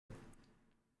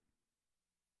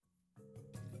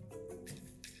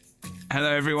Hello,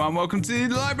 everyone. Welcome to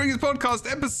the LightBringers podcast,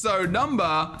 episode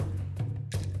number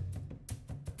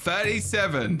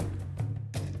 37.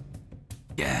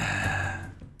 Yeah.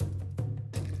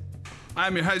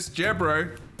 I'm your host,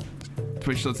 Jebro.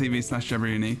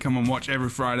 Twitch.tv/JebroUni. Come and watch every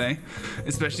Friday,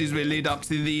 especially as we lead up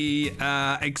to the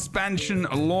expansion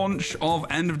launch of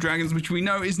End of Dragons, which we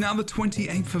know is now the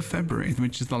 28th of February,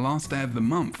 which is the last day of the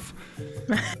month.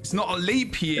 It's not a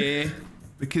leap year,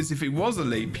 because if it was a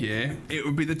leap year, it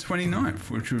would be the 29th,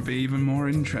 which would be even more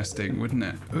interesting, wouldn't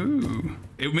it? Ooh.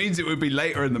 It means it would be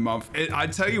later in the month. I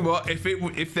tell you what, if it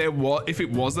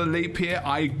was a leap year,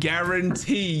 I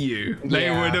guarantee you they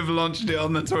would have launched it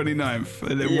on the 29th.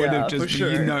 And it would have just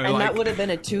been, you know, and like, that would have been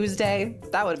a Tuesday.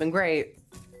 That would have been great.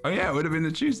 Oh yeah, it would have been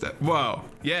a Tuesday. Well,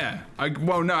 yeah.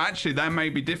 Well, no, actually, that may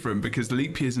be different because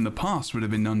leap years in the past would have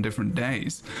been on different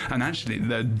days. And actually,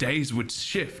 the days would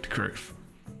shift, Kroof.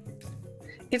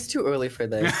 It's too early for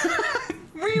this.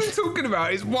 What are you talking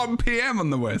about? It's 1 p.m. on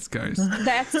the West Coast.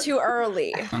 That's too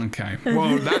early. Okay.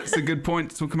 Well, that's a good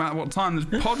point to talk about what time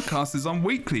the podcast is on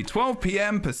weekly. 12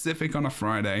 p.m. Pacific on a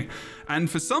Friday. And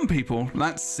for some people,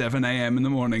 that's 7 a.m. in the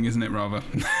morning, isn't it, Raava?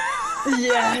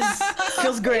 Yes.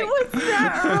 Feels great. It was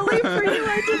that early for you.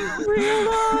 I didn't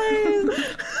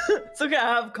realize. It's okay.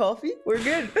 I have coffee. We're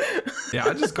good. Yeah,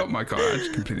 I just got my coffee. I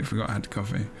just completely forgot I had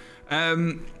coffee.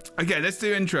 Okay, let's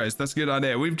do intros. That's a good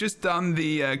idea. We've just done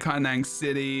the Kaineng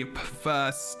City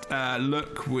first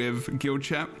look with Guild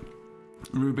Chat.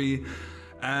 Ruby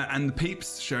and the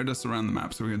peeps showed us around the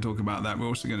map, so we're going to talk about that. We're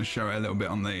also going to show it a little bit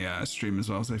on the stream as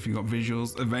well, so if you've got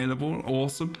visuals available,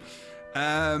 awesome.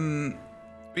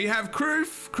 We have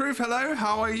Kroof. Kroof, hello.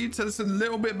 How are you? Tell us a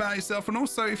little bit about yourself, and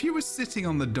also if you were sitting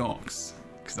on the docks,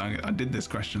 because I did this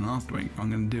question last week, I'm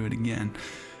going to do it again.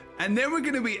 And there were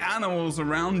going to be animals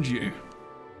around you.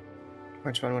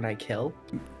 Which one would I kill?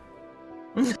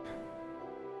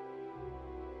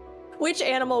 Which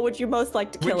animal would you most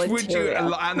like to kill in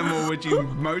Tyria? Animal would you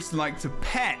most like to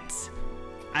pet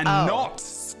and not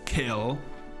kill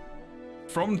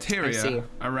from Tyria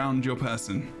around your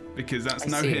person? Because that's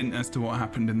no hint as to what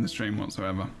happened in the stream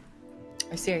whatsoever.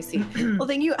 I see. Well,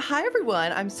 thank you. Hi,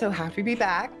 everyone. I'm so happy to be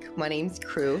back. My name's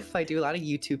Kroof. I do a lot of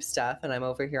YouTube stuff, and I'm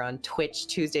over here on Twitch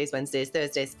Tuesdays, Wednesdays,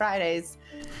 Thursdays, Fridays,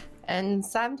 and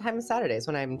sometimes Saturdays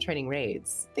when I'm training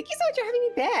raids. Thank you so much for having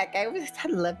me back. I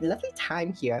had a lovely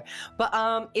time here. But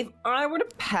if I were to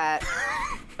pet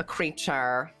a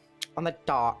creature on the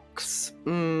docks,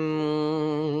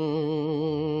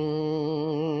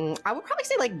 I would probably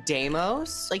say like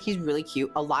Deimos. Like, he's really cute.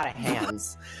 A lot of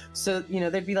hands. So, you know,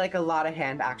 there'd be like a lot of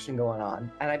hand action going on,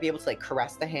 and I'd be able to like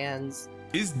caress the hands.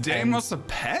 Is Deimos a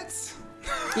pet?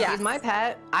 Yeah, he's my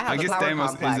pet. I guess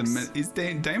Deimos is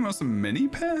Deimos a mini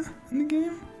pet in the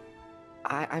game?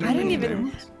 I didn't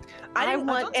even. I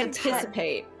want to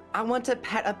anticipate. I want to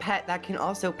pet a pet that can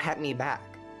also pet me back.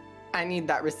 I need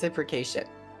that reciprocation.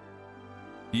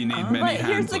 You need many hands. But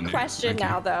here's the question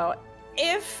now, though.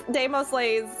 If Deimos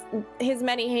lays his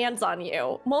many hands on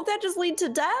you, won't that just lead to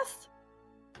death?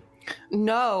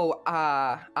 No,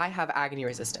 I have agony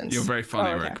resistance. You're very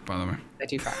funny, Rick, by the way. I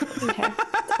do practice. Okay.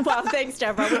 Well, thanks,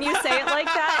 Jebro. When you say it like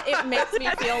that, it makes me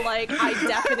feel like I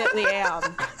definitely am.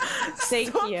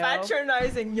 Thank you.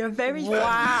 Patronizing. You're very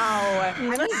wow. I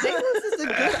mean, Deimos is a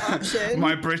good option.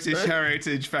 My British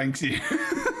heritage, thanks you.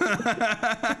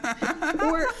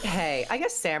 Or, hey, I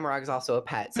guess Samurag's also a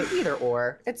pet, so either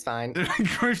or. It's fine.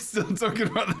 We're still talking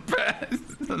about the pets.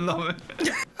 I love it.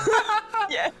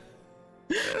 Yeah.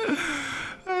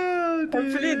 Oh,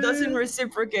 hopefully it doesn't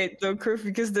reciprocate though, Kroof,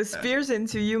 because the spears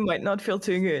into you might not feel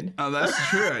too good. Oh, that's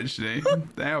true, actually.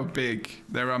 They are big.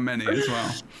 There are many as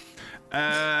well.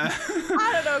 I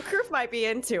don't know. Kroof might be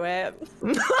into it.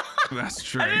 That's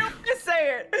true. I didn't want to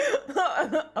say it.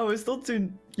 I was still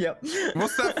too. Yep.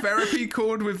 What's that therapy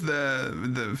called with the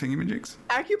thingamajigs?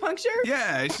 Acupuncture?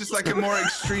 Yeah, it's just like a more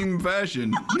extreme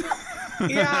version.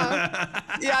 Yeah,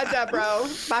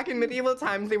 Jebro. Back in medieval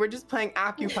times, they were just playing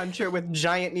acupuncture with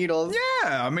giant needles.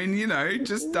 Yeah, I mean, you know,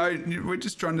 we're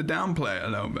just trying to downplay it a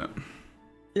little bit.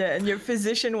 Yeah, and your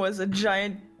physician was a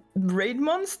giant raid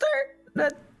monster?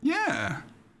 Yeah.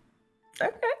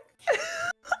 Okay.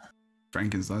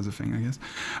 Frankenstein's a thing, I guess.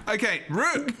 Okay,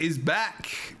 Rook is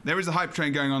back. There is a hype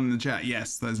train going on in the chat.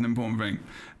 Yes, that's an important thing.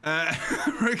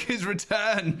 Rook is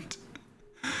returned.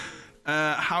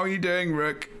 How are you doing,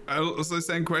 Rook? Also,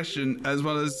 same question, as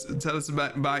well as tell us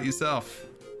about yourself.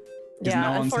 Yeah,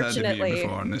 no one's heard of unfortunately, you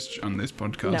before on this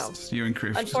podcast. No. You and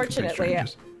Kroof. Unfortunately,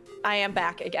 I am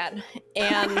back again,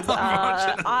 and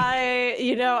I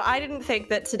didn't think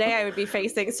that today I would be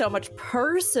facing so much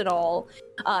personal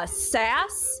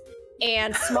sass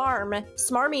and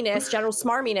smarminess, general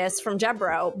smarminess from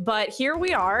Jebro. But here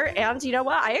we are, and you know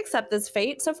what? I accept this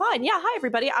fate, so fine. Yeah, hi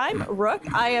everybody. I'm Rook.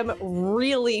 I am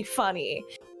really funny,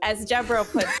 as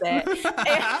Jebro puts it.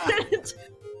 And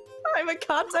I'm a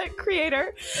content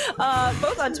creator,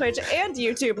 both on Twitch and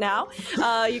YouTube now.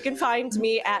 You can find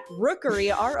me at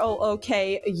Rookuri,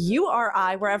 ROOKURI,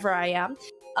 wherever I am.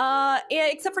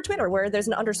 Except for Twitter, where there's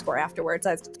an underscore afterwards.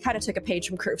 I kind of took a page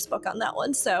from Kroof's book on that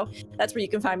one, so that's where you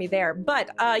can find me there. But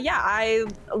yeah, I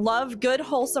love good,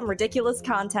 wholesome, ridiculous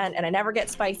content, and I never get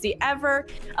spicy ever,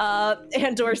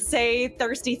 and or say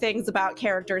thirsty things about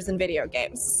characters in video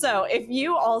games. So if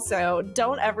you also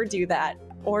don't ever do that,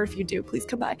 or if you do, please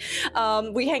come by.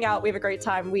 We hang out, we have a great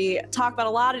time. We talk about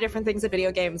a lot of different things in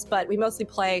video games, but we mostly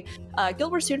play Guild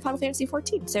Wars 2 and Final Fantasy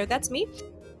 14. So that's me.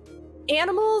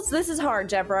 Animals, this is hard,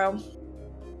 Jebro.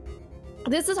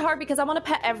 This is hard because I want to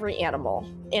pet every animal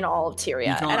in all of Tyria.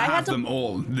 You can't have them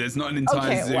all. There's not an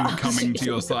entire zoo coming to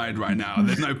your side right now.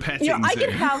 There's no petting zoo. I can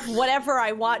have whatever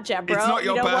I want, Jebro. It's not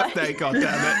your birthday,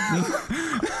 goddammit.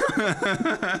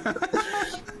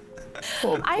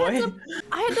 Oh, I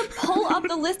had to pull up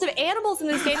the list of animals in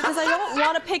this game because I don't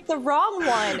want to pick the wrong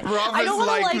one. I don't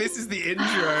want to like. This is the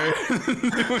intro.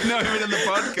 We're not even in the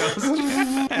podcast.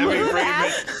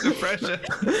 The pressure.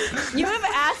 You have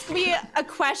asked me a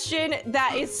question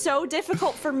that is so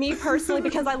difficult for me personally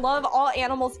because I love all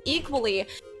animals equally.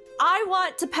 I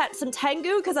want to pet some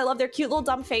Tengu because I love their cute little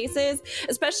dumb faces,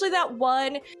 especially that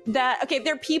one that, okay,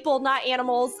 they're people, not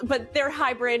animals, but they're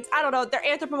hybrids. I don't know, they're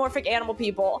anthropomorphic animal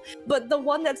people. But the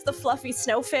one that's the fluffy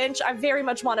snowfinch, I very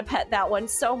much want to pet that one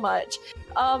so much.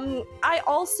 I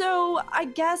also, I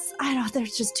guess, I don't know,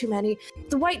 there's just too many.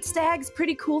 The white stag's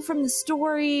pretty cool from the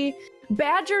story.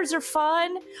 Badgers are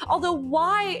fun, although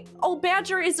why? Oh,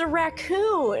 Badger is a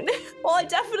raccoon. Well, I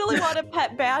definitely want to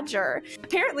pet Badger.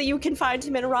 Apparently, you can find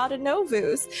him in Rata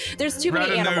NovOUS. There's too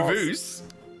many animals. NovOUS?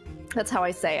 That's how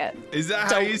I say it. Is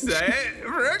that how you say it,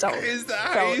 Rook? Is that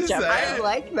how you say it? I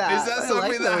like that. Is that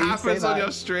something that happens on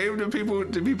your stream? Do people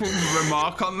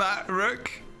remark on that,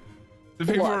 Rook?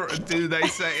 Do they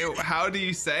say it? How do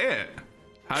you say it?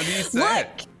 How do you say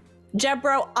it?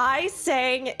 Jebro, I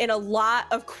sang in a lot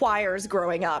of choirs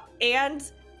growing up,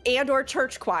 and or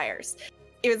church choirs.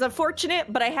 It was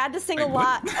unfortunate, but I had to sing a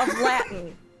lot of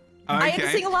Latin. I had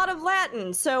to sing a lot of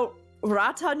Latin, so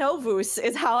Rata NovOUS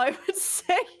is how I would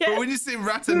say it. But when you say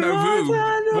Rata NovOUS,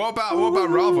 what about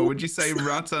Raava? Would you say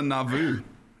Rata NovOUS?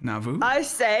 I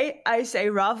say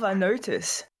Raava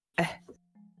notice.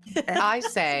 I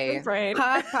say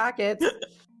hot pockets.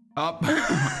 Up.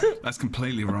 That's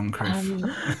completely wrong, Kroof.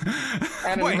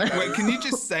 Wait, can you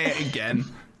just say it again?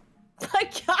 My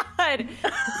God.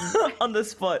 On the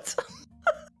spot.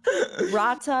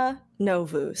 Rata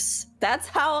NovOUS. That's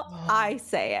how I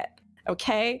say it.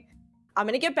 Okay? I'm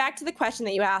gonna get back to the question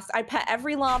that you asked. I pet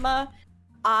every llama.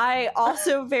 I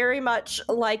also very much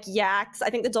like yaks. I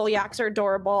think the dole yaks are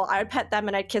adorable. I would pet them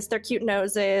and I'd kiss their cute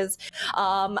noses.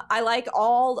 I like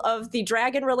all of the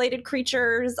dragon-related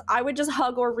creatures. I would just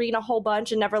hug Oreen a whole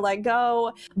bunch and never let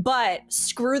go. But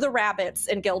screw the rabbits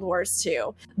in Guild Wars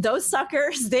 2. Those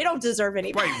suckers, they don't deserve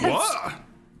any pets. Wait, what?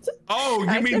 Oh,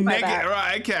 you mean negative?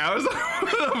 Right, okay. I was like,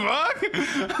 what the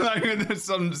fuck? Like, there's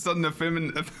some sudden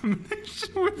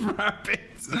affirmation with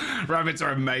rabbits. Rabbits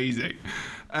are amazing.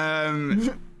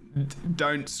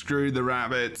 Don't screw the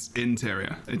rabbits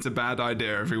interior. It's a bad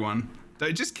idea, everyone.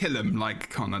 Don't just kill them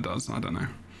like Connor does. I don't know.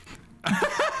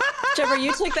 Jebro,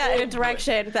 you took that in a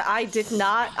direction that I did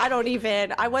not.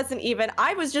 I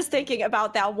was just thinking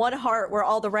about that one heart where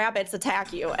all the rabbits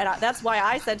attack you. And that's why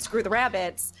I said screw the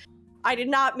rabbits. I did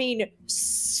not mean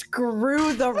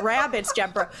screw the rabbits,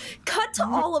 Jebro. Cut to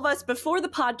all of us before the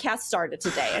podcast started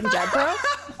today. And Jebro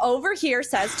over here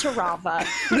says to Raava,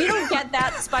 we don't get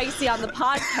that spicy on the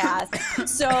podcast.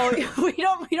 So we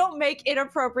don't make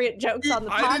inappropriate jokes on the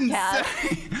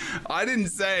podcast. I didn't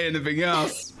say anything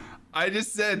else. I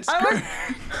just said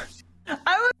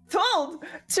I was told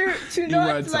to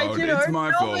not, like, you know, it's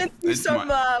my fault. It's some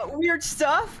weird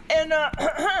stuff, and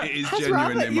it is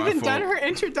genuinely my fault. Even done her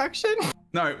introduction?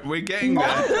 No, we're getting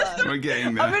there. We're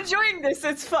getting there. I'm enjoying this.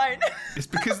 It's fine. It's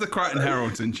because the Crichton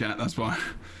Herald's in chat. That's why.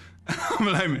 I'm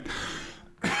blaming.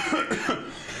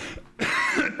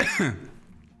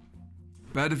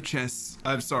 Bird of chess.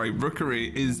 I'm sorry.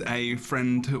 Rookuri is a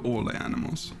friend to all the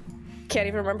animals. Can't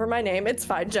even remember my name. It's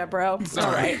fine, Jebro. Sorry.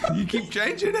 All right. You keep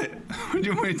changing it. What do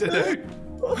you want me to do?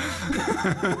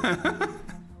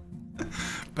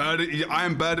 I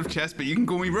am Bird of Chess, but you can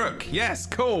call me Rook. Yes,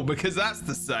 cool, because that's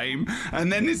the same.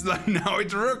 And then it's like, now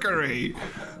it's Rookuri.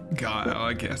 God,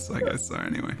 I guess so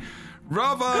anyway.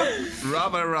 Raava is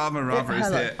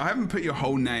hello. here. I haven't put your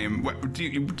whole name.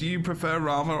 Do you prefer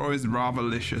Raava or is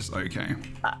Raava-licious okay?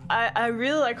 I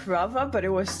really like Raava, but it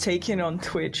was taken on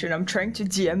Twitch, and I'm trying to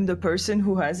DM the person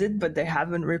who has it, but they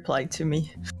haven't replied to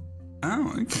me.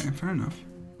 Oh, okay, fair enough.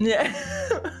 Yeah.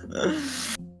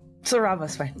 So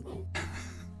Raava's fine.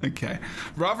 Okay,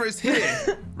 Raava is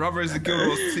here. Raava is the Guild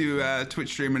Wars 2 Twitch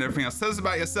stream and everything else. Tell us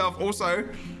about yourself. Also,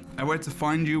 where to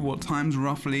find you, what times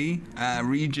roughly,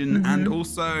 region, and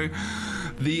also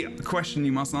the question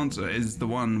you must answer is the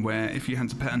one where if you had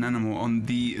to pet an animal on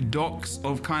the docks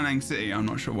of Kaineng City, I'm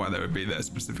not sure why they would be there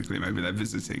specifically, maybe they're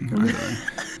visiting, I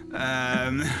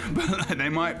don't know. But they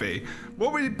might be.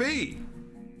 What would it be?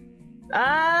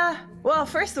 Well,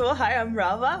 first of all, hi, I'm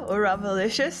Raava, or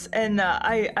Raavalicious, and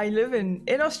I live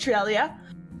in Australia,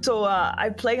 so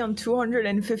I play on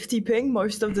 250 ping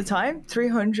most of the time,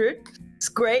 300. It's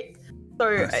great. So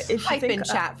if you Type think in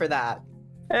chat for that.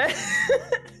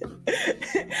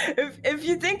 if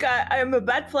you think I am a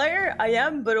bad player, I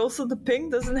am, but also the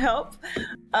ping doesn't help.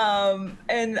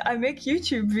 And I make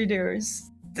YouTube videos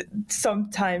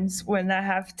sometimes when I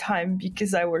have time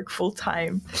because I work full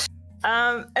time.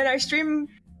 And I stream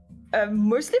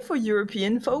mostly for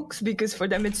European folks because for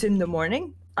them it's in the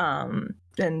morning. And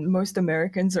most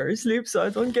Americans are asleep, so I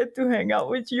don't get to hang out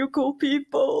with you cool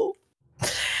people.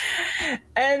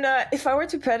 And if I were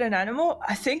to pet an animal,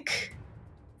 I think,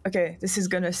 okay, this is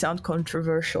gonna sound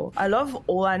controversial. I love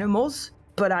all animals,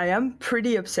 but I am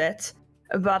pretty upset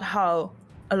about how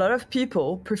a lot of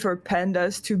people prefer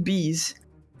pandas to bees.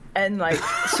 And like,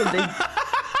 so they...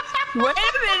 Wait a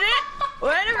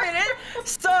minute.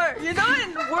 So, you know,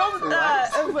 in World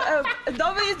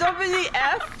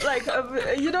WWF, like,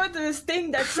 you know, this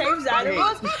thing that saves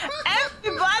animals,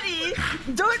 everybody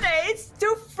donates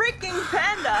to freaking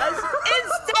pandas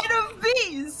instead of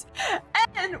bees.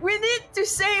 And we need to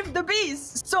save the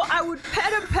bees. So I would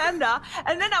pet a panda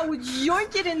and then I would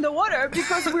yoink it in the water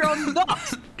because we're on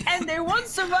docks and they won't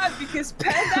survive because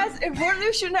pandas,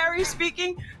 evolutionary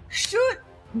speaking, should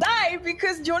die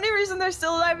because the only reason they're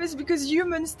still alive is because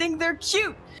humans think they're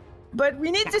cute. But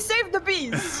we need to save the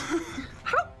bees.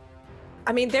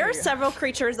 I mean, there are several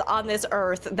creatures on this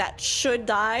earth that should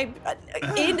die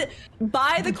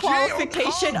by the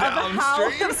qualification of how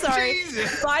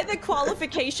by the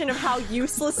qualification of how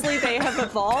uselessly they have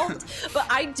evolved. But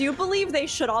I do believe they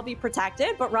should all be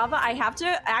protected. But Raava, I have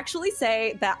to actually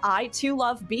say that I too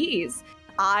love bees.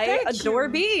 I adore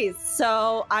bees.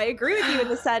 So I agree with you in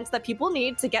the sense that people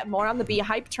need to get more on the bee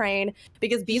hype train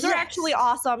because bees are actually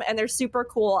awesome and they're super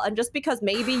cool. And just because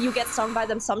maybe you get stung by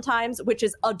them sometimes, which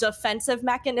is a defensive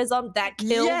mechanism that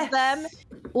kills them,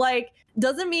 like,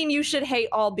 doesn't mean you should hate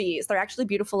all bees. They're actually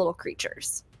beautiful little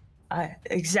creatures.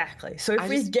 Exactly. So if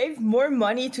we gave more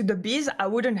money to the bees, I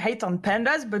wouldn't hate on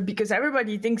pandas, but because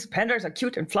everybody thinks pandas are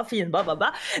cute and fluffy and blah, blah,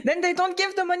 blah, then they don't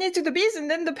give the money to the bees and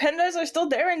then the pandas are still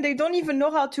there and they don't even know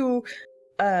how to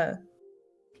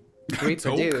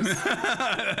reproduce.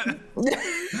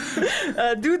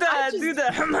 Do the hum. Do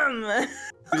the hum.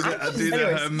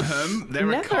 They're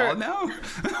a car now?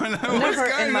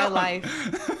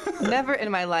 Never in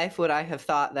my life would I have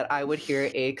thought that I would hear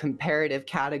a comparative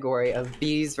category of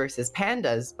bees versus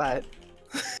pandas, but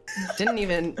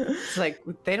it's like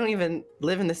they don't even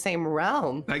live in the same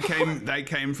realm. They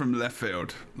came from left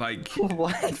field, like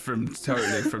what?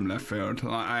 Totally from left field.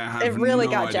 Like, I have it really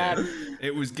no got idea. Jeb.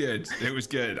 It was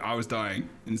good. I was dying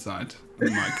inside.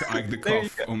 The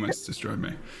cough almost destroyed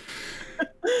me.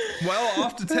 Well,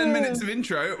 after 10 minutes of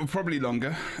intro, or probably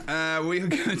longer, we are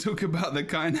going to talk about the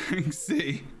Kaineng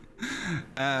City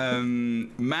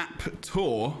map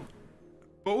tour,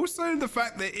 but also the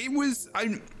fact that it was...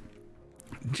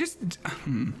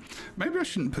 maybe I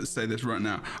shouldn't say this right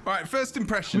now. All right, first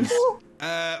impressions.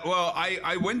 Well,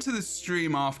 I went to the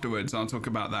stream afterwards. I'll talk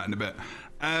about that in a bit.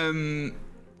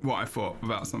 What I thought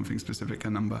about something specific,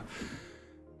 a number.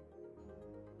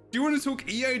 Do you want to talk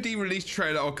EOD release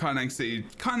trailer or Kaineng City?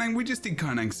 Kaineng, we just did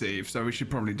Kaineng City, so we should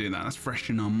probably do that. That's fresh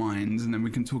in our minds, and then we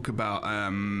can talk about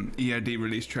EOD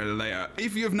release trailer later.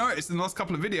 If you have noticed in the last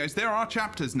couple of videos, there are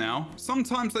chapters now.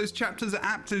 Sometimes those chapters are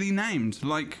aptly named,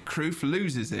 like Kroof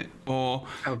loses it, or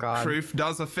Kroof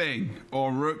does a thing,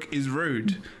 or Rook is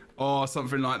rude, or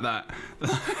something like that.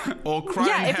 Or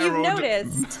Crying Herald. You've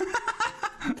noticed.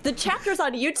 The chapters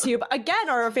on YouTube, again,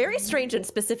 are a very strange and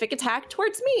specific attack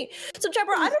towards me. So,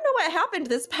 Jebro, I don't know what happened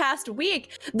this past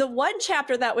week. The one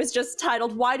chapter that was just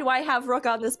titled, "Why do I have Rook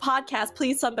on this podcast?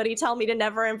 Please somebody tell me to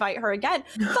never invite her again,"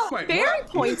 felt very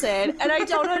pointed, and I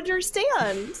don't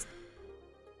understand.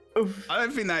 I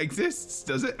don't think that exists,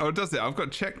 does it? Or does it? I've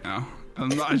got to check now. I'm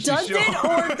not actually Does sure. it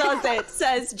or does it?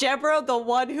 Says Jebro, the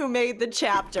one who made the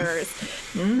chapters.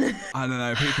 I don't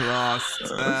know. People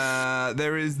asked.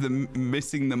 There is the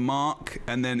missing the mark,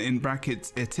 and then in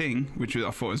brackets eating, which I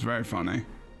thought was very funny.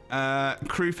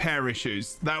 Kroof hair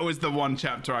issues. That was the one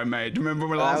chapter I made. Remember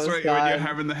last week when you're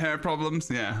having the hair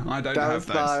problems? Yeah, I don't have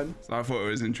those. So I thought it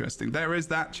was interesting. There is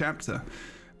that chapter.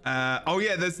 Oh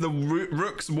yeah, there's the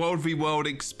Rook's World v World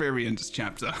experience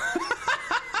chapter.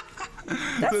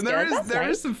 So there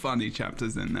is some funny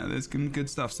chapters in there. There's some good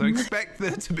stuff. So expect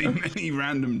there to be many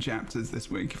random chapters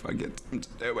this week if I get time to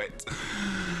do it.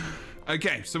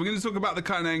 Okay, so we're going to talk about the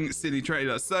Kaineng City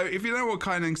trailer. So if you know what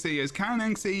Kaineng City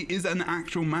is an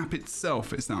actual map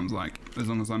itself, it sounds like, as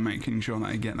long as I'm making sure that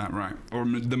I get that right, or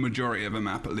the majority of a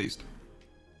map at least.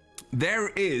 There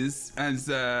is, as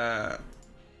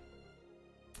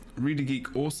Reader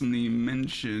Geek awesomely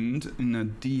mentioned in a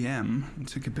DM,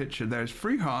 took a picture, there's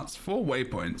 3 hearts, 4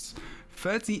 waypoints,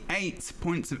 38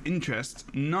 points of interest,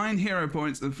 9 hero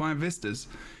points, and 5 vistas.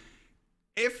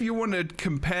 If you want to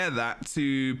compare that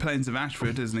to Plains of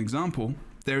Ashford as an example,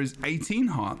 there is 18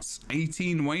 hearts,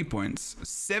 18 waypoints,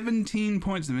 17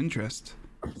 points of interest,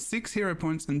 6 hero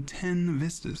points, and 10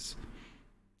 vistas.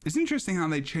 It's interesting how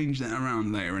they change that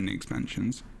around later in the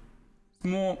expansions.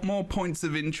 More points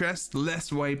of interest, less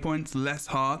waypoints, less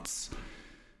hearts.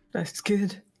 That's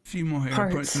good. A few more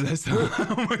hero points, less.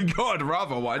 Oh my god,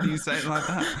 Raava, why do you say it like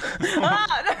that?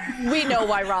 We know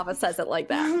why Raava says it like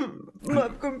that.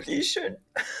 Map completion.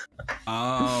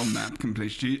 Oh, map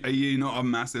completion. Are you not a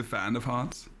massive fan of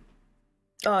hearts?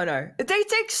 Oh no, they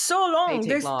take so long.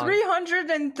 There's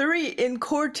 303 in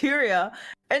Corteria,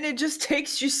 and it just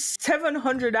takes you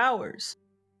 700 hours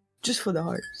just for the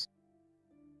hearts.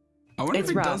 I wonder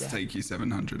if it does take you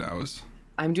 700 hours.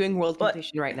 I'm doing world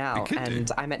completion right now,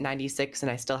 and I'm at 96, and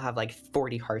I still have like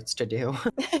 40 hearts to do.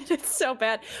 It's so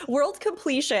bad. World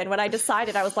completion, when I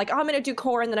decided, I was like, oh, I'm going to do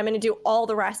core, and then I'm going to do all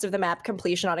the rest of the map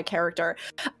completion on a character.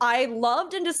 I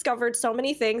loved and discovered so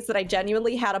many things that I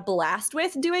genuinely had a blast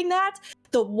with doing that.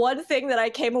 The one thing that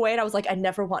I came away and I was like, I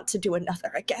never want to do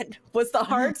another again, was the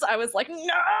hearts. I was like, no!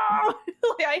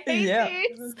 Like, I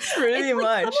hate these. Pretty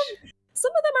much.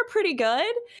 Some of them are pretty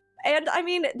good. And I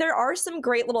mean, there are some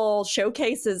great little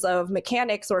showcases of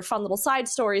mechanics or fun little side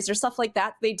stories or stuff like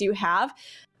that they do have.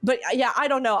 But yeah, I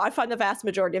don't know. I find the vast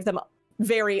majority of them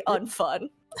very unfun.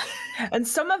 And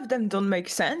some of them don't make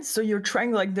sense. So you're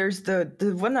trying, like, there's the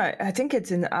one, I think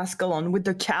it's in Ascalon with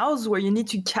the cows where you need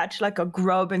to catch like a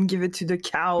grub and give it to the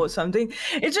cow or something.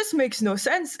 It just makes no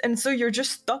sense. And so you're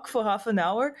just stuck for half an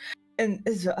hour. And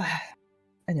it's,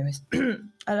 anyways,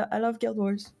 I love Guild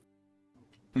Wars.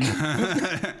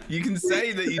 You can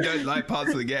say that you don't like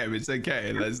parts of the game. It's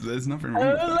okay. There's nothing wrong.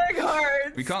 I don't like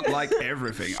hearts. We can't like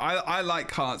everything. I like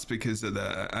hearts because of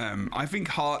the. I think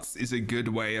hearts is a good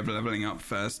way of leveling up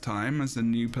first time as a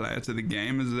new player to the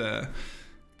game,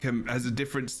 as a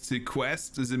difference to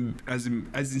quest, as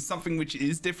in something which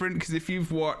is different. Because if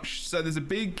you've watched, so there's a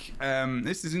big.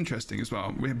 This is interesting as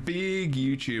well. We're a big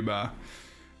YouTuber.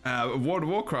 World of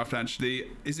Warcraft, actually.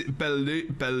 Is it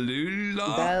Bellular?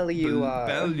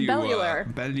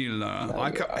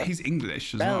 He's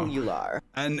English as well.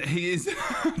 And he is,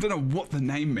 I don't know what the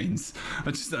name means. I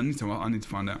need to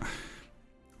find out.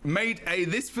 Made a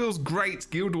This Feels Great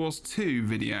Guild Wars 2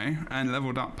 video and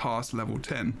leveled up past level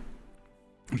 10,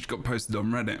 which got posted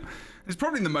on Reddit. It's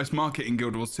probably the most marketing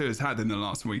Guild Wars 2 has had in the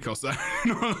last week or so,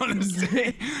 in all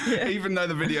honesty. Even though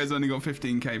the video's only got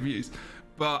 15k views.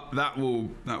 But that will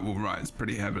rise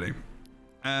pretty heavily.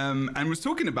 And was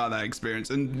talking about that experience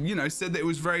and, you know, said that it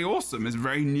was very awesome. It's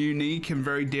very unique and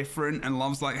very different and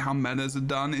loves like how metas are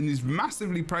done, and is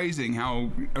massively praising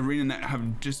how ArenaNet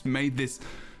have just made this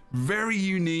very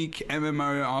unique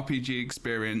MMO RPG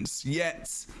experience,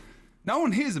 yet no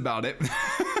one hears about it.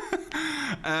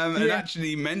 And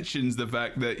actually mentions the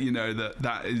fact that, you know,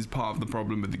 that is part of the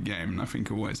problem with the game, and I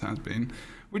think always has been,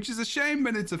 which is a shame,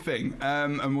 but it's a thing.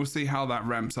 And we'll see how that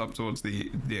ramps up towards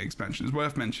the expansion. It's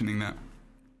worth mentioning that.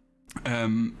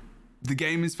 The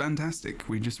game is fantastic.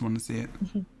 We just want to see it.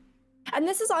 And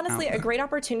this is honestly a great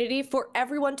opportunity for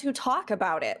everyone to talk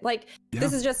about it. Like,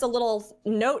 this is just a little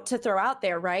note to throw out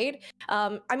there, right?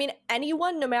 I mean,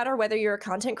 anyone, no matter whether you're a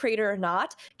content creator or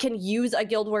not, can use a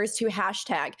Guild Wars 2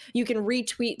 hashtag. You can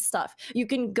retweet stuff. You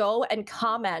can go and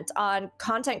comment on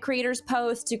content creators'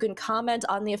 posts. You can comment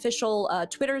on the official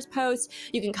Twitter's posts.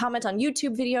 You can comment on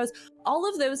YouTube videos. All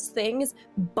of those things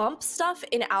bump stuff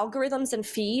in algorithms and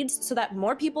feeds so that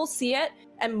more people see it,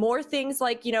 and more things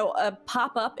like, you know,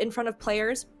 pop up in front of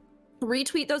players.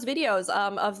 Retweet those videos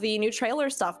of the new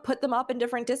trailer stuff, put them up in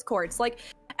different Discords. Like,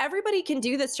 everybody can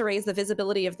do this to raise the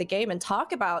visibility of the game and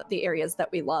talk about the areas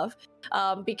that we love.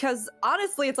 Because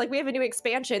honestly, it's like we have a new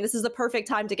expansion. This is the perfect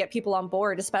time to get people on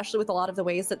board, especially with a lot of the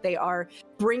ways that they are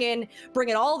bringing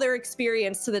all their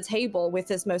experience to the table with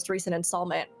this most recent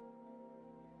installment.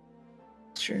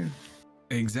 True.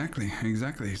 Exactly.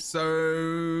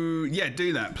 So yeah,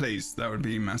 do that, please. That would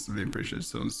be massively appreciated.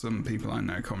 So some people I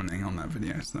know commenting on that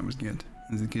video, so that was good.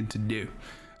 It was good to do.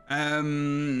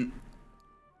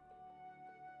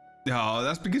 Oh,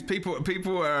 that's because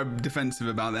people are defensive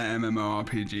about their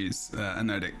MMORPGs,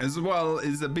 Anodic, as well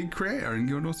as a big creator in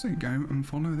Guild Wars 2. Go and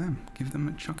follow them.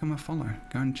 Chuck them a follow.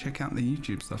 Go and check out the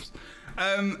YouTube stuffs.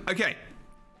 Okay.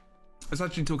 Let's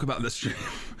actually talk about the stream.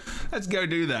 Let's go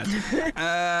do that.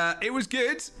 It was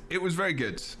good. It was very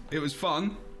good. It was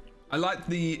fun. I like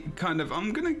the kind of,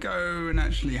 I'm gonna go and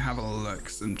actually have a look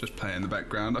and just play in the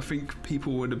background. I think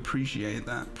people would appreciate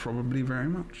that probably very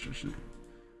much, actually.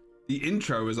 The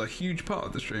intro was a huge part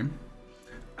of the stream.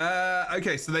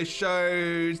 Okay, so they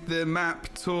showed the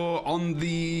map tour on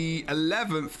the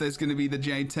 11th. There's going to be the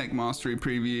Jade Tech Mastery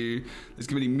preview. There's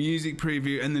going to be music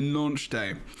preview and then launch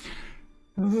day.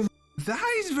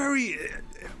 That is very...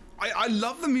 I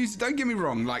love the music. Don't get me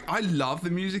wrong. Like, I love the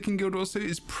music in Guild Wars 2.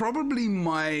 It's probably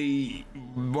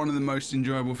one of the most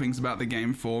enjoyable things about the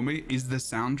game for me is the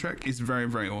soundtrack. It's very,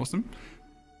 very awesome.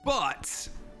 But...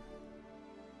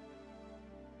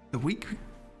 the week,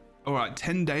 all right,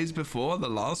 10 days before the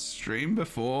last stream,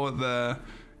 before the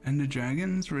End of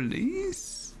Dragons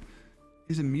release,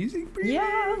 is a music preview?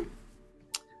 Yeah,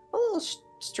 a little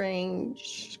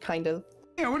strange, kind of.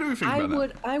 Yeah, what do we think about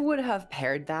that? I would have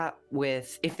paired that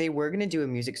with, if they were going to do a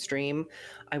music stream,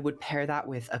 I would pair that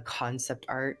with a concept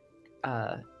art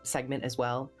segment as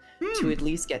well, to at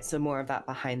least get some more of that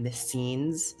behind the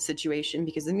scenes situation,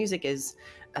 because the music is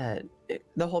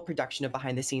the whole production of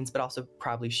behind the scenes, but also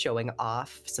probably showing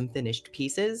off some finished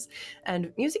pieces.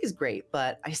 And music is great,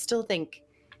 but I still think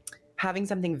having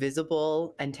something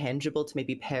visible and tangible to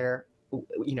maybe pair,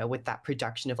 you know, with that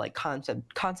production of like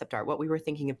concept art, what we were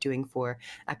thinking of doing for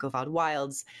Echovald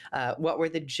Wilds, what were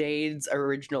the Jade's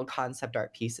original concept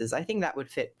art pieces. I think that would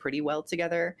fit pretty well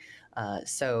together.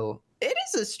 So it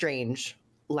is a strange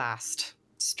last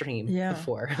stream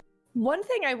before. One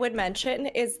thing I would mention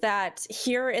is that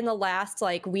here in the last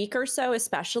like week or so,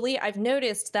 especially, I've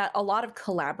noticed that a lot of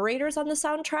collaborators on the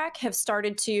soundtrack have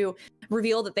started to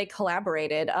reveal that they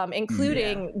collaborated,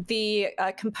 including the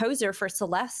composer for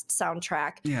Celeste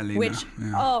soundtrack, Lena, which,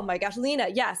 oh my gosh, Lena,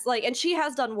 yes, like, and she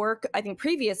has done work, I think,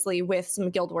 previously with some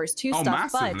Guild Wars 2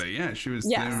 stuff. Massively, yeah, she was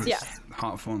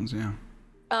Heart Fawns, yeah.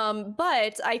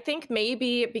 But I think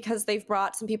maybe because they've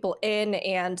brought some people in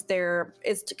and there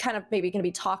is kind of maybe going to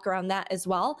be talk around that as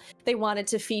well, they wanted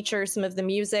to feature some of the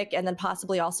music and then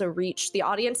possibly also reach the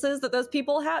audiences that those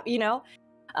people have, you know?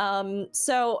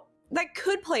 So that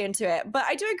could play into it. But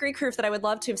I do agree, Kroof, that I would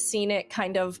love to have seen it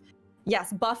kind of,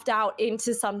 yes, buffed out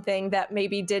into something that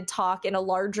maybe did talk in a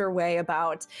larger way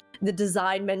about the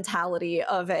design mentality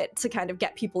of it to kind of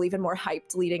get people even more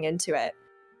hyped leading into it.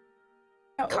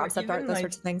 Concept art, those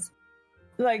sorts of things.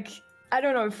 Like, I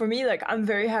don't know, for me, like, I'm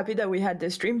very happy that we had the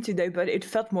stream today, but it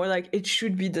felt more like it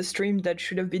should be the stream that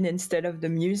should have been instead of the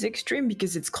music stream,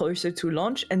 because it's closer to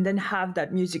launch, and then have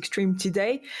that music stream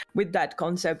today with that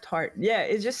concept art. Yeah,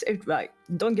 it's just, like,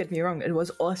 don't get me wrong, it was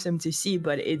awesome to see,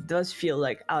 but it does feel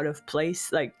like out of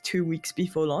place, like 2 weeks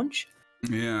before launch.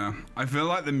 Yeah, I feel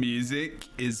like the music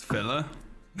is filler.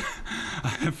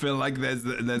 I feel like there's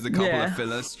a couple of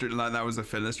fillers, like that was a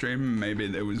filler stream. Maybe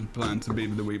it was planned to be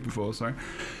the week before, sorry.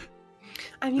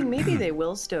 I mean, maybe they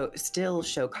will still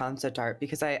show concept art,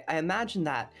 because I imagine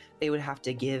that they would have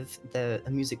to give the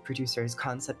music producers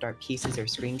concept art pieces or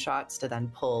screenshots to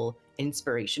then pull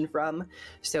inspiration from.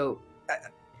 So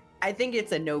I think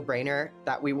it's a no-brainer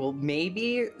that we will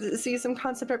maybe see some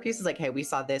concept art pieces, like, hey, we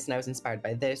saw this and I was inspired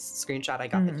by this screenshot. I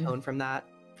got the tone from that.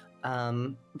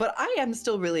 But I am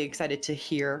still really excited to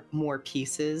hear more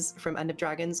pieces from End of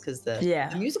Dragons, because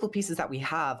the musical pieces that we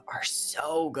have are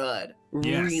so good.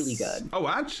 Yes. Really good. Oh,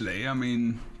 actually, I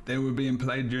mean, they were being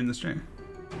played during the stream.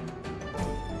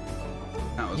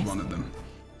 That was one of them.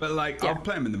 But like, I'll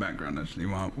play them in the background actually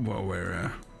while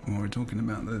we're talking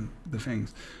about the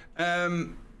things.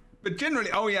 But generally,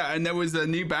 and there was a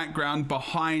new background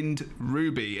behind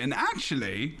Ruby, and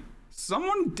actually,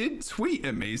 someone did tweet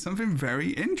at me something very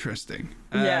interesting,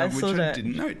 which I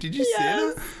didn't know. Did you see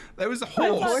it? There was a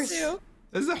horse.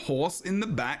 There's a horse in the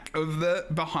back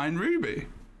of behind Ruby.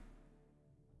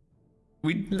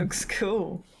 Looks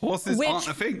cool. Horses aren't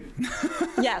a thing.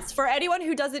 Yes, for anyone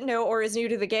who doesn't know or is new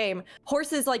to the game,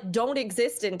 horses like don't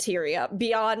exist in Tyria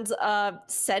beyond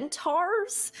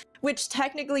centaurs, which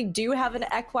technically do have an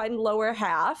equine lower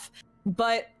half,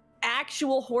 but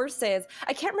actual horses.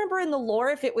 I can't remember in the lore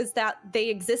if it was that they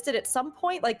existed at some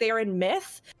point, like they are in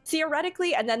myth,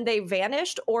 theoretically, and then they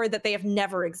vanished, or that they have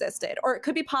never existed. Or it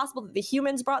could be possible that the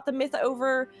humans brought the myth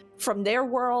over from their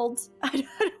world.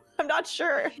 I'm not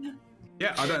sure.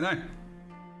 Yeah, I don't know.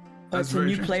 That's a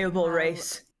new playable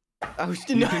race. Oh,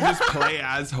 You can just play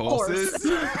as horses.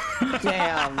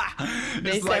 damn.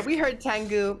 They It's said, like- we heard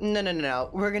Tengu. No.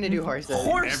 We're going to do horses.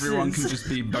 Everyone can just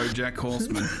be BoJack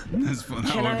Horseman.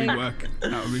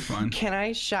 That would be fun. Can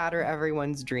I shatter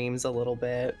everyone's dreams a little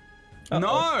bit?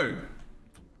 No!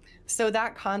 So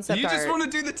that concept You just art... want to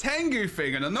do the Tengu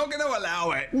thing, and I'm not going to allow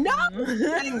it. No!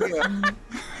 Tengu.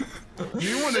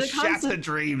 You want to The concept- shatter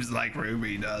dreams like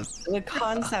Ruby does. The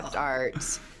concept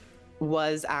art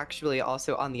was actually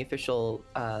also on the official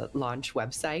launch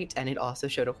website, and it also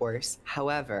showed a horse.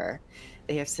 However,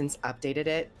 they have since updated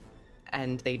it,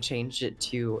 and they changed it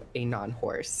to a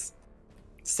non-horse.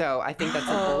 So I think that's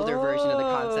an older version of the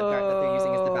concept art that they're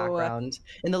using as the background.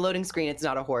 In the loading screen, it's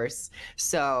not a horse,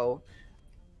 so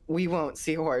we won't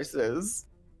see horses.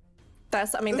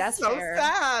 That's so fair.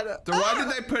 sad. So why did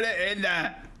they put it in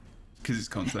there? Because it's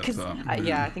concept art.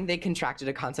 Yeah, I think they contracted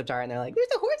a concept art, and they're like, "There's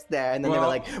a horse there," and then they were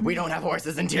like, "We don't have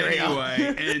horses in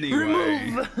Tyria."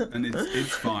 Anyway, and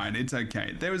it's fine. It's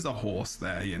okay. There was a horse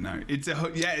there, you know. It's a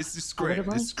script.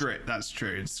 It's script. That's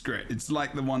true. It's script. It's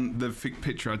like the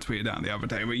picture I tweeted out the other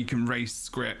day where you can race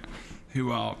script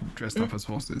who are dressed up as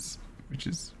horses, which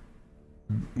is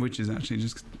actually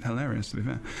just hilarious, to be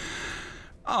fair.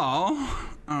 Oh,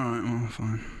 all right, well,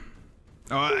 fine.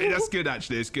 Oh, that's good,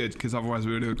 actually. It's good, because otherwise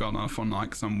we would have gone off on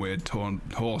like some weird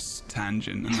horse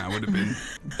tangent, and that would have been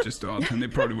just odd, and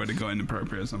it probably would have got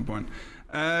inappropriate at some point.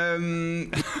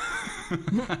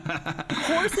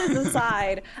 Horses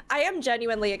aside, I am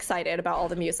genuinely excited about all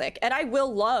the music, and I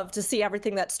will love to see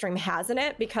everything that stream has in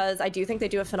it, because I do think they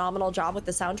do a phenomenal job with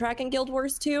the soundtrack in Guild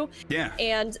Wars 2. Yeah.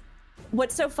 And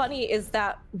what's so funny is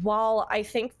that while I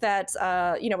think that,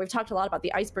 we've talked a lot about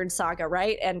the Iceberg Saga,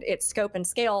 right? And its scope and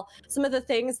scale, some of the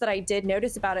things that I did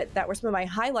notice about it that were some of my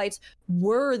highlights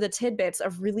were the tidbits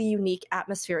of really unique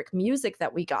atmospheric music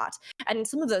that we got. And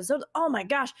some of those, oh my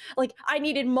gosh, like I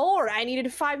needed more. I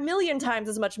needed 5 million times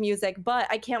as much music, but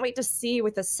I can't wait to see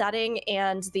with the setting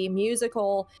and the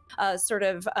musical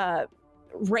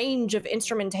range of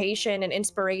instrumentation and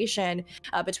inspiration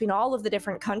between all of the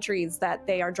different countries that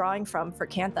they are drawing from for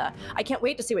Cantha. I can't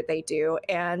wait to see what they do,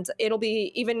 and it'll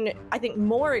be even, I think,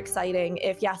 more exciting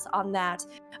if, yes, on that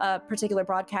particular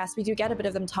broadcast, we do get a bit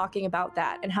of them talking about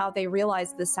that and how they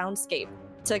realize the soundscape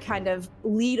to kind of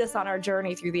lead us on our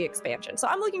journey through the expansion. So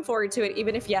I'm looking forward to it,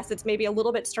 even if, yes, it's maybe a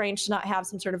little bit strange to not have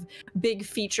some sort of big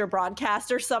feature broadcast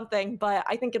or something, but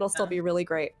I think it'll still be really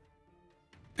great.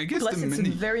 I guess Plus, it's a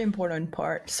very important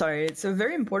part. Sorry, it's a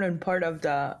very important part of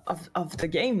the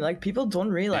game. Like, people don't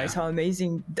realize how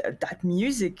amazing that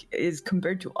music is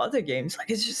compared to other games. Like,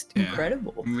 it's just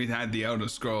incredible. We had the Elder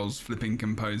Scrolls flipping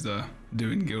composer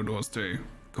doing Guild Wars 2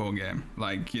 core game.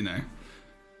 Like, you know,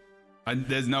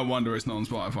 there's no wonder it's not on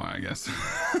Spotify, I guess.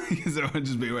 Because it would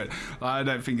just be weird. I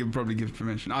don't think it would probably give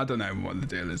permission. I don't know what the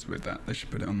deal is with that. They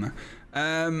should put it on there.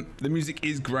 The music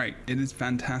is great. It is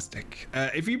fantastic.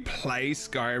 If you play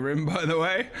Skyrim, by the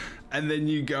way, and then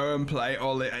you go and play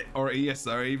or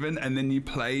ESO even, and then you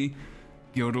play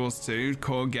Guild Wars 2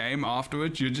 core game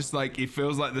afterwards, you're just like, it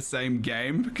feels like the same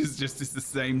game because just it's the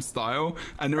same style.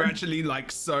 And they're actually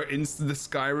like so into the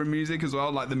Skyrim music as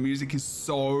well. Like the music is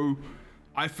so...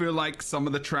 I feel like some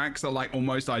of the tracks are like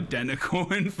almost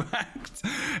identical. In fact,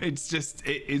 it's just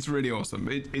it's really awesome.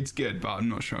 It's good, but I'm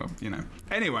not sure, you know.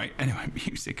 Anyway,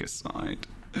 music aside,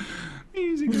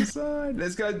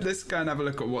 let's go and have a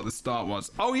look at what the start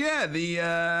was. Oh yeah,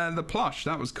 the plush,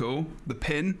 that was cool. The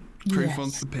pin, Kroof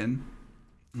wants the pin.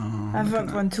 Oh, I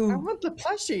want one too. I want the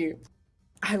plushie.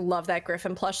 I love that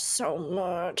Griffon plush so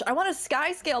much. I want a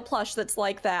sky scale plush that's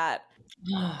like that.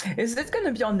 Is it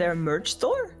gonna be on their merch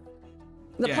store?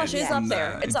 The plush is up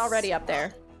there. It's already up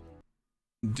there.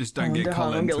 Just don't get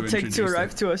Colin to introduce it. It'll take to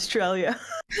arrive to Australia.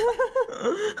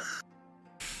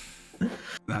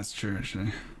 That's true,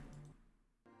 actually.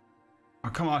 Oh,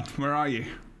 come on. Where are you?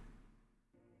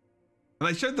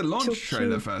 Well, they showed the launch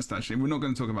trailer first, actually. We're not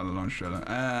going to talk about the launch trailer.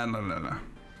 No.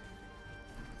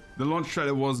 The launch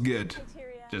trailer was good.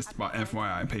 Just by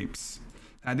FYI, peeps.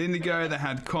 They had Indigo, they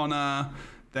had Connor.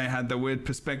 They had the weird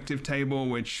perspective table,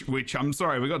 which I'm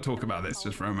sorry, we got to talk about this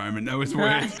just for a moment. It was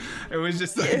weird. It was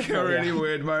just like a really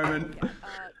weird moment.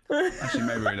 Actually,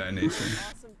 maybe we don't need to.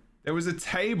 there was a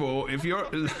table. If you're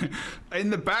in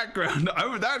the background,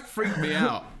 that freaked me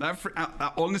out.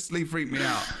 That honestly freaked me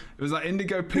out. It was like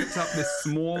Indigo picked up this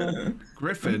small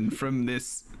Griffon from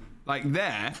this, like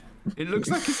there. It looks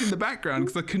like it's in the background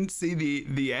because I couldn't see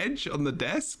the edge on the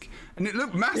desk, and it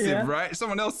looked massive, right?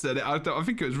 Someone else said it. I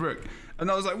think it was Rook,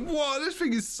 and I was like, "Whoa, this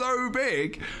thing is so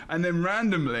big!" And then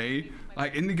randomly,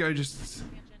 like Indigo just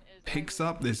picks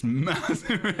up this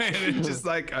massive, and it's just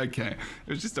like, okay, it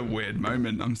was just a weird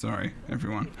moment. I'm sorry,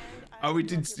 everyone. Oh, you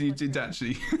did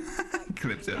actually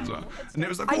clipped it as well, and it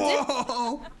was like,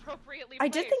 whoa! I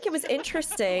did think it was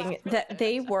interesting that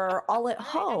they were all at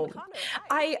home.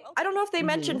 I don't know if they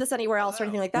mentioned this anywhere else or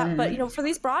anything like that, but you know, for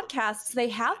these broadcasts, they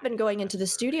have been going into the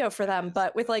studio for them.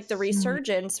 But with like the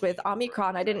resurgence with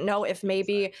Omicron, I didn't know if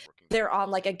maybe they're on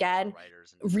like, again,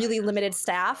 really limited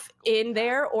staff in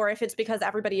there, or if it's because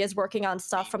everybody is working on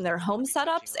stuff from their home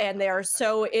setups and they are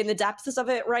so in the depths of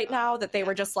it right now that they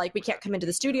were just like, we can't come into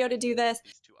the studio to do this.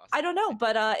 I don't know,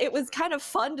 but it was kind of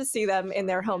fun to see them in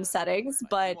their home settings.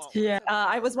 But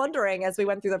I was wondering as we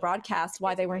went through the broadcast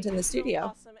why they weren't in the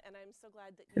studio.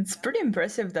 It's pretty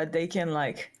impressive that they can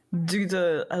like do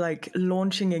the like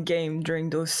launching a game during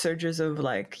those surges of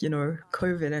like, you know,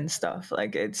 COVID and stuff.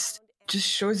 Like it's just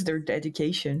shows their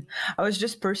dedication. I was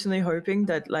just personally hoping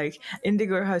that like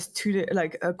Indigo has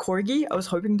like a corgi. I was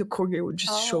hoping the corgi would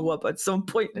just show up at some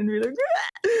point and be like,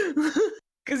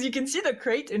 because you can see the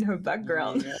crate in her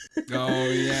background. Oh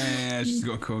yeah, she's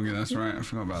got a corgi. That's right. I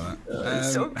forgot about that.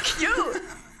 So cute.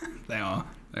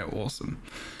 They're awesome.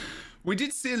 We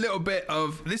did see a little bit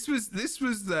of this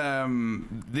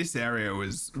area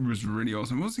was really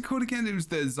awesome. What was it called again? It was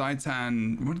the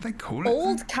Zaitan, what did they call it?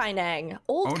 Old Kaineng.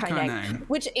 Old Kaineng.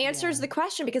 Which answers the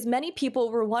question, because many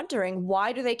people were wondering,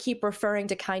 why do they keep referring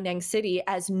to Kaineng City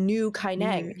as New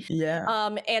Kaineng?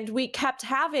 And we kept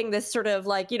having this sort of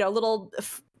like, you know, little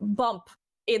bump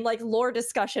in like lore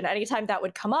discussion anytime that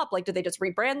would come up. Like, did they just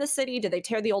rebrand the city? Did they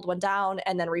tear the old one down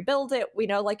and then rebuild it? We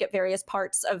know like at various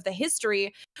parts of the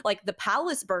history, like the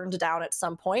palace burned down at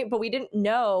some point, but we didn't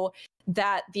know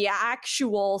that the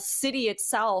actual city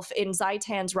itself in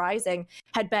Zaitan's Rising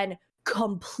had been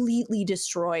completely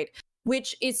destroyed,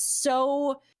 which is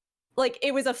so like,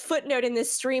 it was a footnote in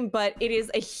this stream, but it is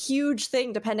a huge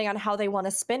thing depending on how they want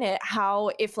to spin it.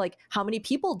 How many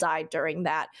people died during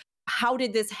that? How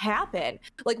did this happen?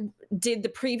 Like, did the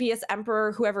previous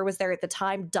emperor, whoever was there at the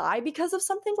time, die because of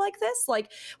something like this?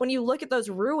 Like, when you look at those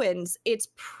ruins, it's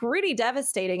pretty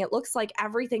devastating. It looks like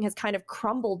everything has kind of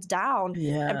crumbled down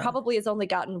and probably has only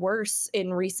gotten worse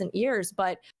in recent years.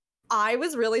 But I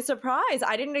was really surprised.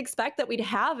 I didn't expect that we'd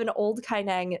have an old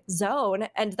Kaineng zone.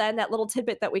 And then that little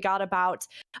tidbit that we got about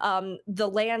the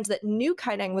land that New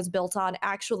Kaineng was built on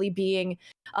actually being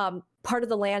part of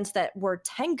the lands that were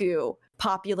Tengu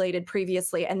populated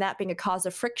previously, and that being a cause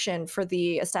of friction for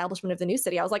the establishment of the new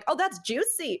city. I was like, oh, that's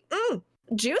juicy.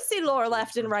 Juicy lore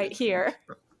left and right here.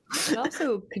 It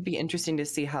also could be interesting to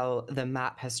see how the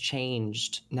map has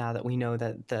changed now that we know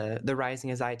that the Rising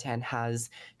of Zaitan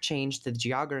has changed the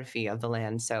geography of the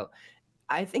land. So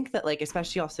I think that, like,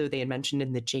 especially also they had mentioned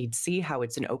in the Jade Sea how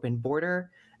it's an open border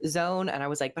zone, and I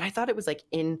was like, but I thought it was like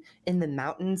in the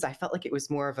mountains. I felt like it was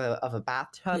more of a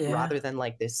bathtub rather than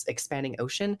like this expanding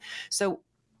ocean. So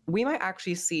we might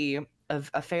actually see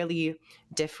a fairly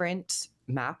different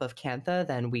map of Cantha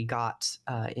than we got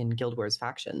in Guild Wars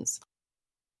Factions.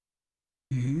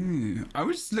 I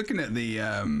was looking at the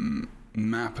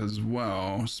map as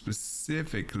well,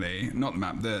 specifically, not the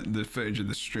map, the footage of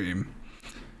the stream.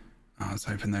 I was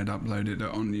hoping they'd uploaded it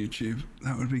on YouTube.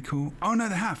 That would be cool. Oh no,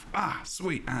 they have. Ah,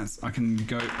 sweet as. I can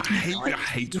go. I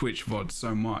hate Twitch VOD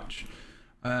so much.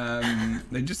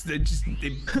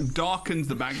 It darkens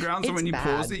the background, so when you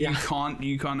pause it,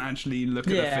 you can't actually look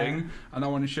at the thing. And I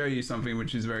want to show you something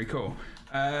which is very cool.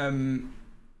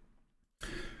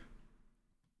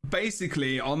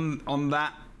 Basically, on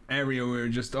that area we were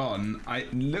just on,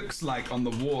 it looks like on the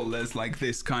wall there's like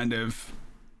this kind of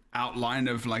outline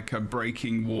of like a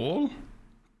breaking wall,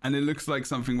 and it looks like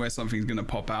something where something's gonna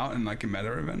pop out in like a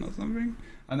meta event or something,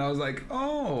 and I was like,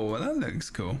 oh, well, that looks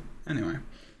cool. Anyway,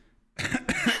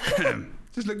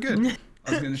 just look good.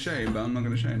 I was gonna show you, but I'm not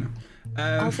gonna show you now.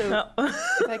 Also,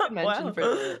 if I could mention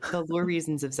for the lore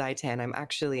reasons of Zaitan, I'm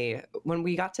actually, when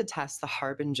we got to test the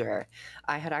Harbinger,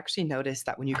 I had actually noticed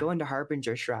that when you go into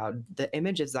Harbinger Shroud, the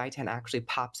image of Zaitan actually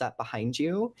pops up behind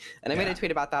you. And I made a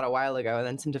tweet about that a while ago, and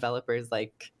then some developers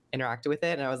like interacted with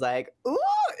it, and I was like, ooh,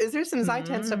 is there some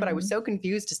Zaitan stuff? But I was so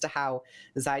confused as to how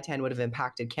Zaitan would have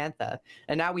impacted Cantha.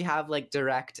 And now we have like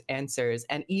direct answers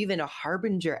and even a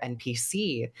Harbinger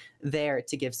NPC there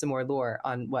to give some more lore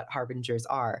on what Harbingers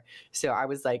are. So I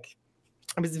was like,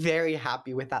 I was very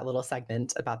happy with that little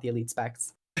segment about the elite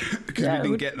specs. Because we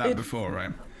didn't get that before,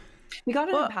 right? We got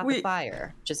it in Path of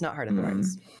Fire, just not Heart of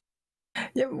Thorns.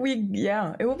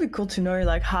 Yeah, it would be cool to know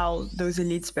like how those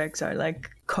elite specs are like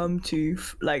come to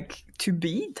like to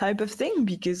be type of thing,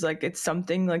 because like it's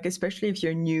something like, especially if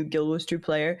you're a new Guild Wars 2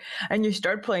 player and you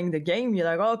start playing the game, you're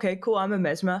like, oh, okay, cool, I'm a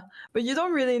Mesmer, but you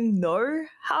don't really know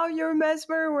how you're a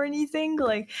Mesmer or anything.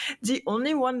 Like the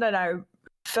only one that I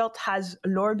felt has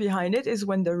lore behind it is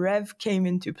when the Rev came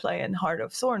into play in Heart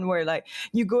of Thorn, where like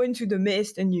you go into the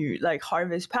mist and you like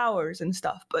harvest powers and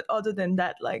stuff, but other than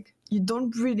that, like you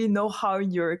don't really know how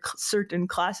you're a certain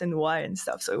class and why and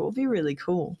stuff. So it will be really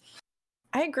cool.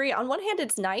 I agree. On one hand,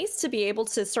 it's nice to be able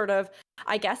to sort of,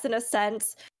 I guess in a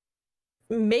sense,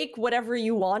 make whatever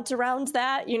you want around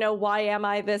that. You know, why am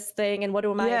I this thing, and what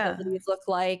do my abilities look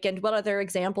like, and what other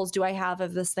examples do I have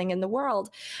of this thing in the world?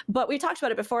 But we talked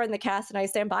about it before in the cast, and I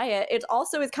stand by it. It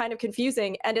also is kind of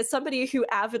confusing. And as somebody who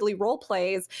avidly role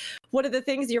plays, one of the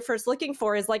things you're first looking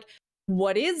for is like,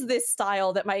 what is this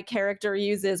style that my character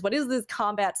uses? What is this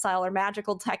combat style or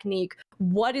magical technique?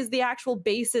 What is the actual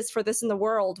basis for this in the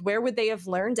world? Where would they have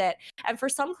learned it? And for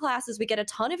some classes, we get a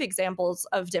ton of examples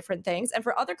of different things. And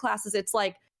for other classes, it's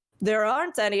like, there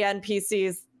aren't any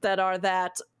NPCs that are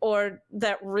that, or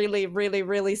that really, really,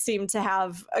 really seem to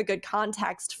have a good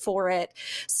context for it.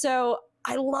 So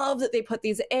I love that they put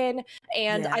these in.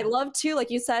 And I love too,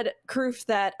 like you said, Kroof,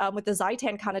 that with the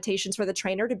Zhaitan connotations for the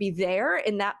trainer to be there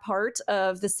in that part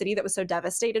of the city that was so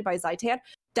devastated by Zhaitan.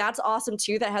 That's awesome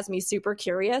too. That has me super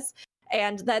curious.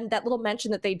 And then that little mention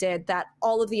that they did that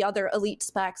all of the other elite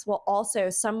specs will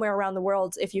also somewhere around the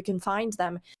world, if you can find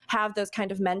them, have those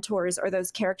kind of mentors or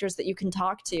those characters that you can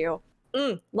talk to.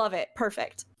 Love it.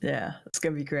 Perfect. Yeah, it's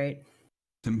going to be great.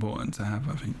 Important to have,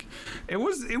 I think. It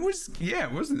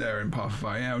wasn't there in Path of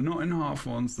Fire. Yeah, not in Half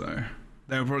Ones though.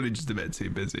 They were probably just a bit too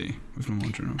busy with the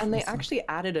modern. And they actually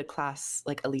added a class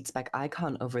like elite spec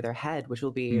icon over their head, which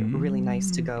will be really nice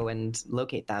to go and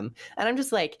locate them. And I'm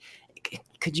just like,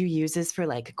 could you use this for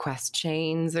like quest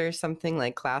chains or something,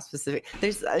 like class specific?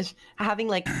 There's having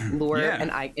like lore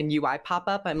and UI pop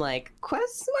up. I'm like,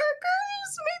 quest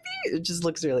markers, maybe. It just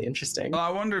looks really interesting. Well, I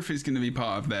wonder if it's going to be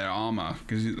part of their armor,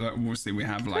 because like, obviously we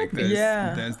have like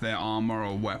there's their armor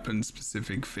or weapon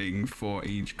specific thing for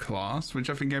each class, which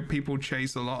I think people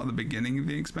chase a lot at the beginning of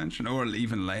the expansion, or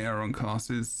even later on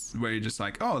classes, where you're just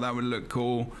like, oh, that would look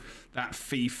cool. That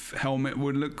thief helmet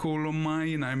would look cool on my,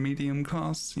 medium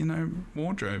class,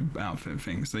 wardrobe outfit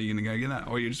thing. So you're going to go get that,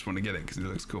 or you just want to get it because it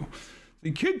looks cool.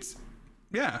 The kids,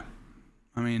 I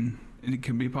mean, it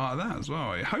could be part of that as well.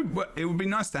 I hope it would be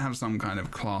nice to have some kind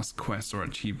of class quest or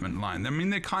achievement line. I mean,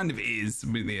 there kind of is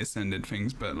with the Ascended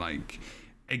things, but like,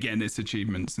 again, it's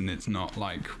achievements and it's not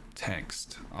like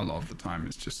text a lot of the time.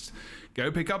 It's just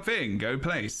go pick up thing, go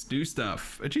place, do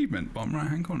stuff, achievement, bottom right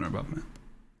hand corner above that,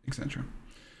 etc.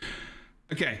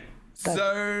 Okay,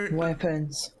 so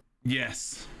weapons.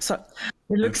 Yes. So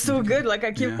it looks so good. Like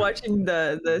I keep watching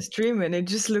the stream and it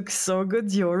just looks so good.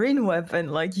 The Orin weapon,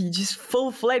 like you just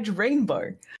full-fledged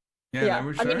rainbow. Yeah.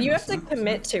 I mean, you have to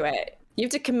commit to it. You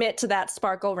have to commit to that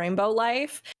sparkle rainbow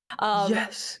life.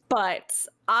 Yes. But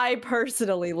I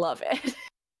personally love it.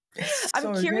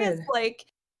 I'm curious, good. Like,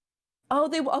 oh,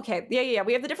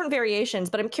 we have the different variations,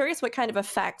 but I'm curious what kind of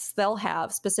effects they'll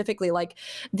have specifically. Like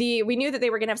we knew that they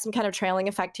were going to have some kind of trailing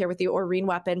effect here with the Orin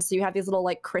weapon. So you have these little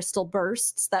like crystal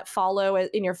bursts that follow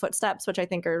in your footsteps, which I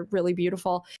think are really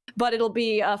beautiful. But it'll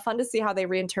be fun to see how they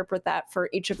reinterpret that for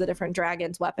each of the different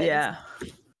dragons' weapons. Yeah.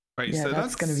 Wait, yeah, so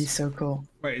that's going to be so cool.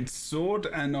 Wait, it's sword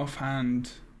and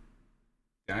offhand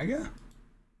dagger?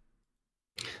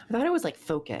 I thought it was like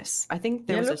focus. I think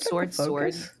there was a sword.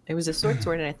 It was a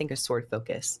sword, and I think a sword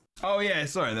focus. Oh yeah,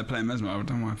 sorry, they're playing Mesmer. I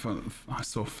don't know why I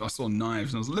saw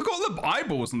knives and I was like, look at all the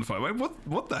eyeballs on the fire. Wait,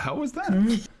 what the hell was that?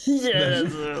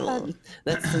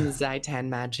 That's some Zhaitan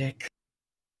magic.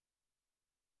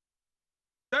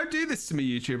 Don't do this to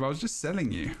me, YouTube. I was just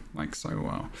selling you like so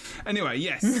well. Anyway,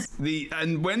 yes,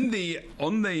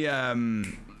 on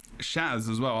the shatters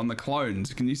as well, on the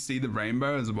clones, can you see the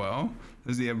rainbow as well?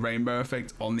 There's the rainbow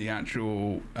effect on the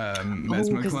actual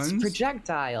Mesmer clones. It's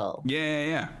projectile.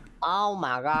 Yeah. Oh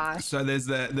my gosh. So there's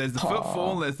the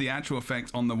footfall, there's the actual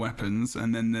effect on the weapons,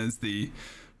 and then there's the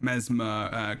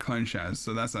Mesmer clone shatters.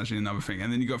 So that's actually another thing.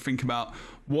 And then you got to think about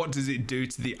what does it do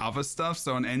to the other stuff.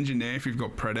 So on engineer, if you've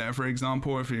got Predator, for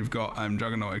example, if you've got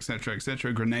Juggernaut,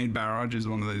 etc., grenade barrage is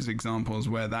one of those examples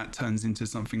where that turns into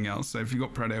something else. So if you've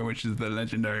got Predator, which is the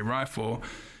legendary rifle,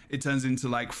 it turns into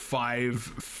like 5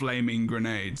 flaming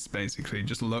grenades, basically,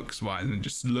 just looks wise, and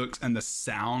just looks, and the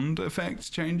sound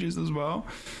effect changes as well.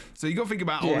 So you got to think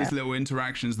about all these little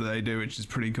interactions that they do, which is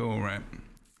pretty cool, right?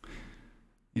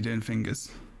 You doing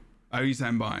fingers? Oh, you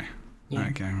saying bye? Yeah.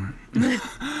 Okay, right.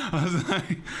 I was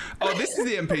like, oh, this is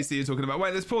the NPC you're talking about.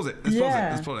 Wait, let's pause it.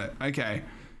 Let's pause it. Okay.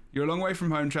 You're a long way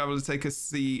from home. Travel to take a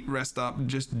seat, rest up.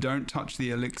 Just don't touch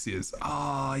the elixirs.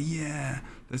 Oh, yeah.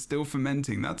 They're still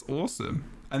fermenting. That's awesome.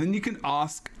 And then you can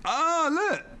ask. Oh,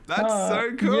 look. That's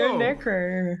so cool.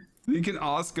 You can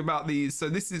ask about these. So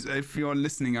this is, if you're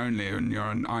listening only and you're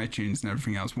on iTunes and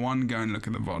everything else, one, go and look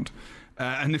at the VOD.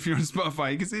 And if you're on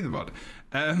Spotify, you can see the VOD.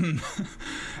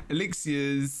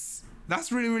 Elixirs.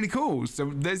 That's really, really cool.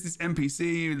 So there's this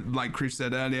NPC, like Kroof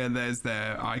said earlier, there's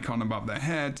their icon above their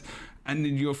head, and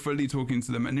then you're fully talking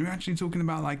to them, and you're actually talking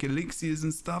about like elixirs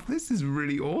and stuff. This is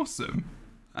really awesome.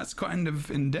 That's kind of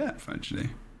in depth, actually.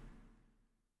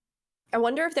 I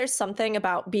wonder if there's something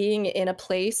about being in a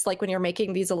place, like when you're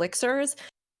making these elixirs,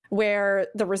 where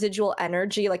the residual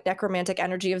energy, like necromantic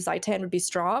energy of Zaitan, would be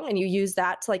strong, and you use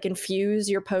that to like infuse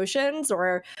your potions.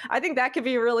 Or I think that could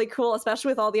be really cool,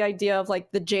 especially with all the idea of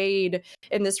like the jade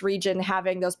in this region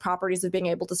having those properties of being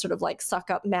able to sort of like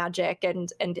suck up magic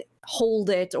and hold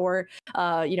it, or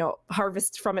you know,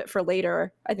 harvest from it for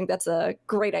later. I think that's a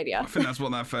great idea. I think that's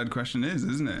what that third question is,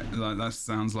 isn't it? Like, that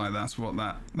sounds like that's what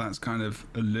that's kind of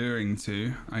alluring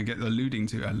to. I get alluding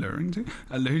to. And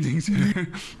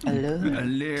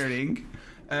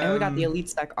we got the elite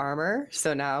spec armor,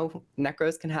 so now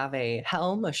Necros can have a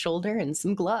helm, a shoulder, and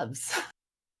some gloves.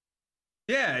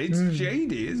 Yeah, it's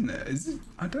jadey, isn't it? Is it?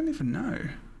 I don't even know.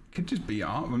 Could just be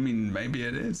art. I mean, maybe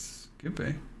it is. Could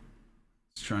be.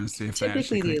 Just trying to see if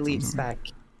typically the elite spec.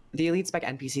 The elite spec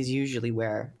NPCs usually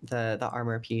wear the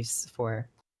armor piece for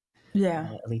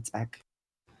elite spec.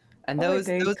 And those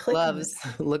gloves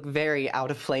look very out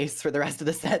of place for the rest of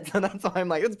the set, so that's why I'm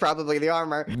like, it's probably the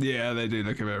armor. Yeah, they do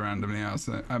look a bit randomly out.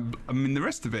 So, I mean, the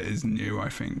rest of it is new, I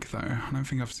think, though. I don't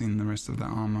think I've seen the rest of that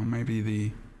armor.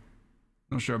 Maybe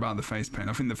not sure about the face paint.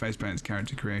 I think the face paint is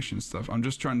character creation stuff. I'm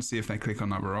just trying to see if they click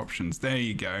on other options. There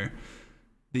you go.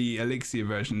 The elixir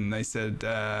version, they said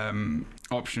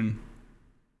option.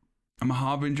 I'm a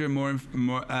harbinger, more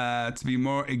to be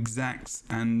more exact,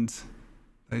 and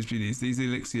those beauties. These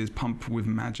elixirs pump with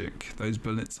magic. Those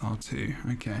bullets are too.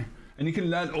 Okay. And you can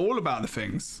learn all about the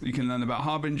things. You can learn about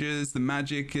harbingers, the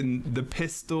magic, and the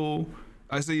pistol.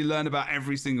 So you learn about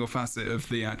every single facet of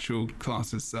the actual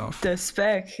class itself. The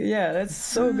spec, yeah, that's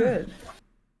so good.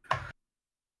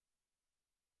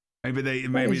 Maybe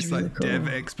it's like cool. Dev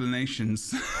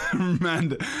explanations.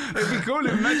 Man, it'd be cool.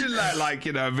 Imagine that, like,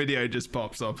 you know, a video just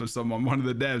pops up of someone, one of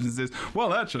the devs, and says,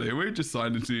 "Well, actually, we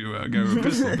decided to go with a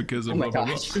pistol because of blah blah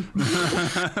blah."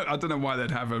 I don't know why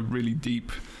they'd have a really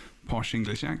deep, posh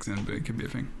English accent, but it could be a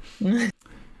thing.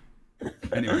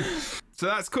 Anyway, so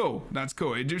that's cool. That's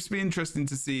cool. It'd just be interesting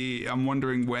to see. I'm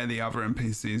wondering where the other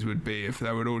NPCs would be, if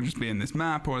they would all just be in this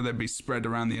map, or they'd be spread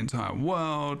around the entire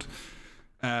world.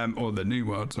 Or the new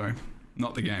world, sorry.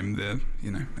 Not the game, the, you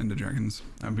know, Ender Dragons.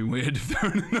 That'd be weird if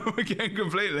they're in another game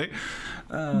completely.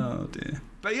 Oh dear.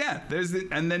 But yeah,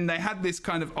 and then they had this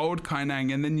kind of old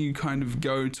Kaineng, and then you kind of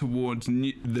go towards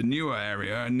the newer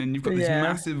area, and then you've got this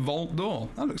massive vault door.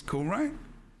 That looks cool, right?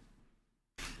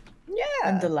 Yeah,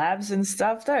 and the labs and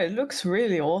stuff there, it looks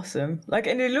really awesome. Like,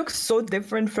 and it looks so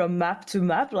different from map to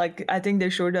map. Like, I think they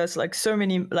showed us like so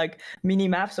many like mini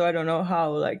maps, so I don't know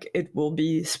how like it will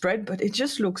be spread, but it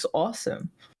just looks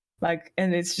awesome. Like,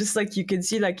 and it's just like you can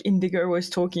see, like Indigo was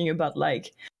talking about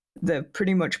like the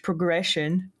pretty much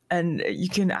progression, and you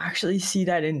can actually see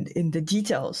that in the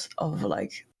details of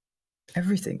like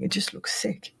everything. It just looks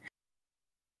sick.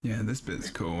 Yeah, this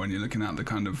bit's cool when you're looking out the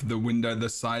kind of the window, the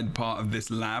side part of this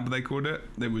lab, they called it.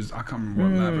 There was, I can't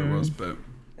remember what lab it was, but...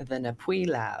 The Napui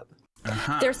lab.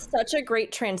 There's such a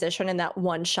great transition in that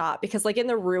one shot, because like in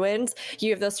the ruins,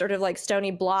 you have those sort of like stony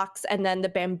blocks and then the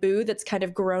bamboo that's kind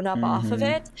of grown up off of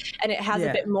it. And it has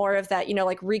a bit more of that, you know,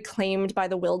 like reclaimed by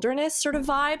the wilderness sort of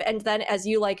vibe. And then as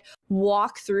you like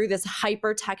walk through this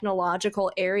hyper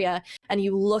technological area and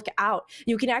you look out,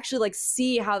 you can actually like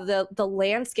see how the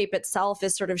landscape itself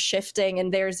is sort of shifting.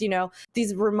 And there's, you know,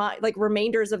 these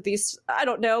remainders of these, I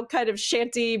don't know, kind of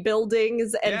shanty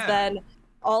buildings. And then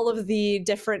all of the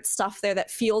different stuff there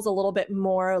that feels a little bit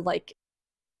more like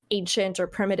ancient or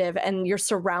primitive, and you're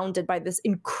surrounded by this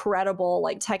incredible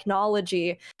like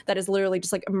technology that is literally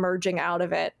just like emerging out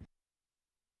of it.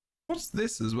 What's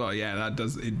this as well? Yeah, it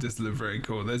does look very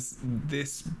cool. There's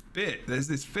this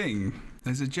thing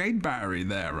there's a Jade battery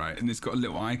there, right? And it's got a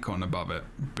little icon above it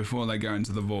before they go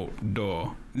into the vault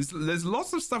door. There's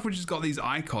lots of stuff which has got these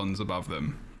icons above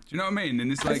them. Do you know what I mean?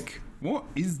 And it's like, what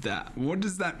is that? What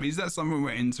does that? Is that something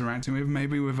we're interacting with,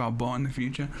 maybe with our bot in the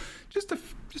future? Just a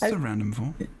random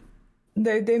thought.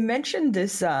 They mentioned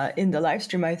this in the live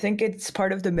stream. I think it's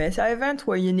part of the meta event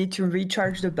where you need to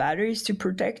recharge the batteries to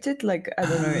protect it. Like, I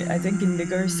don't know. I think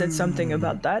Indigos said something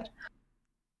about that.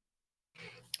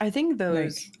 I think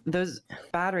those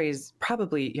batteries,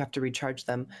 probably you have to recharge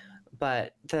them,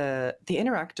 but the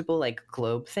interactable like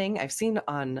globe thing I've seen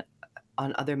on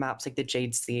other maps like the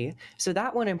Jade Sea. So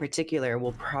that one in particular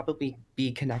will probably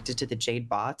be connected to the Jade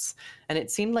bots. And it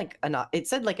seemed like it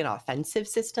said like an offensive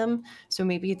system. So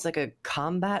maybe it's like a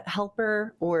combat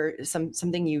helper or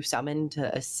something you summon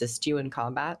to assist you in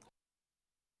combat.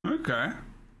 Okay.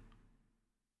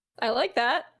 I like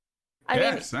that. I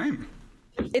mean, same.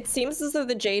 It seems as though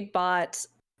the Jade bot,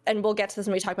 and we'll get to this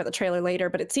when we talk about the trailer later,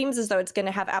 but it seems as though it's going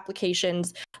to have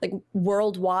applications like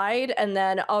worldwide and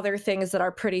then other things that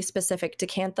are pretty specific to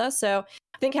Cantha. So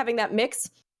I think having that mix,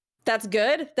 that's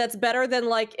good. That's better than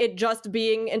like it just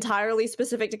being entirely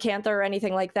specific to Cantha or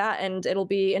anything like that. And it'll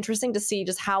be interesting to see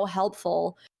just how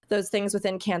helpful those things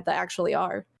within Cantha actually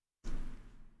are.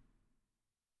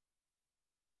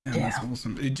 Yeah, that's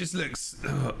awesome. It just looks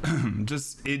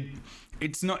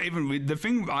it's not even the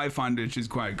thing I find which is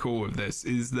quite cool with this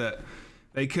is that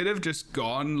they could have just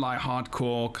gone like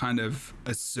hardcore kind of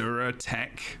ASURA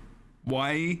tech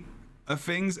way of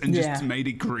things and just made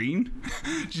it green.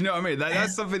 Do you know what I mean?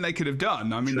 That's something they could have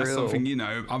done. I mean, that's something, you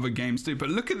know, other games do. But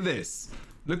look at this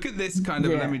kind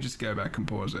of let me just go back and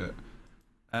pause it.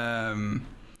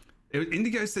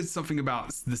 Indigo said something about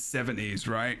the 70s,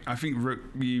 right? I think Rook,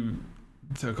 you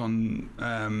took on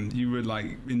you were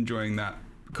like enjoying that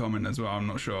comment as well. I'm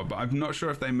not sure, but I'm not sure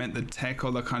if they meant the tech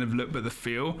or the kind of look, but the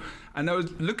feel. And I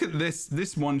was look at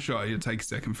this one shot. It'll take a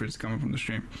second for it to come up on the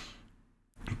stream,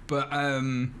 but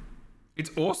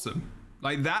it's awesome.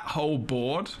 Like that whole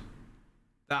board,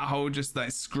 that whole just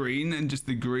that screen and just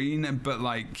the green, but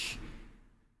like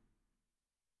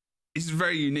it's a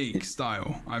very unique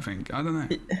style. I think I don't know.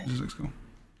 It just looks cool.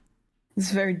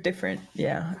 It's very different.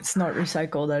 Yeah, it's not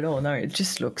recycled at all. No, it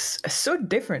just looks so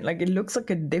different. Like it looks like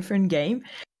a different game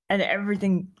and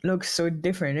everything looks so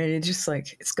different. And it's just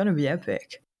like, it's going to be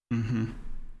epic. Mm-hmm.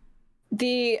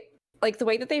 The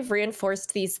way that they've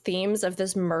reinforced these themes of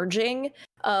this merging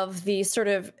of the sort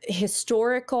of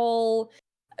historical,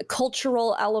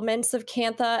 cultural elements of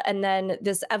Cantha and then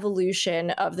this evolution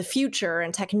of the future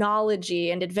and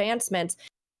technology and advancements.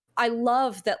 I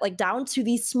love that, like, down to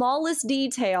the smallest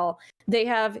detail, they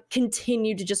have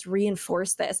continued to just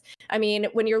reinforce this. I mean,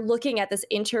 when you're looking at this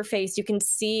interface, you can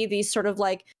see these sort of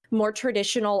like more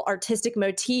traditional artistic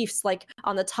motifs, like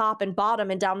on the top and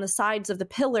bottom and down the sides of the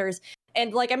pillars.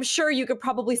 And like, I'm sure you could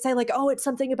probably say like, oh, it's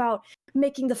something about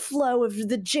making the flow of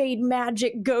the jade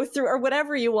magic go through or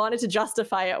whatever you wanted to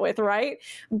justify it with, right?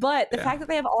 But the fact that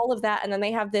they have all of that and then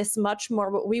they have this much more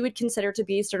what we would consider to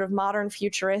be sort of modern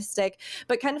futuristic,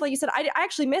 but kind of like you said, I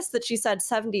actually missed that she said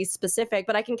 70s specific,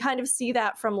 but I can kind of see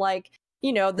that from like,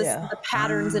 you know, the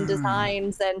patterns and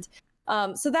designs. And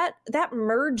so that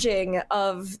merging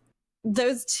of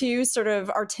those two sort of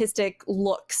artistic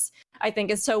looks, I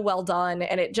think is so well done,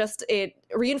 and it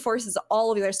reinforces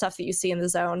all of the other stuff that you see in the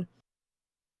zone.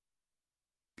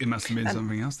 It must have been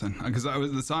something else then, because at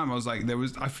the time I was like,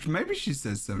 maybe she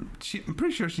said I'm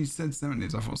pretty sure she said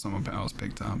 70s. I thought someone else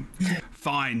picked up.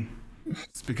 Fine,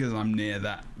 it's because I'm near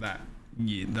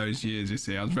those years. You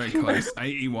see, I was very close.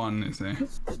 81. You see,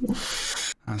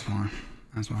 that's fine.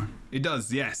 That's fine. It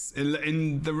does, yes.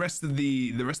 In the rest of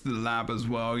the lab as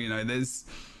well, you know, there's.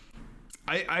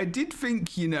 I did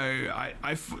think, you know,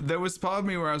 there was part of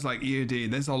me where I was like,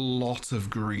 EOD, there's a lot of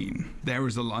green. There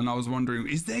is a lot, and I was wondering,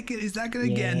 is that going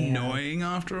to get annoying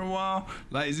after a while?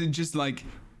 Like, is it just like,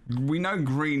 we know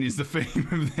green is the theme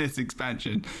of this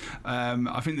expansion.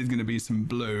 I think there's going to be some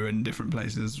blue in different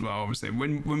places as well. Obviously,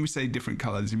 when we say different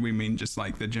colors, we mean just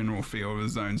like the general feel of the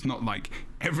zones, not like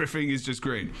everything is just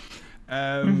green.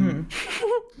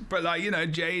 But like, you know,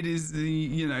 Jade is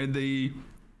the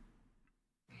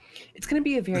it's going to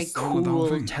be a very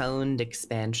cool toned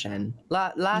expansion.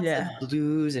 Lots of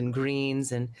blues and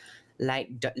greens and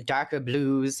darker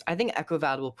blues. I think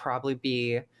Echovald will probably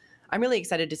be. I'm really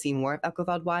excited to see more of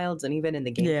Echovald Wilds, and even in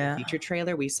the game feature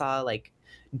trailer, we saw like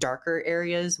darker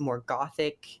areas, more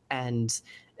gothic,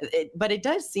 but it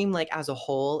does seem like as a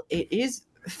whole, it is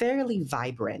fairly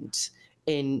vibrant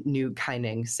in New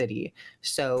Kaineng City.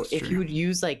 So if you would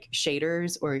use like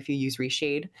shaders or if you use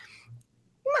reshade,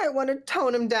 might want to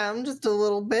tone them down just a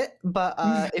little bit. But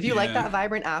if you like that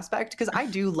vibrant aspect, because I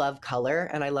do love color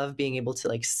and I love being able to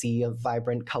like see a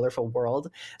vibrant, colorful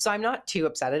world. So I'm not too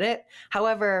upset at it.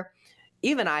 However,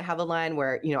 even I have a line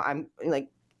where, you know, I'm like,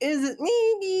 is it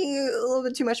maybe a little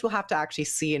bit too much? We'll have to actually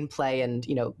see and play and,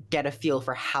 you know, get a feel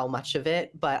for how much of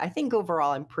it. But I think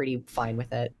overall I'm pretty fine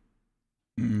with it.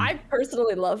 I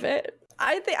personally love it.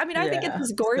 I think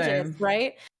it's gorgeous, same.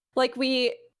 Right? Like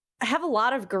we have a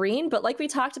lot of green, but like we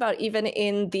talked about even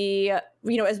in the,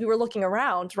 you know, as we were looking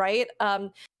around, right?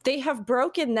 They have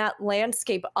broken that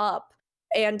landscape up.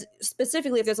 And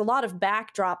specifically, if there's a lot of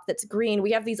backdrop that's green,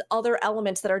 we have these other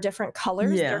elements that are different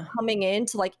colors that are coming in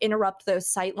to like interrupt those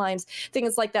sight lines.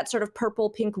 Things like that sort of purple,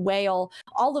 pink whale,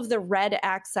 all of the red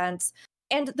accents.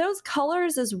 And those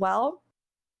colors as well,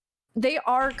 they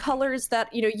are colors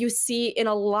that, you know, you see in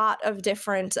a lot of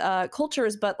different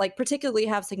cultures, but like particularly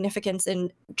have significance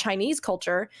in Chinese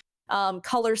culture.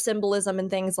 Color symbolism and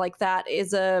things like that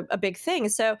is a big thing.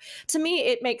 So to me,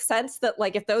 it makes sense that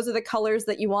like if those are the colors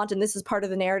that you want, and this is part of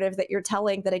the narrative that you're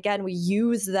telling, that again, we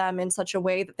use them in such a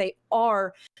way that they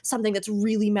are something that's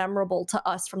really memorable to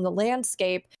us from the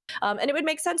landscape. And it would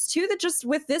make sense too that just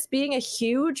with this being a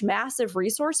huge, massive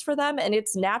resource for them and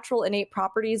its natural innate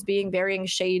properties being varying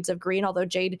shades of green, although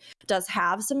Jade does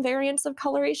have some variants of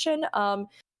coloration,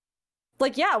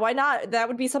 like, yeah, why not? That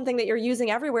would be something that you're using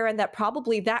everywhere, and that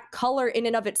probably that color in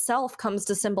and of itself comes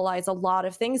to symbolize a lot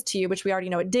of things to you, which we already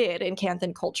know it did in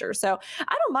Canthan culture. So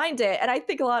I don't mind it. And I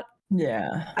think a lot.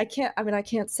 Yeah. I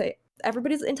can't say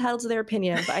everybody's entitled to their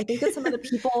opinion, but I think that some of the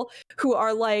people who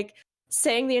are like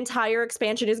saying the entire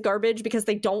expansion is garbage because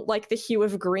they don't like the hue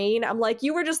of green, I'm like,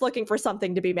 you were just looking for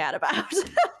something to be mad about.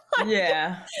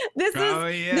 This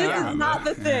is not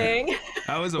the thing.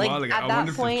 That was a while ago. I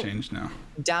wonder if it's changed now.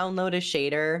 Download a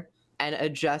shader and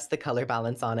adjust the color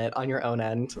balance on it on your own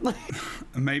end.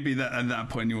 Maybe that at that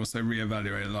point you also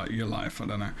reevaluate like your life. I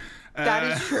don't know.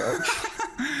 That is true.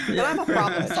 But I'm a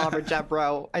problem solver,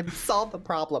 Jebro. I solve the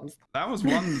problems. That was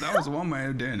one way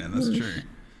of doing it. That's true.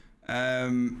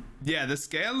 Yeah, the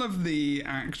scale of the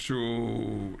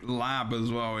actual lab as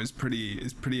well is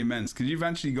pretty immense, because you've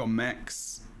actually got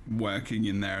mechs working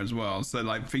in there as well. So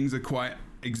like things are quite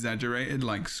exaggerated,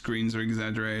 like screens are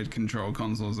exaggerated, control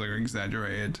consoles are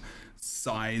exaggerated,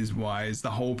 size wise.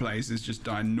 The whole place is just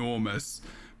ginormous.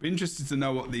 Be interested to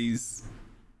know what these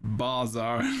bars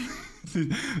are.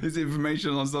 There's information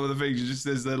on some of the things. It just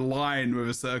says a line with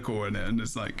a circle in it, and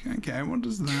it's like, okay, what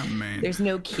does that mean? There's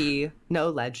no key, no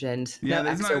legend, no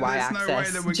X or Y axis. There's no way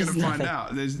that we're going to find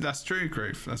out. That's true,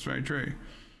 Kroof. That's very true.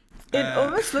 It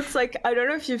almost looks like, I don't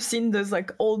know if you've seen those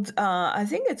like old, I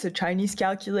think it's a Chinese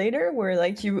calculator where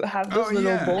like you have those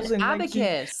little balls and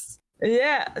abacus.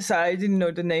 So I didn't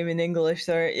know the name in English.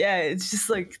 So yeah, it's just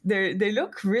like they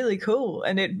look really cool,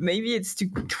 and maybe it's to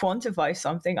quantify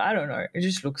something. I don't know. It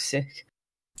just looks sick.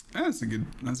 Yeah, that's a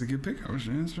good pick.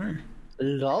 Actually, that's true.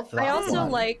 Love that. I also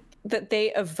like that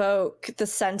they evoke the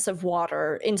sense of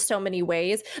water in so many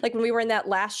ways. Like when we were in that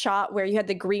last shot where you had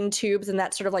the green tubes and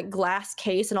that sort of like glass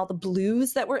case and all the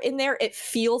blues that were in there, it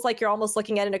feels like you're almost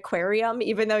looking at an aquarium,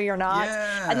 even though you're not.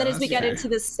 And then as we get into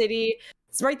the city,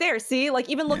 it's right there. See,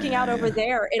 like even looking out over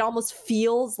there, it almost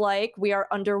feels like we are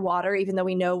underwater, even though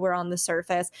we know we're on the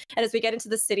surface. And as we get into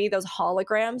the city, those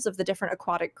holograms of the different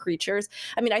aquatic creatures.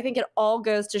 I mean, I think it all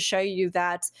goes to show you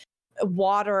that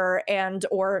water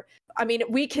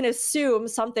we can assume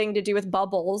something to do with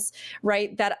bubbles,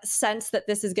 right? That sense that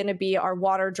this is going to be our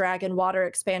water dragon, water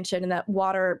expansion, and that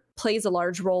water plays a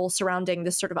large role surrounding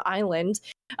this sort of island,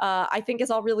 I think is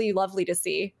all really lovely to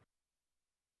see.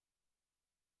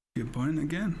 Good point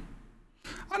again.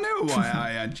 I know why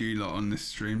I had you lot on this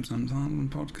stream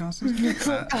sometimes on podcasts.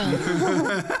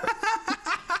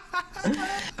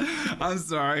 I'm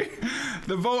sorry.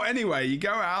 The vault, anyway, you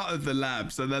go out of the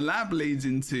lab. So the lab leads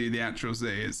into the actual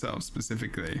city itself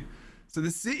specifically. So the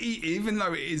city, even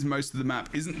though it is most of the map,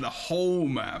 isn't the whole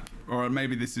map. Or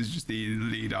maybe this is just the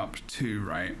lead up to,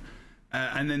 right?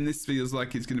 And then this feels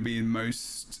like it's going to be in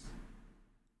most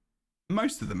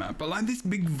of the map. But like this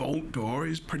big vault door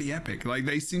is pretty epic. Like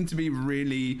they seem to be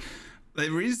really...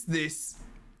 There is this...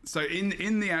 So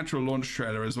in the actual launch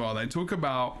trailer as well, they talk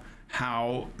about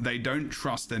how they don't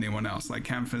trust anyone else. Like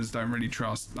Canthans aren't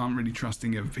really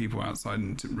trusting of people outside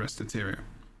in Restateria.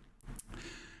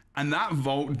 And that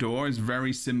vault door is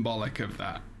very symbolic of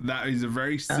that. That is a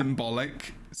very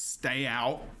symbolic stay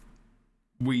out,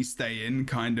 we stay in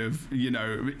kind of, you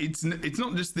know, it's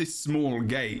not just this small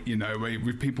gate, you know,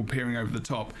 with people peering over the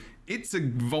top. It's a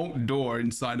vault door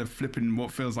inside of flipping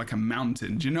what feels like a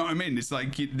mountain. Do you know what I mean? It's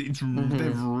like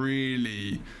they've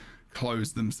really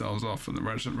close themselves off from the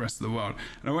rest of the world.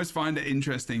 And I always find it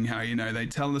interesting how, you know, they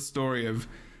tell the story of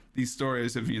these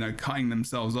stories of, you know, cutting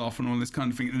themselves off and all this kind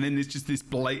of thing, and then it's just this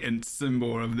blatant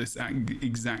symbol of this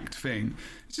exact thing.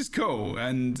 It's just cool,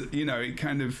 and you know,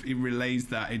 it relays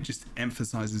that, it just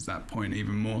emphasizes that point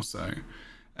even more so.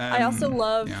 I also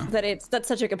love that that's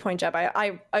such a good point, Jeb.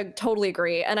 I totally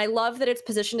agree. And I love that it's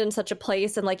positioned in such a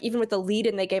place, and like even with the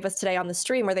lead-in they gave us today on the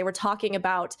stream where they were talking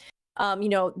about you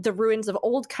know, the ruins of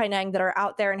old Kaineng that are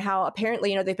out there, and how apparently,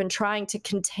 you know, they've been trying to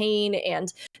contain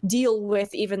and deal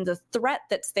with even the threat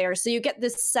that's there. So you get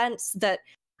this sense that,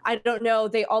 I don't know,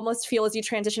 they almost feel as you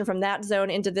transition from that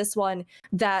zone into this one,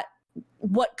 that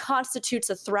what constitutes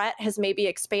a threat has maybe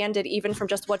expanded even from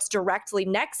just what's directly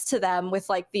next to them with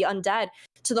like the undead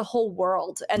to the whole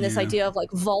world. And this idea of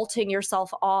like vaulting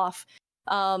yourself off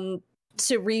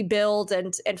to rebuild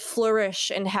and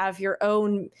flourish and have your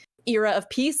own era of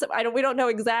peace. We don't know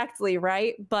exactly,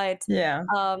 right? But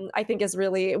I think is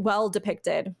really well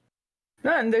depicted.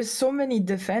 No, and there's so many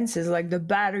defenses, like the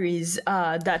batteries,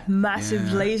 that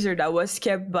massive laser that was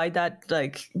kept by that,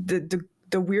 like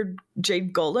the weird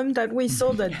jade golem that we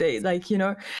saw that they, like, you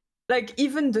know, like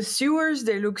even the sewers,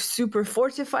 they look super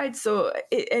fortified. So,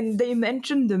 and they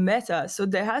mentioned the meta, so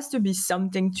there has to be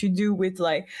something to do with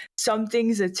like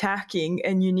something's attacking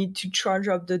and you need to charge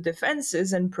up the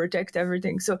defenses and protect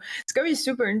everything. So it's gonna be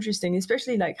super interesting,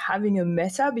 especially like having a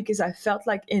meta, because I felt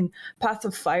like in Path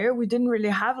of Fire we didn't really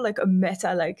have like a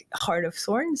meta like Heart of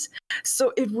Thorns.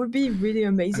 So it would be really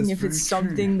amazing if it's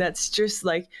something that's just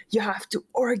like you have to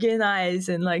organize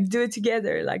and like do it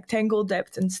together, like Tangle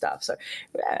Depth and stuff. So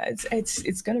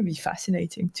it's gonna be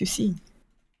fascinating to see.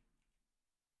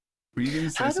 Were you gonna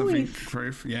say something,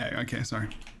 Kroof? Yeah, okay, sorry.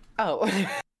 Oh,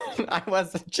 I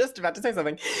was just about to say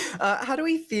something. How do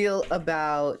we feel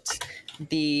about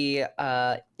the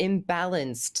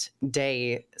imbalanced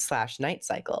day/night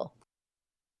cycle?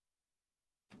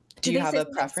 Do you have a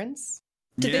preference?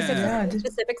 Did they say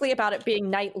specifically about it being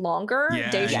night longer,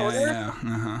 day shorter?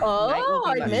 Oh,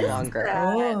 I missed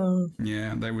longer.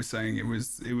 Yeah, they were saying it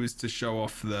was to show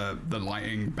off the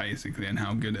lighting basically and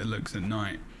how good it looks at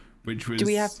night, which was. Do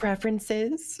we have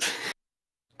preferences?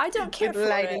 I don't care for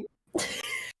lighting.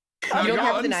 You don't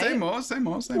have the night? Say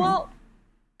more.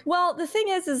 Well, the thing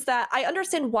is that I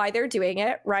understand why they're doing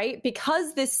it, right?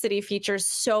 Because this city features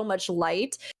so much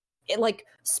light. Like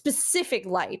specific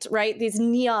light, right? These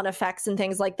neon effects and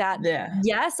things like that. Yeah.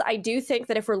 Yes, I do think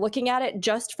that if we're looking at it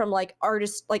just from like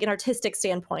an artistic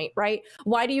standpoint, right?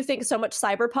 Why do you think so much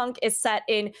cyberpunk is set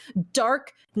in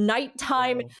dark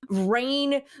nighttime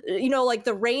rain? You know, like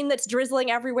the rain that's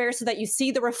drizzling everywhere, so that you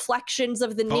see the reflections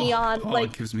of the neon.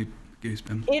 It gives me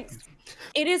goosebumps.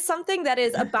 It is something that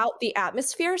is about the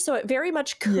atmosphere, so it very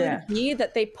much could be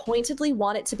that they pointedly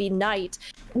want it to be night,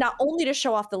 not only to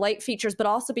show off the light features, but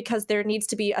also because there needs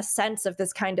to be a sense of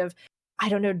this kind of, I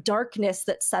don't know, darkness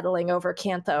that's settling over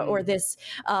Cantha, or this,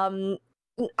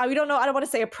 we don't know, I don't want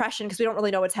to say oppression because we don't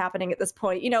really know what's happening at this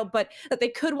point, you know, but that they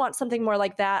could want something more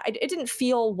like that. It didn't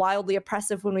feel wildly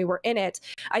oppressive when we were in it.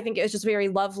 I think it was just very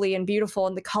lovely and beautiful,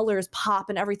 and the colors pop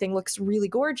and everything looks really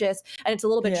gorgeous, and it's a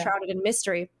little bit shrouded in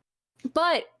mystery.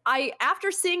 But after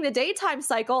seeing the daytime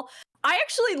cycle, I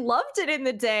actually loved it in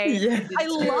the day. I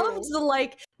loved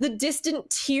the distant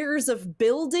tiers of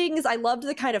buildings. I loved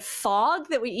the kind of fog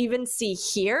that we even see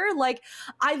here. Like,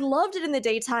 I loved it in the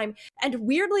daytime. And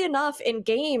weirdly enough, in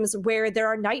games where there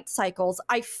are night cycles,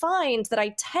 I find that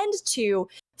I tend to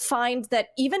find that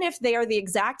even if they are the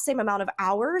exact same amount of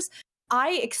hours,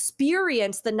 I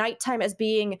experience the nighttime as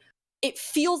being, it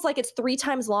feels like it's 3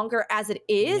 times longer as it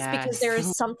is, because there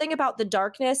is something about the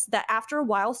darkness that after a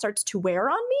while starts to wear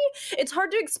on me. It's hard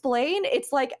to explain.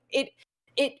 It's like, it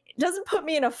doesn't put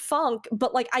me in a funk,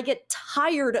 but like I get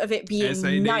tired of it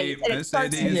being night. And it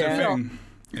starts to feel.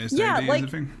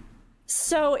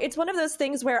 So it's one of those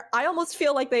things where I almost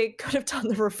feel like they could have done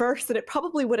the reverse, and it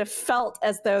probably would have felt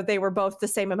as though they were both the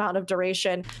same amount of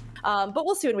duration. But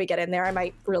we'll see when we get in there. I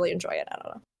might really enjoy it. I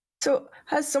don't know. So,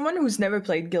 as someone who's never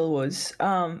played Guild Wars,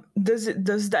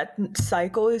 does that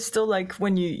cycle is still like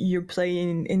when you're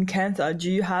playing in Cantha?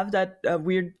 Do you have that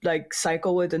weird like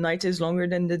cycle where the night is longer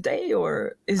than the day,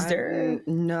 or is there?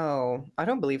 No, I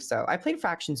don't believe so. I played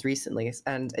Factions recently,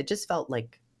 and it just felt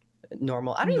like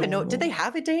normal. I don't even know. Did they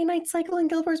have a day and night cycle in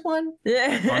Guild Wars 1?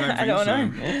 Yeah, I don't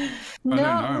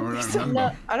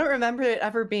know. I don't remember it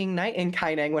ever being night in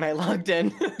Kaineng when I logged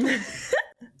in.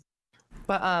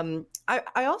 But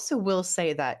I also will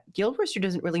say that Guild Wars 2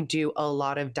 doesn't really do a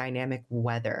lot of dynamic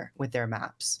weather with their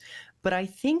maps. But I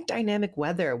think dynamic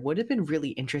weather would have been really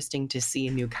interesting to see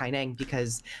in New Kaineng,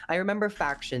 because I remember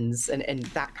factions and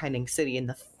that Kaineng City in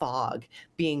the fog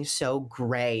being so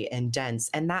gray and dense.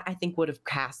 And that I think would have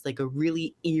cast like a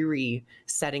really eerie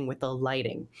setting with the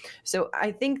lighting. So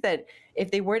I think that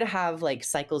if they were to have like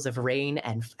cycles of rain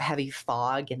and heavy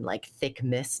fog and like thick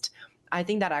mist, I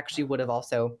think that actually would have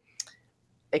also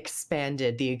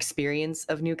expanded the experience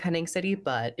of New Kaineng City,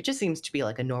 but it just seems to be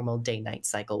like a normal day-night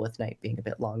cycle with night being a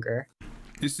bit longer.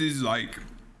 This is like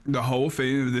the whole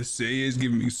thing of this city is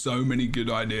giving me so many good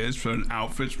ideas for an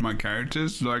outfits for my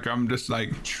characters. Like I'm just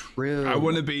like, true. I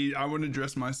want to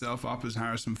dress myself up as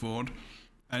Harrison Ford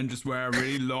and just wear a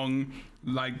really long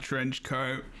like trench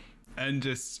coat and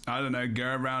just, I don't know,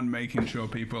 go around making sure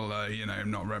people are, you know,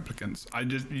 not replicants.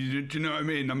 Do you know what I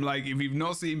mean? I'm like, if you've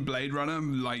not seen Blade Runner,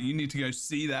 like, you need to go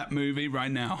see that movie right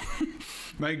now.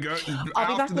 Like, go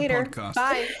I'll be back later. Podcast.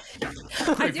 Bye.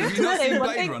 I do Have you not seen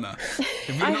Blade Runner?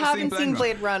 I haven't seen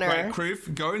Blade Runner. Right,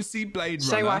 Kroof, go and see Blade Runner.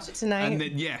 Should I watch it tonight? And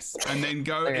then, yes, and then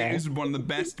go. Okay. It is one of the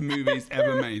best movies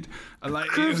ever made. Like,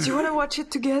 Kroof, do you want to watch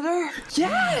it together?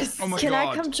 Yes. Oh my Can God.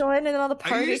 I come join in on the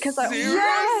party? Because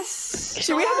Yes.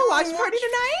 Should we have a watch party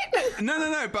tonight?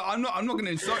 No. But I'm not going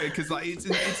to insult it because like it's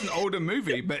an older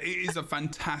movie, but it is a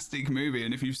fantastic movie.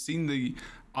 And if you've seen the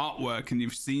artwork and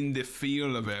you've seen the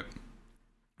feel of it,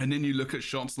 and then you look at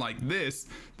shots like this,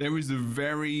 there is a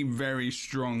very, very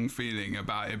strong feeling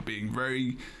about it being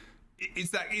very.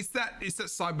 It's that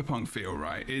cyberpunk feel,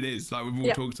 right? It is, like we've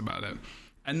all talked about it,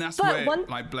 and that's where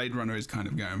like Blade Runner is kind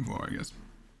of going for, I guess.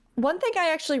 One thing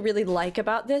I actually really like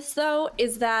about this, though,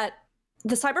 is that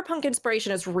the cyberpunk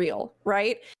inspiration is real,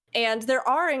 right? And there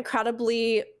are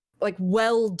incredibly like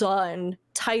well done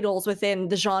titles within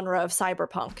the genre of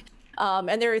cyberpunk.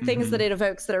 And there are things that it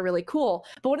evokes that are really cool.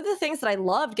 But one of the things that I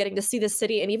loved getting to see this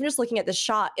city, and even just looking at this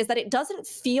shot, is that it doesn't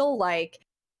feel like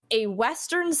a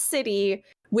Western city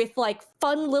with like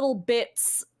fun little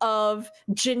bits of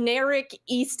generic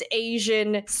East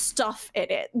Asian stuff in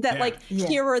it that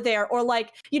here or there, or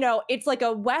like, you know, it's like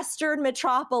a Western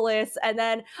metropolis and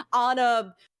then on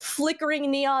a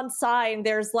flickering neon sign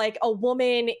there's like a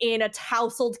woman in a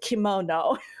tousled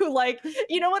kimono who like,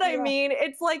 you know what I mean?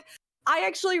 It's like, I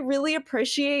actually really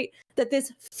appreciate that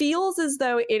this feels as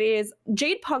though it is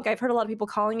Jade Punk. I've heard a lot of people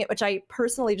calling it, which I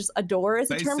personally just adore as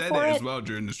a term for it. They said it as well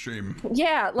during the stream.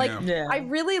 Yeah, like I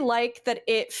really like that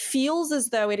it feels as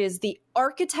though it is the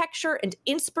architecture and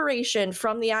inspiration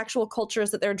from the actual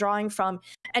cultures that they're drawing from,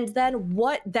 and then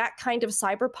what that kind of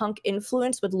cyberpunk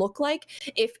influence would look like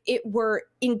if it were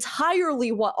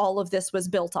entirely what all of this was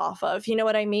built off of. You know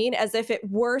what I mean? As if it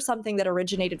were something that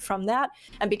originated from that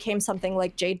and became something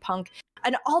like Jade Punk.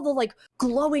 And all the like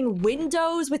glowing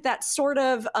windows with that sort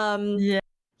of,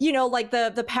 you know, like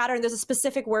the pattern. There's a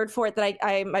specific word for it that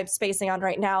I'm spacing on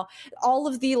right now. All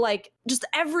of the like, just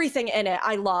everything in it,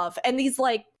 I love. And these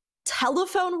like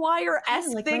telephone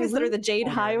wire-esque things that are the Jade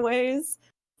Highways.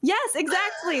 Yes,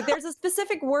 exactly. There's a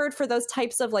specific word for those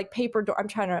types of like paper door. I'm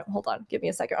trying to hold on. Give me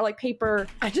a second. Or like paper.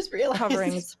 I just realized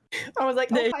coverings. I was like,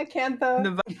 oh, I can't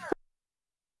though.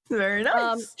 Very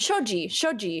nice.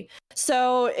 Shoji.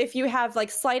 So if you have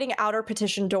like sliding outer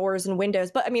partition doors and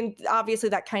windows, but I mean, obviously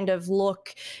that kind of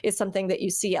look is something that you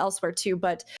see elsewhere too.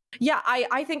 But yeah,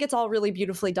 I think it's all really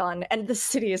beautifully done. And the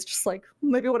city is just like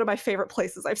maybe one of my favorite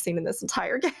places I've seen in this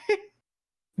entire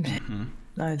game.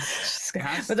 Nice.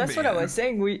 But that's what I was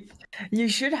saying. You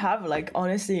should have like,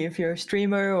 honestly, if you're a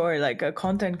streamer or like a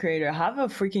content creator, have a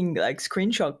freaking like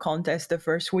screenshot contest the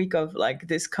first week of like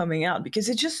this coming out, because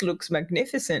it just looks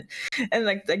magnificent, and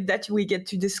like that we get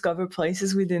to discover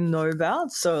places we didn't know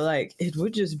about. So like it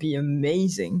would just be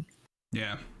amazing.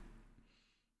 Yeah,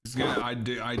 it's good. I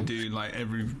do like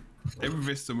every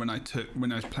Vista when I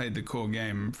played the core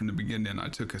game from the beginning, I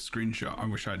took a screenshot. I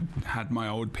wish I'd had my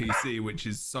old PC, which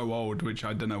is so old, which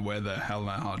I don't know where the hell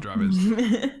that hard drive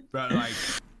is. But like,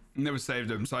 never saved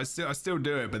them. So I still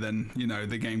do it. But then, you know,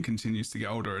 the game continues to get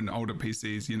older, and older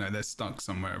PCs, you know, they're stuck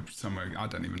somewhere. I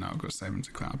don't even know. I've got to save them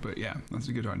to cloud. But yeah, that's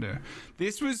a good idea.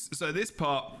 This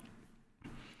part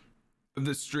of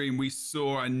the stream, we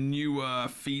saw a newer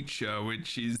feature,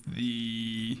 which is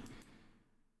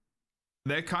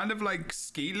they're kind of like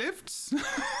ski lifts.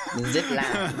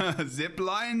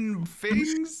 Zipline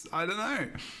things. I don't know.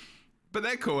 But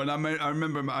they're cool. And I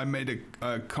remember I made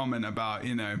a comment about,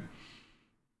 you know,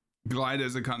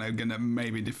 gliders are kind of going to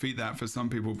maybe defeat that for some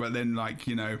people. But then, like,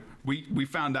 you know, we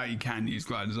found out you can use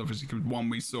gliders, obviously, because one,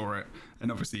 we saw it.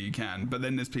 And obviously you can. But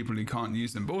then there's people who can't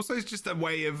use them. But also it's just a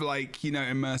way of, like, you know,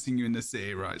 immersing you in the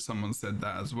city, right? Someone said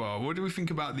that as well. What do we think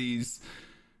about these?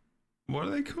 What are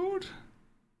they called?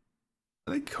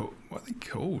 What are they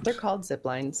called? They're called zip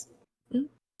lines.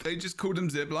 They just called them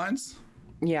zip lines?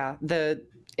 Yeah, the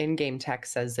in-game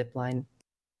text says zipline.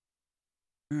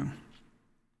 Yeah.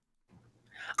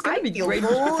 I feel great.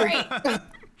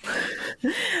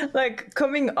 Like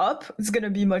coming up, it's gonna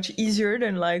be much easier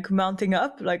than like mounting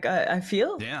up. Like I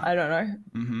feel. Yeah. I don't know.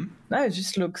 Mm-hmm. No, it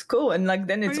just looks cool, and like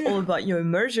then it's all about your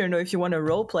immersion. Or if you want to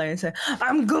role play and say,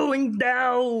 "I'm going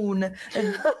down,"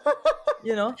 and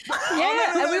you know.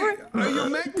 Yeah, and we were. Your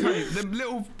mech came, the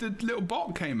little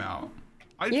bot came out.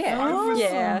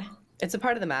 Yeah. It's a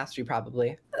part of the mastery,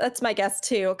 probably. That's my guess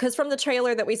too, because from the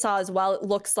trailer that we saw as well, it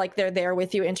looks like they're there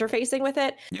with you interfacing with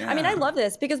it. Yeah. I mean, I love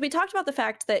this because we talked about the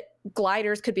fact that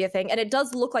gliders could be a thing, and it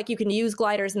does look like you can use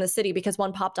gliders in the city because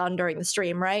one popped on during the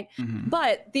stream, right? Mm-hmm.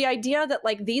 But the idea that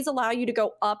like these allow you to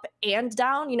go up and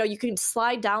down, you know, you can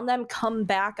slide down them, come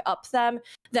back up them,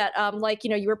 that like, you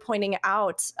know, you were pointing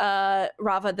out,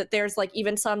 Raava, that there's like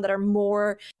even some that are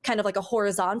more kind of like a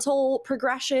horizontal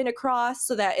progression across,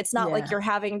 so that it's not like you're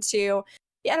having to,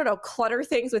 I don't know, clutter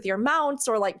things with your mounts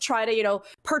or like try to, you know,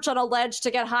 perch on a ledge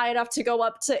to get high enough to go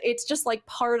up to, it's just like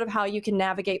part of how you can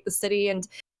navigate the city and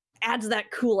adds that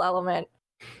cool element.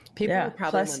 People would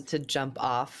probably want to jump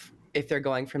off if they're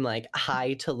going from like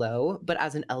high to low, but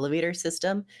as an elevator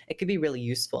system, it could be really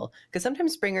useful because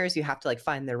sometimes springers, you have to like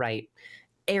find the right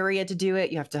area to do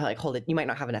it. You have to like hold it. You might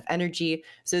not have enough energy.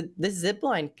 So this zip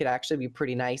line could actually be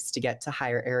pretty nice to get to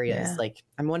higher areas. Yeah. Like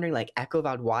I'm wondering like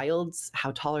Echovald Wilds,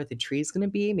 how tall are the trees going to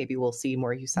be? Maybe we'll see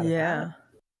more use out of that.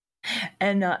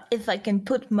 And if I can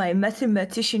put my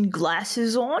mathematician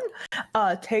glasses on,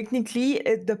 technically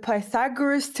at the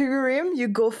Pythagoras theorem, you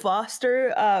go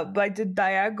faster by the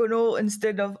diagonal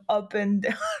instead of up and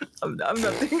down. I'm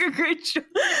not doing a great job.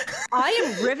 I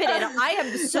am riveted. I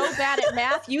am so bad at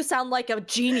math. You sound like a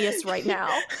genius right now.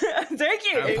 Thank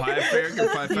you.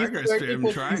 Pythagoras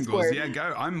theorem triangles. Yeah,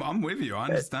 go. I'm with you. I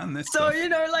understand this. So stuff. you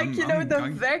know, like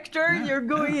the vector, you're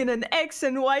going in an X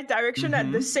and Y direction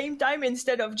at the same time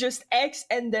instead of just X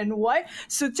and then Y.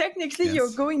 So technically,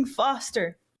 you're going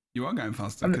faster. You are going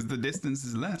faster because the distance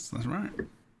is less. That's right.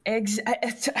 I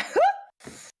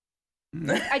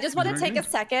just want to take a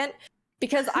second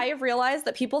because I have realized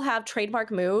that people have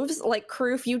trademark moves like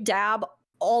Kroof, you dab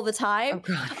all the time.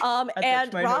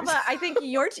 And Raava, I think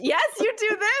yes, you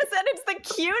do this, and it's the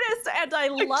cutest, and I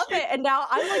love it. And now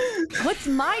I'm like, what's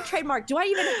my trademark? Do I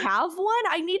even have one?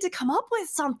 I need to come up with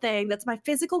something that's my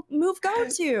physical move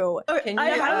go-to. I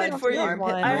have it for you.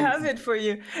 I have it for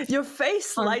you. Your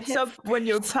face lights up when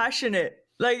you're passionate.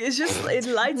 Like it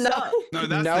lights up. No,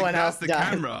 that's the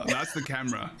camera. That's the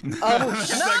camera. Oh, that's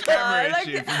the camera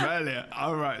issue from earlier.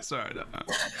 All right, sorry.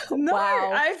 No,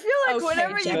 Wow. I feel like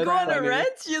whenever you go on a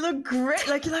rant, you look great.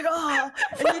 Like you're like, oh,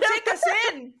 and you take us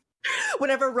in.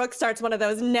 Whenever Rook starts one of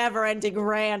those never-ending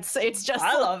rants, it's just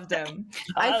I love them.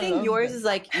 I think yours is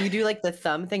like you do like the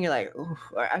thumb thing. You're like, ooh,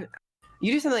 or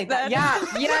you do something like that. Yeah.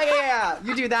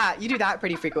 You do that. You do that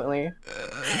pretty frequently.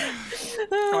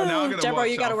 Jebro,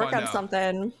 you got to work on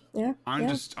something. Yeah. I'm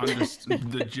just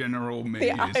the general me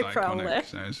is iconic.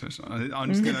 So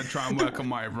I'm just gonna try and work on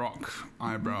my rock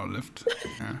eyebrow lift.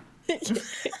 Yeah.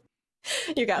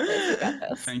 You got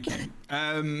this. Thank you.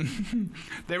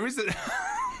 There is a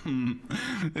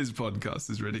this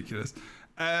podcast is ridiculous.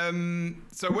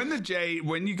 So when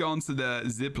you go onto the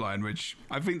zip line, which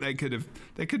I think there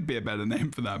could be a better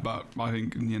name for that, but I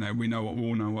think we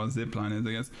all know what zip line is,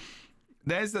 I guess.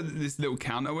 There's this little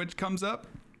counter which comes up.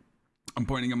 I'm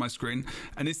pointing at my screen,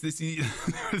 and it's this.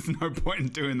 There's no point in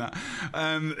doing that.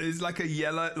 It's like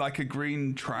a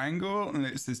green triangle, and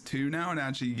it says 2 now, and it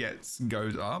actually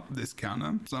goes up this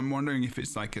counter. So I'm wondering if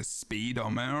it's like a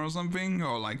speedometer or something,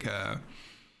 or like I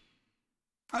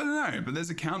don't know. But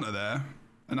there's a counter there,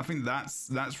 and I think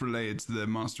that's related to the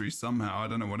mastery somehow. I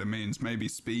don't know what it means. Maybe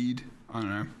speed. I don't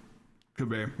know. Could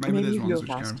be. Maybe there's ones which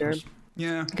faster.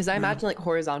 Yeah. Because I imagine like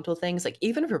horizontal things, like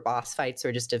even for boss fights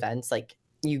or just events, like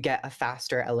you get a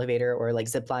faster elevator or like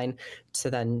zip line to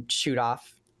then shoot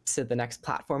off to the next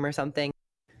platform or something.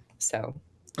 So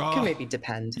it could maybe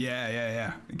depend.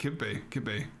 Yeah. It could be.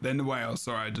 Then the whale.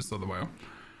 Sorry, I just saw the whale.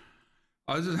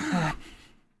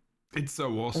 It's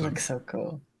so awesome. It looks so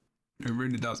cool. It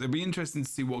really does. It'd be interesting to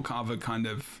see what other kind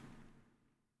of.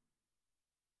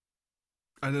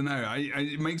 I don't know.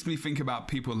 It makes me think about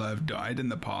people that have died in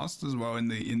the past as well in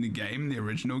the game, the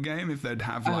original game. If they'd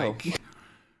have like.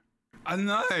 I don't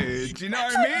know. Do you know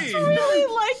what I mean? I really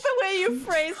like the way you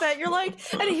phrase that. You're like,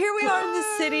 and here we are in the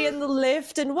city in the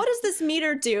lift, and what does this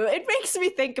meter do? It makes me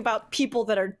think about people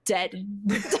that are dead.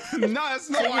 No, that's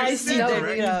not what I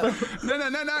said. No.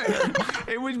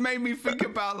 It would make me think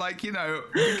about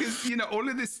because all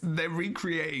of this, they're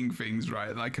recreating things,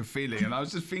 right? Like a feeling. And I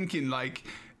was just thinking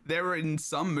there are in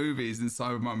some movies, in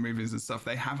cyberpunk movies and stuff,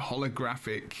 they have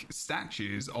holographic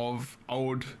statues of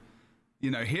old,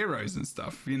 heroes and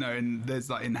stuff. And there's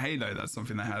like in Halo, that's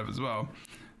something they have as well.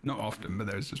 Not often, but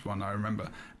there's just one I remember.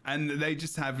 And they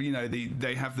just have,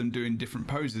 they have them doing different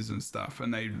poses and stuff,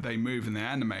 and they move and they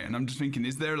animate. And I'm just thinking,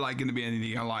 is there like going to be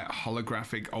any like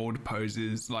holographic old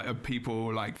poses like of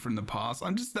people like from the past?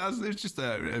 It's just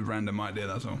a random idea.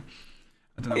 That's all.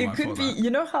 I don't know. It could be.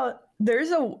 You know how there's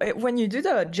when you do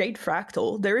the jade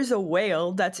fractal, there is a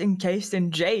whale that's encased in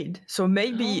jade. So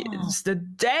maybe it's the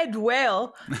dead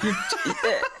whale.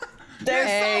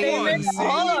 There's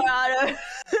hollow out of.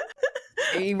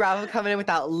 Hey, Raava coming in with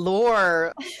that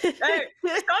lore.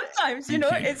 Sometimes,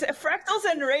 it's fractals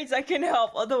and raids that can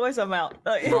help. Otherwise, I'm out.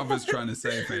 Raava's trying to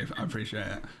save me. I appreciate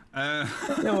it.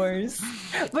 No worries.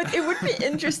 But it would be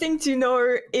interesting to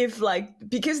know if,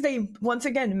 because they, once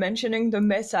again, mentioning the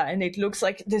mesa, and it looks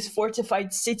like this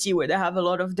fortified city where they have a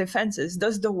lot of defenses.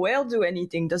 Does the whale do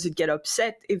anything? Does it get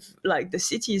upset if, the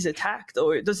city is attacked?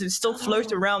 Or does it still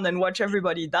float around and watch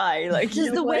everybody die?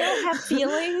 Does the whale have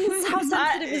feelings? How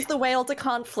sensitive is the whale to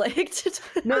conflict?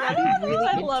 No, that'd be really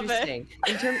I love interesting.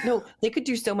 They could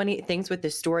do so many things with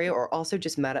this story, or also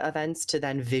just meta events to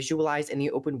then visualize in the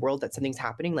open world that something's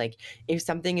happening. Like if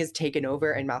something is taken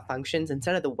over and malfunctions,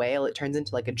 instead of the whale, it turns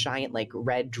into like a giant like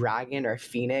red dragon or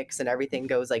phoenix, and everything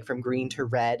goes like from green to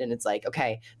red, and it's like,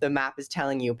 okay, the map is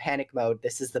telling you panic mode.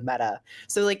 This is the meta.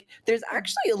 So like, there's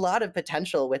actually a lot of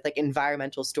potential with like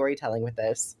environmental storytelling with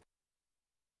this.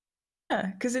 Yeah,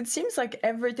 because it seems like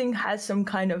everything has some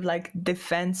kind of like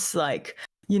defense,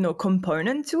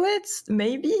 component to it,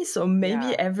 maybe. So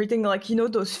maybe everything,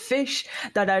 those fish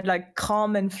that are like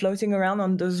calm and floating around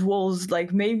on those walls,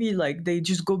 maybe they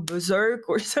just go berserk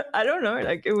or so. I don't know.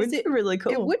 It would be really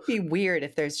cool. It would be weird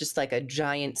if there's just like a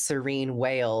giant serene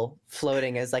whale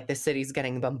floating as like the city's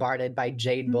getting bombarded by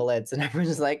jade bullets, and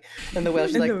everyone's like, and the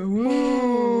whale's just like,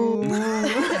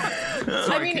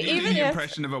 Sorry, I mean, can you even do the if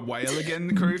impression of a whale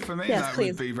again, Crew, for me? Yes, That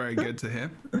please. would be very good to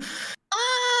hear.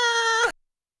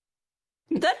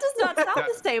 That does not sound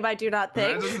the same, I do not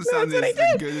think. That doesn't sound as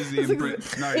good as the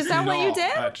impression. No, Is that what you not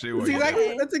did? Actually, what that's you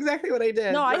did. that's exactly what I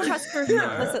did. No, I trust Kroof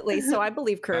implicitly, so I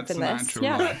believe Kroof That's in this. natural.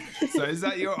 Yeah. Right? So is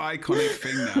that your iconic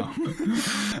thing now?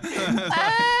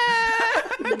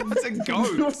 It's a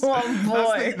goat. Oh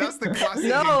boy. That's the classic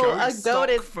No, goat a goat stock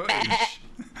is footage.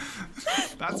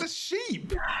 That's a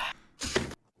sheep.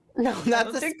 No,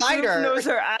 that's a spider. Knows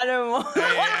her animal.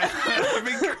 Yeah.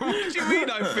 What do you mean?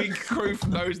 I think Kroof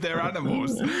knows their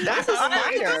animals. That's a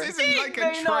spider. This isn't like a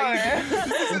They trade.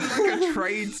 This isn't like a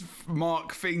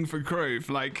trademark thing for Kroof.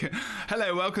 Like,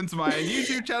 hello, welcome to my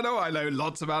YouTube channel. I know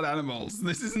lots about animals.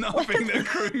 This is nothing that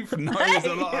Kroof knows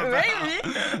a lot about.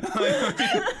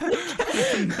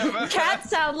 Cats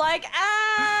sound like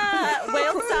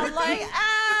whales sound like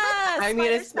I mean,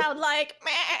 spiders sound like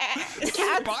meh.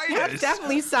 Cats Spiders.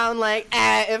 definitely sound like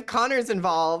if Connor's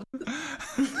involved. You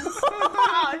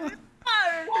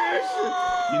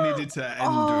needed to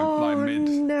end like mid.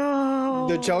 No.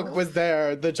 The joke was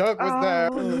there. The joke was there.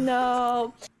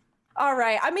 No. All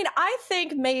right. I mean, I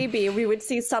think maybe we would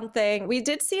see something. We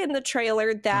did see in the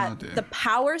trailer that the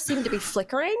power seemed to be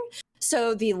flickering.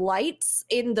 So the lights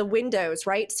in the windows,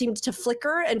 right, seemed to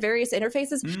flicker in various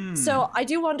interfaces. So I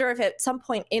do wonder if at some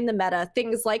point in the meta,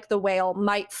 things like the whale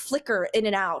might flicker in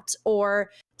and out,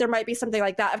 or there might be something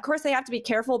like that. Of course, they have to be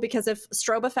careful because if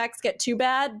strobe effects get too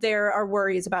bad, there are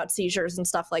worries about seizures and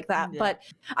stuff like that. Yeah. But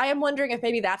I am wondering if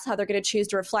maybe that's how they're going to choose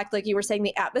to reflect, like you were saying,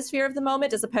 the atmosphere of the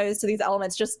moment, as opposed to these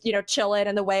elements just, chilling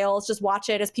and the whales just watch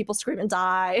it as people scream and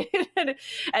die.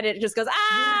 and it just goes,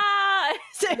 ah!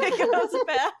 It goes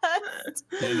fast.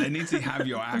 Yeah, they need to have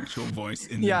your actual voice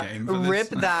in the game. For Rip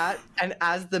this. that. And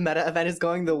as the meta event is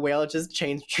going, the whale just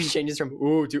changes from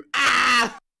ooh to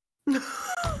ah!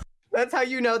 That's how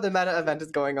you know the meta event is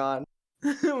going on.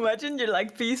 Imagine you're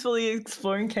like peacefully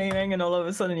exploring Kaineng and all of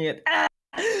a sudden you get ah!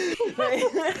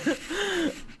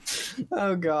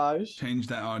 Oh gosh. Change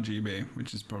that RGB,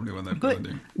 which is probably what they've got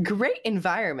to do. Great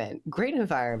environment.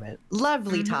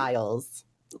 Lovely tiles.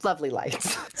 Lovely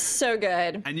lights. So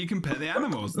good. And you can pet the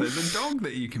animals. There's a dog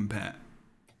that you can pet.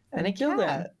 And a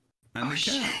cat. And a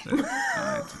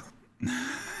cat.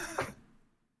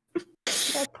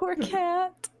 That poor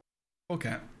cat.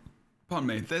 Okay. Pardon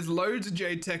me. There's loads of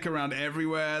jade tech around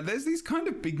everywhere. There's these kind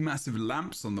of big, massive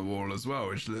lamps on the wall as well,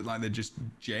 which look like they're just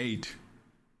jade.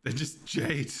 They're just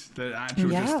jade. They're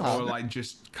actual or like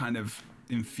just kind of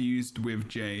infused with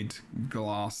jade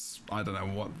glass. I don't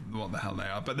know what the hell they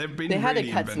are, but they've been. They had really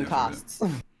to cut some costs.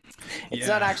 It's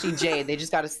not actually jade. They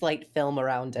just got a slight film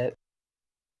around it.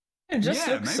 It just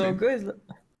looks so good.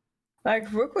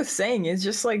 Like Rook was saying, it's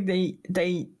just like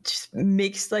they just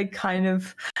mix like kind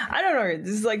of, I don't know,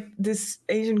 this is like this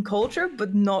Asian culture,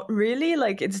 but not really.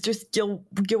 Like it's just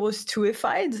Gilwas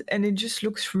 2ified, and it just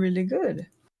looks really good.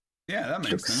 Yeah, that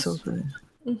makes sense. So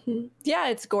good. Yeah,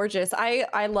 it's gorgeous.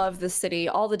 I love this city,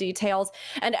 all the details.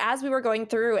 And as we were going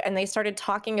through and they started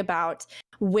talking about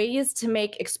ways to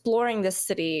make exploring this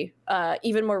city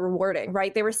even more rewarding,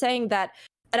 right? They were saying that,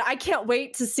 and I can't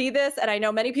wait to see this, and I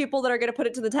know many people that are going to put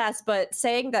it to the test, but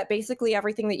saying that basically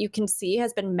everything that you can see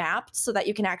has been mapped so that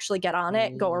you can actually get on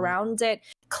it, go around it,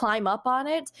 climb up on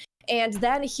it. And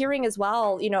then hearing as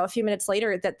well, you know, a few minutes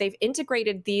later that they've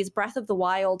integrated these Breath of the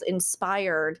Wild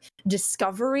inspired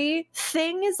discovery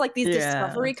things, like these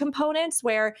discovery components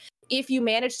where if you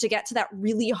manage to get to that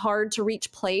really hard to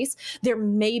reach place, there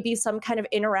may be some kind of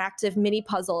interactive mini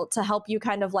puzzle to help you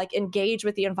kind of like engage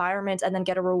with the environment and then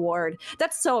get a reward.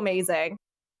 That's so amazing.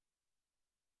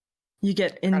 You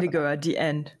get Indigo at the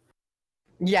end.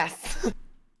 Yes.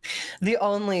 the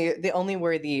only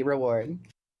worthy reward.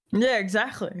 Yeah,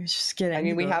 exactly. Just get Indigo. I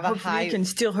mean, we have a Hopefully high. you can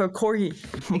steal her corgi.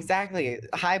 Exactly.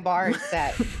 High bar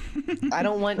set. I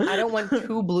don't want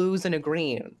 2 blues and a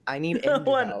green. I need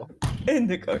Indigo.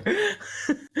 Indigo.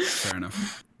 Fair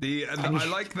enough. I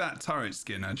like that turret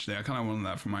skin, actually. I kind of want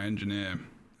that for my engineer.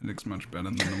 It looks much better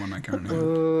than the one I currently have.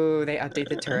 Ooh, they update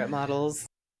the turret models.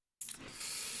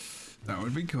 That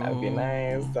would be cool. That would be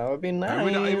nice. That would be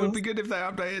nice. It would be good if they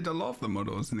updated a lot of the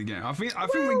models in the game. I think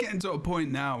we're getting to a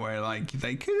point now where like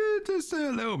they could just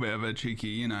do a little bit of a cheeky,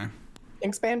 you know.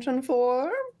 Expansion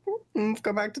 4.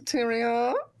 Go back to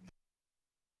Tyria.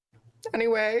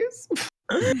 Anyways.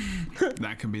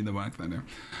 That could be the work they do.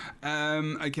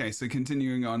 Okay, so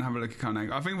continuing on, have a look at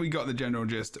Kaineng. I think we got the general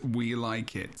gist. We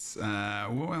like it.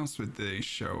 What else would they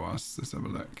show us? Let's have a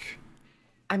look.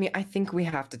 I mean, I think we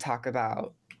have to talk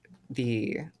about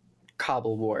the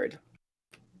Cobble Ward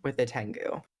with the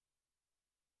Tengu.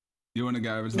 You want to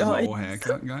go over to the whole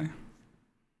haircut guy?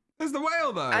 There's the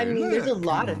whale, though. I mean, there's a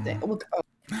lot of things.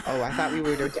 Oh, I thought we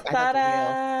were doing.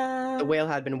 The whale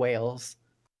had been whales.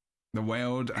 The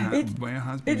whale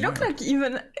has been. It looked like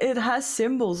even it has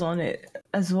symbols on it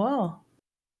as well.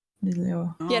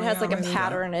 Yeah, it has like a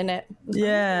pattern in it.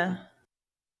 Yeah.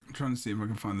 I'm trying to see if I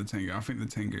can find the Tengu. I think the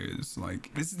Tengu is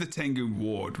like, this is the Tengu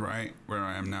Ward, right? Where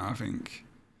I am now, I think.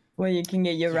 Where you can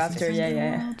get your Raptor,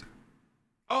 yeah. Ward?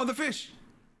 Oh, the fish!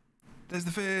 There's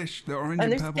the fish, the orange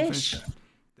and purple fish.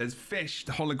 There's fish,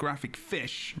 the holographic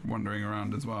fish wandering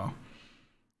around as well.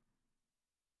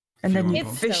 And then you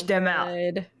fish them out.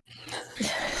 You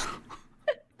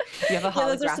have a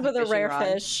holographic those are some of the rare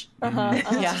fish.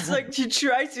 Yeah. It's like you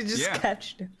try to just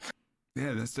catch them.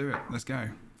 Yeah, let's do it. Let's go.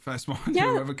 First one,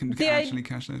 whoever can actually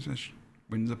catch those fish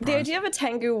wins a prize. The idea of a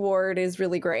Tengu Ward is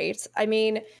really great. I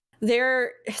mean,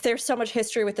 there's so much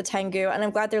history with the Tengu, and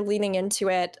I'm glad they're leaning into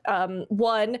it.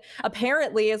 One,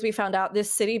 apparently, as we found out,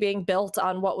 this city being built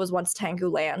on what was once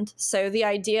Tengu land. So the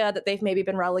idea that they've maybe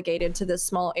been relegated to this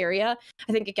small area,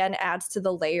 I think, again, adds to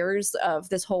the layers of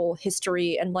this whole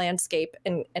history and landscape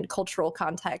and cultural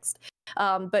context.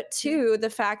 But two, the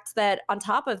fact that on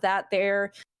top of that,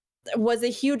 there was a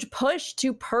huge push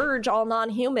to purge all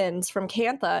non-humans from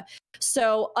Cantha.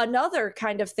 So another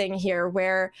kind of thing here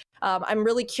where I'm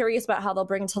really curious about how they'll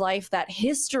bring to life that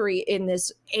history in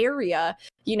this area.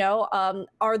 You know,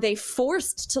 are they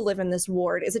forced to live in this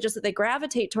ward? Is it just that they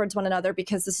gravitate towards one another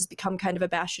because this has become kind of a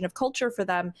bastion of culture for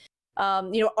them?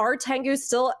 You know, are Tengu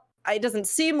still, it doesn't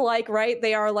seem like, right?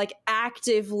 They are like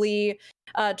actively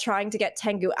trying to get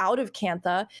Tengu out of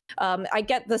Cantha. I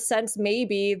get the sense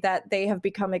maybe that they have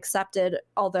become accepted,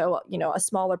 although, you know, a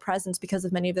smaller presence because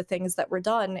of many of the things that were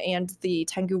done and the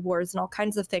Tengu Wars and all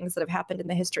kinds of things that have happened in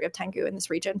the history of Tengu in this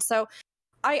region. So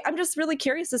I'm just really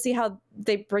curious to see how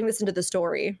they bring this into the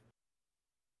story.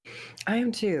 I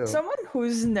am too. Someone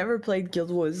who's never played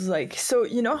Guild Wars, like, so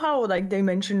you know how like they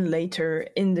mentioned later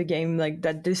in the game, like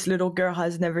that this little girl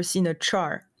has never seen a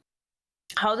char.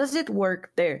 How does it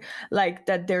work there? Like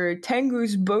that there are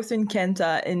Tengus both in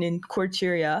Cantha and in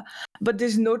Corteria, but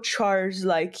there's no chars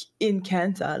like in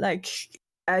Cantha. Like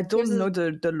I don't know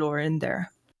the lore in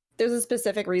there. There's a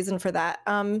specific reason for that.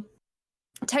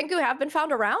 Tengu have been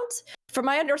found around. From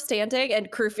my understanding,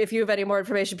 and Kroof, if you have any more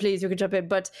information, please, you can jump in.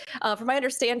 But from my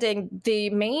understanding, the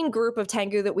main group of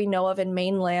Tengu that we know of in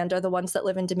mainland are the ones that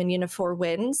live in Dominion of Four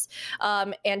Winds.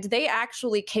 And they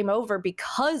actually came over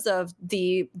because of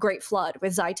the Great Flood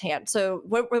with Zaitan. So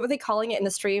what were they calling it in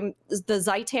the stream? The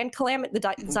Zaitan calamity? The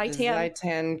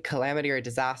Zaitan calamity or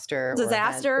disaster.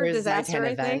 Disaster, Zaitan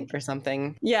I event think. Or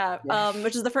something. Yeah,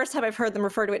 which is the first time I've heard them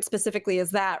refer to it specifically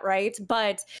as that, right?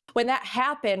 But when that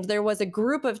happened, there was a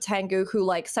group of Tengu Tengu who,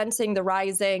 like, sensing the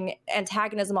rising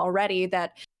antagonism already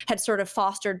that had sort of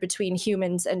fostered between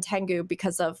humans and Tengu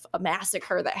because of a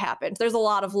massacre that happened. There's a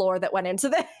lot of lore that went into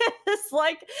this.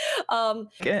 Like,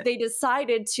 they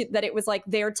decided that it was like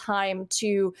their time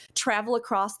to travel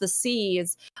across the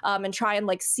seas and try and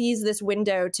like seize this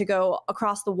window to go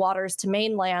across the waters to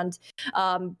mainland,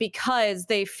 because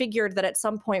they figured that at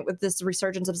some point with this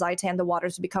resurgence of Zaitan, the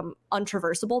waters would become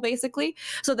untraversable, basically.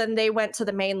 So then they went to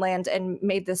the mainland and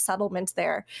made this settlement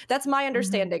there. That's my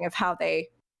understanding of how they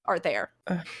are there.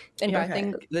 I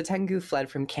think the Tengu fled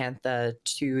from Kantha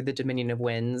to the Dominion of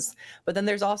Winds, but then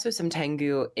there's also some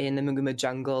Tengu in the Muguma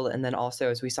jungle, and then also,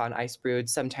 as we saw in Icebrood,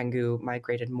 some Tengu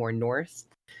migrated more north.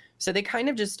 So they kind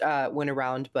of just went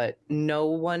around, but no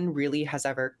one really has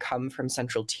ever come from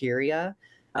Central Tyria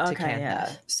to Kantha.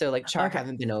 Yeah. So like Char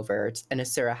haven't been over, and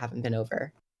ASURA haven't been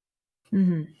over.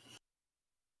 And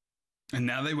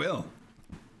now they will.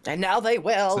 And now they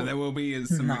will. So there will be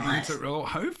some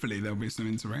hopefully there'll be some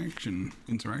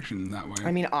interaction that way.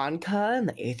 I mean, Anka and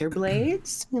the Aether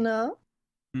Blades, you know.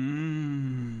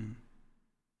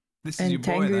 This is and your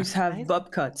boy. Tengus have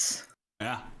bob cuts.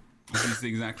 Yeah, this is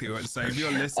exactly what. So if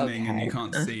you're listening and you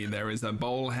can't see, there is a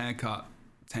bowl haircut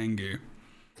Tengu.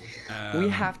 We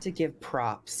have to give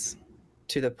props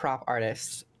to the prop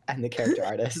artists and the character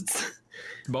artists.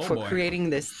 For creating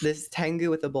this Tengu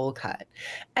with a bowl cut.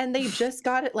 And they just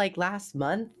got it like last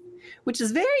month, which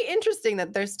is very interesting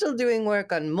that they're still doing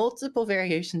work on multiple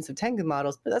variations of Tengu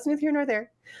models, but that's neither here nor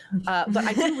there. But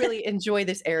I do really enjoy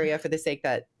this area for the sake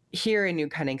that here in New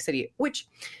Kaineng City, which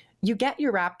you get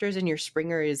your Raptors and your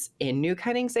Springers in New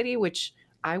Kaineng City, which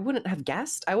I wouldn't have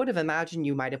guessed. I would have imagined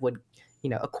you might have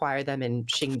acquire them in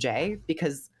Xingzhai,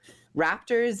 because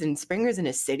Raptors and Springers in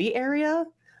a city area,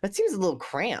 it seems a little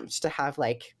cramped to have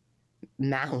like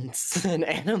mounts and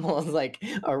animals like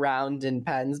around in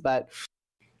pens, but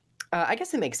I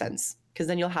guess it makes sense, because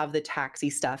then you'll have the taxi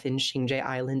stuff in Xingzhai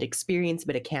Island, experience a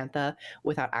bit of Kantha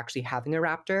without actually having a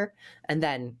Raptor. And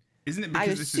then isn't it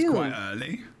because this is quite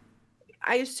early?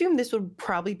 I assume this would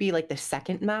probably be like the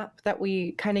second map that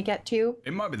we kind of get to.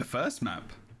 It might be the first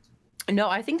map. No,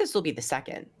 I think this will be the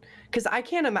second, because I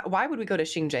can't imagine, why would we go to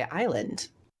Xingzhai Island?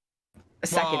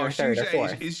 Second or third or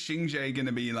fourth. Is Xingzhai going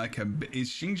to be like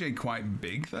is Xingzhai quite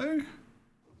big though?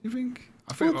 You think?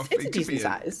 I think it's a decent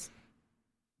size.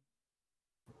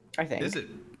 I think. Is it?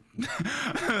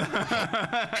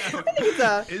 I think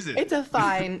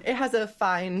it has a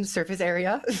fine surface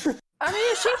area. I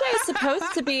mean, Xingzhai is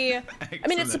supposed to be,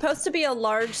 it's supposed to be a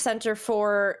large center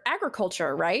for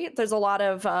agriculture, right? There's a lot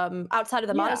of, outside of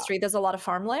the monastery, there's a lot of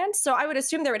farmland. So I would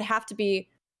assume there would have to be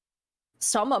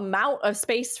some amount of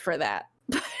space for that.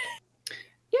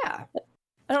 Yeah.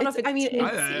 I don't know if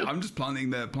it's, I'm just planting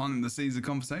the seeds of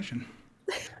conversation.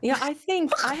 Yeah, I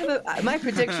think my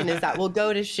prediction is that we'll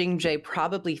go to Xingzhai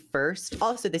probably first.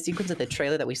 Also, the sequence of the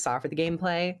trailer that we saw for the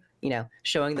gameplay,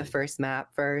 showing the first map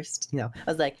first, I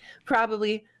was like,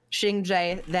 probably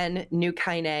Xingzhai, then New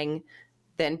Kaineng,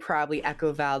 then probably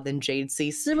Echovald, then Jade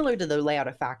Sea, similar to the layout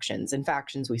of factions. In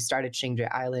factions, we started Xingzhai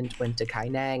Island, went to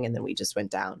Kaineng, and then we just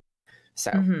went down.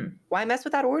 So why mess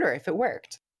with that order if it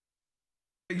worked?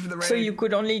 So you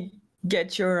could only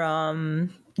get your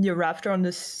Raptor on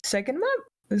the second map?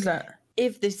 Is that?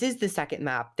 If this is the second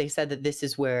map, they said that this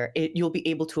is where you'll be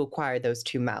able to acquire those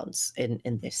two mounts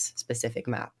in this specific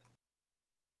map.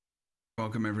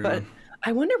 Welcome, everyone. But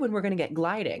I wonder when we're going to get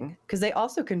gliding, because they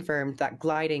also confirmed that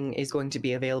gliding is going to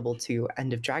be available to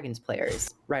End of Dragons players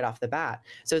right off the bat.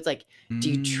 So it's like, do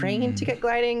you train to get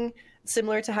gliding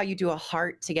similar to how you do a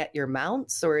heart to get your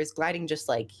mounts? Or is gliding just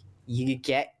like you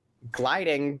get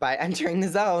gliding by entering the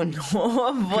zone?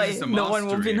 Oh boy, no one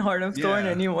will be in Heart of Thorn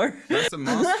anymore. That's a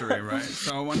mastery, right?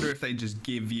 So I wonder if they just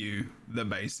give you the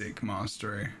basic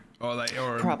mastery, or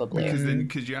probably,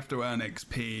 because you have to earn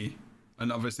XP,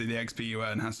 and obviously the XP you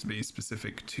earn has to be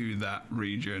specific to that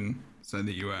region, so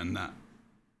that you earn that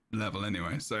level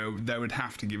anyway. So they would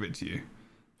have to give it to you.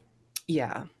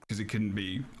 Yeah. Because it couldn't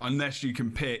be, unless you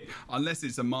can pick, unless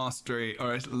it's a mastery,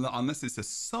 or unless it's a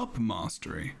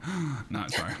sub-mastery. No,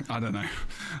 sorry, I don't know.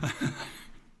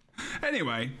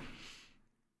 Anyway,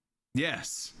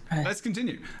 yes, let's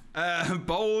continue.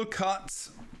 Bowl cut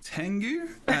Tengu,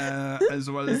 as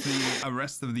well as the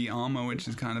rest of the armor, which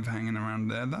is kind of hanging around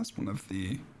there. That's one of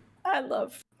the... I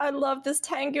love this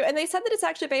Tengu. And they said that it's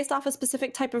actually based off a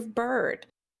specific type of bird.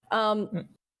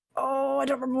 Oh, I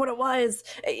don't remember what it was.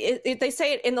 They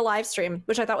say it in the live stream,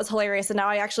 which I thought was hilarious. And now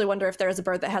I actually wonder if there's a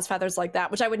bird that has feathers like that,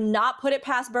 which I would not put it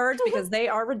past birds because they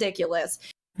are ridiculous.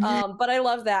 But I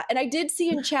love that. And I did see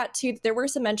in chat too, there were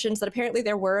some mentions that apparently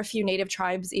there were a few native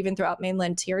tribes even throughout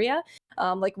mainland Tyria,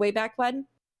 like way back when.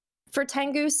 for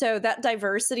Tengu. So that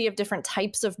diversity of different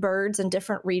types of birds in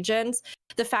different regions,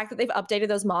 the fact that they've updated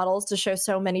those models to show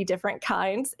so many different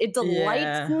kinds, it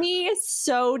delights me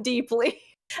so deeply.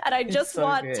 And I just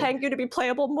want Tengu to be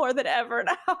playable more than ever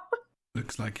now.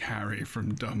 Looks like Harry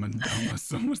from Dumb and Dumber,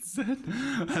 someone said.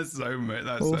 That's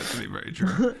actually very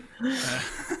true.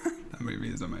 That movie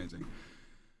is amazing.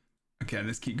 Okay,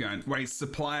 let's keep going. Wait,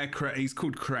 supplier, he's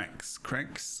called Krex.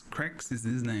 Krex is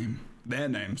his name. Their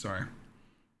name, sorry.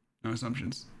 No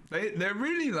assumptions. They're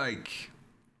really like...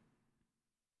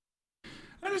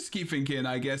 I just keep thinking,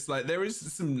 I guess, like, there is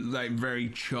some, like, very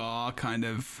char kind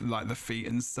of, like, the feet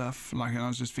and stuff. Like, I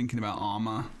was just thinking about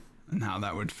armor and how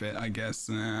that would fit, I guess.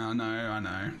 I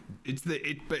know. It's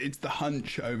the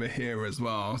hunch over here as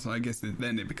well. So I guess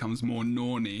then it becomes more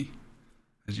Norny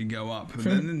as you go up. But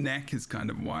then the neck is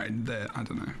kind of wide there. I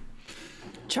don't know.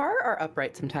 Char are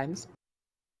upright sometimes.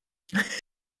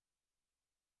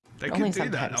 They could do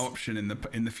that option in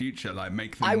the future, like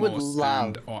make them more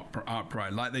stand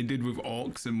upright, like they did with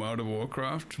orcs in World of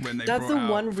Warcraft when they. That's the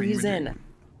one reason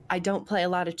I don't play a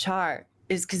lot of Char,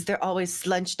 is because they're always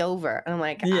slunched over, and I'm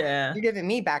like, you're giving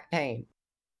me back pain.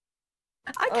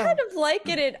 I kind of like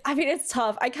it. I mean, it's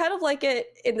tough. I kind of like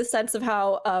it in the sense of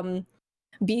how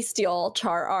bestial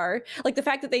Char are, like the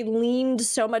fact that they leaned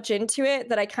so much into it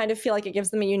that I kind of feel like it gives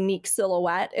them a unique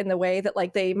silhouette in the way that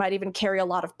like they might even carry a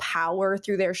lot of power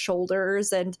through their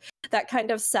shoulders and that kind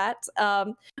of set.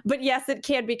 But yes, it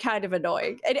can be kind of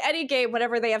annoying in any game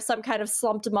whenever they have some kind of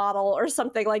slumped model or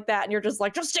something like that and you're just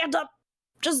like, just stand up,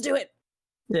 just do it.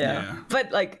 Yeah.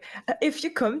 But like, if you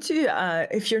come to,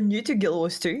 if you're new to Guild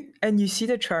Wars 2 and you see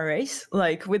the Char race,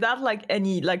 like without like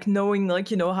any, like knowing,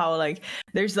 like, you know, how like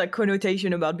there's like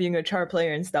connotation about being a Char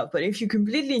player and stuff. But if you're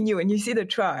completely new and you see the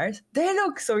Chars, they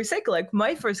look so sick. Like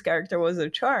my first character was a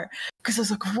Char because I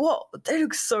was like, whoa, they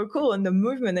look so cool, and the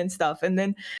movement and stuff. And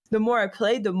then the more I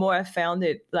played, the more I found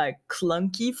it like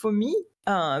clunky for me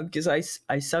because I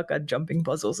suck at jumping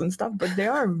puzzles and stuff, but they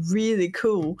are really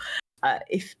cool.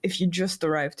 If you just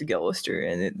arrive to Guild Wars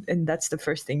 2 and that's the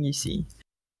first thing you see.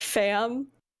 Fam,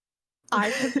 I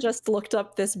have just looked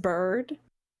up this bird.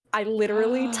 I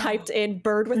literally typed in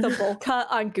bird with a bowl cut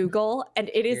on Google,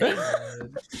 and it is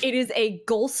a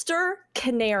Gulster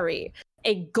canary.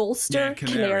 A Gulster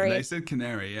canary. They said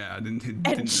canary, yeah. I didn't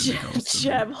and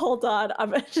Jeb, hold on. I'm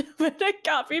gonna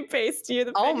copy paste you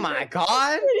the picture. My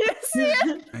god. You see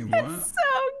it? Hey, what? It's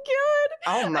so good.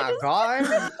 Oh my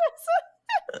god.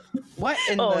 What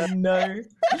in the... no.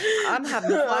 I'm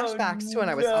having flashbacks to when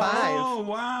I was 5. Oh,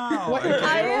 wow. What Okay.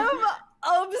 I am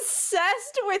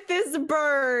obsessed with this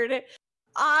bird.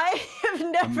 I have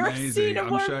never seen a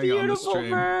more beautiful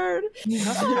bird.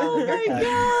 Oh my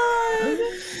god.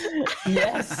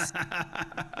 Yes.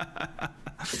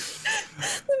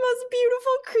 The most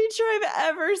beautiful creature I've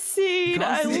ever seen.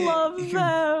 I love them. You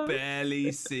can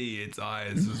barely see its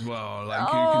eyes as well. Like you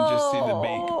can just see the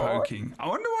beak poking. I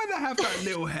wonder why they have that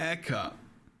little haircut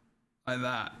like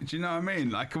that. Do you know what I mean?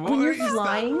 Like what When you're is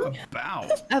flying, that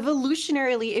about?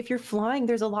 Evolutionarily, if you're flying,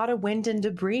 there's a lot of wind and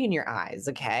debris in your eyes,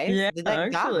 okay? Yeah,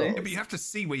 Like actually. Yeah, but you have to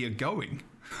see where you're going.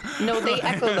 No, they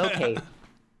echolocate.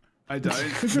 I don't.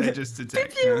 They just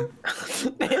detect. They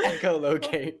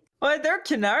echolocate. Well, they're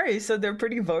canaries, so they're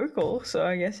pretty vocal. So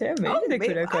I guess, yeah, maybe they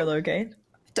could echolocate.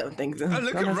 Don't think so. Oh,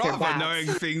 look at Unless they're Raava bats. knowing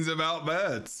things about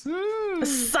birds.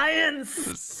 Science!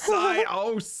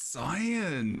 Science.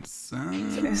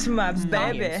 It's my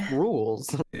baby. Science rules.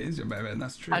 It is your baby,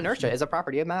 that's true. Inertia is a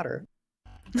property of matter.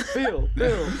 Bill,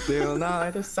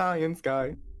 Nye, the science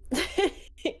guy.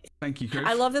 Thank you, Kroof.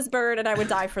 I love this bird and I would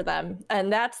die for them.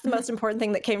 And that's the most important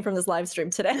thing that came from this live stream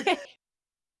today.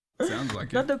 Sounds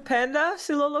like Not it. the panda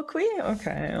soliloquy?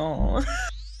 Okay. Oh.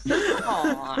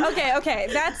 Okay,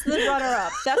 that's the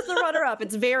runner-up. That's the runner-up.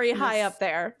 It's very high up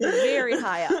there. Very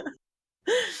high up.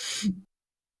 So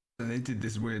they did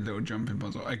this weird little jumping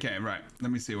puzzle. Okay, right.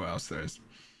 Let me see what else there is.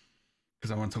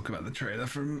 Because I want to talk about the trailer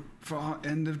for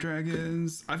End of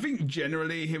Dragons. I think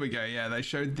generally, here we go. Yeah, they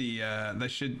showed the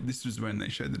this was when they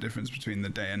showed the difference between the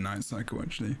day and night cycle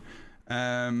actually.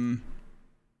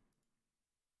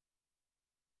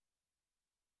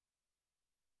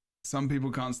 Some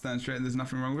people can't stand straight. There's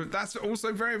nothing wrong with it. That's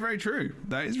also very, very true.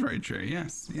 That is very true.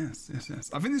 Yes.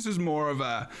 I think this is more of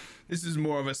a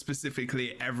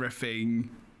specifically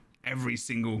every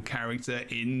single character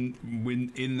in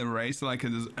the race, like,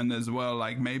 and as well,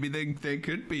 like maybe there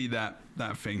could be that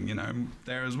thing, you know,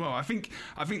 there as well. I think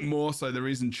more so the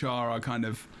reason Char are kind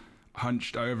of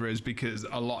hunched over is because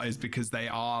they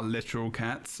are literal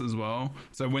cats as well.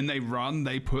 So when they run,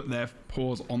 they put their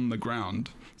paws on the ground.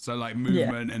 So like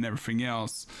movement and everything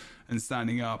else, and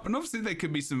standing up. And obviously there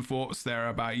could be some thoughts there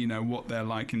about, you know, what they're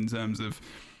like in terms of,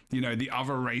 you know, the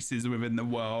other races within the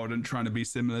world and trying to be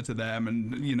similar to them,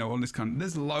 and, you know, all this kind of,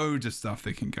 there's loads of stuff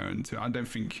they can go into. I don't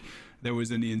think there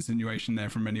was any insinuation there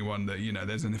from anyone that, you know,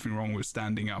 there's anything wrong with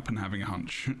standing up and having a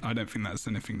hunch. I don't think that's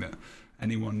anything that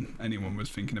anyone was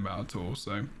thinking about at all.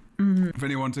 So if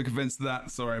anyone took offense to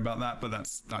that, sorry about that, but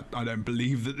I don't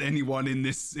believe that anyone in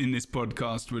this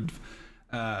podcast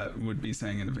would be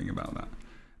saying anything about that.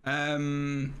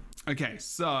 Okay,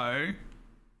 so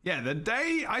yeah, the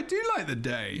day, I do like the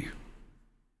day.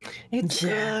 It's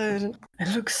good.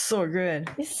 It looks so good.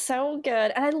 It's so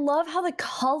good. And I love how the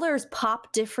colors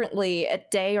pop differently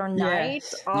at day or night.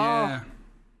 Yes. Oh. Yeah.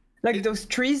 Like those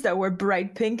trees that were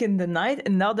bright pink in the night,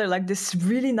 and now they're like this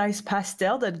really nice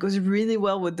pastel that goes really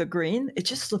well with the green. It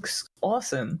just looks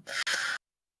awesome.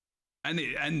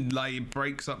 And like it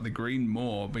breaks up the green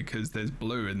more because there's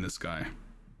blue in the sky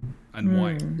and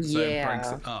white, so it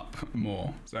breaks it up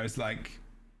more. So it's like,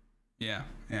 yeah,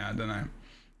 I don't know.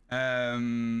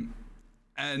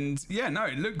 And yeah, no,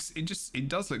 it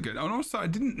does look good. And also I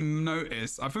didn't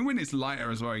notice, I think when it's lighter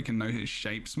as well, you can notice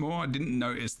shapes more. I didn't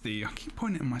notice I keep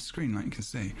pointing at my screen like you can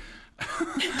see.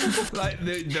 Like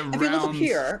the round. If you look up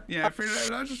here. Yeah, I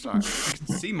can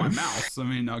see my mouse. I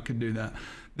mean, I could do that.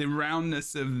 The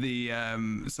roundness of the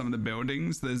some of the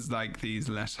buildings, there's like these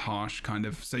less harsh kind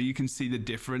of, so you can see the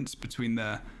difference between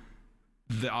the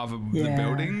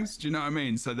buildings. Do you know what I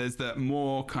mean? So there's the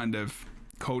more kind of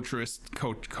culturist.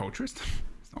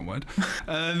 It's not a word.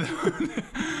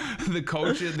 The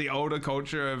culture, the older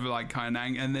culture of like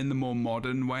Kaineng, and then the more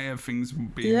modern way of things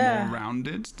being more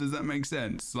rounded. Does that make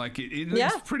sense? Like it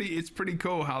looks pretty. It's pretty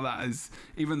cool how that is,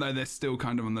 even though they're still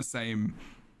kind of on the same,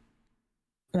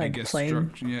 like, I guess,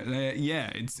 structure.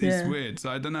 It's weird.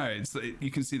 So I don't know. You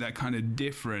can see that kind of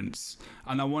difference,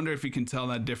 and I wonder if you can tell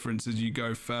that difference as you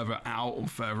go further out or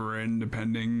further in,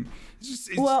 depending. It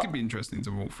just could be interesting to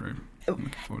walk through.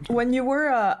 When you were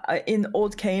in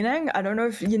Old Kaineng, I don't know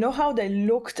if you know how they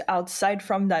looked outside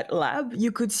from that lab.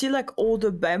 You could see like all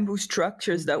the bamboo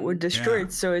structures that were destroyed.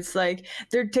 Yeah. So it's like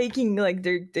they're taking like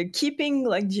they're keeping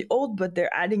like the old, but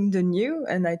they're adding the new.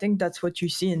 And I think that's what you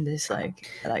see in this like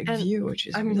view, which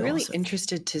is I'm really awesome.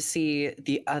 interested to see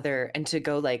the other, and to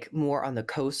go like more on the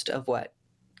coast of what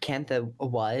Cantha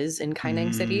was in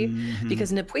Kaineng City,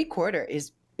 because Nipui Quarter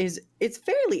it's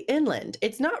fairly inland.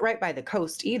 It's not right by the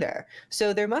coast either.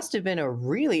 So there must have been a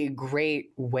really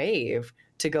great wave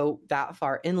to go that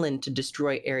far inland to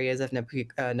destroy areas of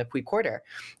Nipui Quarter.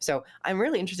 So I'm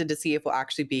really interested to see if we'll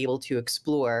actually be able to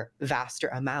explore vaster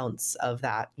amounts of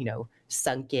that, you know,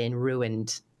 sunken,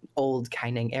 ruined, old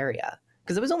Kaineng area.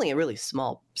 Because it was only a really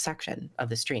small section of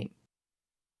the stream.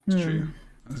 It's true.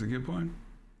 That's a good point.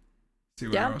 See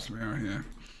where else we are here.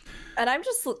 And I'm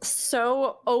just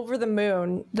so over the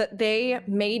moon that they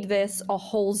made this a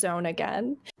whole zone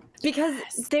again. Because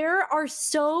there are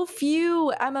so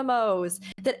few MMOs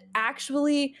that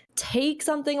actually take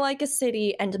something like a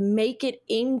city and make it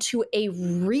into a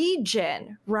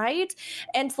region, right?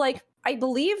 And like, I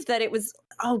believe that it was,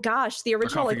 oh gosh, the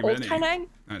original like Old Kaineng.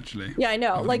 Actually. Yeah, I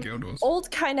know. Like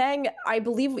Old Kaineng, I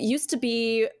believe used to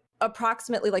be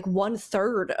approximately like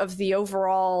 1/3 of the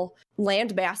overall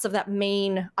landmass of that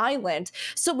main island.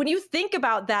 So when you think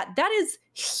about that, that is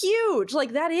huge.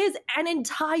 Like that is an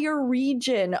entire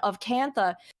region of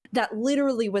Cantha that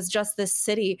literally was just this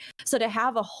city. So to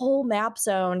have a whole map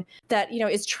zone that, you know,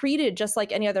 is treated just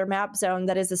like any other map zone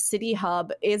that is a city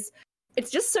hub it's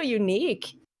just so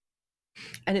unique.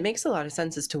 And it makes a lot of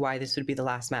sense as to why this would be the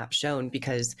last map shown,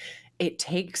 because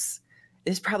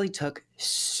this probably took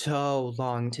so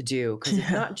long to do, because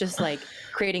it's not just like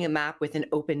creating a map with an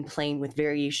open plain with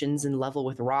variations in level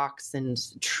with rocks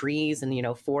and trees and, you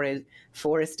know,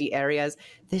 foresty areas.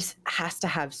 This has to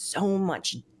have so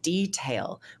much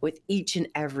detail with each and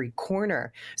every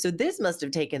corner. So this must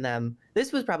have taken them,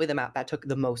 this was probably the map that took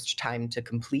the most time to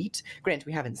complete. Granted,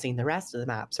 we haven't seen the rest of the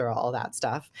maps or all that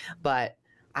stuff, but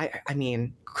I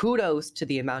mean, kudos to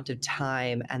the amount of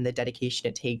time and the dedication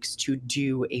it takes to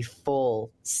do a full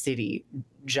city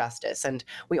justice. And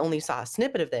we only saw a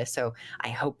snippet of this, so I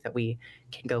hope that we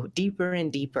can go deeper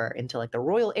and deeper into like the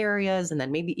royal areas and then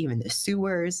maybe even the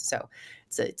sewers. So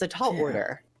it's a tall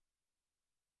order.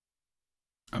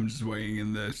 I'm just waiting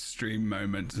in the stream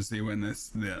moment to see when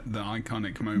the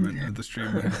iconic moment of the stream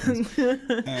happens.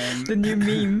 The new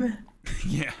meme.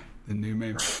 Yeah. The new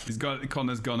meme.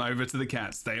 Connor's gone over to the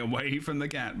cat. Stay away from the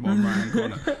cat. One right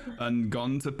corner. And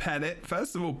gone to pet it.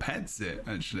 First of all, pets it,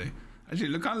 actually.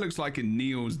 Actually, it kind of looks like it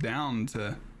kneels down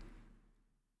to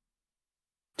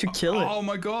kill it. Oh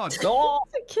my god. Oh,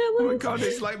 To kill it. Oh my god,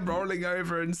 it's like rolling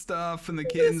over and stuff, and the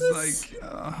kitten's like,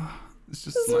 it's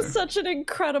just This was such an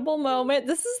incredible moment.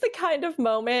 This is the kind of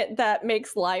moment that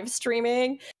makes live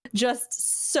streaming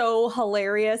just so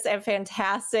hilarious and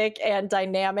fantastic and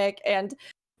dynamic. And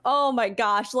oh my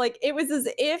gosh, like it was as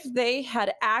if they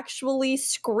had actually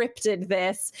scripted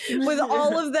this with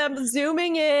all of them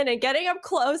zooming in and getting up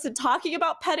close and talking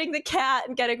about petting the cat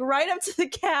and getting right up to the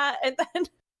cat, and then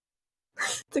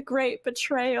the great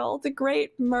betrayal, the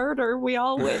great murder we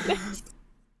all witnessed.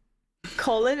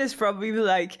 Colin is probably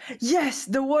like, yes,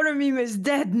 the water meme is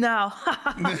dead now.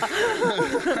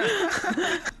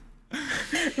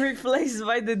 Replaced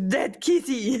by the dead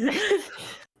kitty.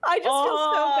 I just feel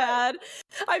so bad.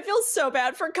 I feel so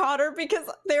bad for Connor because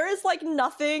there is like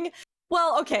nothing.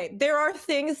 Well, okay, there are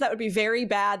things that would be very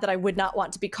bad that I would not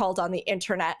want to be called on the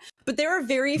internet, but there are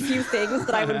very few things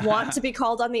that I would want to be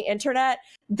called on the internet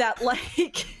that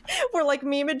like were like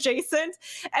meme adjacent,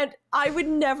 and I would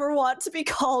never want to be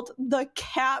called the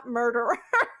cat murderer.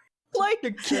 Like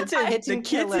The kitten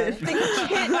killer. the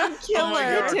kitten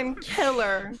killer. Kitten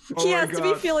killer. Oh He my has to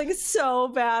be God. feeling so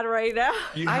bad right now.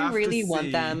 You I have to really want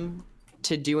see- them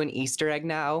to do an Easter egg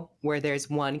now where there's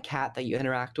one cat that you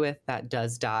interact with that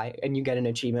does die and you get an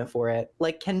achievement for it.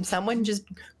 Like, can someone just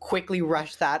quickly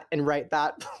rush that and write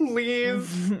that,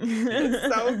 please?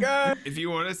 It's so good. If you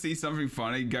want to see something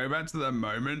funny, go back to that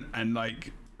moment and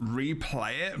like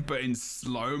replay it, but in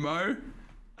slow mo.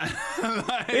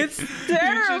 Like, It's You should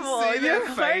terrible. see their You're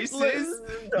faces.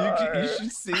 heartless. You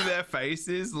should see their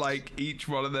faces. Like each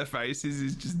one of their faces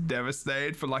is just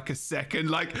devastated for like a second.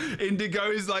 Like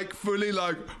Indigo is like fully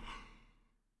like.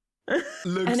 Looks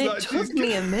And it like took she's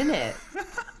me a minute.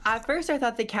 At first, I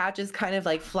thought the cat just kind of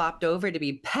like flopped over to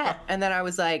be pet. And then I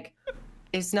was like,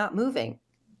 it's not moving.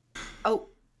 Oh,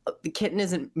 the kitten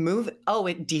isn't moving. Oh,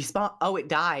 it despawned. Oh, it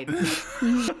died.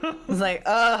 I was like,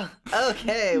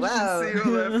 okay, wow. see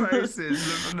all their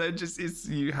faces, and they're just.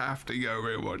 You have to go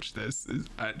rewatch this. It's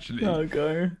actually. Oh,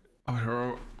 go.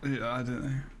 Oh, yeah, I don't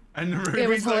know. And It was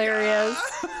Ruby's like, hilarious.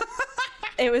 "Ah."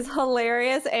 It was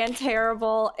hilarious and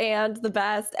terrible and the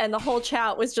best, and the whole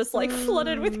chat was just like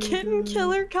flooded with kitten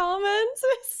killer comments.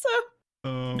 So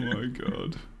Oh my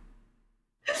god.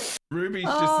 Ruby's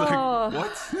Oh.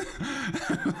 just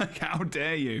like, what? Like, how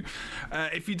dare you?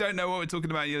 If you don't know what we're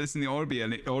talking about, you're listening audibly,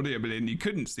 and you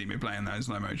couldn't see me playing that in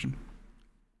slow motion.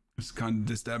 It's kind of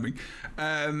disturbing.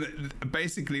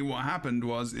 Basically, what happened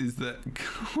is that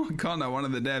Connor, one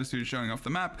of the devs who was showing off the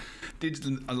map, did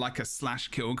like a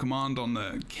 /kill command on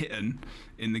the kitten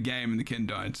in the game, and the kitten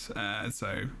died.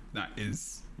 So that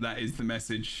is the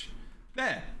message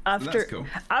there. So that's cool.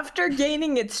 After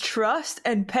gaining its trust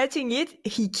and petting it,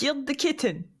 he killed the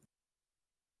kitten.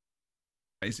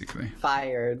 Basically,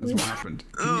 Fired. that's what happened.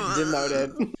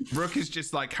 Demoted. Rook is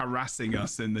just like harassing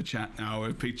us in the chat now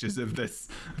with pictures of this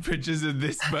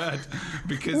bird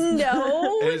because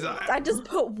no, it's like- I just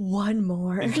put one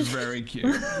more. it's very cute.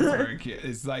 It's very cute.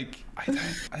 It's like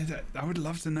I would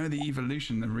love to know the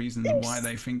evolution, the reason why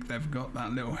they think they've got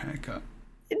that little haircut.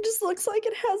 It just looks like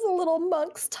it has a little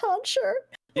monk's tonsure.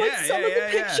 Like some of the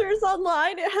pictures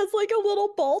online, it has like a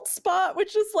little bald spot,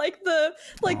 which is like the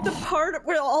part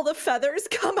where all the feathers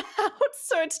come out.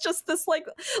 So it's just this like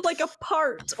a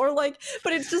part, or like,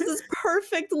 but it's just this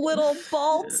perfect little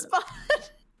bald spot.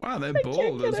 Wow, they're can't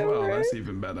bald get as well. over That's it.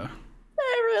 even better.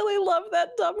 I really love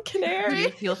that dumb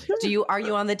canary. Are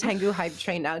you on the Tengu hype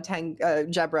train now,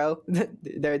 Jebro?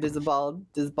 There's a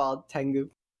bald Tengu.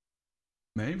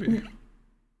 Maybe.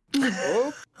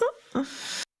 Oh.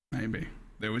 Maybe.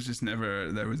 There was never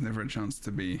a chance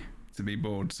to be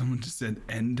bored. Someone just said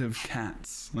end of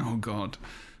cats. Oh god.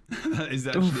 That is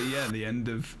actually the end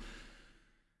of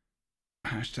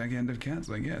 #end of cats,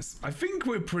 I guess. I think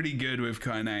we're pretty good with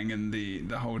Kaineng and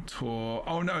the whole tour.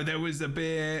 Oh no, there was a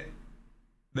bit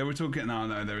they were talking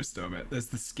no, there was still a bit. There's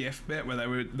the skiff bit where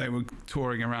they were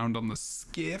touring around on the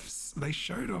skiffs. They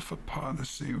showed off a part of the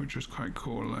sea, which was quite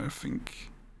cool. I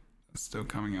think it's still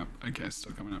coming up. Okay, it's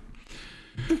still coming up.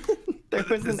 There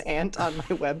was an ant on my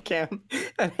webcam,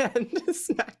 and I had to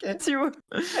smack it.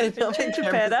 And Trying to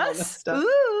pet us?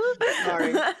 Ooh.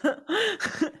 Sorry.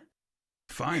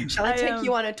 Fine. Shall I take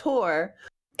you on a tour?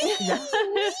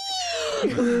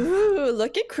 Ooh,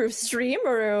 look at Kroof stream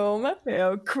room.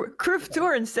 Yeah, Kroof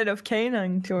Tour instead of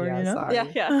Kaineng Tour, Yeah, you know? sorry.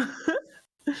 Yeah.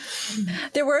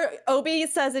 There were, Obi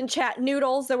says in chat,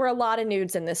 noodles. There were a lot of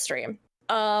nudes in this stream.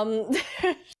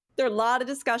 There are a lot of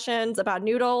discussions about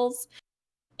noodles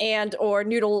and or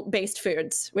noodle-based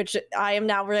foods, which I am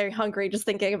now very hungry just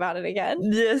thinking about it again.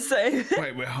 Yes,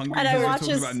 Wait, we're hungry And because we're I watch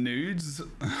talking his- about nudes?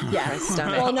 Yes.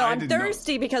 stomach. Well, no, I I'm did not-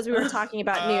 thirsty because we were talking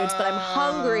about nudes, but I'm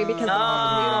hungry because of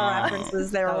all the noodle references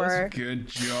there That was were. Good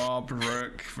job,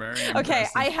 Rook. Very Okay,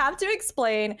 impressive. I have to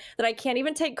explain that I can't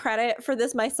even take credit for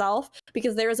this myself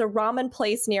because there is a ramen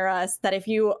place near us that if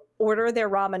you order their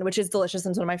ramen, which is delicious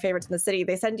and it's one of my favorites in the city,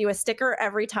 they send you a sticker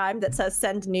every time that says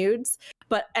send nudes,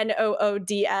 but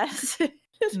NOODS.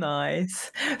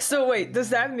 nice. So wait,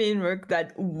 does that mean, Rook,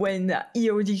 that when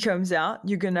EOD comes out,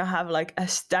 you're gonna have like a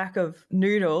stack of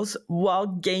noodles while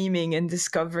gaming and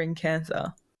discovering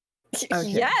cancer? Okay.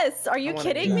 Yes, are you wanna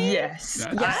kidding do me? Yes.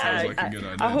 That Yes. sounds like a good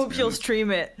idea. I to hope be you'll honest.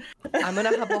 stream it. I'm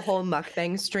gonna have a whole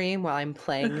mukbang stream while I'm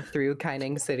playing through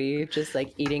Kaineng City, just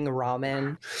like eating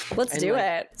ramen, Let's And, do like,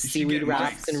 it. You should seaweed get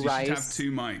wraps mics. and You should have rice.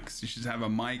 2 mics. You should have a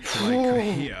mic like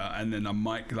here, and then a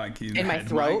mic like in my head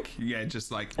throat? Mic. Yeah,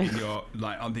 just like in your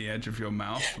like on the edge of your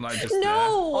mouth, like just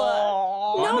No,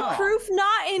 Why no, not? Kroof,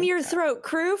 not in your throat,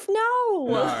 Kroof, no.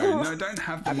 there. No, don't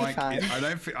have the That'd be mic. fine. I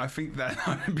don't. I think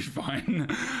that would be fine.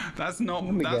 That's not.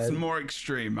 be That's good. more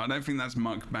extreme. I don't think that's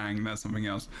mukbang. That's something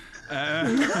else.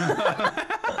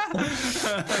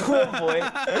 Oh boy.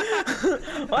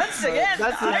 Once again,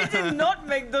 that's I not- did not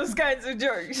make those kinds of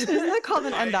jokes. Isn't that called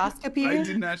an endoscopy? I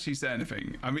didn't actually say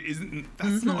anything. I mean, isn't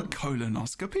that's not a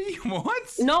colonoscopy?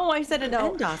 What? No, I said it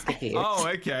no. Endoscopy. Oh,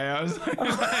 okay. I was like,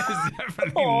 that is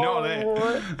definitely not it.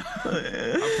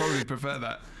 I probably prefer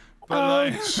that. But Oh,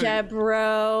 like,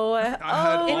 Jebro. I heard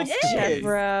Oh, oscopy. I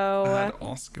Jebro. heard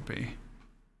oscopy.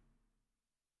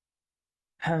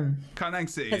 Kaineng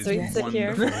City As we is sit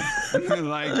here. wonderful.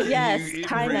 Like, Yes, it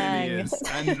Kaineng. really is.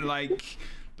 And like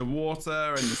the water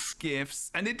and the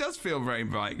skiffs, and it does feel very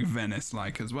like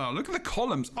Venice-like as well. Look at the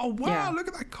columns. Oh wow, Yeah. look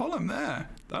at that column there.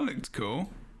 That looked cool.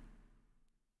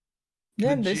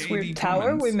 Yeah, The this weird Jade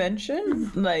tower we Commons.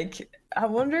 mentioned. Like, I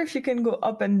wonder if you can go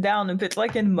up and down a bit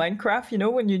like in Minecraft, you know,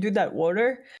 when you do that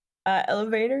water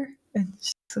elevator and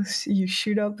so you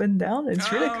shoot up and down.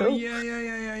 It's really Oh, cool.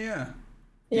 Yeah.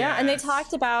 Yeah, and they Yes.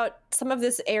 talked about some of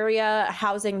this area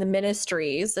housing the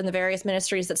ministries and the various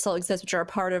ministries that still exist, which are a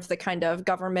part of the kind of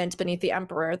government beneath the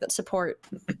emperor that support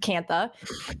Cantha.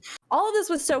 All of this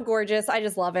was so gorgeous. I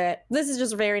just love it. This is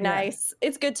just very nice.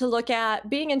 It's good to look at.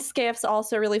 Being in Skiffs,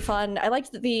 also really fun. I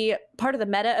liked the part of the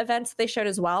meta events that they showed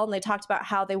as well, and they talked about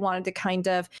how they wanted to kind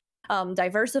of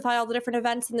diversify all the different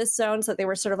events in this zone so that they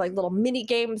were sort of like little mini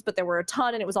games, but there were a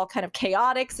ton and it was all kind of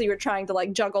chaotic. So you were trying to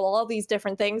like juggle all these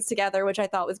different things together, which I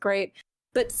thought was great.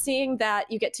 But seeing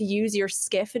that you get to use your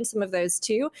skiff in some of those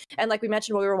too. And like we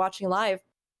mentioned while we were watching live,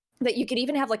 that you could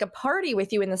even have like a party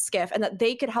with you in the skiff and that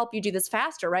they could help you do this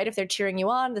faster, right? If they're cheering you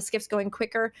on, the skiff's going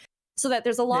quicker. So that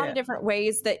there's a lot of different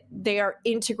ways that they are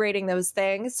integrating those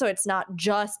things. So it's not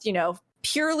just, you know,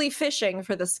 purely fishing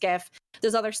for the skiff.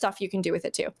 There's other stuff you can do with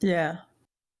it too. Yeah.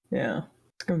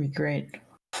 It's gonna be great.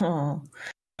 Oh.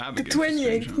 That'd The be good for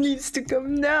 28th stream needs to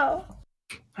come now.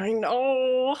 I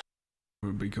know.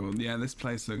 would be cool. Yeah, this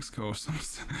place looks cool.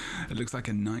 It looks like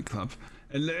a nightclub.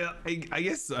 I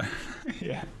guess so.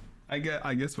 Yeah, I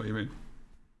guess what you mean.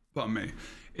 Pardon me.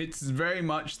 It's very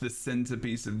much the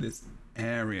centerpiece of this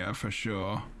area for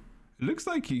sure. It looks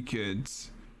like you could.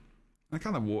 Like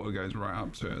how the water goes right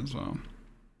up to it as well.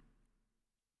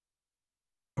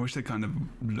 I wish they kind of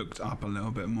looked up a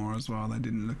little bit more as well. They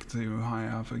didn't look too high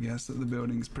up, I guess, that the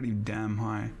building's pretty damn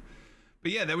high.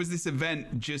 But yeah, there was this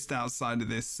event just outside of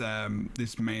this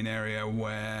this main area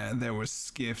where there were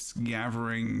skiffs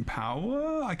gathering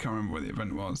power. I can't remember what the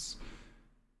event was.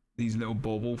 These little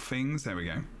bauble things. There we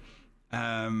go.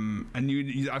 And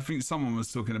I think someone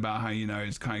was talking about how, you know,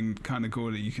 it's kind of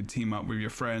cool that you could team up with your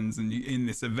friends and in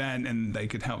this event, and they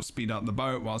could help speed up the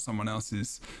boat while someone else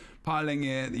is piloting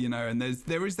it, you know. And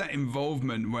there is that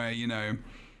involvement where, you know,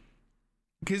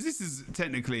 because this is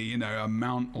technically, you know, a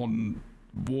mount on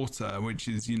water, which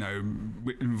is, you know,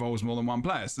 involves more than one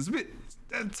player. So it's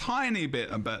a tiny bit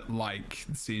like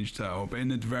Siege Turtle, but in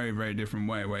a very, very different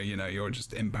way where, you know, you're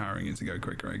just empowering it to go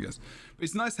quicker, I guess. But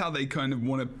it's nice how they kind of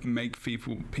want to make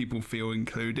people feel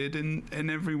included in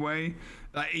every way.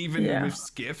 Like even with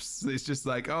skiffs, it's just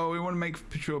like, oh, we want to make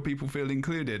sure people feel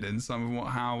included in some of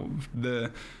how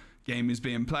the game is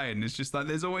being played, and it's just like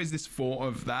there's always this thought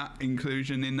of that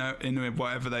inclusion in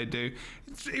whatever they do.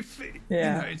 You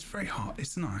know, it's very hot.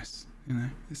 It's nice. You know,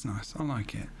 it's nice. I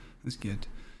like it. It's good.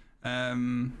 Yeah,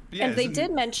 and they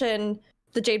did mention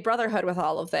the Jade Brotherhood with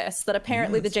all of this, that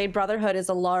apparently the Jade Brotherhood is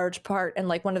a large part and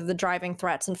like one of the driving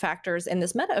threats and factors in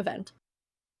this meta event.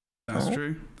 That's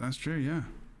true. That's true. Yeah,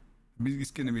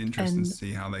 it's going to be interesting to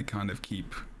see how they kind of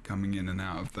keep coming in and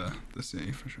out of the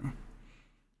city for sure.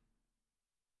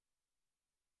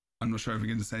 I'm not sure if you're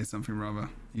going to say something, Raava.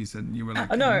 You said you were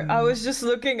like... No, I was just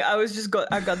looking. I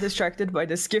got distracted by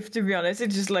the skiff, to be honest.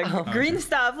 It's just like green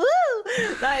stuff. Woo!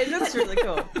 No, it looks really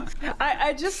cool.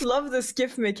 I just love the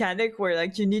skiff mechanic where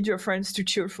like you need your friends to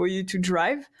cheer for you to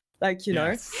drive. Like, you know,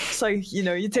 it's like, you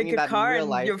know, you take a car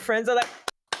and your friends are like,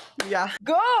 Yeah.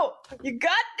 go! You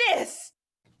got this!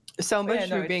 So much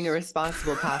for being a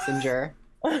responsible passenger.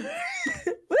 Woo!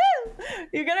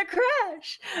 You're gonna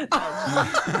crash!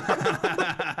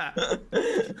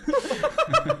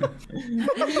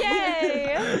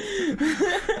 Yay!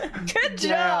 Good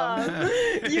job!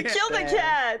 You killed a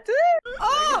cat!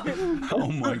 Oh!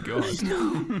 Oh my god.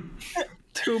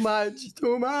 Too much.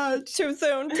 Too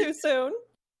soon.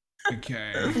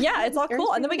 Okay. Yeah, it's all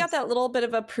cool. And then we got that little bit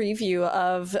of a preview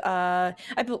of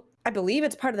I believe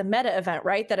it's part of the meta event,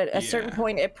 right? That at a certain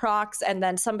point it procs, and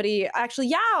then somebody actually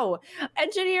Yao,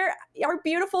 engineer, our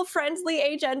beautiful friendly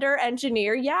agender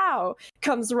engineer Yao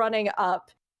comes running up,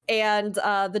 and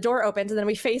the door opens, and then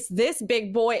we face this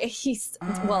big boy.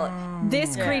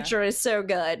 This creature is so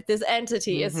good. This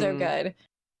entity is so good.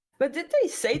 But did they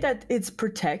say that it's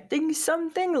protecting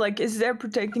something? Like, is there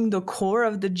protecting the core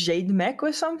of the Jade mech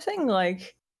or something?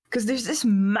 Like, because there's this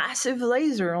massive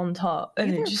laser on top,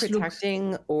 and Either it just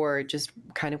protecting or just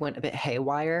kind of went a bit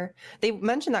haywire. They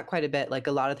mentioned that quite a bit. Like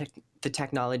a lot of the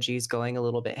technology is going a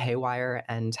little bit haywire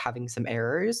and having some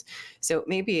errors. So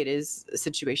maybe it is a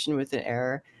situation with an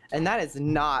error, and that is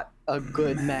not a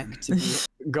good mech to be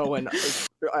going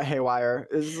haywire.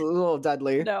 It's a little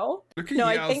deadly. No. Look at No,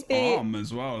 Yao's I think they... arm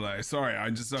as well. Like, sorry, I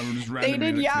just randomly They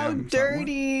did looked at Yao him.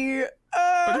 dirty.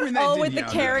 What do you mean they did with the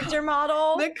Yao character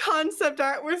model. The concept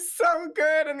art was so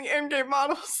good, and the in-game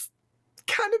model's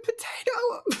kind of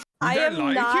potato. I am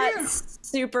like not it?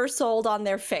 super sold on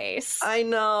their face. I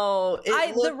know.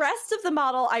 The rest of the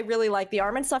model, I really like. The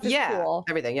arm and stuff is cool.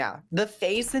 Everything, yeah. The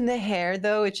face and the hair,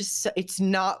 though, it's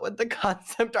not what the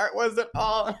concept art was at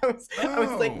all. I was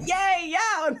like, yay,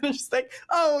 yeah, and I'm just like,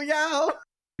 oh, yeah.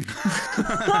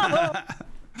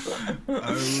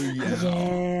 Oh yeah.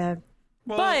 Yeah.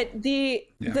 Well, But the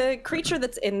creature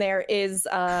that's in there is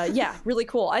really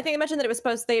cool. I think I mentioned that it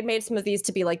was they had made some of these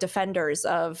to be like defenders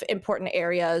of important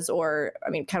areas, or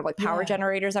I mean kind of like power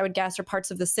generators, I would guess, or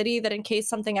parts of the city that in case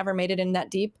something ever made it in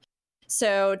that deep.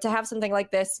 So to have something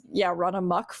like this, run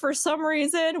amok for some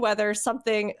reason, whether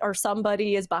something or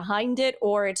somebody is behind it,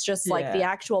 or it's just like the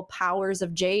actual powers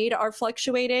of Jade are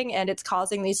fluctuating and it's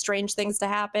causing these strange things to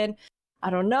happen. I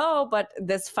don't know, but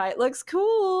this fight looks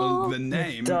cool. Well, the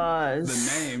name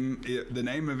does. The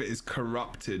name of it is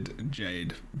Corrupted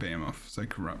Jade Behemoth. So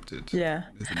Corrupted. Yeah.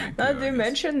 They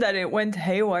mentioned that it went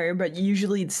haywire, but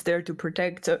usually it's there to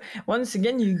protect. So once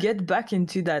again, you get back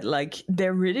into that, like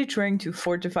they're really trying to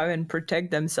fortify and protect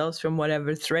themselves from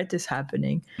whatever threat is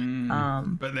happening.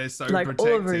 But they're so like protective.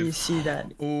 all over you see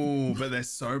that. Oh, but they're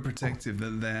so protective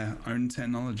that their own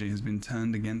technology has been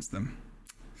turned against them.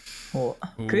 Well,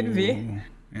 could be.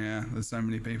 Yeah, there's so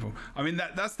many people. I mean,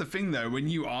 that's the thing, though. When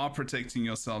you are protecting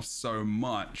yourself so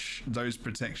much, those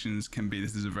protections can be...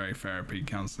 This is a very therapy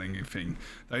counseling thing.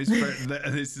 Here's a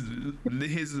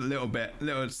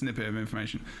little snippet of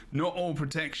information. Not all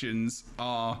protections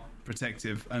are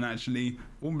protective, and actually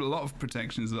a lot of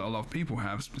protections that a lot of people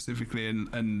have specifically,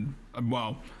 and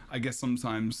well, I guess I'm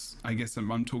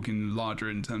talking larger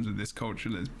in terms of this culture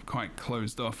that's quite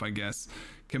closed off, I guess,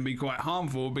 can be quite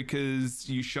harmful because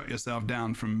you shut yourself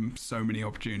down from so many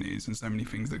opportunities and so many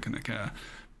things that can occur.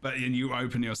 But you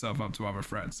open yourself up to other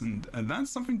threats, and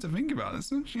that's something to think about. That's,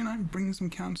 bring some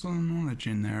counsel and knowledge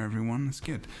in there, everyone. That's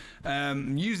good.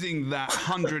 Using that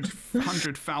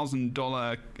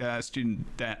 $100,000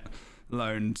 student debt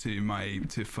loan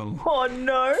to full. Oh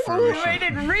no! We made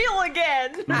it real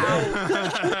again.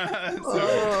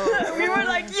 We were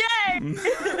like, yay!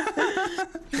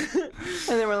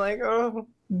 And then we're like, oh,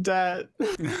 debt.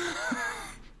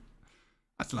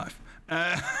 That's life.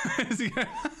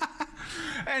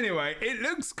 Anyway, it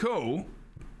looks cool.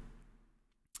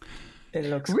 It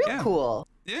looks real cool.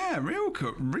 Yeah, real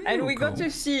cool. And we got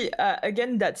to see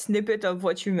again that snippet of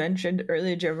what you mentioned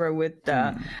earlier, Jebro, with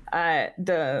the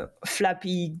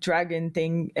flappy dragon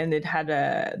thing, and it had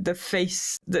the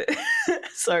face.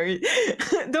 Sorry,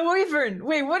 the wyvern.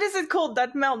 Wait, what is it called?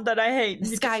 That mount that I hate.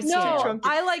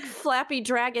 I like flappy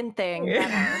dragon thing.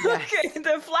 Okay,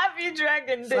 the flappy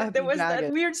dragon. There was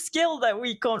that weird skill that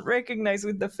we can't recognize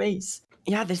with the face.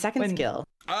 Yeah, the second skill.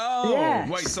 Oh, yes.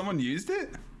 Wait, someone used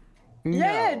it?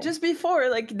 Yeah, just before,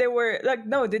 like they were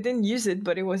no, they didn't use it,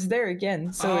 but it was there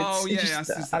again. So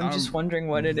I'm just wondering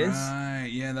what it is. Right,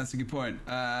 Yeah, that's a good point.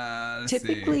 Let's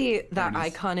Typically, see. that There it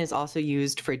is. icon is also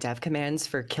used for dev commands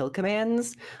for kill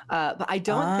commands, but I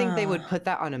don't think they would put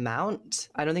that on a mount.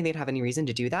 I don't think they'd have any reason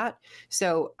to do that.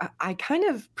 So I kind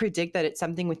of predict that it's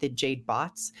something with the Jade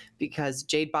bots, because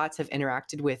Jade bots have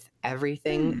interacted with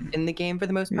everything in the game for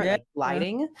the most part, Yeah. like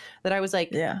lighting. That I was like,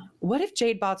 Yeah. what if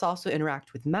Jade bots also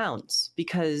interact with mounts?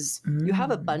 Because you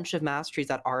have a bunch of masteries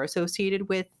that are associated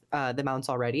with the mounts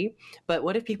already, but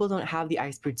what if people don't have the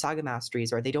Icebrood Saga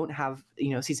masteries, or they don't have,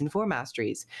 Season 4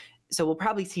 masteries? So we'll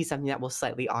probably see something that will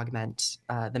slightly augment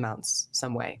the mounts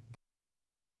some way.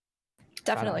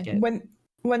 Definitely.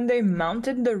 When they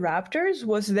mounted the Raptors,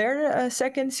 was there a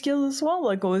second skill as well,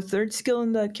 like or a third skill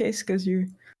in that case? Because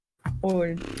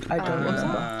or I don't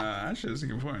remember. Actually, that's a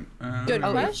good point. Good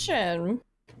question.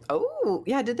 Oh,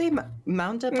 yeah. Did they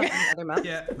mount up on the other mounts?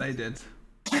 Yeah, they did.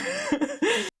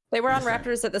 They were on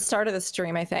Raptors at the start of the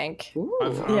stream, I think. Ooh.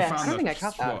 I've I found don't think I that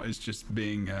caught that. spot is just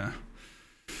being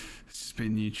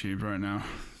YouTube right now.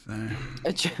 So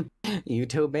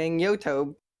YouTubing,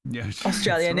 YouTube. yeah,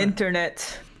 Australian that's right.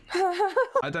 internet.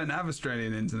 I don't have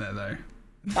Australian internet though.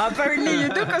 Apparently you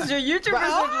do, because your YouTube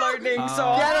isn't loading.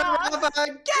 So Get it, Raava!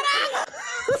 Get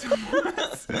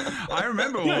I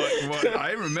remember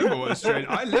what Australia.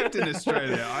 I lived in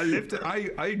Australia.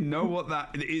 I know what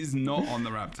that is not on the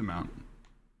Raptor mount.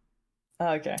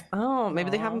 okay. Oh,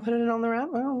 maybe they haven't put it on the wrap.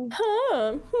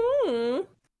 Oh.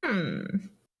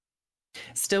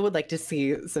 Still would like to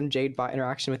see some Jade bot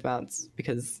interaction with mounts,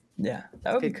 because Yeah,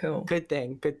 that would be cool. good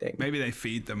thing. Maybe they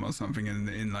feed them or something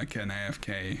in like an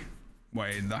AFK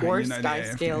way. Or the Sky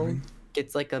AFK Scale thing.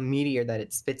 gets like a meteor that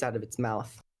it spits out of its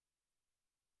mouth.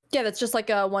 Yeah, that's just like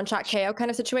a one-shot KO kind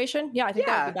of situation. Yeah, I think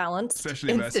that would be balanced.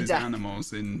 Especially versus Insta-death.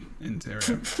 animals in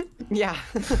interior. Yeah.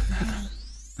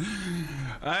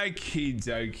 Okie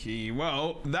dokie.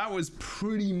 Well, that was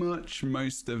pretty much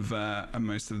most of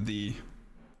the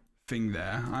thing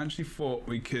there. I actually thought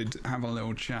we could have a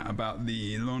little chat about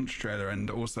the launch trailer and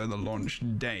also the launch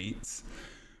dates.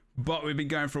 But we've been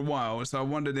going for a while, so I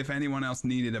wondered if anyone else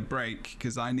needed a break,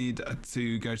 because I need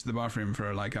to go to the bathroom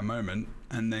for like a moment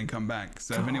and then come back.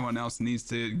 So if anyone else needs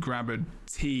to grab a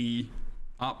tea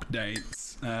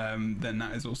updates, then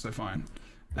that is also fine.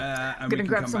 And we Gonna can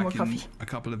grab come some back more in coffee. a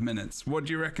couple of minutes. What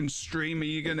do you reckon, stream? Are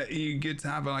you good to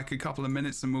have like a couple of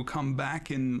minutes and we'll come back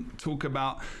and talk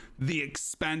about the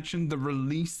expansion, the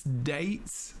release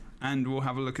dates, and we'll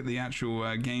have a look at the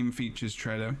actual game features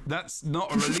trailer. That's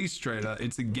not a release trailer,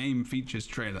 it's a game features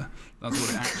trailer. That's what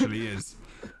it actually is.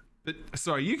 But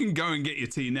sorry, you can go and get your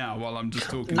tea now while I'm just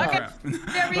talking crap.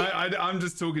 I'm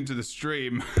just talking to the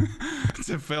stream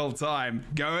to fill time.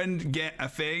 Go and get a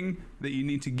thing that you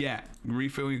need to get.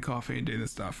 Refill your coffee, do the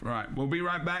stuff. Right, we'll be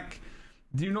right back.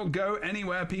 Do not go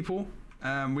anywhere, people.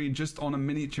 We're just on a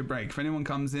miniature break. If anyone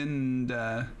comes in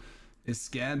and is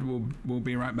scared, we'll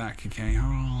be right back, okay?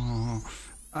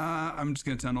 I'm just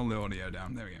going to turn all the audio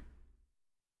down. There we go.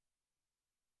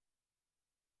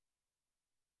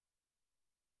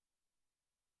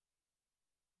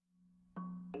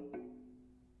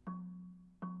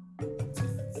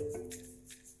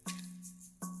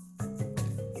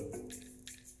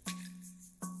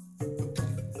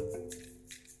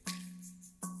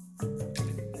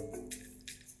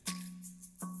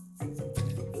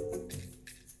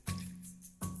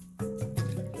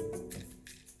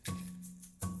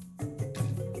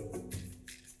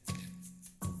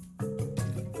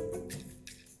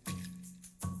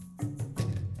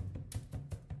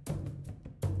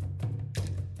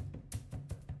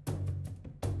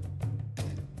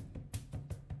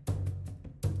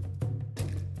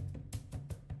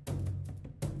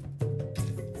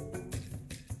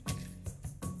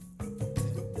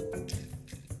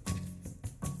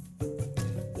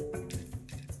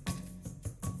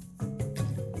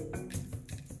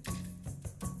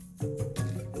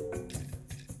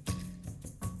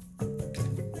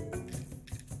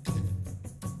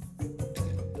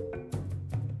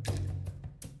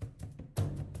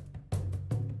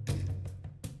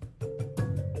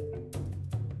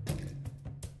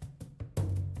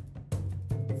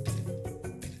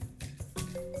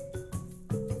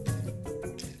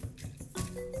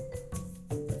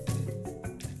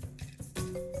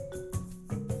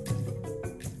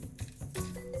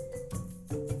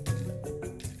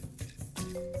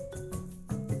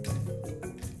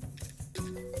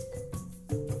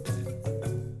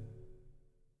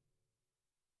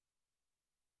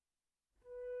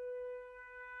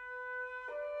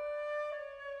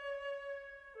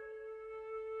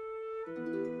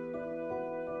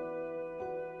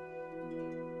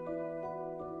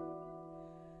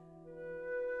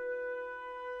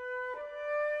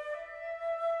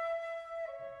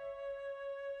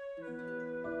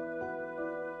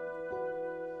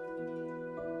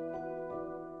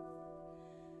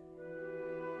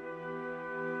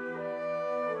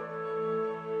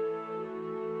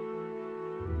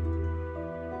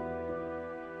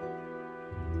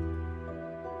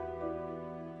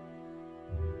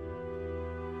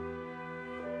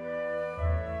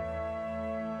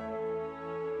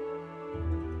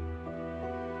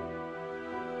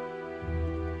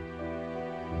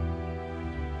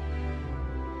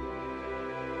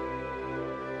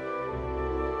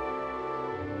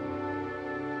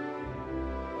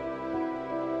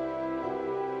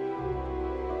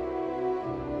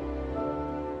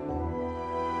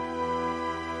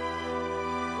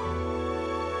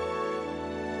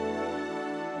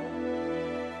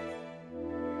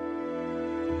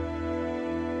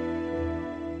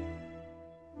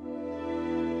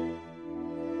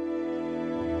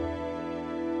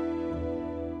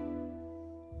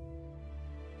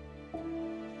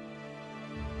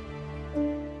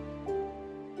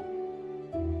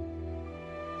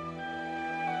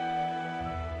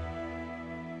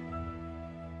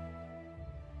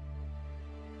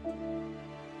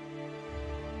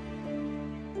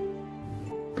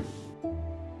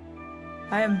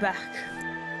 I am back.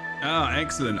 Oh,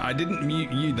 excellent. I didn't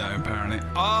mute you though, apparently.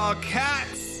 Oh,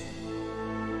 cats!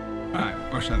 Alright,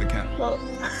 watch out the cat. Well,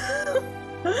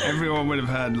 Everyone would have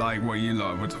heard like what you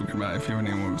lot were talking about if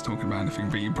anyone was talking about anything,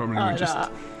 but you probably were just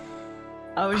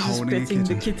I was just holding a petting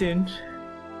the kitten.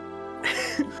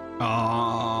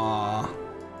 Ah.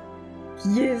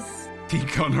 Yes. He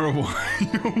got her away.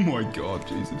 Oh my god,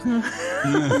 Jesus.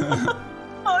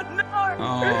 Oh no.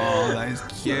 Oh, that is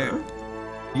cute.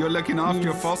 You're looking after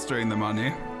your fostering them, aren't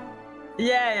you?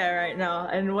 Yeah, right now.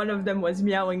 And one of them was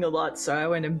meowing a lot, so I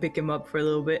went and pick him up for a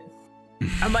little bit.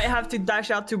 I might have to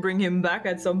dash out to bring him back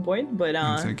at some point, but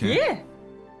It's okay. yeah.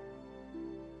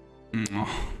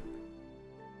 Oh.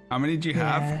 How many do you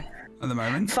have at the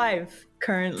moment? 5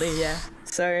 currently, yeah.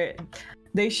 So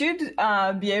they should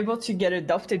be able to get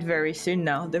adopted very soon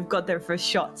now. They've got their first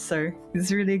shot, so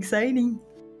it's really exciting.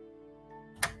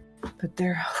 But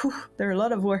they're a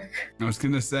lot of work. I was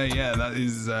gonna say, yeah, that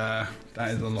is a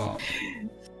lot.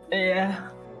 Yeah.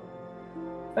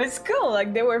 It's cool,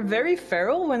 like they were very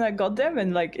feral when I got them,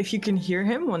 and like if you can hear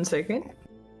him, 1 second.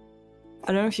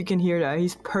 I don't know if you can hear that,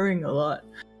 he's purring a lot.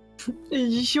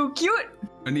 He's so cute!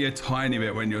 Only a tiny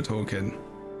bit when you're talking.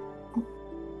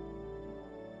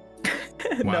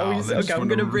 No, Wow, he's they just okay, I'm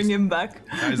wanna gonna bring him back.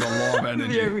 That is a lot of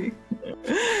energy.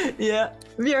 BRB. Yeah,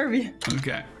 BRB.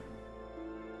 Okay.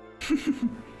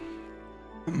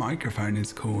 The microphone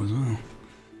is cool as well.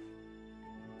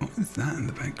 What is that in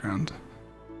the background?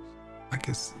 I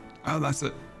guess. Oh, that's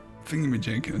a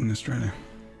thingamajig in Australia.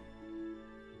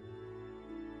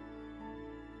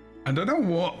 I don't know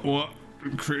what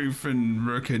Kroof and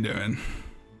Rook are doing.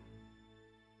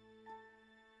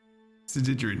 It's a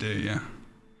didgeridoo, yeah.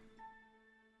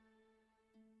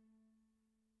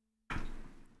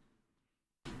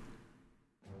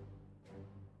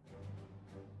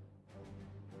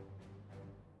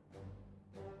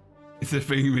 It's a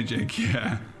thingamajig,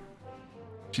 yeah.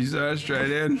 She's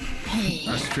Australian.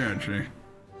 That's true.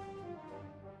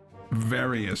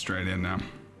 Very Australian now.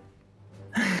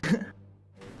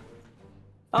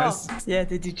 Yeah,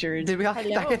 the didgeridoo. Did we all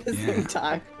get back at the same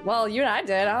time? Well, you and I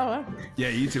did. I don't know. Yeah,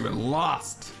 you two were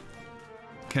lost.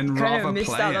 Can Kind Raava of missed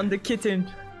play out it? on the kitten.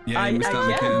 Yeah, you missed out on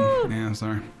the yeah. kitten. Yeah, I'm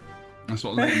sorry. That's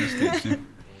what lateness gets you.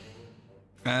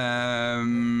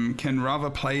 Can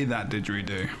Raava play that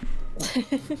didgeridoo?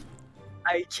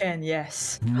 I can,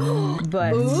 yes.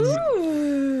 But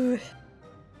Ooh.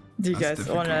 do you That's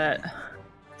guys want to...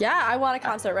 Yeah, I want a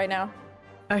concert right now.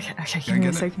 Okay, give me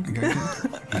a second. Okay.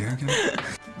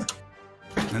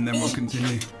 And then we'll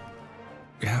continue.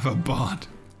 We have a bot.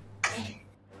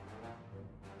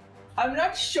 I'm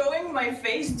not showing my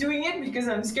face doing it because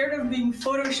I'm scared of being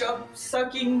Photoshop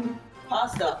sucking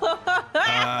pasta.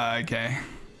 Okay.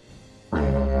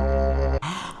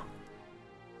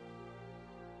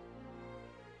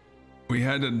 We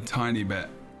heard a tiny bit.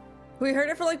 We heard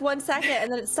it for like 1 second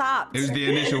and then it stopped. It was the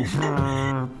initial.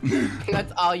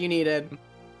 That's all you needed.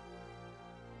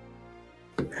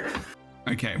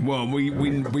 Okay, well, we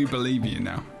believe you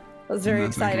now. It was very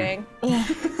That's okay.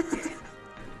 exciting.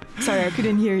 Sorry, I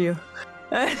couldn't hear you.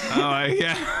 Oh,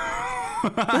 yeah.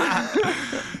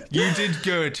 You did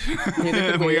good.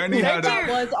 We only heard That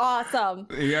was awesome.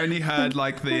 we only heard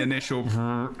like the initial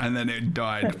and then it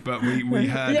died, but we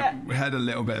heard a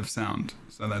little bit of sound,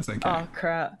 so that's okay. Oh,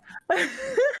 crap.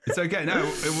 It's okay. No,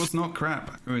 it was not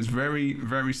crap. It was very,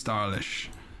 very stylish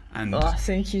and Oh,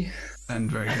 thank you.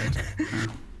 very good. Yeah.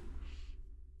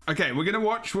 Okay, we're gonna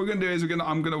watch. What we're gonna do is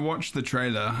I'm gonna watch the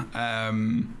trailer.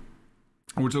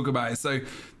 We'll talk about it. So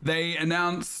they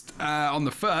announced on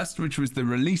the 1st, which was the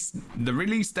release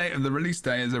date of the release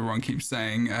day, as everyone keeps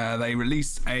saying. They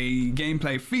released a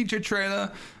gameplay feature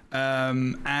trailer,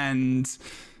 and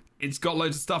it's got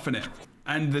loads of stuff in it.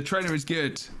 And the trailer is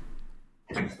good.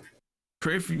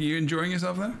 Kroof, you enjoying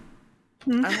yourself there?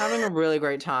 I'm having a really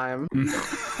great time.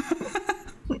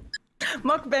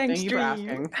 Mukbang Thank you for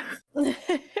stream. asking.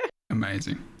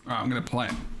 Amazing. All right, I'm gonna play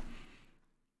it.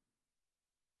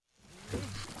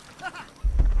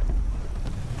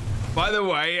 By the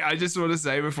way, I just want to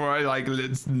say before I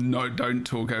don't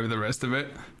talk over the rest of it,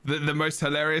 the most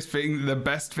hilarious thing, the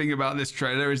best thing about this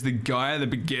trailer is the guy at the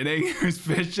beginning who's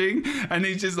fishing and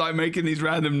he's just like making these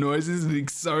random noises and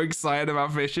he's so excited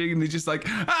about fishing and he's just like,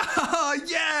 ah,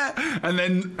 yeah, and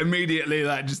then immediately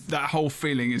that whole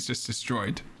feeling is just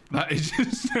destroyed. That is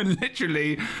just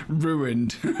literally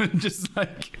ruined. Just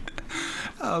like,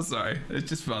 oh, sorry, it's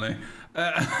just funny.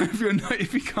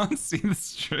 If you can't see the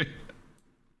stream,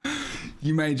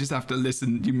 you may just have to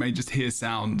listen. You may just hear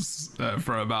sounds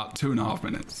for about 2.5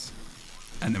 minutes,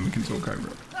 and then we can talk over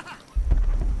it.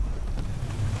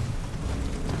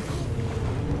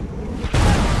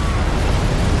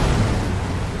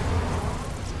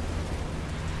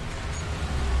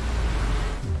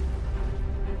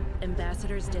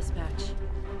 Ambassador's dispatch.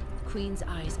 Queen's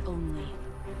eyes only.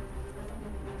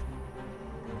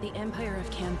 The Empire of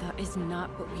Cantha is not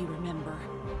what we remember.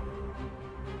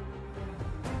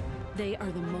 They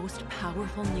are the most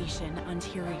powerful nation on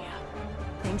Tyria,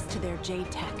 thanks to their Jade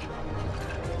tech.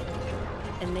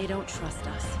 And they don't trust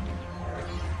us.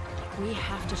 We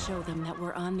have to show them that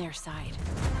we're on their side.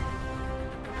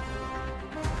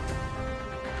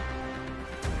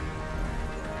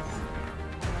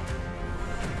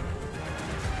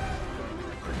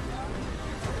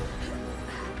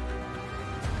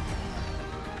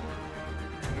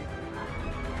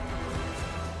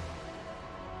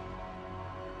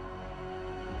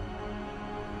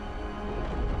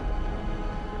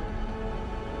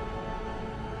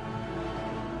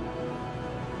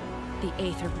 The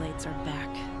Aether Blades are back.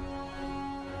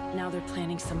 Now they're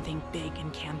planning something big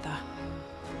in Cantha.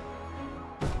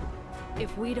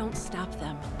 If we don't stop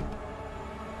them,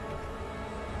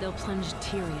 they'll plunge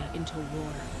Tyria into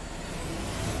war.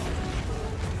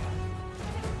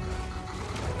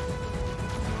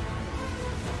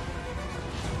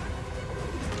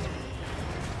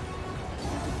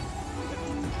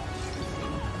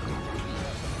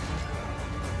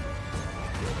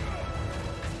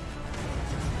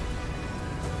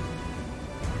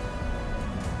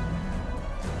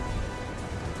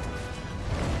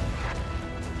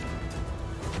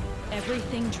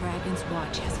 Everything Dragon's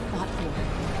Watch has fought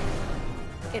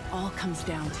for. It all comes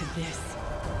down to this.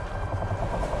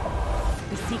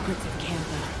 The secrets of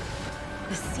Cantha.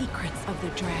 The secrets of the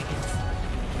dragons.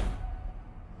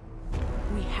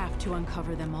 We have to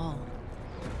uncover them all.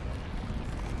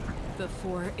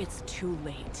 Before it's too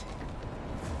late.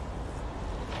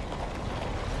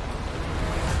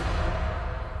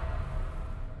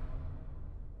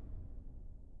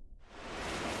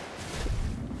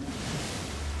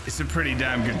 It's a pretty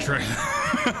damn good trailer.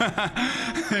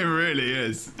 It really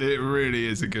is. It really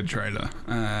is a good trailer.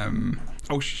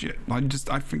 Oh shit!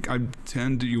 I think I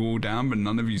turned you all down, but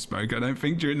none of you spoke. I don't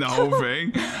think during the whole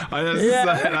thing.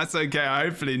 That's okay.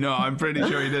 Hopefully not. I'm pretty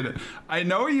sure you did it. I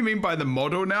know what you mean by the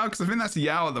model now, because I think that's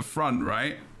Yao at the front,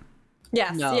 right?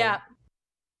 Yes. No. Yeah.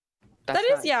 That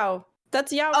is Yao.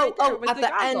 That's Yao right there with at the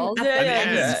the end. goggles. At the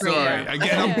end. Yeah, sorry.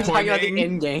 Again, I'm You're talking about the pointing.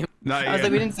 in-game. No, I was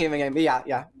like, we didn't see him in game, but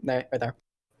yeah, right there.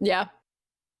 Yeah.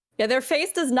 Yeah, their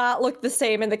face does not look the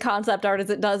same in the concept art as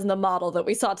it does in the model that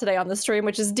we saw today on the stream,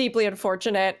 which is deeply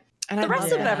unfortunate. And the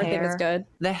rest of everything is good.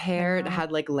 The hair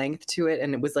had like length to it,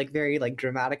 and it was like very like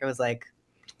dramatic. I was like,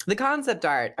 the concept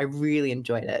art, I really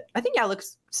enjoyed it. I think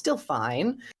looks still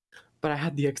fine, but I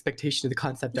had the expectation of the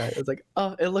concept art. I was like,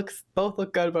 oh, both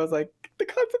look good, but I was like, the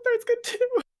concept art's good too.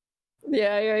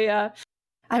 Yeah.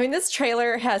 I mean, this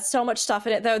trailer has so much stuff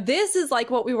in it, though. This is like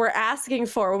what we were asking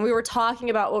for when we were talking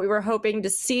about what we were hoping to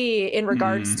see in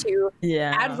regards to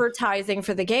advertising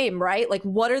for the game, right? Like,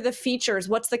 what are the features?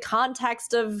 What's the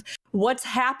context of what's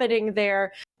happening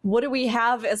there? What do we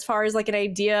have as far as like an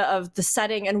idea of the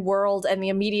setting and world and the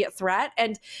immediate threat?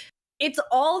 And it's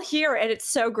all here, and it's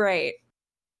so great.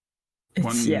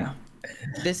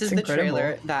 This is the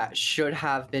trailer that should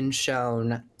have been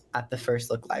shown at the first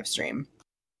look live stream.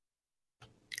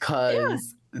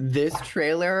 Because this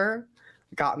trailer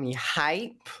got me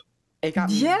hype. It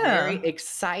got me very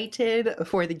excited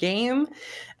for the game.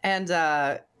 And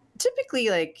typically,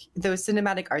 like, those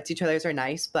cinematic artsy trailers are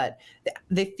nice, but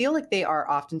they feel like they are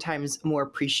oftentimes more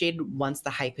appreciated once the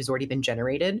hype has already been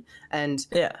generated. And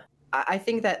I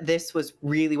think that this was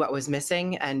really what was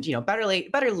missing. And, you know, better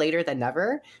later than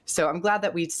never. So I'm glad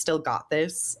that we still got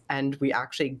this. And we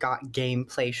actually got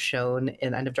gameplay shown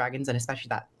in End of Dragons, and especially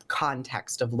that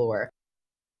context of lore.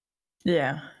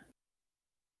 No,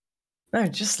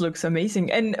 it just looks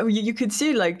amazing. And you could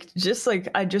see, like,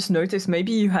 I just noticed,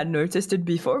 maybe you had noticed it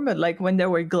before, but like when they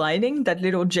were gliding, that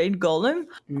little jade golem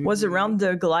was around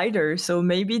the glider. So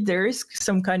maybe there is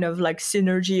some kind of like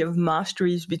synergy of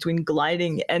masteries between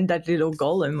gliding and that little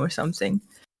golem or something.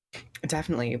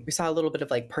 Definitely. We saw a little bit of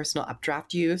like personal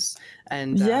updraft use,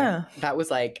 and that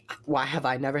was like, why have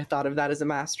I never thought of that as a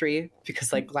mastery?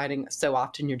 Because like gliding so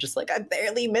often, you're just like, I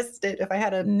barely missed it. If I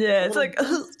had a it's like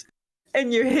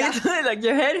and you hit like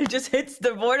your head just hits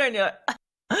the board, and you're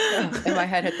and my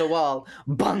head hit the wall.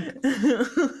 Bunk.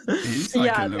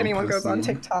 Like anyone goes on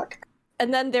TikTok.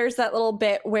 And then there's that little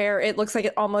bit where it looks like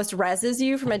it almost reses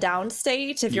you from a down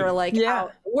state if you're like out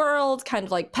in the world, kind of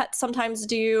like pets sometimes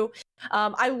do.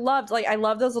 I love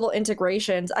those little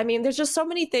integrations. I mean, there's just so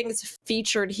many things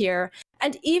featured here.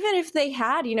 And even if they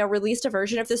had, you know, released a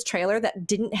version of this trailer that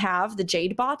didn't have the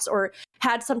Jade bots or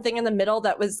had something in the middle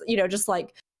that was, you know, just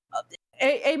like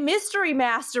a mystery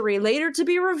mastery later to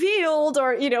be revealed,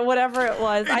 or whatever it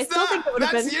was. I still think it would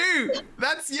have been.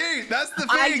 That's you. That's the thing.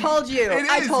 I told you.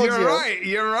 You're right.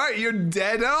 You're right. You're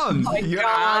dead on. Oh You're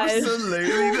absolutely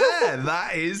there.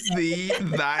 That is it.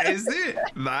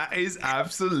 That is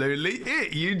absolutely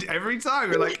it. You every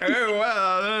time you're like, oh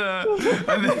well.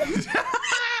 And then,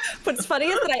 What's funny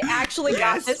is that I actually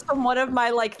got this from one of my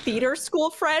like theater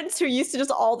school friends who used to just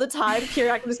all the time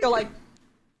periodically just go like.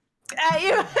 At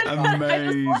you.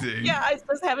 Amazing. I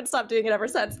just haven't stopped doing it ever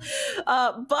since.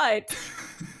 But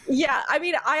yeah, I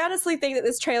mean, I honestly think that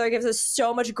this trailer gives us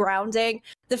so much grounding.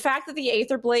 The fact that the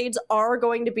Aether Blades are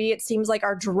going to be, it seems like,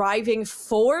 our driving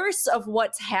force of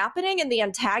what's happening and the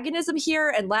antagonism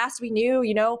here. And last we knew,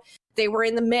 they were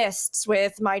in the mists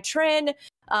with Mytrin.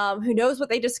 Who knows what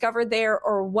they discovered there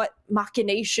or what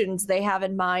machinations they have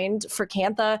in mind for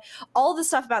Cantha. All the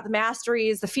stuff about the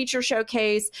masteries, the feature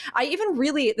showcase. I even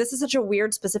really, this is such a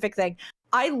weird specific thing.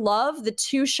 I love the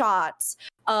 2 shots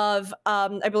of,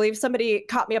 I believe somebody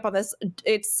caught me up on this.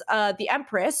 It's the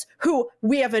Empress, who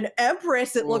we have an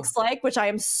Empress, it looks like, which I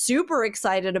am super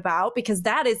excited about because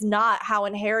that is not how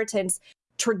Inheritance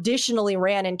traditionally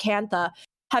ran in Cantha.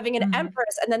 Having an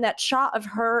Empress, and then that shot of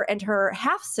her and her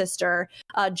half-sister,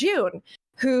 June,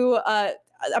 who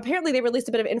apparently they released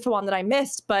a bit of info on that I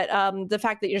missed, but the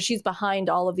fact that she's behind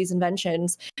all of these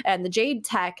inventions and the Jade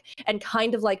tech, and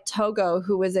kind of like Togo,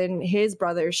 who was in his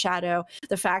brother's shadow,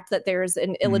 the fact that there's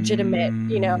an illegitimate,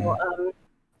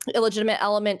 illegitimate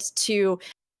element to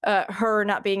her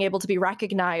not being able to be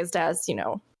recognized as,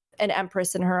 an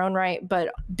Empress in her own right,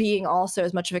 but being also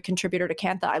as much of a contributor to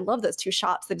Cantha. I love those 2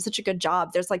 shots. They did such a good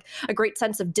job. There's like a great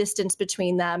sense of distance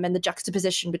between them and the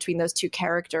juxtaposition between those 2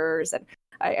 characters, and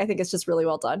I think it's just really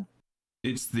well done.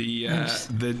 It's the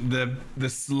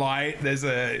slide. There's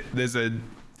a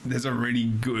really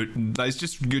good. There's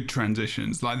just good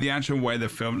transitions. Like the actual way the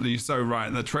film. You're so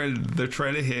right. The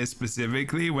trailer here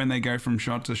specifically, when they go from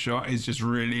shot to shot, is just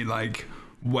really like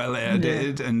well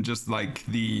edited, and just like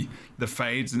the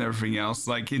fades and everything else,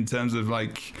 like in terms of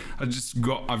like I've just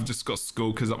got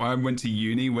school because I went to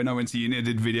uni. When I went to uni, I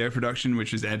did video production,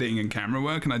 which is editing and camera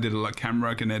work, and I did a lot of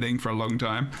camera work and editing for a long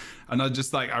time, and I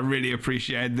just like I really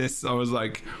appreciated this. I was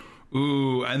like,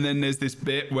 ooh. And then there's this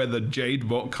bit where the Jade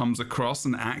Bot comes across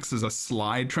and acts as a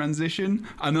slide transition,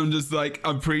 and I'm just like,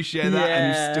 appreciate that. And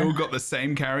you've still got the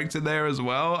same character there as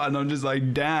well, and I'm just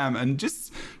like, damn. And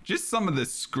just some of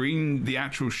the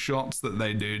actual shots that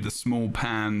they do, the small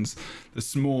pans, the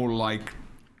small like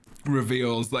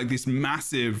reveals, like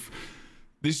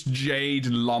this jade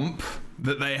lump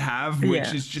that they have,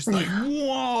 which is just like,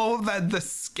 whoa, the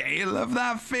scale of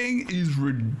that thing is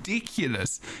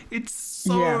ridiculous. It's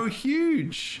so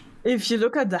huge. If you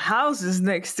look at the houses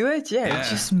next to it, it's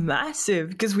just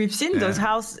massive, because we've seen those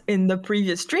houses in the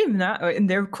previous stream now, and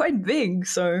they're quite big.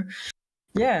 So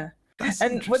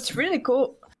and what's really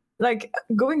cool, like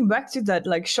going back to that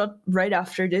like shot right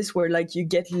after this where like you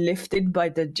get lifted by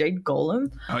the Jade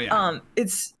Golem.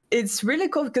 It's really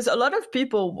cool because a lot of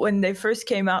people, when they first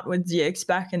came out with the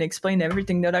X-Pack and explained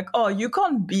everything, they're like, oh, you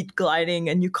can't beat gliding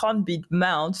and you can't beat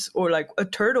mounts, or like a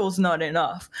turtle's not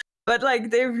enough. But like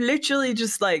they've literally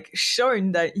just like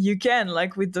shown that you can,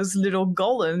 like with those little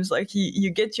golems, like you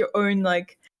get your own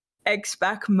like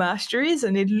X-Pack masteries,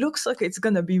 and it looks like it's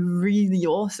gonna be really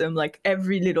awesome. Like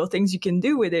every little things you can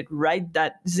do with it, ride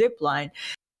that zip line,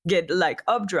 get like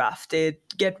updrafted,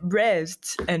 get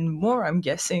rezzed, and more, I'm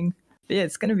guessing. Yeah,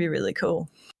 it's going to be really cool.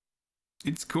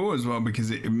 It's cool as well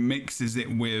because it mixes it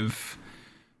with...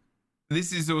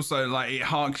 This is also like, it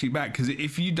harks you back, because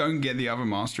if you don't get the other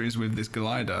masteries with this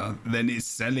glider, then it's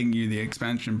selling you the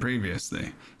expansion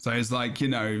previously. So it's like,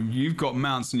 you've got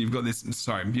mounts and you've got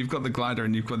you've got the glider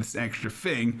and you've got this extra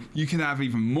thing. You can have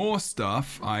even more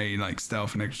stuff, i.e. like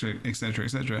stealth and extra, etc.,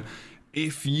 etc.,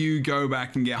 if you go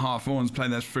back and get Heart Thorns, play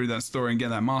that through that story and get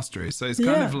that mastery. So it's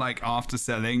kind of like after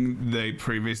selling the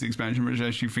previous expansion, which I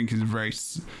actually think is a very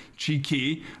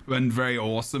cheeky and very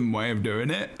awesome way of doing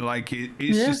it. Like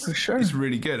it's just, for sure. It's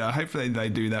really good. Hopefully they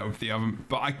do that with the other,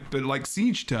 but like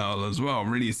Siege Turtle as well,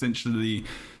 really essentially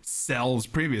sells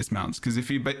previous mounts. Because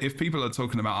if people are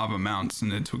talking about other mounts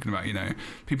and they're talking about,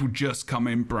 people just come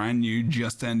in brand new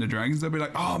just to Ender Dragons, they'll be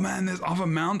like, oh man, there's other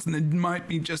mounts and they might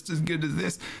be just as good as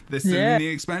this. They're selling the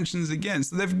expansions again.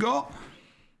 So they've got...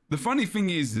 The funny thing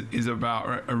is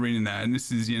about Arena there, and this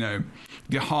is, you're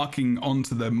harking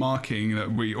onto the marking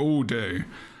that we all do.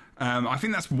 I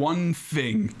think that's one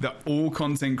thing that all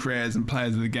content creators and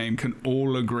players of the game can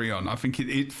all agree on. I think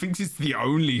it's the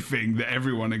only thing that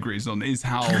everyone agrees on, is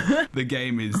how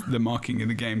the marking of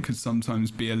the game could sometimes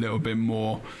be a little bit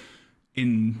more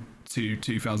in to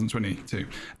 2022.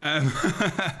 And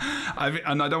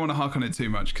I don't want to hark on it too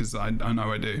much because I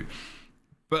know I do.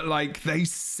 But like they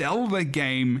sell the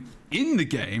game in the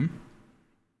game.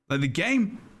 Like the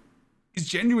game is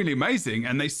genuinely amazing,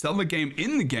 and they sell the game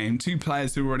in the game to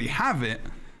players who already have it.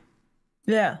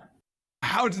 Yeah.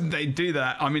 How did they do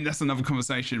that? I mean, that's another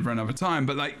conversation for another time,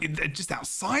 but like just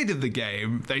outside of the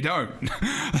game, they don't.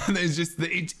 There's just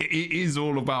it is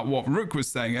all about what Rook was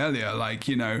saying earlier, like,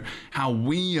 you know, how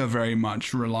we are very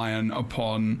much reliant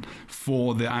upon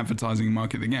for the advertising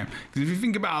market of the game. Because if you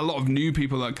think about a lot of new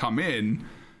people that come in,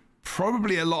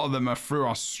 probably a lot of them are through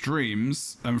our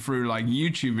streams and through like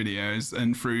YouTube videos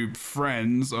and through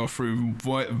friends or through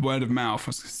word of mouth. I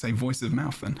was going to say voice of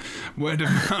mouth then. Word of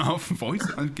mouth, voice.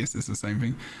 I guess it's the same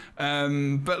thing.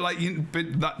 But like,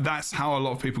 that's how a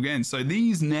lot of people get in. So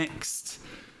these next,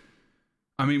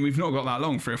 I mean, we've not got that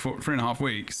long, 3.5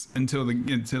 weeks until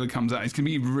it comes out. It's gonna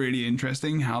be really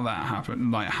interesting how that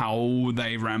happened, like how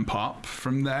they ramp up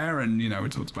from there. And you know, we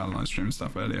talked about live stream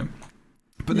stuff earlier.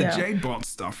 But the Jade Bot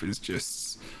stuff is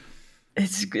just...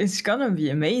 It's gonna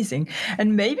be amazing.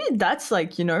 And maybe that's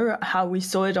like, you know, how we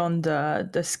saw it on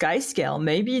the sky scale.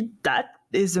 Maybe that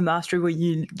is a mastery where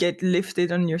you get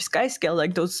lifted on your sky scale,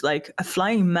 like those like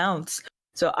flying mounts.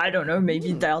 So I don't know,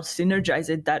 maybe they'll synergize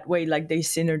it that way, like they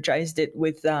synergized it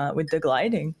with the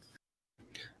gliding.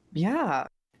 Yeah.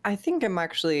 I think I'm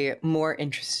actually more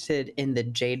interested in the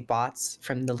Jade bots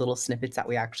from the little snippets that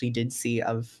we actually did see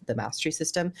of the mastery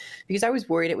system, because I was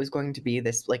worried it was going to be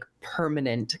this like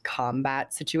permanent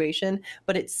combat situation,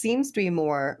 but it seems to be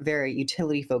more very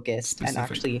utility focused and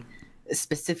actually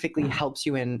specifically helps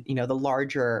you in, you know, the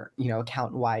larger, you know,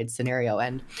 account wide scenario.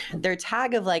 And their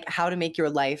tag of like how to make your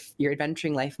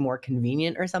adventuring life more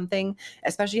convenient or something,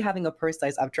 especially having a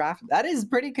personalized updraft, that is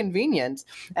pretty convenient.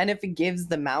 And if it gives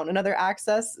the mount another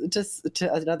access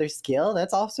to another skill,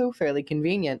 that's also fairly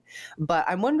convenient. But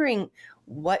I'm wondering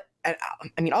what, I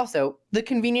mean, also the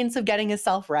convenience of getting a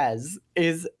self-res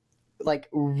is like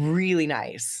really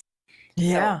nice.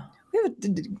 Yeah. So,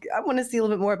 I want to see a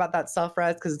little bit more about that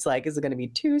self-res, because it's like, is it going to be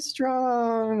too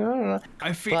strong? I don't know.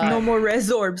 I think no more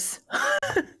res orbs.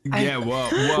 Yeah, well,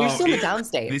 we're still in the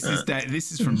downstate. This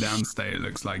is from downstate. It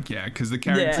looks like, yeah, because the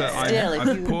character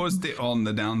I've paused it on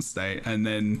the downstate, and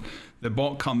then the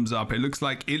bot comes up. It looks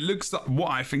like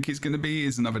what I think it's going to be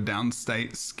is another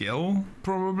downstate skill,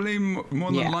 probably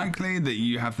more than likely, that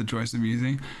you have the choice of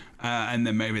using. And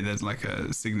then maybe there's like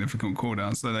a significant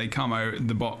cooldown. So they come out,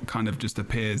 the bot kind of just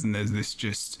appears, and there's this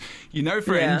just, you know,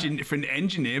 for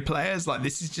engineer players, like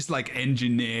this is just like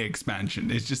engineer expansion.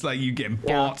 It's just like you get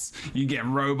bots, you get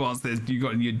robots. You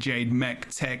got your Jade mech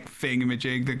tech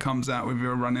thingamajig that comes out with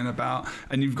your running about,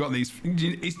 and you've got these.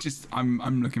 It's just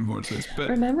I'm looking forward to this. But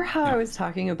remember how I was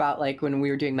talking about like when we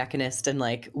were doing Mechanist and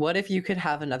like, what if you could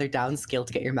have another down skill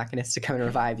to get your Mechanist to come and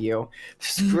revive you?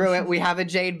 Screw it, we have a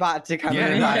Jade bot to come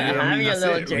and revive you. It's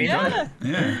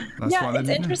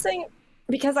interesting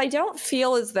because I don't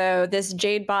feel as though this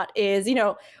Jade bot is, you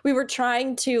know, we were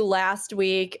trying to last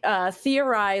week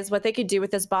theorize what they could do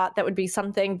with this bot that would be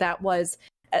something that was,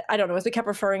 I don't know, as we kept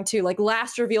referring to, like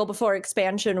last reveal before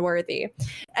expansion worthy.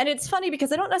 And it's funny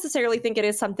because I don't necessarily think it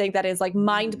is something that is like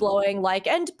mind blowing, like,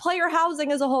 and player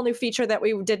housing is a whole new feature that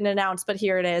we didn't announce, but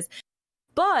here it is.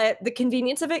 But the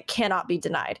convenience of it cannot be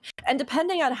denied. And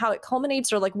depending on how it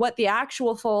culminates or like what the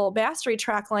actual full mastery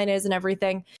track line is and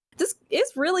everything, this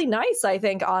is really nice, I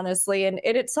think, honestly. And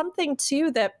it's something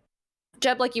too that,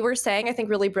 Jeb, like you were saying, I think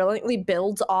really brilliantly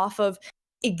builds off of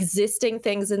existing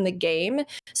things in the game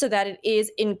so that it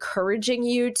is encouraging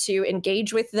you to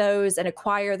engage with those and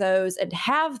acquire those and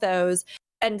have those.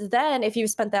 And then if you've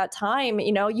spent that time,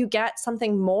 you know, you get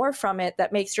something more from it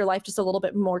that makes your life just a little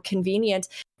bit more convenient.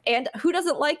 And who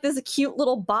doesn't like this cute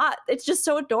little bot? It's just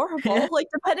so adorable. Like,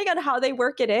 depending on how they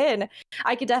work it in,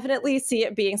 I could definitely see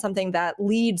it being something that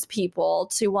leads people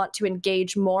to want to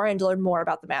engage more and learn more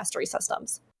about the mastery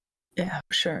systems. Yeah,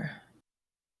 sure.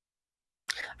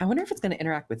 I wonder if it's going to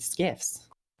interact with skiffs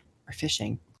or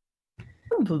fishing.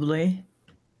 Probably.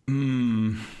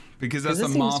 Because that's a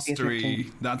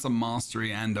mastery. That's a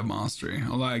mastery and a mastery.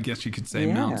 Although I guess you could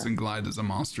say mounts and gliders are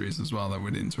masteries as well that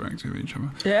would interact with each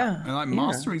other. Yeah. And like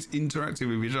masteries interacting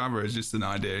with each other is just an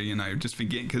idea, you know, just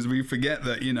because we forget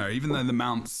that, you know, even though the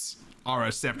mounts are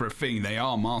a separate thing, they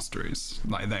are masteries.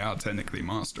 Like they are technically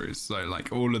masteries. So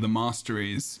like all of the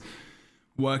masteries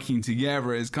working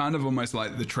together is kind of almost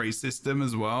like the trace system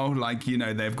as well. Like, you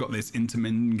know, they've got this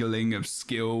intermingling of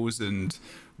skills and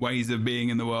ways of being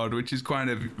in the world, which is kind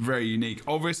of very unique.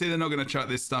 Obviously, they're not going to chuck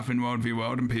this stuff in World v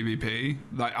World and PvP.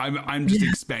 Like, I'm just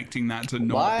expecting that to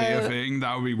not be a thing.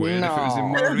 That would be weird if it was in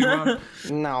World v World.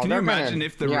 No, can you imagine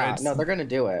if the Reds? No, they're gonna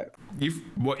do it.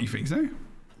 What you think so?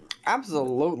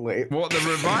 Absolutely. What, the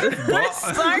revive? What?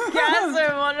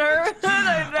 Sarcasm on her.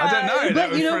 I don't know.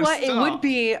 But you know what? It would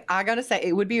be, I gotta say,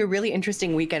 it would be a really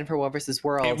interesting weekend for World versus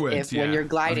World if when you're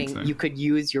gliding, you could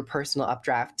use your personal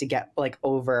updraft to get like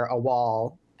over a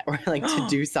wall or like to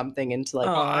do something into like.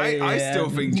 I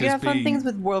still think you have fun things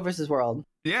with World versus World.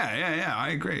 Yeah. I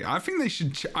agree. I think they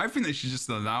should just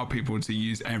allow people to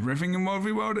use everything in World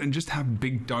v World and just have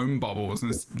big dome bubbles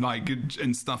and like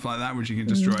and stuff like that, which you can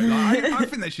destroy. Like, I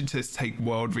think they should just take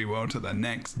World v World to the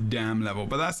next damn level.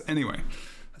 But that's a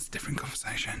different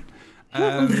conversation.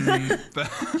 But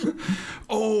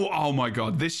oh my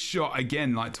god, this shot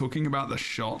again. Like talking about the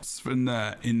shots in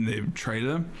the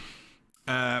trailer.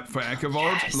 For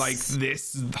Echovald, like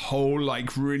this whole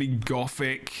like really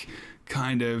gothic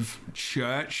kind of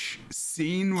church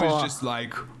scene was just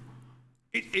like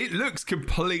it looks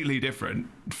completely different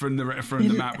from the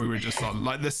map we were just on.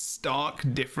 Like the stark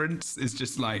difference is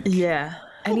just like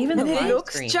and even it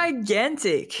looks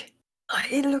gigantic.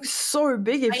 It looks so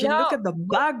big if you look at the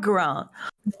background.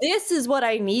 This is what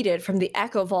I needed from the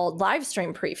Echovald live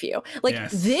stream preview. Like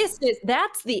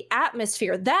that's the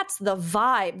atmosphere, that's the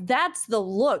vibe, that's the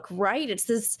look, right? It's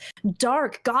this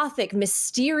dark, gothic,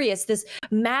 mysterious, this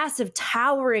massive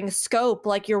towering scope,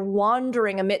 like you're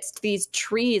wandering amidst these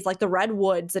trees, like the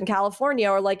redwoods in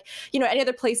California, or like, you know, any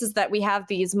other places that we have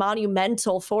these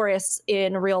monumental forests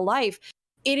in real life.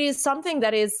 It is something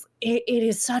that is, it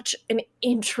is such an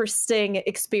interesting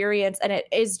experience. And it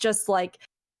is just like,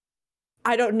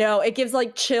 I don't know, it gives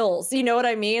like chills. You know what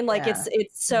I mean? Like it's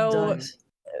so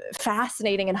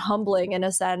fascinating and humbling in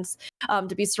a sense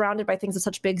to be surrounded by things of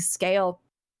such big scale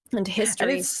and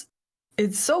history. And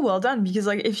it's so well done because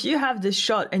like if you have this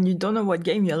shot and you don't know what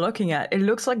game you're looking at, it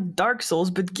looks like Dark Souls,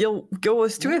 but Go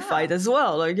was Stuified as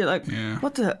well. Like you're like,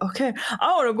 what the? Okay,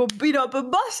 I want to go beat up a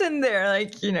boss in there,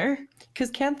 like, you know. Because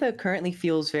Cantha currently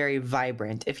feels very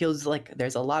vibrant. It feels like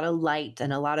there's a lot of light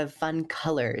and a lot of fun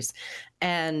colors,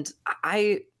 and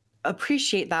I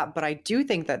appreciate that, but I do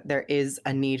think that there is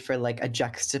a need for like a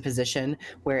juxtaposition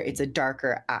where it's a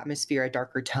darker atmosphere, a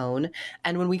darker tone.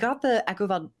 And when we got the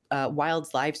Echovald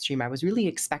Wilds live stream, I was really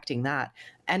expecting that.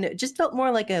 And it just felt more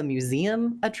like a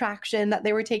museum attraction that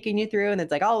they were taking you through. And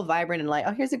it's like all vibrant and like,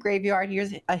 oh, here's a graveyard,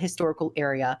 here's a historical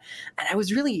area. And I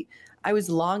was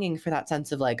longing for that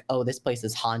sense of like, oh, this place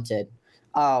is haunted.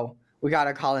 Oh, we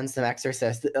gotta call in some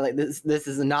exorcists. Like this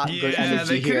is not good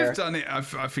energy they could here. have done it.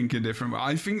 I think a different way.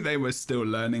 I think they were still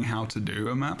learning how to do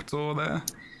a map tour there,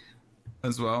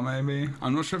 as well. Maybe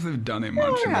I'm not sure if they've done it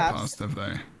much in the past. Have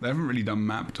they? They haven't really done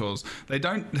map tours. They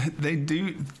don't. They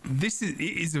do. It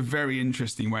is a very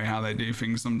interesting way how they do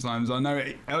things. Sometimes I know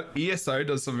ESO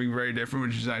does something very different,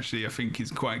 which is actually I think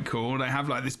is quite cool. They have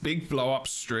like this big blow up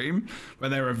stream where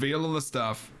they reveal all the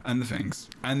stuff and the things,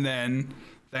 and then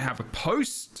they have a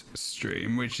post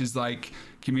stream, which is like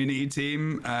community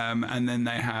team, and then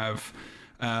they have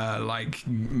like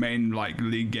main like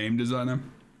league game designer.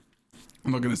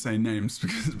 I'm not going to say names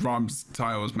because Ram's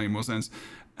titles make more sense.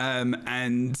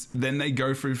 And then they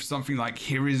go through something like,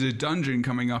 here is a dungeon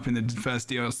coming up in the first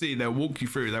DLC. They'll walk you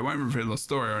through. They won't reveal the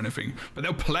story or anything, but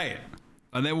they'll play it.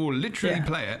 And they will literally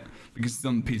play it because it's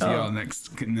on PTR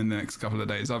in the next couple of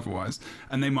days otherwise.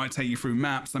 And they might take you through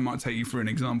maps. They might take you through an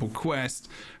example quest.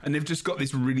 And they've just got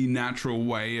this really natural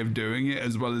way of doing it,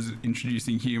 as well as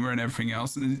introducing humor and everything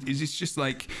else. And it's just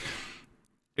like,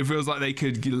 it feels like they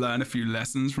could learn a few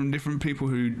lessons from different people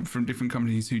from different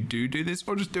companies who do this,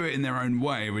 or just do it in their own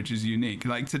way, which is unique.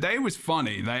 Like today was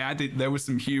funny. There was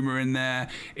some humor in there.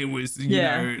 It was, you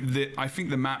know, I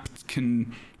think the map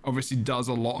obviously does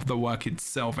a lot of the work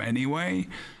itself anyway.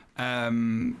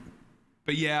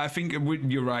 But yeah, I think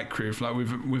you're right, Kroof. Like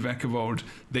with Echovald,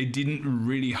 they didn't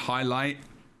really highlight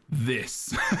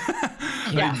this.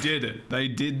 They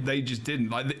just didn't.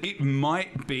 Like, it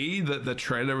might be that the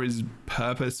trailer is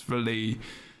purposefully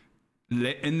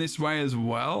lit in this way as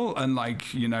well, and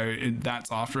like, you know,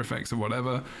 that's After Effects or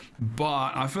whatever,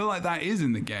 but I feel like that is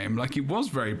in the game. Like, it was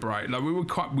very bright. Like,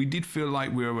 we did feel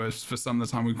like we were, for some of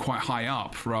the time, we were quite high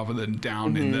up rather than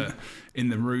down in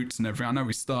the roots and everything. I know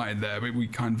we started there, but we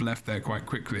kind of left there quite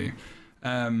quickly.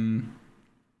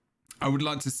 I would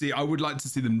like to see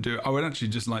them do it. I would actually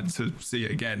just like to see it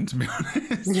again, to be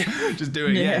honest. Just do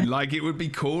it again. Like, it would be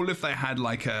cool if they had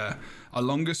like a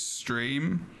longer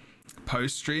stream,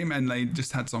 post stream, and they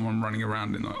just had someone running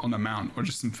around on a mount, or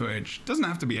just some footage. It doesn't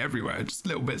have to be everywhere, just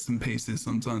little bits and pieces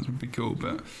sometimes would be cool.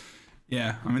 But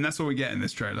Yeah, I mean, that's all we get in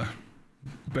this trailer.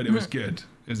 But it was good.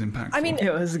 It was impactful. I mean,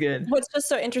 It was good. what's just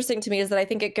so interesting to me is that I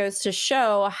think it goes to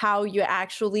show how you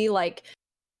actually like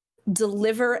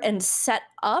deliver and set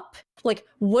up, like,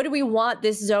 what do we want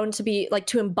this zone to be like,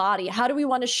 to embody? How do we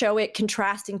want to show it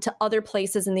contrasting to other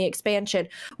places in the expansion?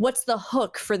 What's the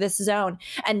hook for this zone?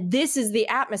 And this is the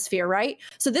atmosphere, right?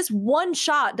 So this one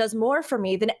shot does more for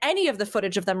me than any of the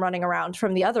footage of them running around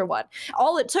from the other one.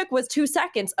 All it took was 2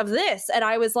 seconds of this, and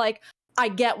I was like, I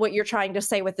get what you're trying to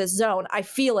say with this zone. I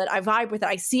feel it. I vibe with it.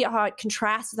 I see how it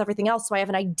contrasts with everything else. So I have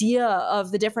an idea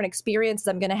of the different experiences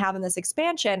I'm going to have in this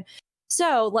expansion.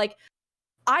 So, like,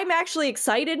 I'm actually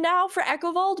excited now for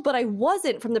Echovald, but I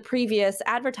wasn't from the previous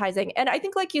advertising. And I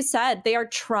think, like you said, they are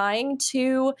trying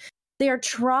to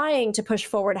push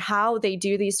forward how they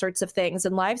do these sorts of things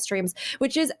in live streams,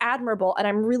 which is admirable. And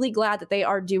I'm really glad that they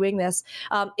are doing this.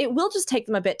 It will just take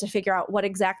them a bit to figure out what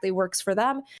exactly works for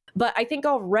them. But I think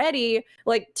already,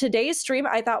 like, today's stream,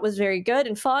 I thought was very good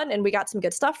and fun, and we got some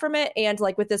good stuff from it. And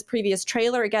like with this previous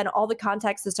trailer, again, all the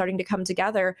context is starting to come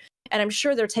together. And I'm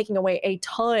sure they're taking away a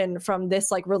ton from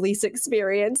this like release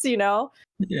experience, you know?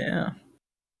 Yeah.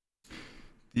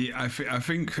 Yeah, I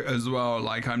think as well,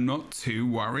 like, I'm not too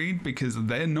worried because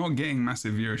they're not getting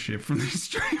massive viewership from these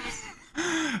streams.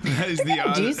 That is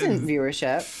the decent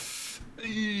viewership.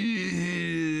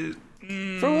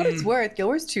 For what it's worth, Guild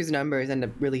Wars 2's numbers end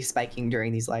up really spiking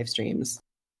during these live streams.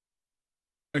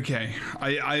 Okay,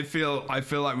 I feel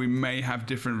like we may have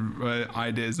different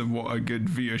ideas of what a good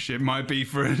viewership might be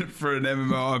for an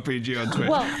MMORPG on Twitch.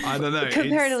 Well, I don't know.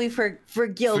 Comparatively for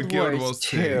Guild Wars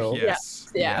 2.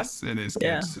 Yes, it is good.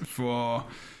 Yeah. For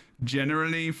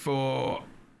generally for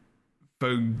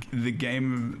the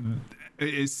game,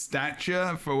 its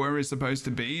stature for where it's supposed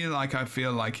to be, like, I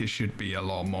feel like it should be a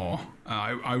lot more.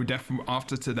 I would definitely,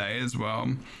 after today as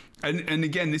well. And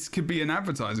again, this could be an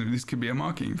advertising, this could be a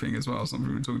marketing thing as well,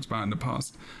 something we talked about in the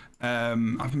past.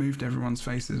 I've moved everyone's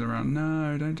faces around.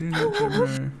 No, don't do that,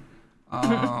 Jebro.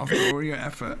 After all your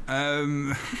effort.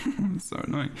 So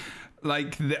annoying.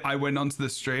 Like, I went onto the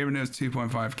stream and it was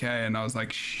 2.5k, and I was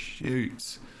like,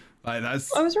 shoot. Like,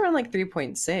 that's... I was around like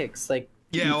 3.6, like...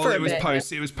 Yeah, well, it was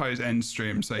post end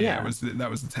stream, so yeah,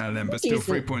 that was the tail end, but still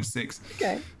 3.6.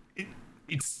 Okay.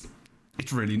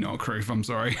 It's really not Kroof, I'm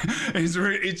sorry.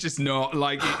 It's just not,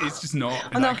 like, it's just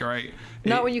not that great.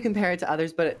 Not when you compare it to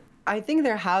others, but I think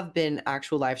there have been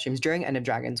actual live streams during End of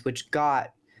Dragons, which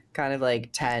got kind of like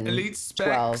 10, Elite specs,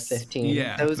 12, 15.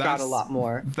 Yeah, those got a lot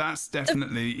more. That's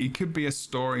definitely, it could be a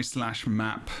story /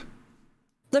 map.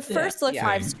 The first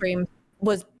live stream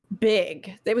was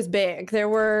big. It was big. There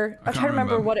were, I'm trying to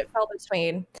remember what it fell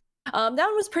between. That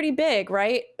one was pretty big,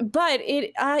 right? But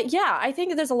it, I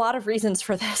think there's a lot of reasons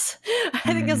for this.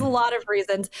 I think there's a lot of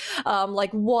reasons.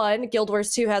 Like, one, Guild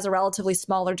Wars 2 has a relatively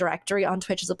smaller directory on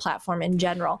Twitch as a platform in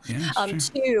general. Yeah,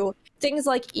 two, things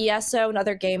like ESO and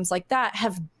other games like that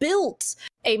have built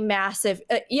a massive,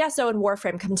 ESO and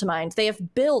Warframe come to mind. They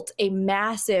have built a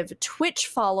massive Twitch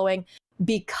following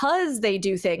because they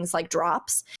do things like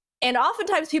drops. And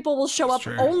oftentimes people will show up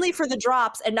only for the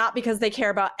drops and not because they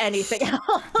care about anything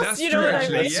else. That's you know true, what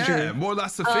actually. I mean? Yeah. Well,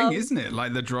 that's the thing, isn't it?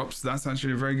 Like, the drops, that's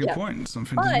actually a very good point.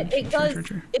 Something but it does,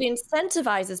 it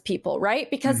incentivizes people, right?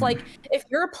 Because like, if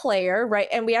you're a player, right,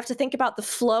 and we have to think about the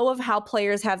flow of how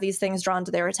players have these things drawn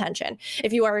to their attention.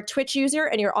 If you are a Twitch user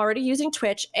and you're already using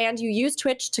Twitch and you use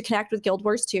Twitch to connect with Guild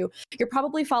Wars 2, you're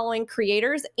probably following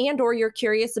creators and or you're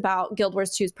curious about Guild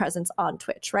Wars 2's presence on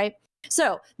Twitch, right?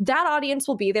 So that audience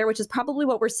will be there, which is probably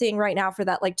what we're seeing right now for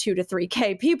that like 2 to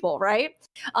 3K people, right?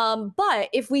 But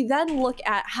if we then look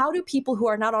at how do people who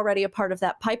are not already a part of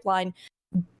that pipeline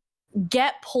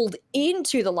get pulled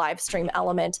into the live stream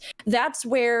element, that's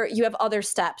where you have other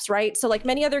steps, right? So like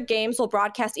many other games will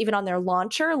broadcast even on their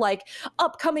launcher, like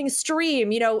upcoming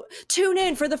stream, you know, tune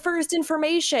in for the first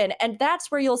information. And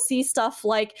that's where you'll see stuff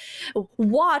like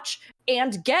watch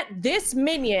and get this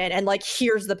minion, and like,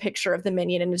 here's the picture of the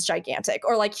minion and it's gigantic,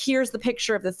 or like, here's the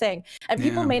picture of the thing. And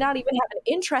people may not even have an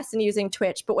interest in using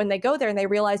Twitch, but when they go there and they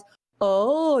realize,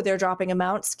 oh, they're dropping a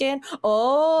mount skin.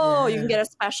 Oh, you can get a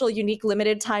special, unique,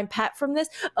 limited time pet from this.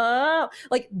 Oh,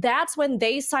 like, that's when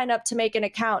they sign up to make an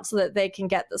account so that they can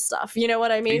get the stuff. You know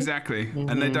what I mean? Exactly.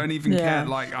 And they don't even care.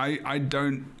 Like, I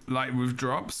don't, like, with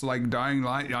drops, like Dying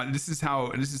Light, this is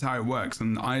how it works.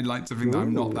 And I like to think that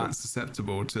I'm not that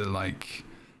susceptible to, like,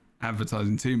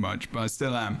 advertising too much, but I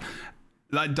still am.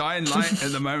 Like, Dying Light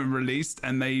at the moment released,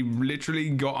 and they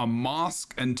literally got a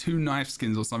mask and 2 knife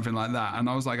skins or something like that. And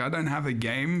I was like, I don't have a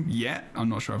game yet. I'm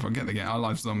not sure if I'll get the game. I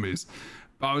love zombies.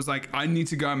 But I was like, I need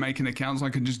to go and make an account so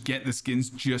I can just get the skins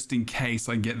just in case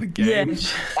I get the game.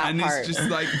 And it's just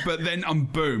like, but then I'm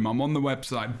on the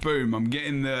website, boom, I'm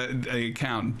getting the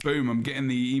account, boom, I'm getting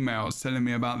the emails telling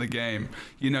me about the game.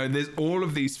 You know, there's all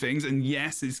of these things, and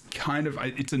yes, it's kind of,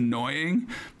 it's annoying,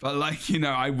 but like, you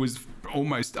know, I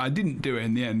didn't do it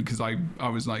in the end because I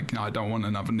was like, no, I don't want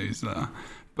another newsletter.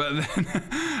 But then,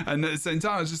 and at the same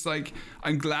time, I was just like,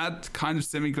 I'm glad, kind of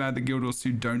semi-glad that Guild Wars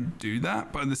 2 don't do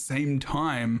that. But at the same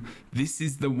time, this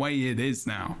is the way it is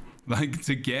now, like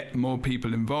to get more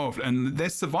people involved. And they're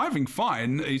surviving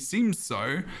fine, it seems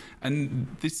so. And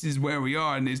this is where we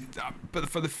are. And but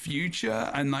for the future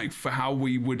and like for how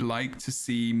we would like to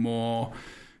see more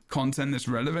content that's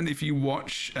relevant, if you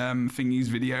watch Thingy's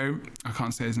video, I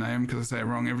can't say his name because I say it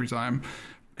wrong every time.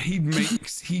 He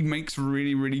makes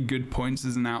really, really good points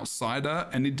as an outsider,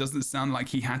 and it doesn't sound like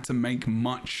he had to make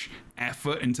much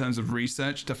effort in terms of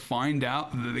research to find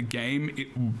out that the game, it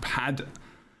had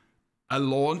a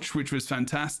launch which was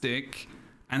fantastic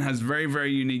and has very,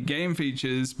 very unique game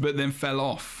features, but then fell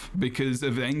off because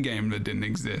of the endgame that didn't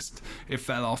exist. It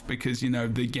fell off because, you know,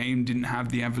 the game didn't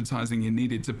have the advertising it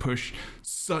needed to push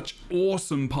such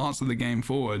awesome parts of the game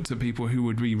forward to people who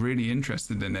would be really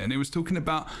interested in it. And it was talking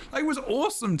about, like, it was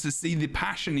awesome to see the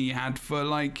passion he had for,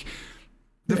 like,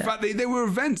 the fact that there were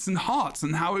events and hearts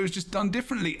and how it was just done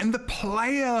differently, and the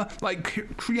player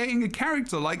like creating a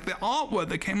character, like the artwork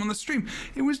that came on the stream.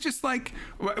 It was just like,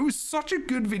 it was such a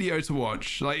good video to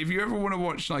watch. Like if you ever want to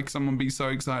watch like someone be so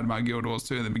excited about Guild Wars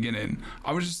 2 at the beginning,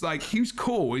 I was just like, he was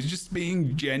cool. He's just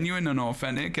being genuine and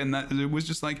authentic, and that it was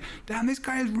just like, damn, this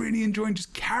guy is really enjoying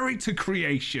just character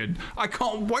creation. I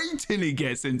can't wait till he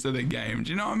gets into the game.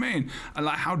 Do you know what I mean? And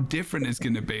like how different it's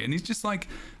going to be. And he's just like,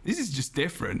 this is just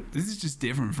different. This is just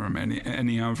different from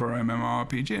any other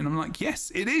MMORPG. And I'm like,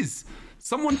 yes, it is.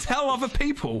 Someone tell other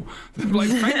people. Like,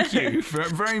 thank you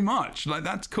very much. Like,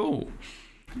 that's cool.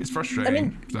 It's frustrating. I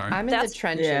mean, sorry. I'm in the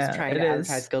trenches trying to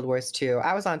advertise Guild Wars 2.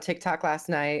 I was on TikTok last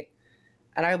night,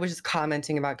 and I was just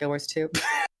commenting about Guild Wars 2.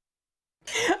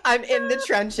 I'm in the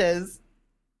trenches.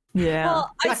 Yeah.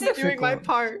 Well, I'm doing my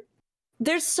part.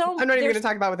 There's so. I'm not even going to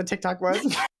talk about what the TikTok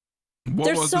was.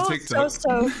 What was the TikTok?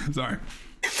 Sorry.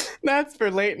 That's for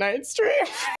late night stream.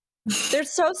 There's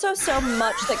so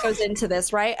much that goes into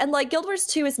this, right? And like Guild Wars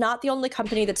 2 is not the only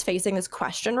company that's facing this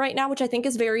question right now, which I think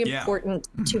is very important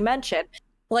to mention.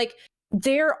 Like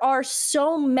there are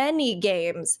so many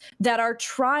games that are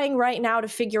trying right now to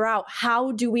figure out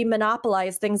how do we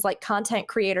monopolize things like content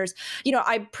creators. You know,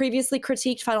 I previously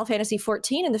critiqued Final Fantasy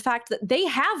XIV and the fact that they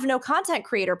have no content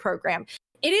creator program.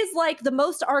 It is like the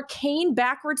most arcane,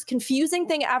 backwards, confusing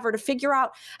thing ever to figure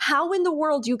out how in the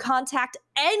world you contact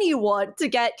anyone to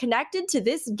get connected to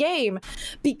this game,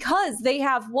 because they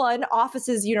have one,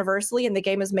 offices universally and the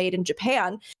game is made in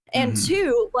Japan, and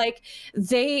two, like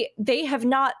they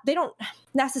don't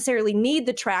necessarily need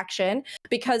the traction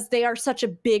because they are such a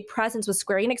big presence with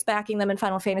Square Enix backing them and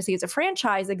Final Fantasy as a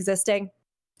franchise existing,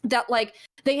 that like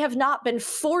they have not been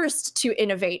forced to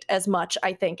innovate as much,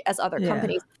 I think, as other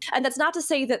companies. And that's not to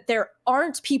say that there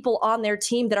aren't people on their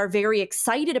team that are very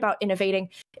excited about innovating.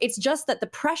 It's just that the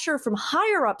pressure from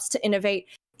higher ups to innovate,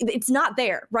 it's not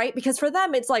there, right? Because for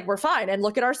them, it's like, we're fine and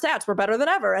look at our stats, we're better than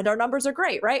ever and our numbers are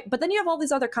great, right? But then you have all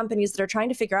these other companies that are trying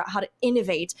to figure out how to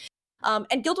innovate.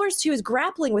 And Guild Wars 2 is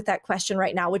grappling with that question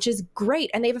right now, which is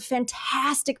great. And they have a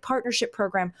fantastic partnership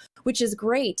program, which is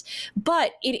great.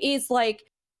 But it is like,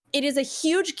 it is a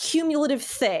huge cumulative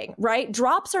thing, right?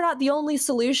 Drops are not the only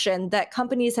solution that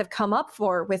companies have come up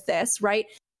for with this, right?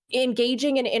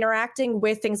 Engaging and interacting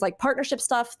with things like partnership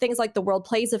stuff, things like the World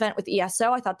Plays event with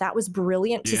ESO. I thought that was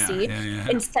brilliant to see.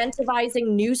 Incentivizing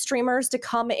new streamers to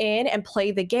come in and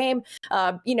play the game,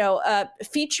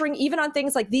 featuring even on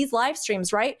things like these live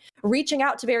streams, right? Reaching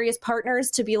out to various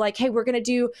partners to be like, hey, we're going to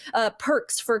do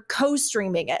perks for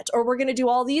co-streaming it, or we're going to do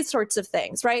all these sorts of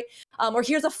things, right? Or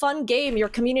here's a fun game your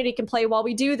community can play while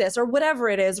we do this, or whatever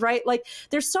it is, right? Like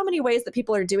there's so many ways that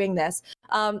people are doing this.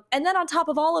 And then on top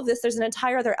of all of this, there's an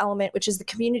entire other element, which is the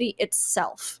community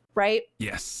itself, right?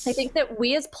 Yes. I think that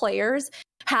we as players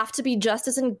have to be just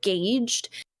as engaged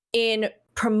in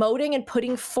promoting and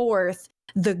putting forth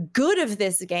the good of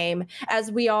this game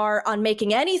as we are on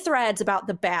making any threads about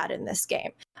the bad in this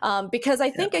game. Because I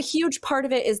think a huge part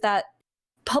of it is that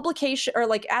publication or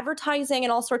like advertising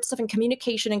and all sorts of stuff and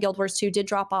communication in Guild Wars 2 did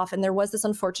drop off, and there was this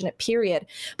unfortunate period.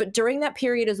 But during that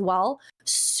period as well,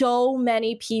 so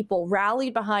many people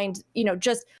rallied behind,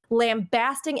 just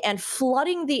lambasting and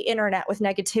flooding the internet with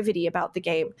negativity about the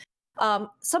game.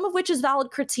 Some of which is valid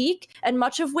critique, and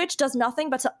much of which does nothing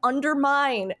but to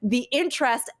undermine the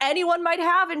interest anyone might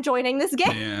have in joining this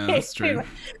game. Yeah, that's true.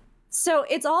 So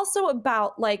it's also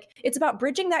about it's about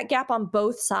bridging that gap on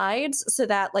both sides so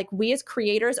that we as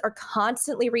creators are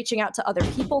constantly reaching out to other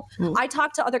people. I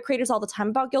talk to other creators all the time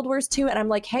about Guild Wars 2, and I'm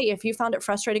like, hey, if you found it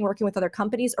frustrating working with other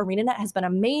companies, ArenaNet has been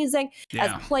amazing.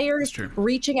 As players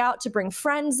reaching out to bring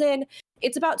friends in.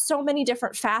 It's about so many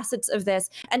different facets of this.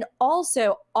 And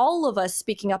also all of us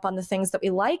speaking up on the things that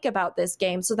we like about this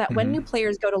game so that when new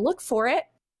players go to look for it,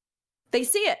 they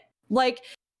see it.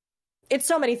 It's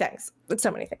so many things. It's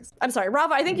so many things. I'm sorry,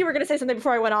 Raava, I think you were going to say something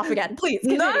before I went off again. Please.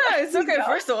 Continue. No, it's okay.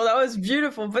 First of all, that was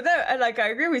beautiful. But then, I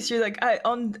agree with you.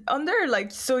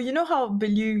 So you know how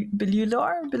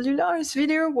Belular's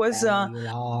video was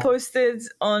posted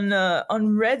on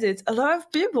Reddit. A lot of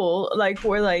people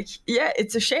were like, yeah,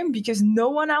 it's a shame because no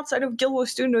one outside of Guild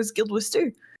Wars 2 knows Guild Wars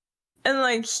 2. And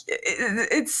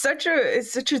it's such a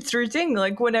true thing.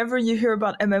 Whenever you hear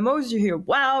about MMOs, you hear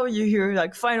WoW, you hear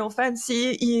Final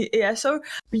Fantasy, ESO,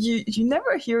 but you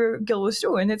never hear Guild Wars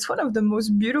 2, and it's one of the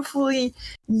most beautifully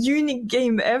unique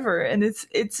game ever. And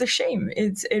it's a shame.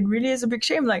 It really is a big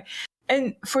shame.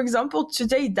 And for example,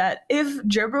 today, that if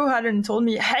Jebro hadn't told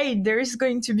me, hey, there is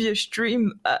going to be a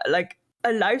stream,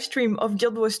 a live stream of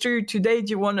Guild Wars 2 today, do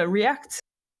you want to react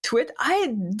to it?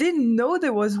 I didn't know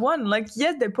there was one.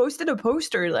 Yes, they posted a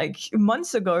poster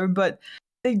months ago, but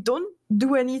they don't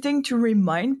do anything to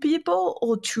remind people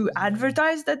or to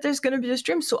advertise that there's going to be a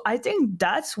stream. So I think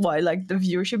that's why the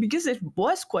viewership, because it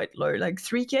was quite low,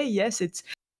 3K. Yes, it's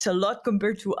a lot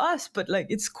compared to us, but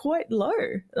it's quite low.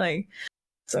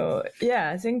 So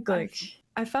yeah, I think I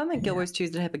found that Guild Wars 2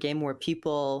 is the type of game where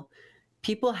people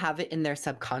have it in their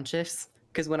subconscious.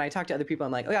 Because when I talk to other people,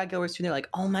 I'm like, oh yeah, Guild Wars 2, and they're like,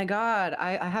 oh my god,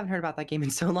 I haven't heard about that game in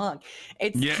so long.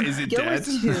 Is it Guild dead?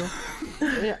 Wars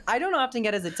 2, I don't often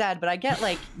get as it's dead, but I get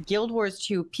Guild Wars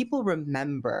 2, people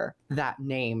remember that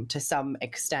name to some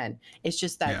extent. It's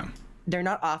just that they're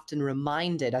not often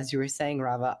reminded, as you were saying,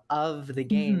 Raava, of the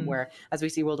game, where as we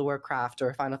see World of Warcraft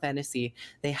or Final Fantasy,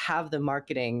 they have the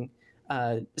marketing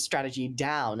strategy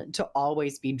down to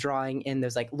always be drawing in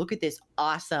those look at this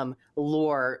awesome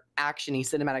lore actiony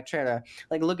cinematic trailer,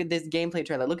 look at this gameplay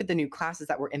trailer, look at the new classes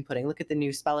that we're inputting, look at the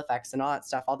new spell effects and all that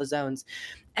stuff, all the zones.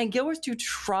 And Guild Wars 2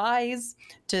 tries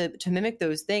to mimic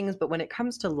those things, but when it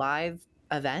comes to live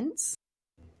events,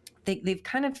 they've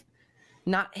kind of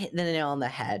not hit the nail on the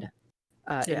head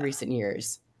in recent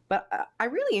years. But I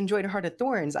really enjoyed Heart of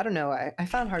Thorns. I don't know, I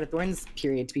found Heart of Thorns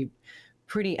period to be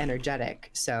pretty energetic.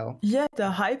 So yeah,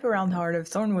 the hype around Heart of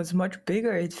Thorn was much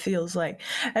bigger, it feels like.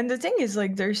 And the thing is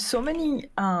there's so many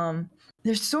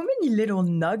little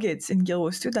nuggets in Guild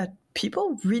Wars 2 that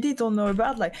people really don't know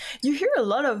about. You hear a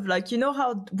lot of you know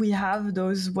how we have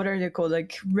those, what are they called,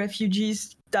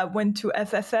 refugees that went to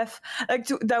FFF,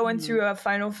 that went to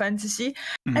Final Fantasy,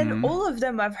 and all of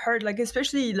them I've heard,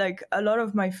 especially a lot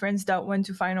of my friends that went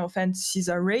to Final Fantasies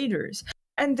are raiders.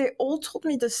 And they all told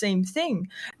me the same thing.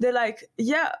 They're like,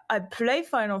 yeah, I play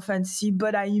Final Fantasy,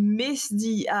 but I miss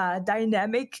the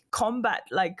dynamic combat,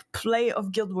 play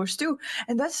of Guild Wars 2.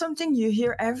 And that's something you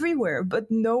hear everywhere,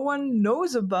 but no one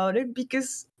knows about it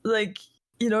because,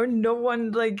 no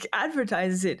one,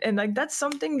 advertises it. And, that's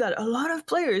something that a lot of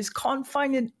players can't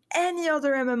find in any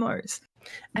other MMOs.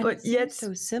 And but yet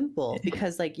so simple,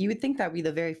 because you would think that would be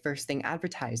the very first thing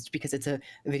advertised because it's a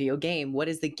video game. What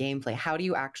is the gameplay? How do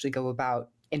you actually go about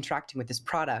interacting with this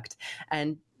product?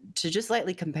 And to just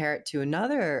slightly compare it to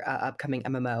another upcoming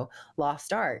MMO,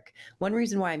 Lost Ark. One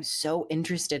reason why I'm so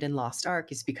interested in Lost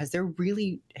Ark is because they're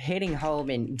really hitting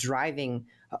home and driving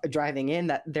in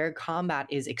that their combat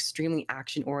is extremely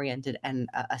action-oriented and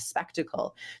a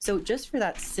spectacle. So just for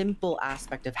that simple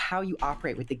aspect of how you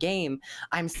operate with the game,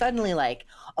 I'm suddenly like,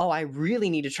 oh, I really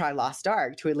need to try Lost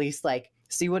Ark to at least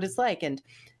see what it's like. And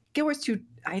Guild Wars 2,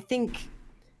 I think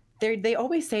they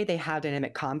always say they have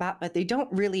dynamic combat, but they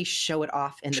don't really show it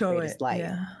off in the greatest light.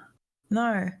 Yeah.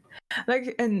 No.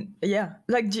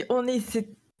 The only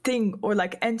thing or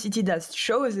entity that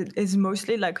shows it is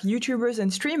mostly YouTubers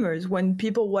and streamers. When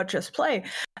people watch us play,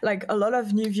 a lot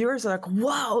of new viewers are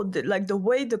wow, the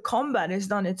way the combat is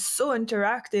done, it's so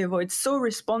interactive, or it's so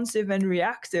responsive and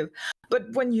reactive.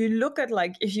 But when you look at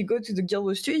if you go to the Guild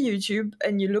Wars 2 YouTube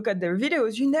and you look at their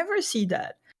videos, you never see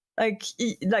that.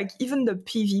 Even the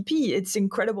PvP, it's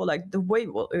incredible. The way,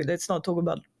 well, let's not talk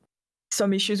about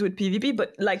some issues with PvP,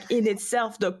 but in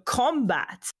itself, the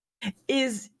combat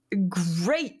is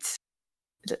great.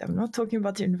 I'm not talking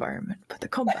about the environment, but the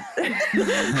combat.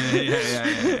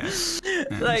 Yeah,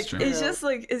 Like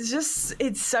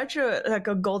it's such a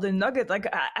golden nugget. Like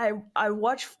I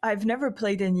watch. I've never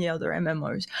played any other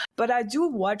MMOs, but I do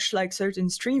watch like certain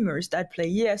streamers that play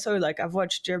ESO. Like I've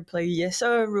watched Jebro play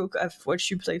ESO, Rook. I've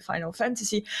watched you play Final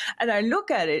Fantasy, and I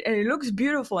look at it and it looks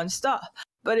beautiful and stuff.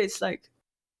 But it's like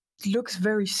it looks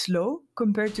very slow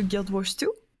compared to Guild Wars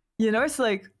 2. You know, it's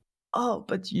like, oh,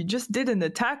 but you just did an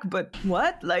attack, but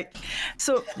what? Like,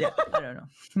 so yeah, I don't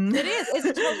know. It is. It's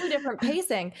a totally different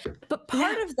pacing. But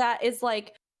part of that is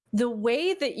like the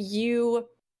way that you.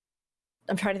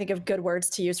 I'm trying to think of good words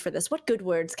to use for this. What good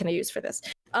words can I use for this?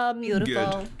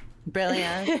 Beautiful,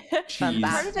 brilliant,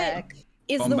 bombastic.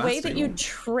 Is the way that you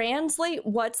translate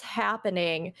what's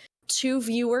happening to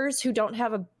viewers who don't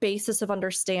have a basis of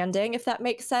understanding, if that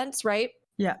makes sense, right?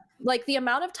 Yeah. Like the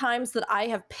amount of times that I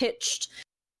have pitched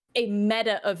a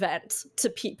meta event to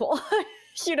people.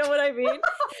 You know what I mean?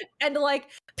 And like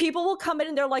people will come in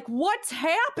and they're like, what's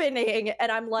happening? And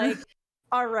I'm like,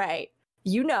 all right,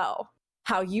 you know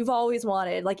how you've always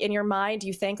wanted, like in your mind,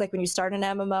 you think like when you start an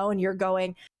MMO and you're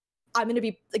going, I'm going to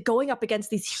be going up against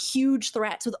these huge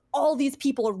threats with all these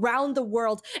people around the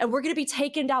world, and we're going to be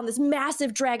taking down this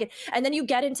massive dragon. And then you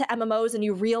get into MMOs and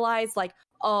you realize like,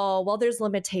 oh, well, there's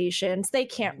limitations. They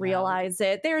can't realize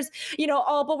it. There's, you know,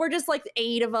 oh, but we're just like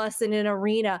 8 of us in an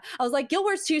arena. I was like, Guild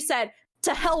Wars 2 said,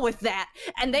 to hell with that.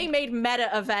 And they made meta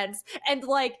events. And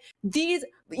like these,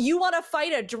 you want to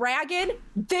fight a dragon?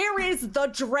 There is the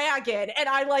dragon. And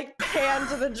I like pan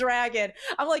to the dragon.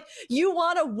 I'm like, you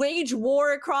want to wage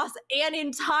war across an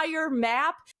entire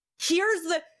map? Here's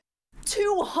the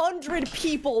 200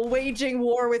 people waging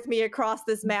war with me across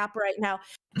this map right now.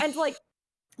 And like,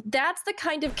 that's the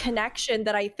kind of connection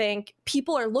that I think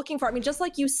people are looking for. I mean, just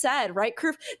like you said, right,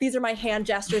 Kroof? These are my hand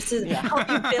gestures to help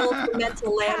you build the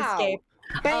mental landscape.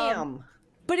 Bam.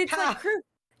 But it's like, Kroof,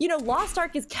 you know, Lost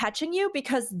Ark is catching you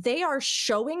because they are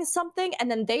showing something,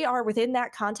 and then they are within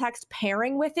that context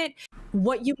pairing with it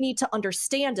what you need to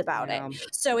understand about it.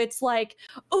 So it's like,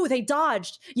 oh, they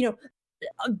dodged, you know,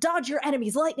 dodge your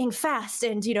enemies lightning fast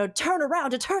and, you know, turn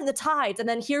around to turn the tides. And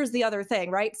then here's the other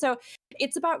thing, right? So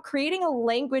it's about creating a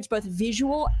language, both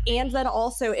visual and then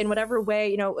also in whatever way,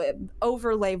 you know,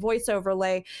 overlay, voice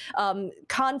overlay,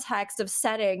 context of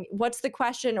setting. What's the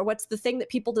question or what's the thing that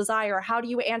people desire? How do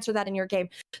you answer that in your game?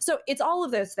 So it's all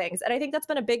of those things. And I think that's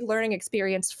been a big learning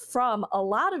experience from a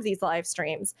lot of these live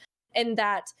streams, in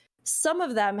that some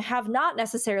of them have not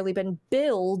necessarily been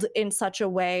billed in such a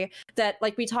way that,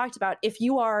 like we talked about, if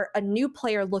you are a new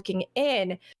player looking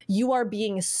in, you are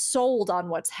being sold on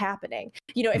what's happening.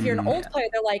 You know, if you're an old player,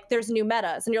 they're like, there's new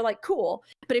metas, and you're like, cool.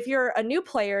 But if you're a new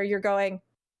player, you're going,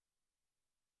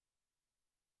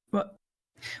 what's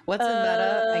a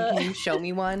meta? And can you show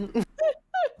me one?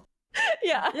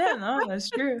 Yeah, no,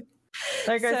 that's true.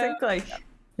 Like, I think, like,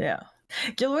 yeah,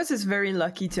 Guild Wars is very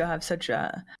lucky to have such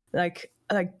a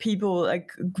like people,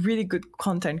 like really good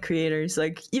content creators,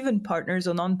 like even partners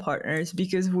or non-partners,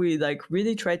 because we like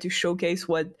really try to showcase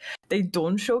what they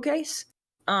don't showcase.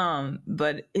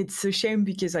 But it's a shame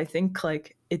because I think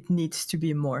like it needs to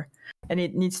be more, and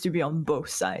it needs to be on both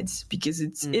sides, because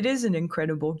it is an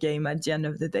incredible game at the end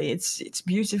of the day. It's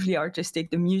beautifully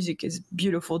artistic, the music is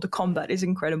beautiful, the combat is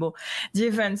incredible, the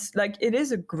events, like it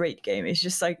is a great game. It's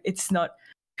just like it's not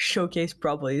showcased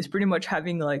properly. It's pretty much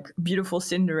having like beautiful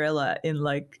Cinderella in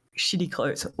like shitty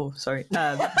clothes. Oh, sorry,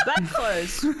 bad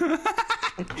clothes.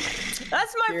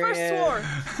 That's my first swore.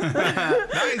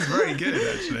 That is very good,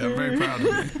 actually. I'm very proud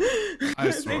of you. I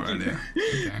swore earlier.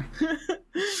 Okay.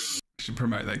 Should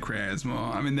promote their creators more.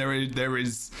 I mean, there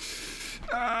is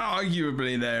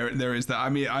arguably there is that. I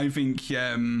mean, I think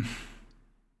I've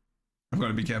got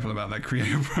to be careful about that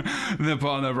the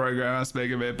partner program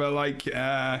aspect of it. But like,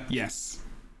 yes.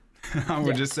 I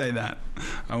would just say that.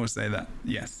 I will say that.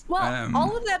 Yes. Well,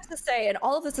 all of that to say, and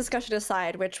all of this discussion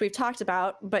aside, which we've talked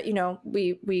about, but you know,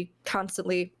 we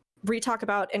constantly re-talk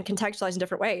about and contextualize in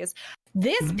different ways.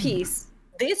 This piece,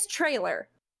 this trailer,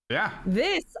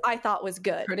 this I thought was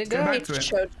good. Pretty good. It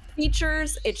showed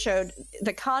features. It showed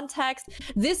the context.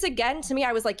 This again, to me,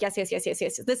 I was like, yes.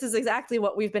 This is exactly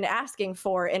what we've been asking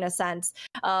for, in a sense.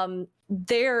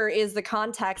 There is the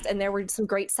context, and there were some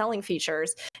great selling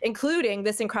features, including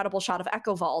this incredible shot of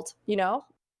Echovald. You know?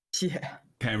 Yeah.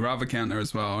 Okay, Raava counter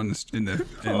as well in the stream.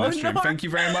 No. Thank you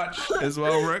very much as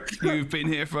well, Rook. You've been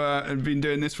here been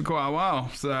doing this for quite a while,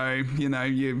 so you know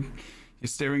you're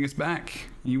steering us back.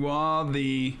 You are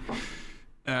the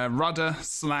rudder /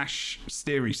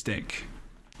 steery stick.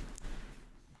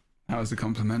 That was a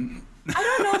compliment. I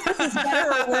don't know if this is better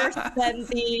or worse than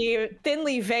the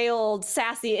thinly veiled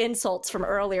sassy insults from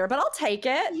earlier, but I'll take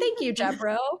it. Thank you,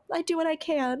 Jebro. I do what I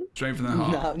can. Straight from the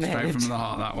heart. Not Straight managed. from the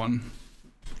heart, that one.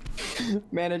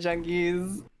 Mana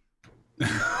junkies.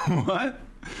 What?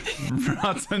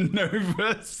 Rata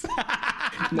NovOUS.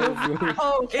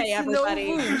 Okay, It's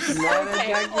everybody. Mana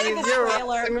Okay, play the junkies. You're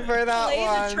trailer. wrong for that Play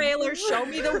one. the trailer. Show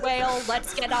me the whale.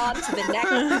 Let's get on to the next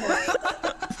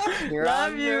point. You're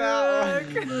Love wrong you, for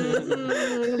that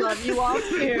one. Love you all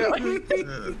too.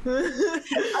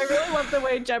 I really love the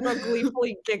way Jebro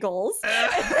gleefully giggles.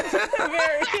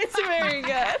 It's very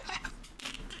good.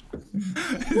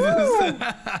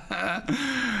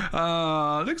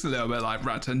 Looks a little bit like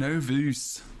Rata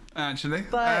NovOUS, actually.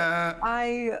 But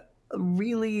I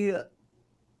really.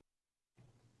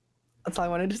 That's all I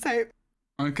wanted to say.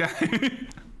 Okay.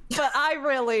 But I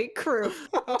really, Kroof,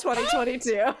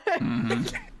 2022.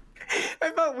 I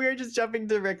felt weird just jumping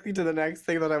directly to the next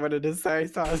thing that I wanted to say.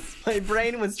 So my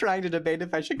brain was trying to debate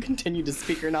if I should continue to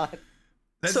speak or not.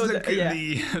 Let's So look the- at yeah.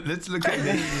 the. Let's look at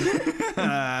the.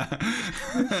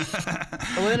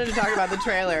 I wanted to talk about the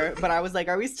trailer, but I was like,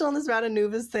 are we still in this Rata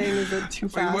NovOUS thing? Is it too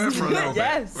We fast? were for a little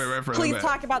Yes. bit. We were for a Please little bit.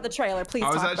 talk about the trailer. Please I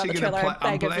was talk about actually the going to trailer. play.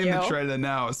 I'm I beg of playing the you. trailer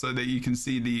now so that you can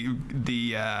see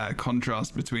the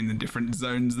contrast between the different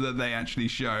zones that they actually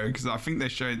show. Because I think they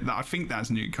showed that. I think that's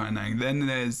New Kaineng. Then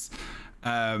there's,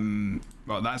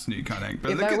 well, that's New Kaineng.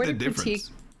 But If look I at were the to difference. critique-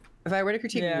 If I were to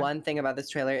critique Yeah. one thing about this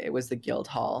trailer, it was the guild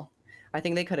hall. I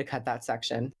think they could have cut that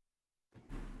section.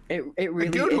 It really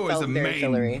The Guild Hall felt is a very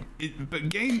fillery. main. But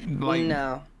game like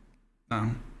No.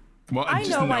 no. What? I just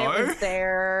know why no? it was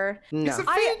there. No. It's a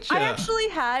I feature. actually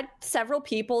had several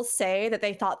people say that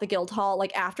they thought the guild hall,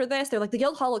 like after this, they're like, the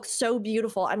guild hall looks so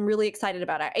beautiful. I'm really excited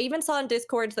about it. I even saw in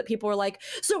Discords that people were like,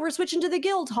 so we're switching to the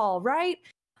guild hall, right?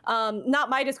 Not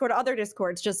my Discord, other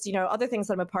Discords, just, you know, other things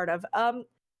that I'm a part of.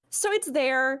 So it's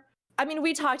there. I mean,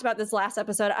 we talked about this last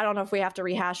episode. I don't know if we have to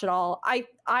rehash it all.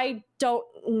 I don't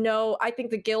know. I think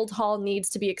the guild hall needs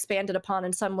to be expanded upon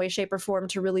in some way, shape, or form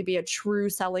to really be a true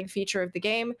selling feature of the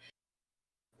game.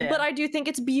 Yeah. But I do think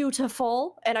it's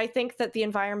beautiful, and I think that the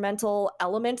environmental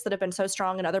elements that have been so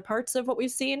strong in other parts of what we've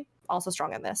seen, also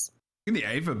strong in this. The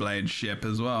Everblade ship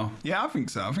as well. Yeah, I think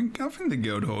so. I think the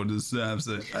Guild Hall deserves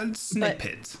a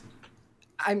snippet.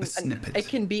 Snippet. It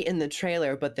can be in the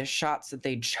trailer, but the shots that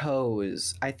they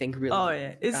chose, I think, really. Oh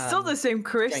yeah, it's still the same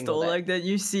crystal strangled it. like that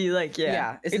you see. Like it's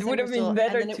the it same would have crystal, been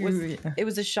better and then to. It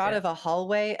was a shot Yeah. of a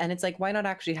hallway, and it's like, why not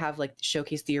actually have like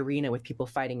showcase the arena with people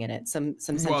fighting in it? Some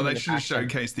sense Well, they of should have action.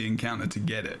 showcased the encounter to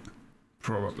get it.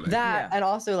 Probably. That Yeah. and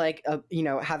also like you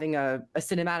know, having a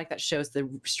cinematic that shows the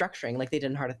structuring like they did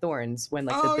in Heart of Thorns when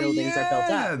like the buildings are built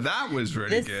yeah, up. that was really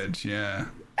This- good. Yeah.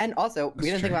 And also, we That's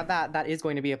didn't think true. about that. That is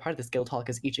going to be a part of this guild hall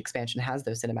because each expansion has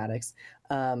those cinematics.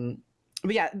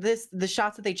 But yeah, the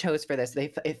shots that they chose for this,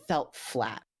 it felt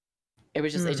flat. It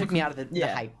was just it took me out of the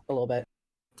Yeah. hype a little bit.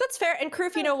 That's fair. And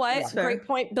Kroof, you know what? Yeah. Great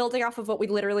point, building off of what we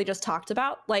literally just talked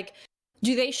about. Like,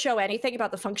 do they show anything about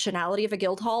the functionality of a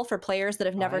guild hall for players that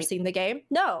have never Right. seen the game?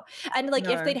 No. And like,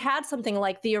 if No. they'd had something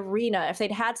like the arena, if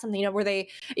they'd had something, you know, where they,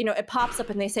 you know, it pops up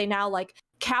and they say now like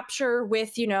capture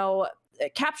with, you know,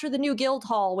 capture the new guild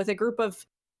hall with a group of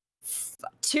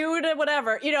 2 to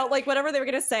whatever, you know, like whatever they were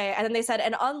going to say. And then they said,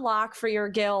 and unlock for your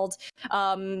guild,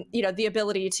 you know, the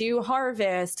ability to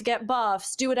harvest, get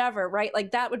buffs, do whatever, right? Like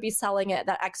that would be selling it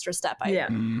that extra step. I Yeah.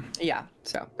 Yeah,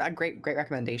 so great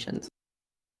recommendations.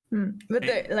 But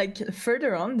like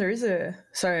further on, there's a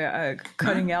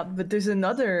cutting out, but there's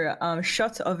another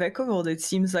shot of Echovald. It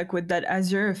seems like with that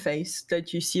ASURA face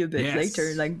that you see a bit Yes.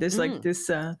 later, like this, like this.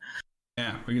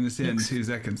 Yeah, we're going to see it in 2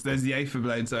 seconds. There's the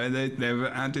Aetherblade, so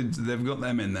they've got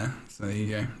them in there. So there you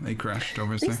go. They crashed, They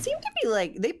obviously. seem to be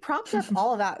like they propped up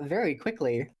all of that very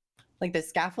quickly. Like the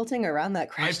scaffolding around that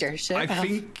crashed airship. I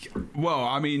think. Well,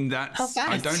 I mean, that's. How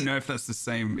I fast? don't know if that's the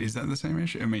same. Is that the same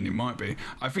issue? I mean, it might be.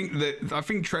 I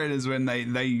think trailers when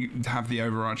they have the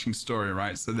overarching story,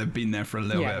 right? So they've been there for a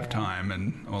little Yeah, bit of yeah. time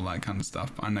and all that kind of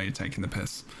stuff. I know you're taking the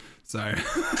piss. So.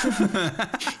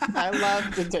 I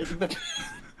love to take the.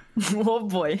 Oh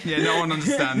boy. Yeah, no one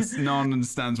understands. No one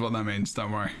understands what that means.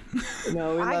 Don't worry.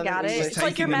 No, we I love got it. English. It's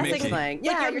like you're taking the messing, mickey. like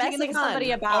Yeah, you're you're taking the messing fun.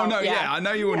 somebody about. Oh no, yeah, I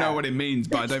know you all know what it means,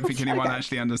 but I don't think anyone Okay.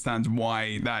 actually understands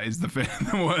why that is the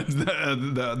words,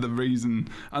 the reason.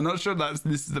 I'm not sure this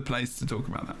is the place to talk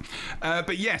about that.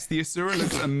 But yes, the ASURA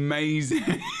looks amazing.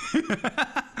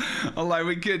 Although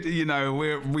we could, you know,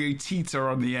 we teeter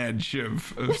on the edge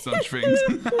of such things.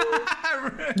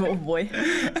 Oh boy.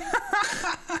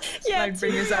 Yeah, Like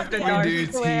bringers after yeah, dark. We do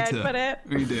that's the way I'd teeter. put it.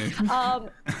 We do.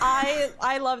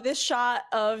 I love this shot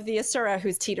of the ASURA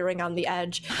who's teetering on the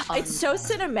edge. It's so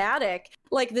cinematic.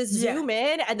 Like the zoom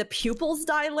in and the pupils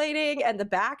dilating and the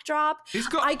backdrop. It's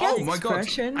got, oh my god,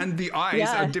 and the eyes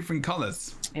are different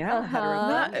colors.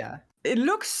 Yeah. It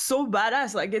looks so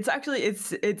badass. Like it's actually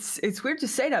it's weird to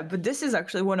say that, but this is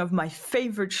actually one of my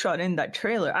favorite shots in that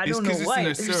trailer. I don't know why.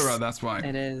 It's an ASURA, that's why.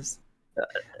 It is.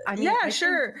 I mean, yeah,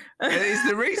 sure. It is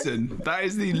the reason. That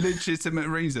is the legitimate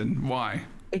reason why.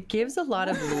 It gives a lot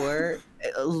of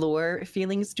lore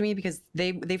feelings to me because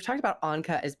they've talked about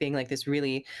Anka as being like this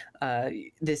really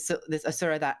this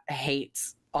ASURA that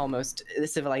hates almost the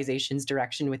civilization's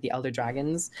direction with the Elder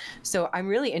Dragons. So I'm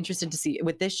really interested to see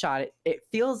with this shot. It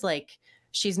feels like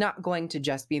she's not going to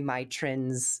just be Mai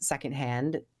Trin's second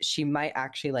hand. She might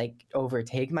actually like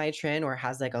overtake Mai Trin or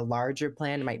has like a larger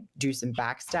plan, might do some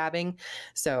backstabbing.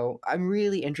 So I'm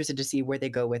really interested to see where they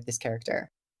go with this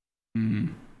character.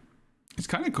 Mm-hmm. It's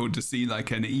kind of cool to see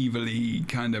like an evilly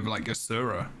kind of like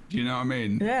ASURA. Do you know what I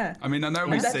mean? Yeah. I mean, I know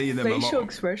we see them a lot. Facial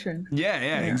expression.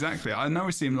 Yeah, exactly. I know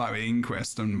we see them like with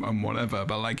Inquest and whatever,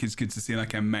 but like it's good to see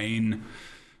like a main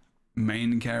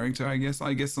character. I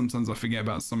guess sometimes I forget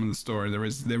about some of the story. There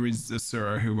is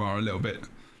ASURA who are a little bit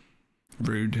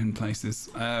rude in places.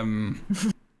 I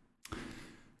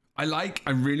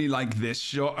really like this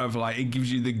shot of like it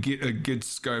gives you a good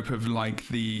scope of like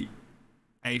the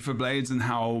Aether Blades and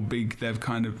how big they've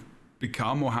kind of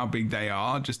become or how big they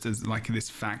are just as like this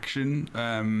faction.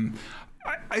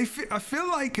 I feel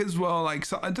like as well, like,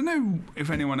 so I don't know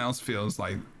if anyone else feels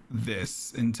like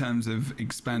this in terms of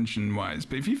expansion wise,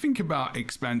 but if you think about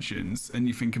expansions and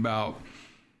you think about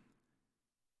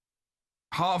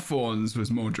Heartthorns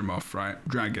was Mordramoth, right?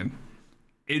 Dragon.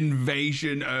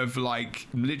 Invasion of like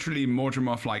literally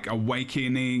Mordramoth like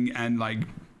awakening and like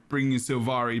bringing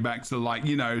Sylvari back to like,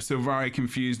 you know, Sylvari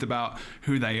confused about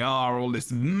who they are, all this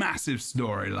massive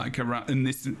story like around, and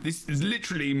this is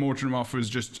literally Mordramoth was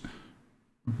just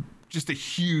a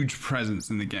huge presence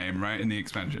in the game, right? In the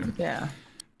expansion. Yeah.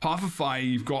 Path of Fire,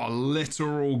 you've got a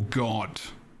literal god,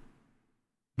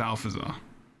 Balthazar.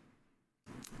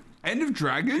 End of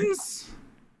Dragons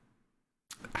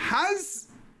has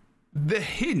the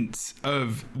hint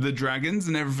of the dragons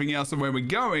and everything else and where we're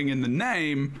going in the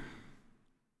name.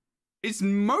 It's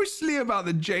mostly about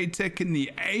the Jade Tech and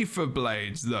the Aether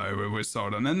Blades, though, where we're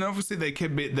sold on. And obviously, they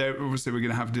could be there. Obviously, we're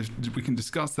going to have to, we can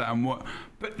discuss that and what.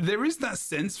 But there is that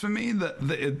sense for me that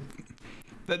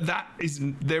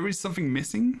there is something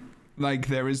missing. Like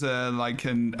there is a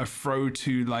throw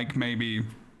to like maybe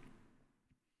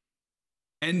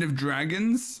End of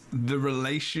Dragons. The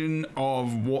relation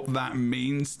of what that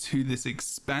means to this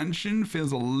expansion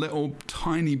feels a little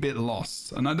tiny bit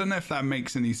lost, and I don't know if that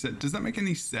makes any sense. Does that make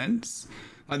any sense?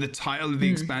 Like the title of the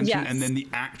expansion and then the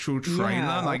actual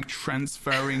trailer, like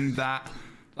transferring that.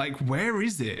 Like, where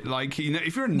is it? Like, you know,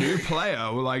 if you're a new player,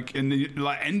 like in the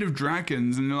like End of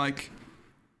Dragons, and you're like,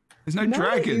 there's no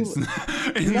dragons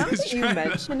in this trailer. You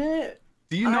mention it,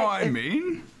 do you know what I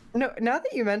mean? No, now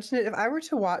that you mention it, if I were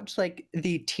to watch like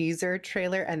the teaser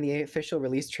trailer and the official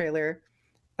release trailer,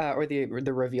 or the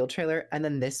reveal trailer, and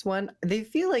then this one, they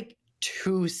feel like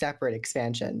two separate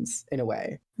expansions in a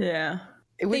way. Yeah,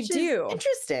 which is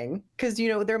interesting because, you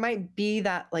know, there might be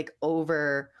that like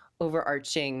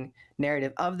overarching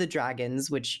narrative of the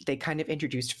dragons, which they kind of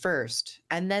introduced first,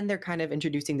 and then they're kind of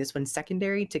introducing this one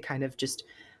secondary to kind of just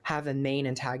have a main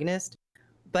antagonist.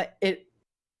 But it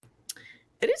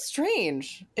is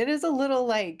strange. It is a little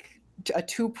like a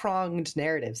two-pronged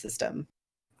narrative system.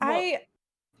 Go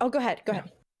ahead.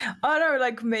 Oh no,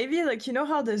 like maybe like, you know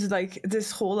how there's like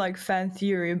this whole like fan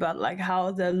theory about like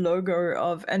how the logo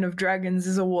of End of Dragons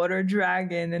is a water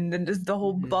dragon, and then there's the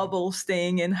whole bubbles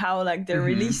thing, and how like they're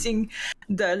releasing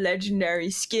the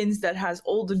legendary skins that has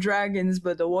all the dragons,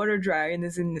 but the water dragon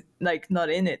is in like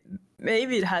not in it.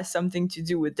 Maybe it has something to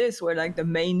do with this, where like the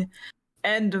main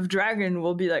End of Dragon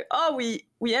will be like, oh,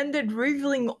 we ended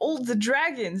revealing all the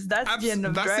dragons. That's the End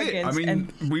of Dragons. It. I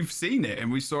mean, we've seen it,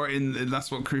 and we saw it in. That's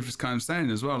what Kroof is kind of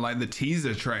saying as well. Like the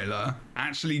teaser trailer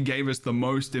actually gave us the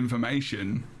most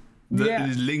information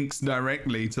that links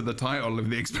directly to the title of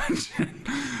the expansion,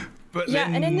 but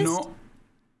then not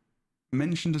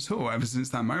mentioned at all ever since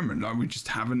that moment. Like we just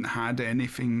haven't had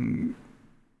anything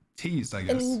teased, I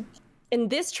guess. In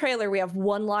this trailer, we have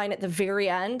one line at the very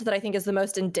end that I think is the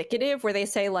most indicative, where they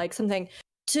say like something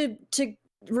to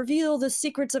reveal the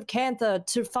secrets of Cantha,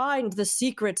 to find the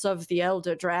secrets of the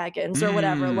Elder Dragons, or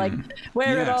whatever, like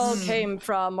where it all came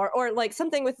from, or like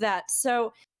something with that.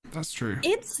 So that's true.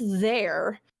 It's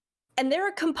there. And there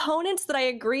are components that I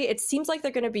agree it seems like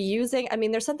they're going to be using. I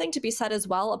mean, there's something to be said as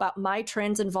well about Mai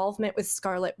Trin's involvement with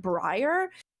Scarlet Briar.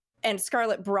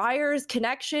 Scarlet Briar's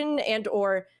connection and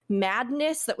or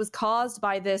madness that was caused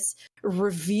by this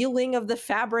revealing of the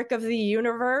fabric of the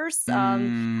universe.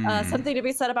 Something to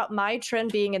be said about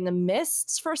Mytrin being in the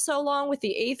mists for so long with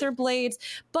the Aether Blades.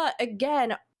 But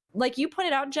again, like you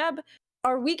pointed out, Jeb,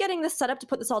 are we getting the setup to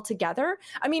put this all together?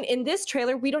 I mean, in this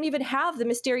trailer, we don't even have the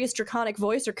mysterious draconic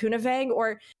voice or Kunavang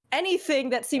or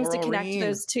anything that seems to connect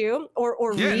those two.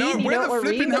 Or yeah, Reed, no, where the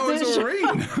flipping hell is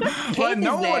Aureen? Like,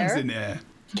 no one's in there.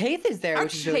 Kaith is there,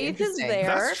 which is really interesting.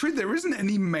 That's true. There isn't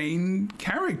any main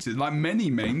characters, like many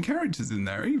main characters in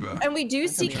there either. And we do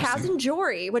see Kaz and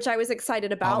Jory, which I was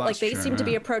excited about. Like they seem to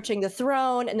be approaching the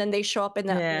throne, and then they show up in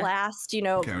that last,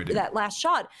 that last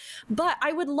shot. But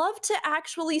I would love to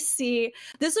actually see.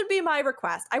 This would be my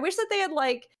request. I wish that they had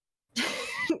like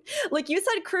you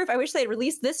said, Kroof, I wish they had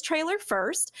released this trailer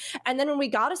first, and then when we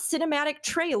got a cinematic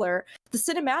trailer,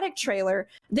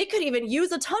 they could even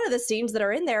use a ton of the scenes that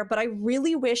are in there, but I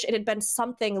really wish it had been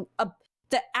something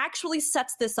that actually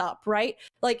sets this up, right?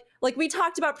 Like we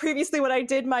talked about previously when I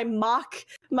did my mock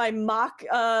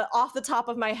off the top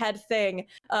of my head thing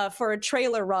for a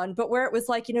trailer run, but where it was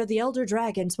like, the Elder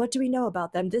Dragons, what do we know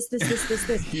about them? This.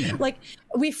 Yeah. Like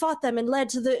we fought them and led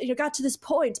to got to this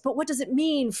point, but what does it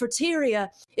mean for Tyria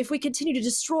if we continue to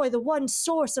destroy the one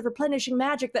source of replenishing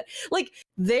magic that, like,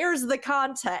 there's the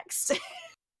context.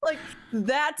 Like,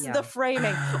 that's the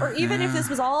framing. Or even if this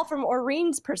was all from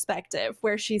Aureen's perspective,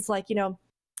 where she's like,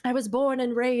 I was born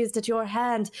and raised at your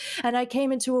hand, and I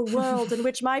came into a world in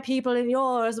which my people and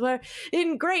yours were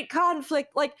in great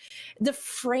conflict. Like, the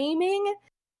framing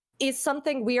is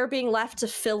something we are being left to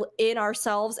fill in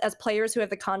ourselves as players who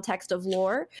have the context of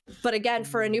lore. But again,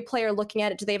 for a new player looking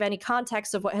at it, do they have any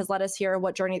context of what has led us here or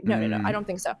what journey? No, I don't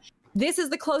think so. This is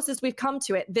the closest we've come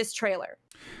to it, this trailer.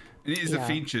 It is a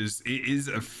features. It is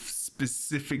a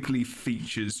specifically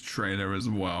features trailer as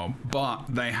well, but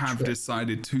they have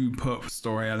decided to put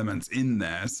story elements in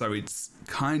there, so it's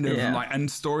kind of like, and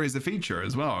story is a feature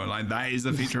as well. Like that is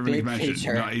a feature of an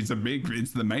expansion. Like, it's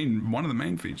one of the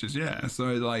main features. Yeah,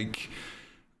 so like,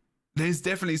 there's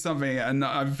definitely something, and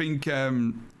I think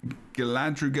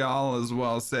Galadrigal as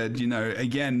well said,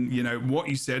 again, what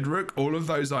you said, Rook, all of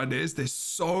those ideas, they're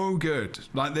so good.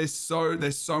 Like there's so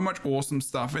much awesome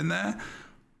stuff in there.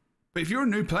 But if you're a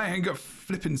new player and you got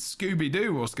flipping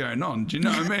Scooby-Doo, what's going on? Do you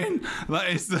know what I mean?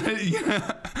 Like it's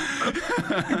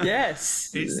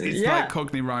yes, it's like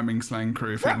Cockney rhyming slang,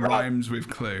 Kroof, and rhymes with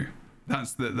clue.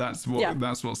 That's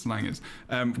what slang is.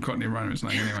 Cockney rhyming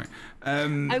slang anyway.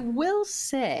 I will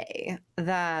say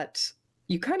that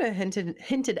you kind of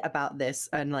hinted about this,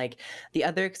 and like the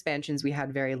other expansions we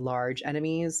had very large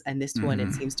enemies, and this one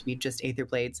it seems to be just Aether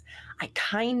Blades. I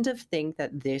kind of think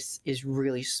that this is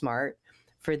really smart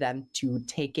for them to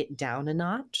take it down a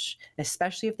notch,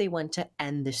 especially if they want to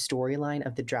end the storyline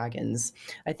of the dragons.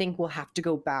 I think we'll have to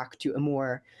go back to a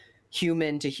more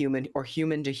human to human or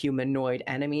human to humanoid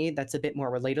enemy that's a bit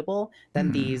more relatable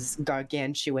than these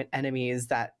gargantuan enemies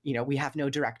that we have no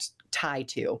direct tie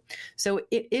to. So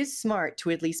it is smart to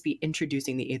at least be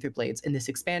introducing the Aether Blades in this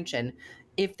expansion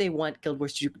if they want Guild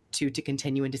Wars 2 to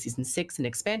continue into Season 6 and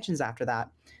expansions after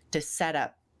that, to set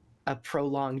up a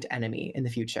prolonged enemy in the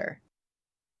future.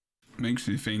 Makes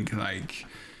me think, like,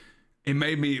 it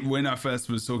made me, when I first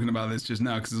was talking about this just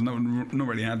now, because I've not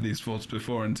really had these thoughts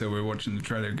before until we were watching the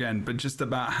trailer again, but just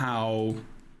about how,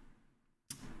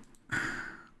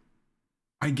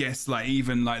 I guess, like,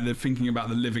 even like the thinking about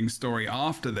the living story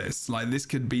after this, like this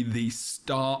could be the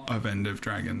start of End of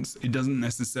Dragons. It doesn't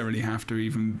necessarily have to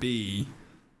even be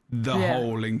the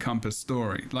whole encompassed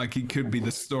story. Like it could be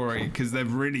the story, because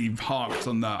they've really harped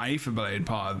on the Aether Blade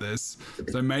part of this.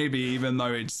 So maybe even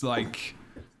though it's like,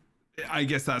 I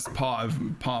guess that's part of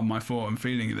my thought and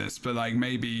feeling of this, but like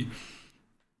maybe,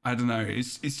 I don't know,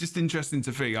 it's just interesting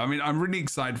to think. I mean, I'm really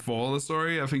excited for the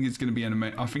story. I think it's going to be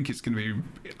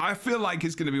I feel like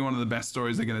it's going to be one of the best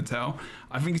stories they're going to tell.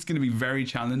 I think it's going to be very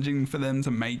challenging for them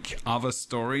to make other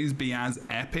stories be as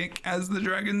epic as the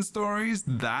dragon stories.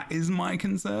 That is my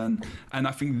concern. And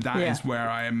I think that is where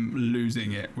I am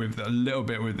losing it with a little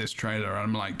bit with this trailer.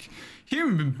 I'm like,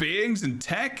 human beings and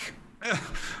tech?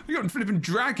 We got flipping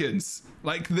dragons,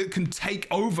 like, that can take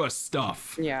over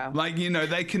stuff. Yeah. Like,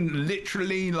 they can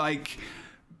literally, like,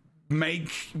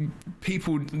 make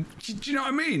people, do you know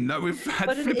what I mean? Like, we've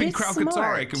had flipping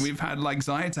Kralkatorrik, and we've had, like,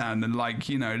 Zayatan and, like,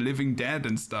 Living Dead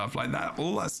and stuff like that.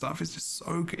 All that stuff is just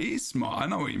so good. It's smart. I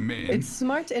know what you mean. It's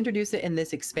smart to introduce it in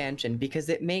this expansion, because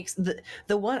it makes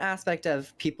the one aspect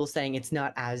of people saying it's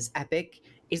not as epic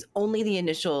is only the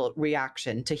initial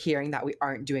reaction to hearing that we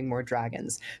aren't doing more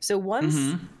dragons. So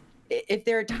once, if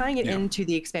they're tying it into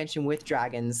the expansion with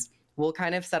dragons, we'll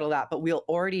kind of settle that, but we'll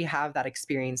already have that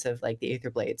experience of like the Aether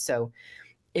Blade. So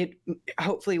it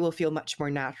hopefully will feel much more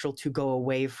natural to go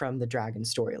away from the dragon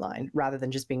storyline rather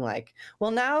than just being like,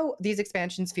 well, now these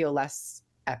expansions feel less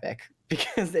epic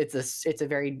because it's a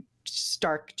very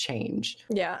stark change.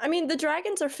 Yeah, I mean, the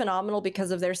dragons are phenomenal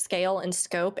because of their scale and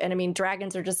scope. And I mean,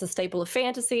 dragons are just a staple of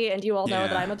fantasy, and you all know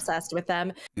that I'm obsessed with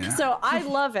them. Yeah. So I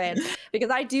love it because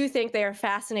I do think they are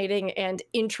fascinating and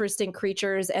interesting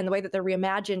creatures, and the way that they're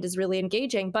reimagined is really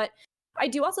engaging. But I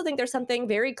do also think there's something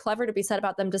very clever to be said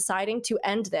about them deciding to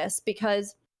end this,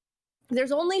 because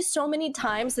there's only so many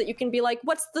times that you can be like,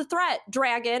 what's the threat,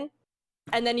 dragon?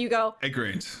 And then you go,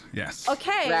 agreed, yes.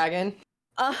 Okay. Dragon.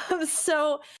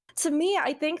 So to me,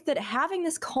 I think that having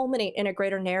this culminate in a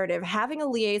greater narrative, having a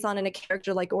liaison in a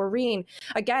character like Aurene,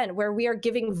 again, where we are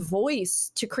giving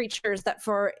voice to creatures that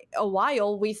for a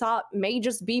while we thought may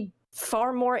just be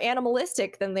far more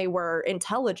animalistic than they were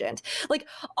intelligent. Like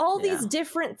all these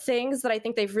different things that I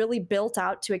think they've really built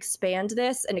out to expand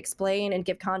this and explain and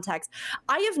give context.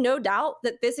 I have no doubt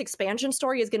that this expansion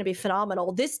story is going to be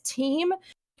phenomenal. This team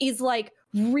is like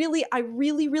I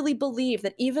really believe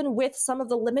that even with some of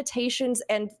the limitations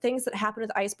and things that happened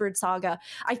with Icebird Saga,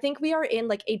 I think we are in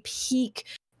like a peak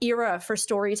era for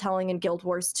storytelling in Guild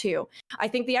Wars 2. I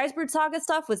think the Icebird Saga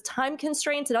stuff was time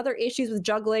constraints and other issues with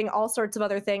juggling, all sorts of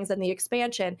other things in the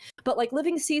expansion. But like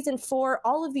Living Season 4,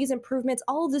 all of these improvements,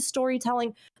 all of this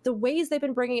storytelling, the ways they've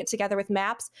been bringing it together with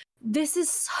maps, this is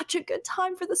such a good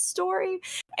time for the story.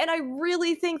 And I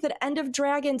really think that End of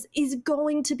Dragons is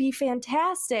going to be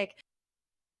fantastic.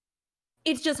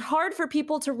 It's just hard for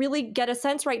people to really get a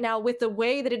sense right now with the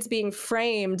way that it's being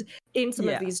framed in some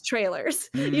of these trailers.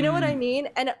 You know what I mean?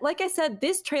 And like I said,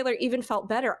 this trailer even felt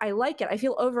better. I like it. I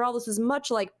feel overall this is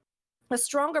much like a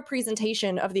stronger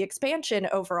presentation of the expansion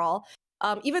overall.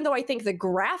 Even though I think the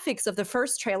graphics of the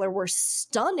first trailer were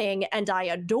stunning and I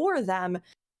adore them.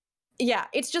 Yeah,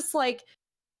 it's just like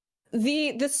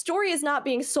the story is not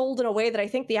being sold in a way that I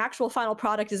think the actual final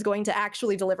product is going to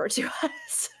actually deliver to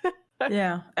us.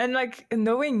 Yeah, and like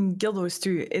knowing Guild Wars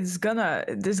 2, there's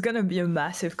gonna be a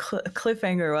massive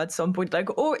cliffhanger at some point,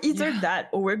 like, or either that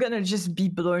or we're gonna just be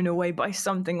blown away by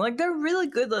something. Like they're really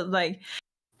good at like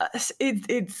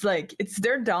it's like it's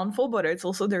their downfall, but it's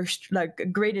also their like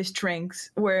greatest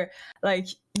strengths, where like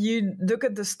you look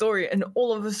at the story and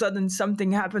all of a sudden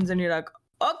something happens and you're like,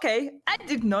 okay, I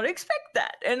did not expect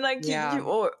that. And like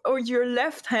or you're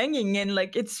left hanging, and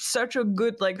like it's such a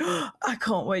good like I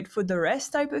can't wait for the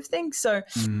rest type of thing. So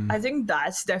I think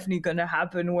that's definitely gonna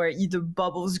happen, where either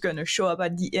Bubble's gonna show up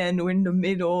at the end or in the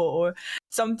middle, or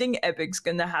something epic's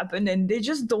gonna happen, and they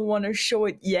just don't want to show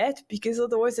it yet because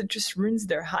otherwise it just ruins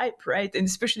their hype, right? And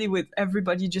especially with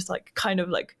everybody just like kind of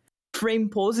like frame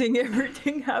pausing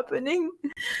everything happening.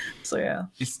 So yeah,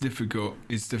 it's difficult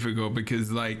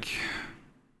because like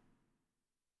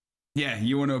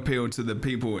you want to appeal to the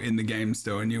people in the game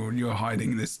still, and you're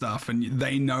hiding this stuff, and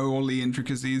they know all the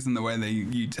intricacies and the way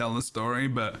you tell the story.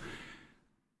 But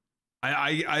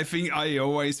I think I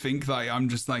always think like I'm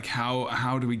just like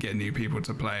how do we get new people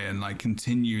to play and like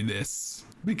continue this,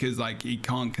 because like it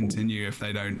can't continue if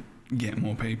they don't get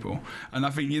more people. And I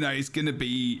think it's gonna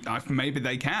be maybe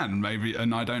they can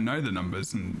and I don't know the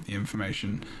numbers and the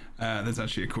information. There's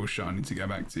actually a cool shot I need to go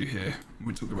back to here.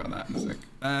 We'll talk about that in a sec.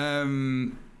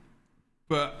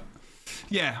 But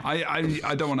yeah,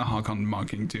 I don't want to hark on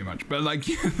marketing too much, but like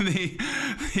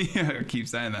I keep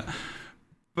saying that,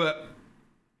 but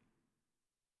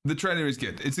the trailer is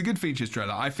good. It's a good features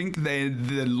trailer. I think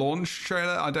the launch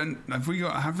trailer,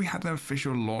 have we had an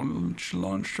official launch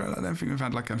trailer? I don't think we've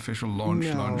had like an official launch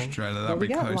trailer. That'd be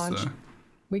closer.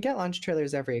 We get launch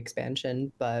trailers every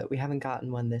expansion, but we haven't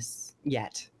gotten one this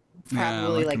yet.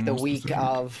 Probably like the week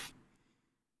of.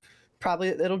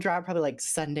 It'll drop probably like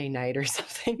Sunday night or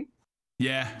something.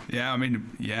 Yeah. I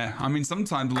mean,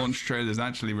 sometimes launch trailers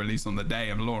actually release on the day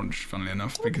of launch, funnily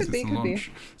enough, because it's a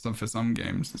launch. So for some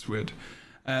games, it's weird.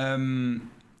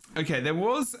 Okay, there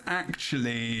was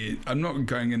actually, I'm not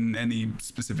going in any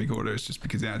specific order, it's just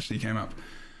because it actually came up.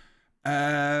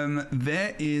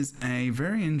 There is a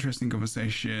very interesting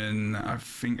conversation I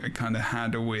think I kind of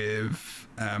had with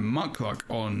Muckluck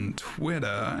on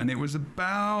Twitter, and it was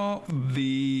about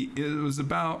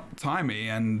Timey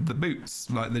and the boots,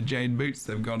 like the Jade boots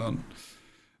they've got on.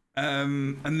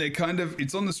 And they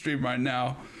it's on the stream right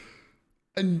now,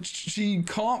 and she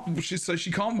can't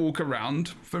walk around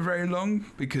for very long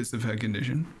because of her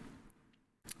condition.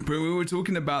 But we were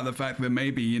talking about the fact that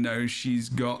maybe, she's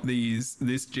got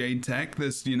this Jade tech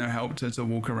that's, helped her to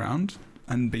walk around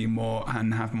and be more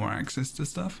and have more access to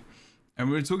stuff. And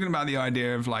we were talking about the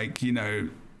idea of like, the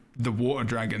water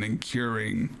dragon and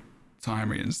curing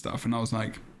Timey and stuff, and I was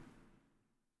like,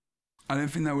 I don't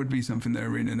think that would be something that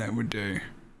ArenaNet would do.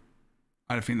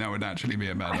 I don't think that would actually be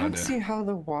a bad idea. I don't see how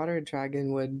the water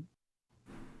dragon would.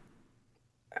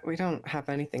 We don't have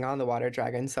anything on the water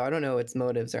dragon, so I don't know its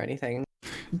motives or anything.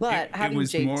 But having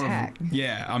Jade Tech.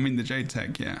 Yeah, I mean the Jade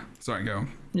Tech. Yeah, sorry, go.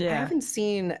 Yeah, I haven't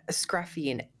seen Scruffy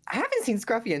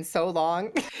in so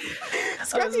long.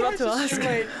 Scruffy has just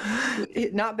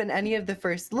like not been any of the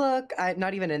first look.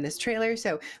 Not even in this trailer.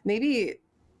 So maybe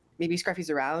Scruffy's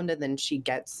around, and then she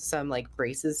gets some like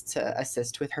braces to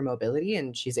assist with her mobility,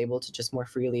 and she's able to just more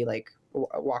freely like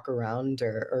walk around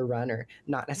or run, or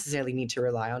not necessarily need to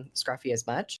rely on Scruffy as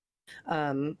much.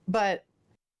 But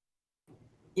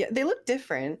yeah, they look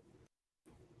different,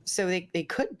 so they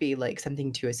could be like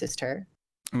something to assist her.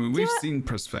 I mean, we've seen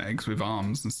prosthetics with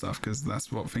arms and stuff because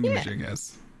that's what Thingamajig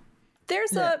is.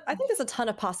 I think there's a ton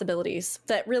of possibilities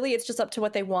that really it's just up to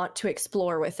what they want to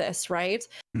explore with this, right?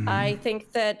 Mm-hmm. I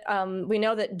think that we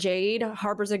know that Jade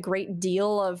harbors a great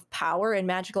deal of power and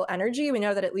magical energy. We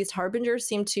know that at least Harbingers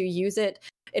seem to use it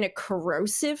in a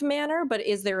corrosive manner, but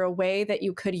is there a way that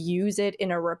you could use it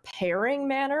in a repairing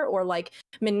manner, or like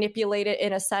manipulate it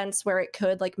in a sense where it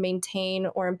could like maintain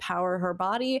or empower her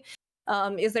body?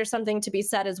 Is there something to be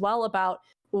said as well about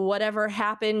whatever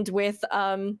happened with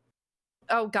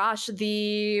oh gosh,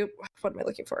 what am I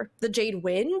looking for? The Jade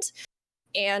Wind,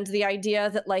 and the idea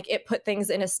that like it put things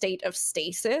in a state of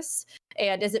stasis.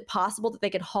 And is it possible that they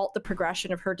could halt the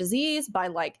progression of her disease by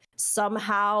like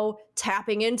somehow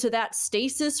tapping into that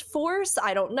stasis force?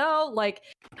 I don't know. Like,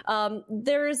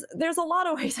 there's a lot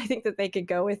of ways I think that they could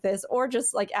go with this, or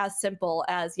just like as simple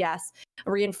as, yes,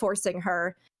 reinforcing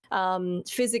her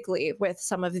physically with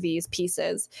some of these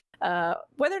pieces.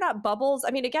 Whether or not Bubbles,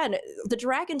 I mean, again, the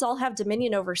dragons all have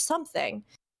dominion over something,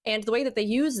 and the way that they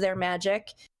use their magic,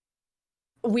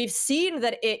 we've seen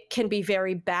that it can be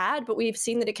very bad, but we've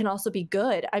seen that it can also be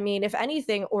good. I mean, if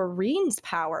anything, Oreen's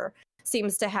power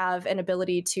seems to have an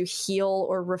ability to heal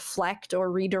or reflect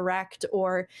or redirect,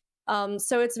 or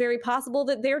so it's very possible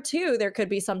that there too there could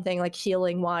be something like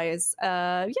healing wise.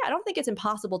 I don't think it's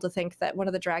impossible to think that one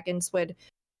of the dragons would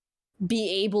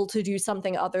be able to do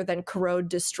something other than corrode,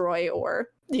 destroy, or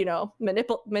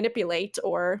manipulate,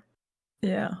 or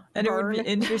and burn. It would be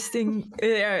interesting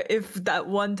if that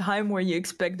one time where you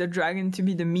expect the dragon to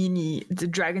be the meanie, the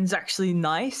dragon's actually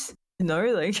nice,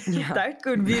 that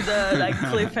could be the like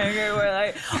cliffhanger where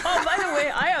like, oh, by the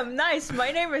way, I am nice, my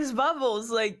name is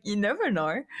Bubbles. Like, you never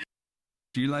know.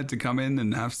 Do you like to come in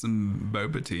and have some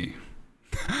boba tea?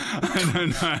 I don't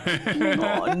know.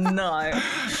 Oh no!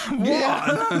 What?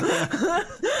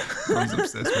 I was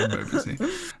obsessed with boba tea.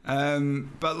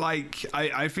 But like,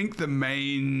 I think the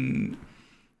main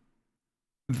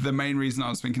reason I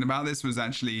was thinking about this was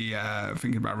actually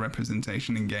thinking about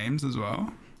representation in games as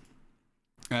well.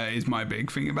 Is my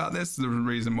big thing about this. The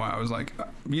reason why I was like,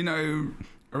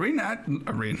 Arena.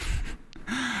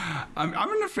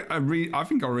 I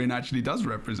think Arena actually does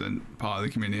represent part of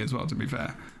the community as well, to be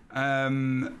fair.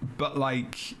 But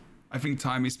like, I think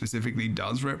Timey specifically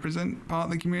does represent part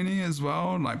of the community as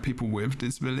well, like people with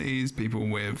disabilities, people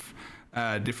with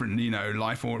different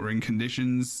life altering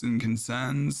conditions and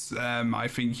concerns. I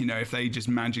think if they just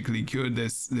magically cured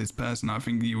this person, I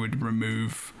think you would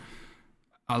remove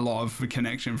a lot of the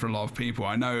connection for a lot of people.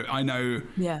 I know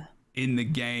in the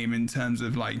game, in terms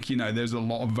of like, there's a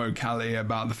lot of vocality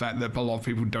about the fact that a lot of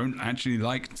people don't actually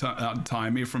like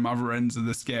Timey from other ends of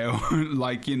the scale.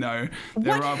 Like, there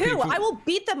are people. I will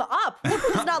beat them up.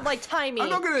 Who does not like Timey? I'm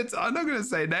not gonna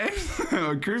say names.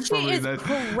 Kroof she is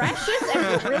precious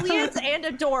and brilliant and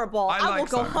adorable. I will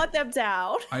go hunt them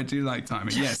down. I do like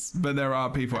Timey, yes, but there are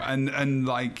people, and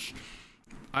like,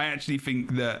 I actually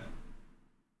think that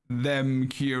them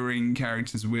curing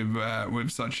characters with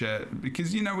such a,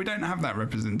 because we don't have that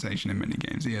representation in many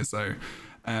games here, so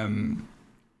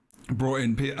brought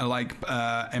in like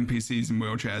NPCs and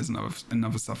wheelchairs and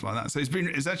other stuff like that. So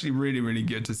it's actually really, really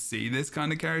good to see this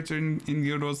kind of character in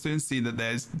Guild Wars 2, and see that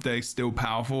they're still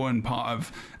powerful and part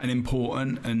of an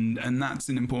important, and that's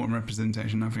an important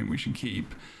representation I think we should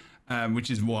keep.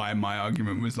 Which is why my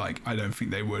argument was like, I don't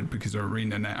think they would, because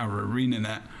ArenaNet are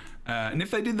ArenaNet. And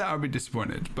if they did that, I'd be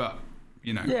disappointed. But,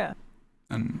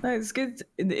 And No, it's good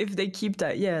if they keep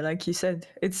that. Yeah, like you said,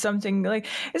 it's something like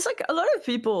it's like a lot of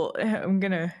people. I'm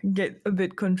gonna get a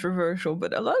bit controversial,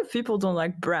 but a lot of people don't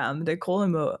like Bram. They call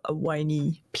him a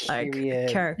whiny like Period.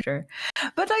 character.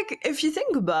 But like, if you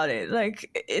think about it,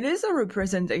 like it is a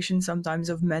representation sometimes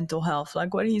of mental health,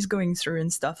 like what he's going through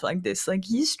and stuff like this. Like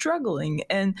he's struggling,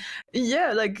 and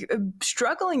yeah, like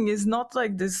struggling is not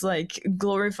like this like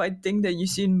glorified thing that you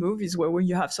see in movies where when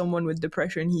you have someone with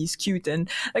depression, he's cute and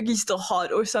like he's still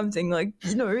hot or something, like,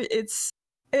 you know, it's,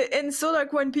 and so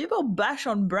like when people bash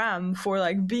on Bram for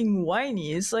like being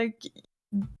whiny, it's like,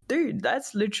 dude,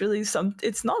 that's literally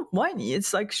it's not whiny,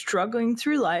 it's like struggling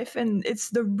through life, and it's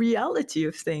the reality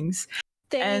of things.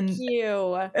 Thank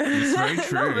you. it's very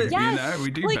true. but- You know,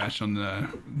 we do like, bash on the.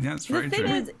 Yeah, it's very The thing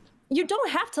true. is, you don't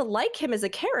have to like him as a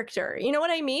character. You know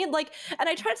what I mean? Like, and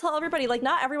I try to tell everybody, like,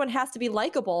 not everyone has to be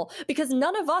likable, because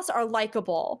none of us are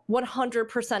likable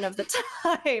 100% of the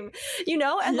time, you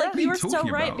know? And like, you were so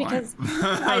right, because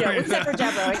I know, except for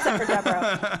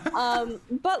Jebro.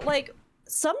 But like,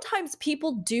 sometimes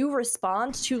people do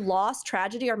respond to loss,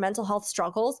 tragedy, or mental health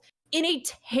struggles in a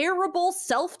terrible,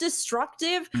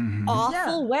 self-destructive,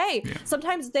 awful way. Yeah.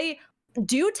 Sometimes they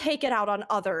do take it out on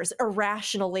others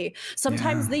irrationally.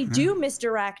 Sometimes they do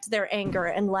misdirect their anger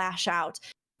and lash out.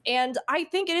 And I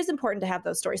think it is important to have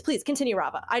those stories. Please continue,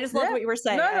 Raava. I just love what you were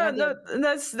saying. No,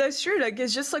 that's true. Like,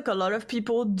 it's just like a lot of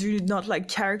people do not like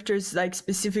characters like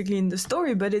specifically in the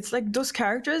story, but it's like those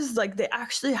characters, like they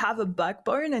actually have a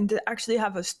backbone and they actually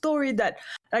have a story that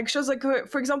like shows, like,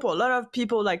 for example, a lot of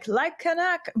people like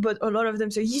Kaineng, but a lot of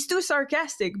them say he's too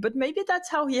sarcastic, but maybe that's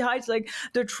how he hides like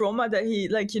the trauma that he,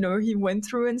 like, you know, he went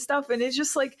through and stuff. And it's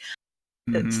just like,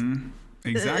 it's,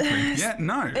 Exactly. Yeah,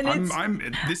 no.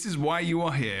 And this is why you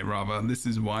are here, Raava. This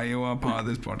is why you are part of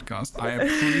this podcast. I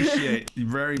appreciate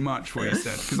very much what you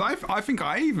said, because I think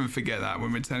I even forget that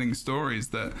when we're telling stories,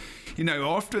 that, you know,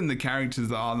 often the characters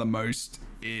that are the most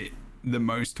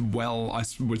well, I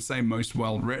would say most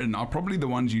well written, are probably the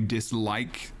ones you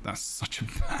dislike. That's such a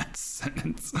bad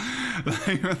sentence.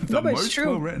 The but it's most true.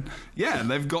 well written. Yeah,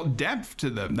 they've got depth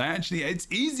to them. They actually, it's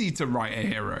easy to write a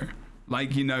hero.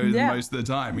 Like, you know, most of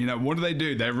the time, you know, what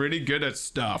do? They're really good at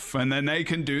stuff, and then they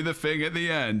can do the thing at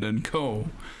the end, and cool.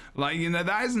 Like, you know,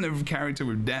 that isn't a character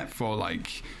with depth or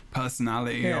like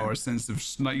personality or a sense of,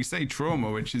 like you say, trauma,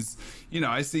 which is, you know,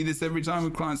 I see this every time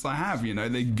with clients I have. You know,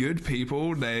 they're good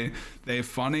people, they're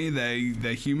funny,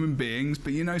 they're human beings,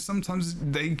 but, you know, sometimes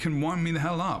they can wind me the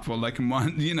hell up, or they can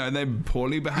wind, you know, they're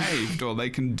poorly behaved, or they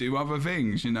can do other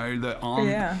things, you know, that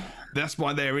aren't. That's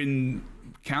why they're in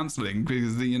counseling,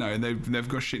 because, you know, they've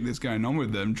got shit that's going on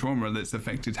with them, trauma that's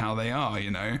affected how they are, you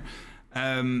know.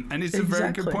 And it's a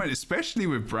very good point, especially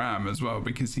with Bram as well,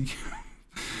 because he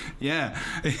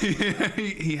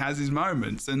he has his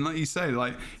moments, and like you say,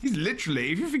 like, he's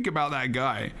literally, if you think about that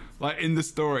guy, like in the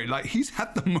story, like, he's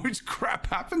had the most crap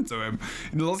happen to him.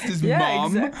 He lost his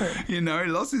mom, you know,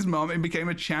 he lost his mom and became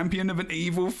a champion of an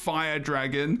evil fire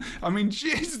dragon. I mean,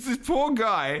 Jesus, this poor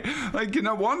guy, like,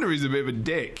 no wonder he's a bit of a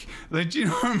dick. Like, do you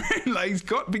know what I mean? Like,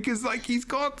 he's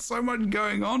got so much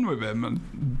going on with him,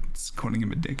 and calling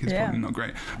him a dick is probably not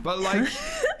great, but like,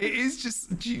 it is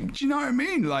just, do you know what I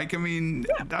mean? Like, I mean,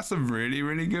 that's a really,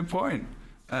 really good point.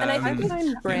 And I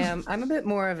find Bram, I'm a bit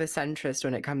more of a centrist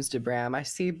when it comes to Bram. I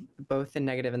see both the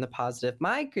negative and the positive.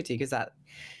 My critique is that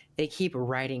they keep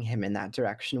writing him in that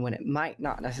direction when it might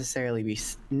not necessarily be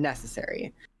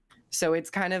necessary. So it's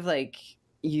kind of like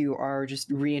you are just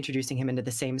reintroducing him into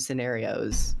the same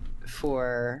scenarios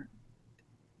for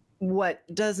what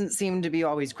doesn't seem to be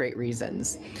always great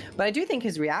reasons. But I do think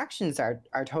his reactions are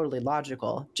totally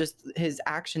logical. Just his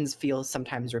actions feel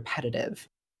sometimes repetitive,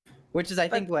 which is, I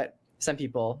think, what some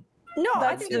people. No,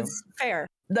 I think that's fair.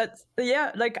 That's,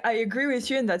 yeah, like, I agree with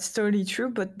you, and that's totally true.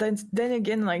 But then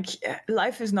again, like,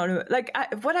 life is not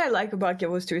what I like about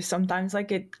Jebro too is sometimes,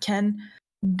 like, it can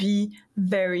be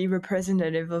very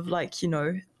representative of, like, you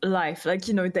know, life. Like,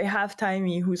 you know, they have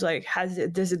Taimi, who's like has a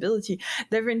disability.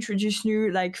 They've introduced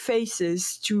new like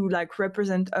faces to like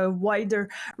represent a wider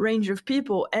range of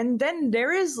people, and then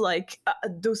there is like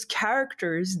those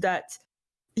characters that,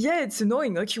 yeah, it's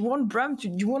annoying. Like, you want Bram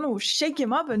you want to shake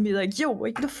him up and be like, yo,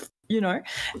 wait you know,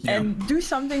 and do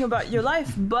something about your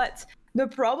life. But the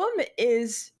problem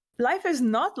is, life is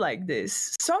not like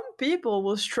this. Some people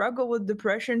will struggle with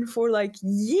depression for like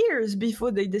years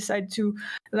before they decide to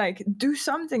like do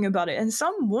something about it. And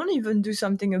some won't even do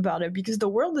something about it because the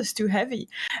world is too heavy.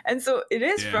 And so it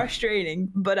is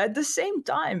frustrating, but at the same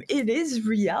time, it is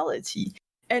reality.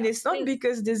 And it's not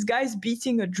because this guy's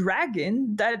beating a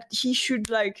dragon that he should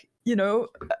like you know,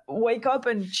 wake up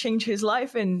and change his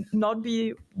life and not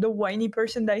be the whiny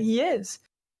person that he is.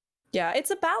 Yeah,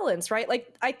 it's a balance, right?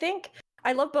 Like, I think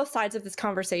I love both sides of this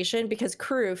conversation because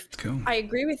Kroof, Cool. I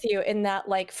agree with you in that,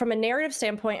 like, from a narrative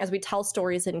standpoint, as we tell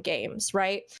stories in games,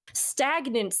 right?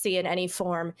 Stagnancy in any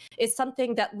form is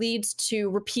something that leads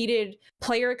to repeated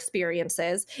player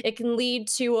experiences. It can lead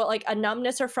to like a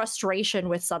numbness or frustration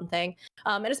with something.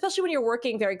 And especially when you're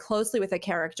working very closely with a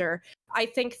character, I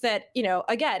think that, you know,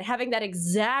 again, having that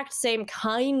exact same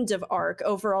kind of arc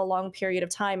over a long period of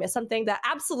time is something that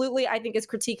absolutely I think is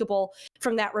critiquable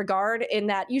from that regard, in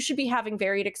that you should be having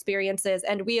varied experiences.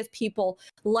 And we as people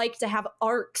like to have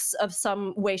arcs of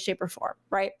some way, shape, or form,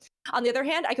 right? On the other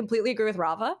hand, I completely agree with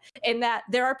Raava in that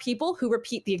there are people who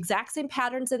repeat the exact same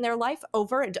patterns in their life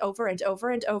over and over and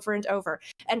over and over and over.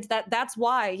 And that's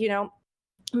why, you know,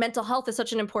 mental health is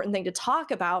such an important thing to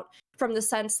talk about, from the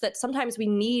sense that sometimes we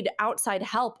need outside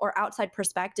help or outside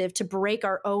perspective to break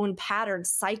our own patterns,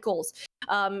 cycles,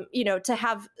 you know, to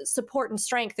have support and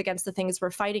strength against the things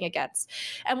we're fighting against.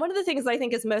 And one of the things I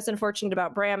think is most unfortunate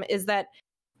about Bram is that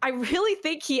I really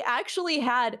think he actually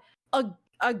had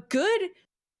a good,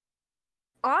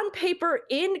 on paper,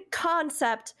 in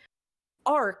concept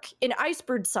arc in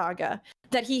Icebird Saga,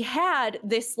 that he had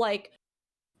this like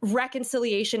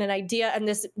reconciliation and idea and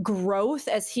this growth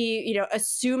as he, you know,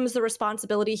 assumes the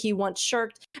responsibility he once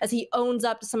shirked, as he owns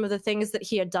up to some of the things that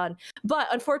he had done. But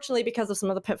unfortunately, because of some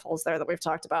of the pitfalls there that we've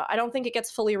talked about, I don't think it gets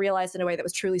fully realized in a way that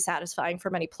was truly satisfying for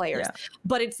many players. Yeah.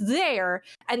 But it's there,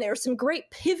 and there are some great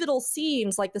pivotal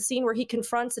scenes, like the scene where he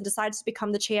confronts and decides to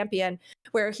become the champion,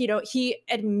 where, you know, he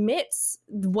admits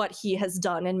what he has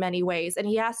done in many ways, and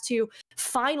he has to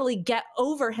finally get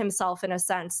over himself in a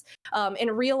sense,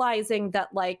 in realizing that,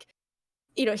 like,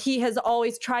 you know, he has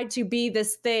always tried to be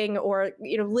this thing, or,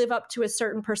 you know, live up to a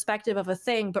certain perspective of a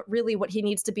thing, but really what he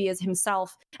needs to be is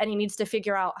himself, and he needs to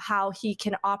figure out how he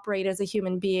can operate as a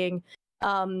human being,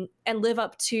 and live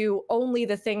up to only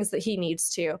the things that he needs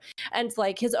to, and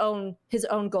like his own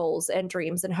goals and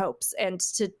dreams and hopes, and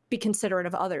to be considerate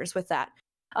of others with that.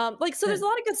 Like, so there's a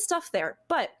lot of good stuff there,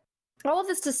 but all of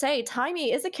this to say,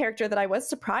 Taimi is a character that I was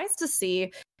surprised to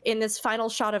see in this final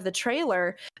shot of the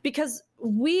trailer, because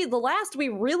the last we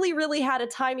really had a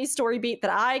Taimi story beat that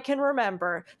I can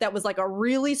remember that was like a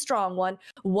really strong one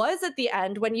was at the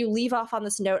end, when you leave off on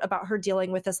this note about her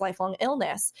dealing with this lifelong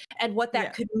illness and what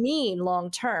that could mean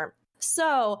long term.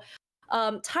 So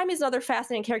Taimi is another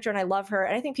fascinating character, and I love her,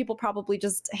 and I think people probably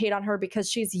just hate on her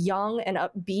because she's young and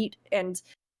upbeat, and,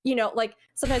 you know, like,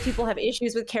 sometimes people have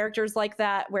issues with characters like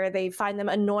that where they find them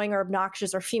annoying or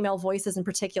obnoxious, or female voices in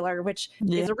particular, which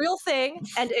is a real thing.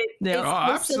 And it is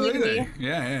absolutely.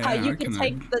 How you can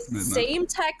take the same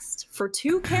text for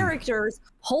two characters,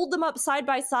 hold them up side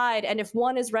by side, and if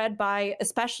one is read by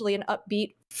especially an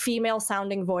upbeat female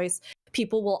sounding voice,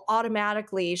 people will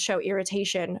automatically show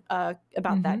irritation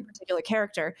about that particular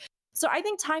character. So I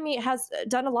think Taimi has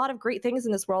done a lot of great things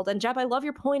in this world. And Jeb, I love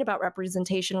your point about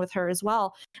representation with her as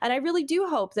well. And I really do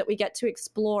hope that we get to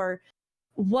explore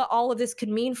what all of this could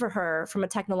mean for her from a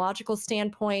technological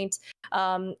standpoint,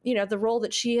 you know, the role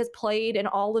that she has played in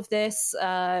all of this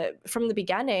from the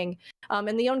beginning,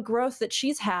 and the own growth that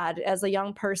she's had as a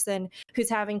young person who's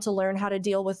having to learn how to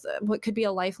deal with what could be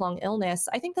a lifelong illness.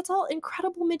 I think that's all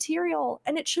incredible material,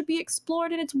 and it should be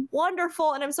explored, and it's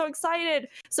wonderful, and I'm so excited.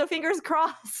 So fingers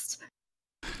crossed.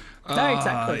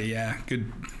 Exactly. Yeah,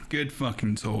 good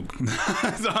fucking talk.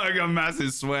 So I got a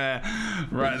massive swear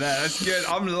right there. That's good.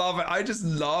 I'm loving. I just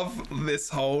love this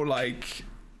whole, like,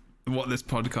 what this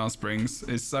podcast brings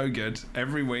is so good.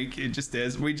 Every week it just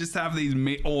is. We just have these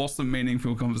awesome,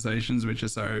 meaningful conversations, which are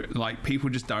so, like,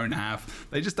 people just don't have.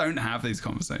 They just don't have these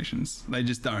conversations. They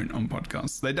just don't on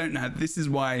podcasts. They don't have. This is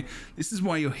why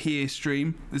you're here,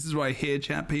 stream. This is why you're here,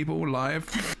 chat people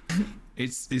live.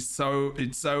 It's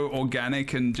so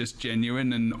organic and just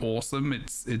genuine and awesome.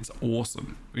 It's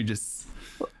awesome. We just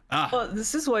well,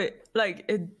 this is why,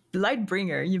 like,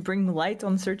 Lightbringer, you bring light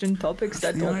on certain topics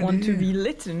that don't want to be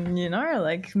lit, and, you know,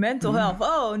 like mental health.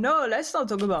 Oh no, let's not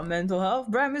talk about mental health.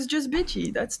 Bram is just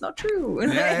bitchy. That's not true.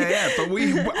 Yeah.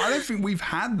 But I don't think we've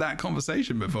had that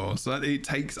conversation before. So it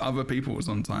takes other people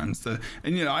sometimes to,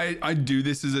 and, you know, I do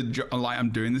this as a job. Like, I'm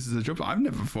doing this as a job. I've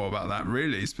never thought about that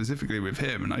really specifically with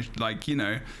him, and I, like, you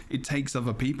know, it takes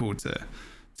other people to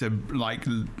like,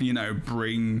 you know,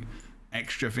 bring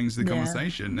extra things to the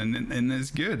conversation, and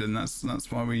it's good, and that's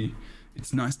why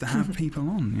it's nice to have people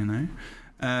on, you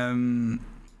know.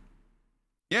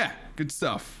 Yeah, good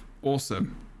stuff.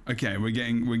 Awesome. Okay, we're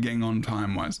getting on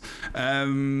time wise. Let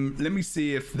me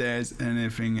see if there's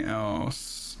anything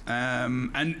else.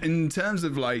 And in terms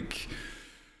of, like,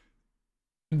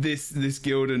 this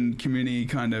guild and community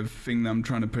kind of thing that I'm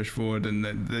trying to push forward, and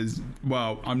that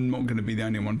I'm not going to be the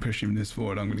only one pushing this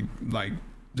forward. I'm going to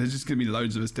there's just going to be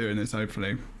loads of us doing this,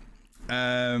 hopefully.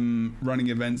 Running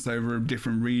events over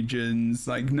different regions,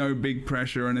 like no big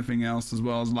pressure or anything else, as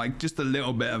well as like just a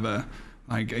little bit of a,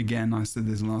 like, again, I said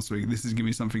this last week, this is going to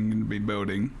be something going to be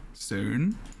building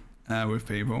soon with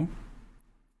people.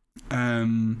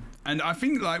 And I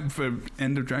think like for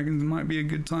End of Dragons, it might be a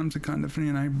good time to kind of,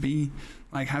 you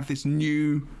know, have this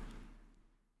new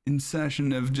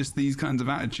insertion of just these kinds of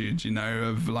attitudes, you know,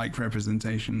 of like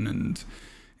representation and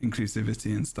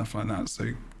inclusivity and stuff like that.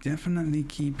 So definitely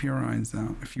keep your eyes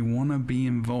out if you want to be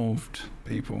involved,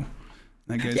 people.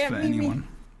 That goes for anyone.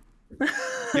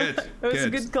 Good. It was a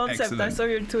good concept. Excellent. I saw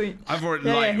your tweet. I've already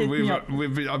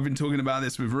I've been talking about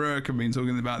this with Rook. I've been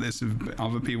talking about this with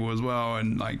other people as well,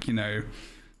 and like, you know,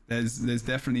 there's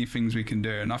definitely things we can do,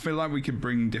 and I feel like we could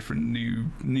bring different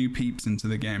new peeps into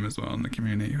the game as well in the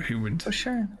community who would For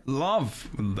sure. love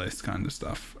this kind of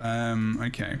stuff.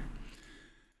 Okay.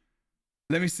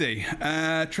 Let me see.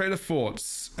 Trailer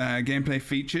thoughts. Gameplay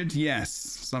featured. Yes.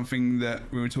 Something that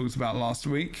we were talking about last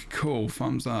week. Cool.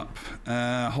 Thumbs up.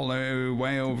 Hollow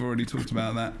Whale. We've already talked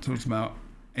about that. Talked about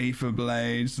Aether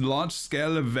Blades. Large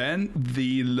scale event.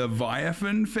 The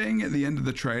Leviathan thing at the end of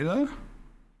the trailer.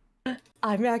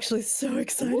 I'm actually so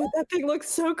excited. That thing looks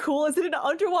so cool. Is it an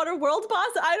underwater world boss?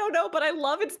 I don't know, but I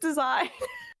love its design.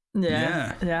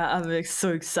 Yeah, I'm so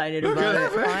excited about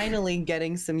it. Finally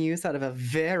getting some use out of a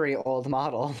very old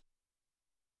model.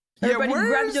 Everybody where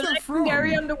grab is your that from?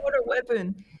 legendary underwater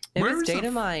weapon. It Where was is that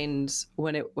data mined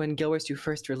when Guild Wars 2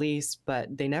 first released,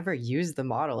 but they never used the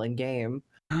model in game.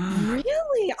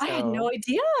 Really? I had no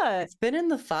idea. It's been in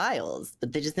the files,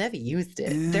 but they just never used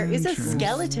it. There is a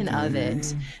skeleton of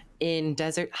it in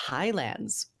Desert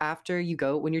Highlands. After you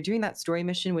go, when you're doing that story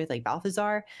mission with like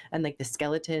Balthazar, and like the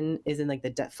skeleton is in like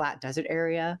the flat desert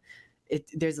area,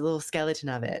 there's a little skeleton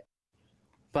of it,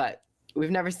 but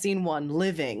we've never seen one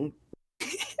living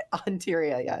on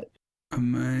Tyria yet.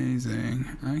 Amazing.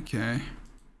 Okay.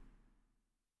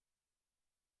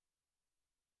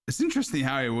 It's interesting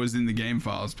how it was in the game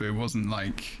files, but it wasn't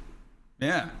like,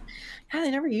 yeah,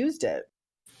 they never used it.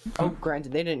 Oh,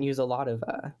 granted, they didn't use a lot of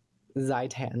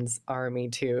Zaitan's army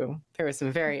too. There were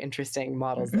some very interesting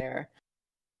models there.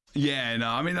 Yeah, no,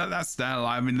 I mean that's that.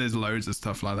 I mean, there's loads of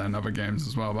stuff like that in other games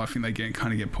as well, but I think they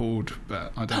kind of get pulled.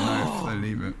 But I don't know if they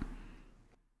leave it.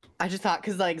 I just thought,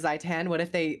 because like Zaitan, what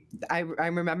if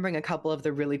I'm remembering a couple of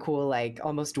the really cool, like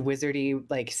almost wizardy,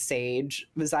 like sage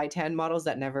Zaitan models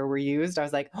that never were used. I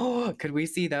was like, oh, could we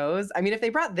see those? I mean, if they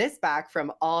brought this back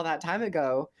from all that time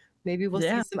ago, maybe we'll see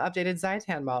some updated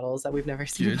Zaitan models that we've never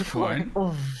seen Good before.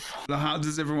 point. So how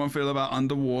does everyone feel about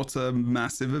underwater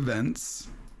massive events?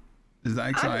 Is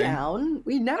that exciting? I'm down.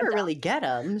 We never really get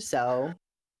them, so.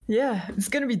 Yeah, it's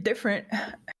gonna be different.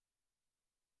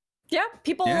 Yeah,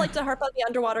 people like to harp on the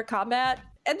underwater combat,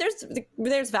 and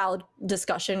there's valid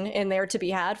discussion in there to be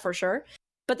had for sure.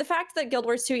 But the fact that Guild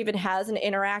Wars 2 even has an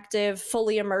interactive,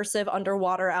 fully immersive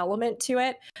underwater element to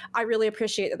it, I really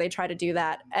appreciate that they try to do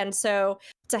that. And so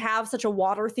to have such a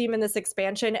water theme in this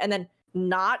expansion and then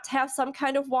not have some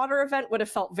kind of water event would have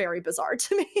felt very bizarre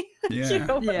to me. Yeah, You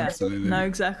know? absolutely. No,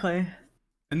 exactly.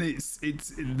 And it's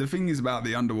the thing is about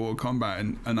the underwater combat,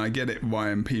 and I get it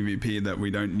why in PvP that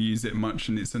we don't use it much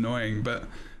and it's annoying, but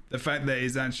the fact that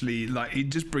it's actually like, it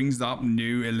just brings up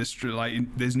new there's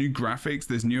new graphics,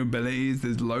 there's new abilities,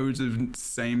 there's loads of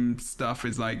same stuff.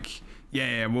 It's like,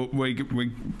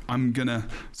 I'm gonna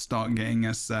start getting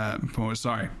us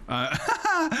sorry.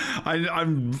 I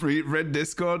read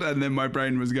Discord and then my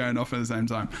brain was going off at the same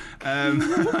time.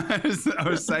 I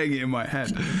was saying it in my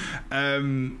head.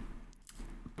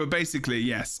 But basically,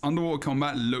 yes, underwater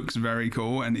combat looks very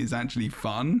cool and is actually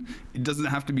fun. It doesn't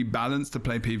have to be balanced to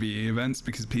play PvE events,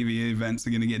 because PvE events are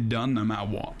going to get done no matter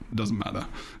what. It doesn't matter.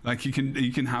 Like you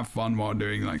can have fun while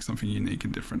doing like something unique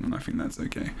and different, and I think that's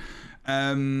okay.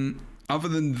 Other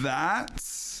than that,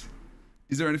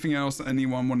 is there anything else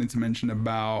anyone wanted to mention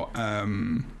about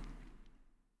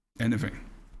anything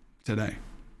today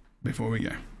before we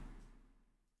go?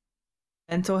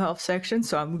 Mental health section,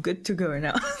 so I'm good to go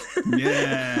now.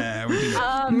 Yeah, we did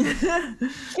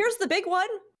it. Here's the big one.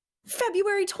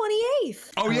 February 28th.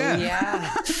 Oh yeah,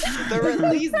 yeah. The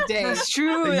release date. That's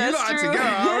true. You That's got true. to go.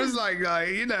 I was like,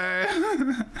 you know.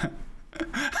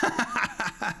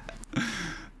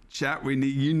 Chat,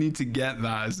 you need to get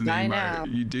that as an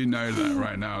emote. You do know that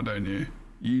right now, don't you?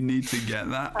 You need to get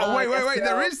that. Oh wait.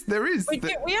 There is. We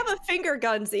have a finger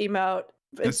guns emote.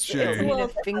 That's true. It's a little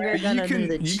finger gun under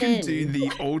the chin. You can do the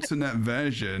alternate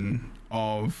version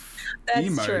of That's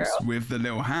emotes true. with the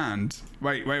little hand.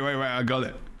 Wait, I got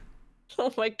it.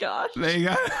 Oh my gosh. There you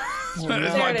go. That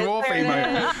is There my it is, dwarf there it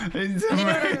emote.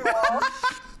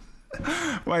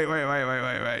 Wait.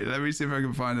 Let me see if I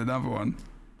can find another one.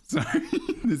 Sorry,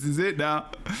 this is it now.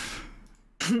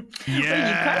 Yeah. You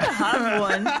kind of have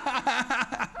one.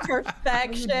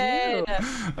 Perfection.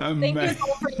 Thank you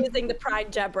all for using the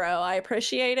Pride Jebro. I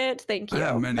appreciate it. Thank you. I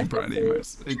have many Pride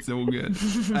emotes. It's all good.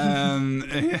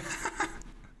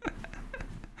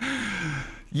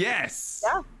 Yes.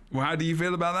 Yeah. Well, how do you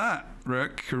feel about that,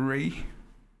 Rookuri?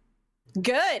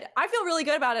 Good. I feel really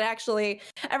good about it, actually.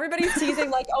 Everybody's teasing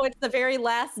like, oh, it's the very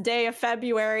last day of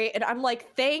February. And I'm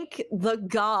like, thank the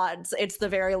gods it's the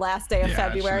very last day of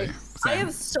February. Actually, I same.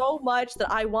 have so much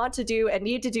that I want to do and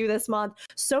need to do this month.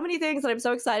 So many things that I'm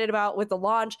so excited about with the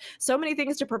launch. So many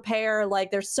things to prepare.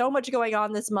 Like, there's so much going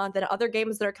on this month and other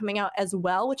games that are coming out as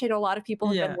well, which I know a lot of people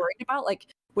have been worried about. Like,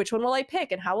 which one will I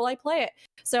pick and how will I play it?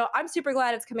 So I'm super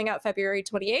glad it's coming out February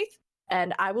 28th.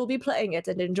 And I will be playing it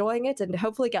and enjoying it and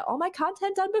hopefully get all my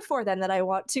content done before then that I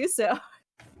want to. So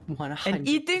 100%. And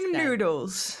eating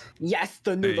noodles. Yes,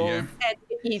 the There you go. noodles. and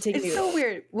eating It's noodles. so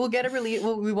weird. We'll get a release.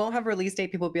 Well, we won't have a release date.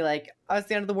 People will be like, "Oh, it's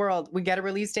the end of the world." We get a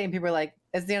release date, and people are like,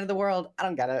 "It's the end of the world." I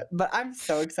don't get it, but I'm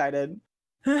so excited.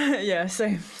 Yeah,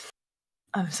 same.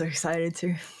 I'm so excited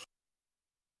too.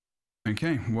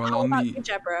 Okay, well, How on about the... you,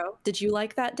 Jebro? Did you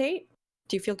like that date?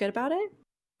 Do you feel good about it?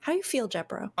 How you feel,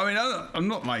 Jebro? I mean, I'm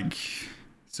not like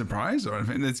surprised or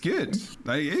anything. That's good.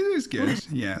 Like, it is good.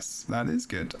 Yes, that is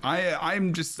good. I'm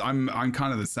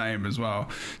kind of the same as well.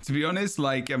 To be honest,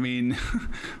 like, I mean,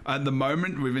 at the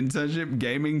moment with internship,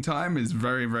 gaming time is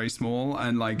very, very small,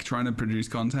 and like trying to produce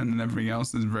content and everything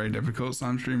else is very difficult. So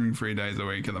I'm streaming 3 days a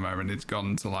week at the moment. It's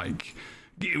gone to like,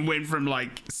 it went from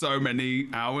like so many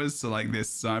hours to like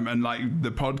this time, and like the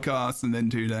podcast and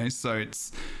then 2 days. So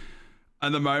it's,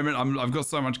 at the moment, I've got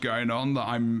so much going on that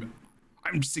I'm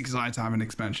just excited to have an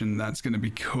expansion that's going to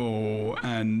be cool.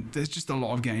 And there's just a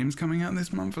lot of games coming out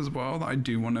this month as well that I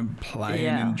do want to play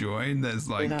and enjoy. There's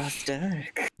like, Lost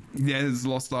Ark. yeah, there's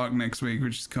Lost Ark next week,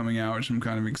 which is coming out, which I'm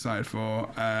kind of excited for.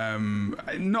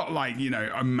 Not like, you know,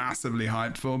 I'm massively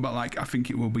hyped for, but like I think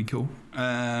it will be cool.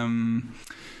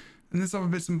 And there's other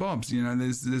bits and bobs, you know,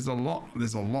 there's a lot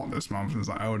this month. There's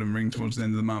like Elden Ring towards the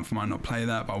end of the month. I might not play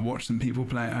that, but I'll watch some people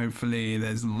play it, hopefully.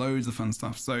 There's loads of fun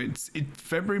stuff. So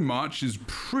February, March is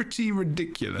pretty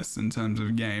ridiculous in terms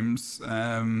of games.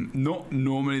 Not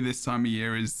normally this time of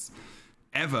year is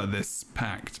ever this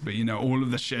packed, but you know, all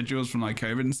of the schedules from like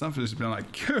COVID and stuff has just been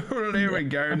like, cool, here we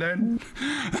go then.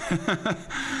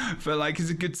 But like, it's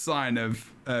a good sign of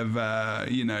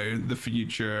you know, the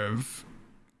future of,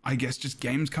 I guess, just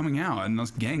games coming out and us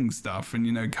getting stuff, and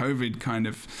you know, COVID kind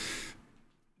of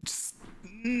just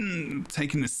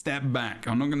taking a step back.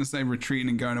 I'm not going to say retreating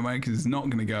and going away, because it's not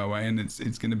going to go away, and it's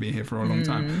going to be here for a long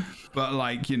time. But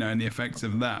like, you know, and the effects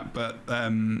of that. But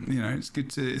you know, it's good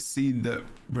to see that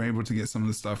we're able to get some of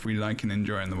the stuff we like and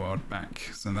enjoy in the world back.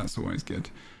 So that's always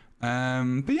good.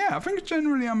 But yeah, I think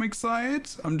generally I'm excited.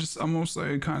 I'm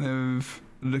also kind of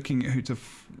looking at who to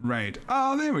raid.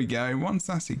 Oh, there we go. One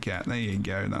sassy cat. There you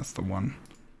go. That's the one.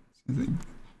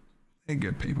 They're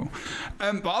good people.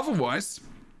 But otherwise,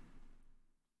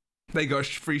 they got a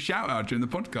free shout out during the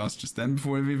podcast just then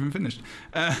before we've even finished.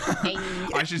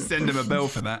 I should send him a bell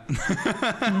for that.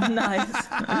 Nice.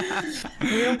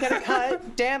 You don't get a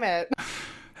cut. Damn it.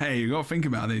 Hey, you gotta think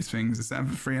about these things. It's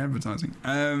free advertising.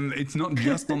 It's not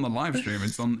just on the live stream,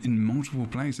 it's in multiple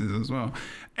places as well.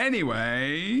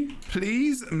 Anyway,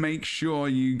 please make sure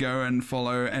you go and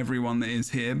follow everyone that is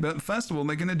here. But first of all,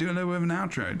 they're gonna do a little bit of an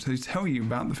outro to tell you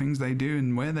about the things they do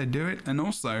and where they do it, and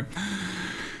also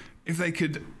if they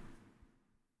could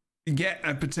get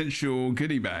a potential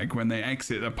goodie bag when they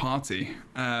exit a party,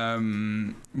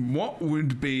 what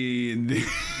would be the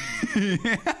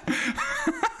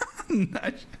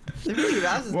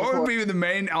what would be the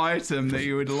main item that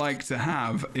you would like to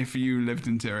have if you lived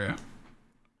in Tyria?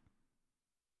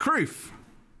 Kroof.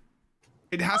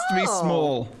 It has to be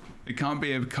small. It can't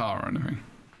be a car or anything.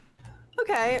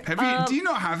 Okay. Do you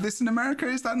not have this in America?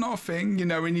 Is that not a thing? You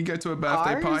know, when you go to a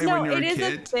birthday party No, when you're it a is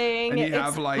a kid, thing. and you It's-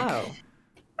 have like Oh.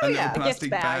 a little yeah. plastic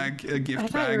Gift bag, a I gift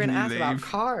thought you were bag, gonna and ask you about leave.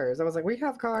 cars. I was like, we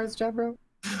have cars, Jebro.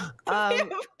 We have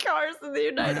cars in the I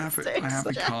United States. have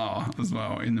a car as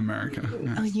well in America.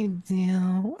 Oh, Yes, you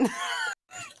do.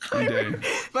 I do.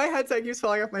 My headset keeps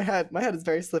falling off my head. My head is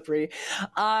very slippery.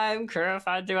 I'm Kroof.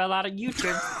 I do a lot of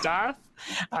YouTube stuff.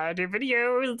 I do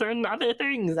videos and other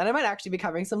things. And I might actually be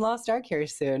covering some Lost Ark here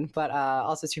soon. But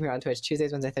also stream here on Twitch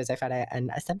Tuesdays, Wednesdays, Thursday, Friday,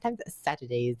 and sometimes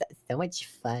Saturdays. So much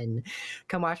fun.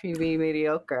 Come watch me be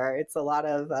mediocre. It's a lot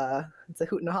of, it's a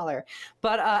hoot and a holler.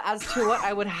 But as to what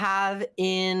I would have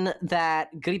in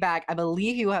that goodie bag, I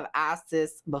believe you have asked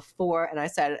this before, and I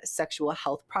said sexual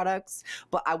health products.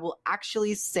 But I will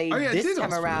actually say this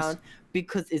time around,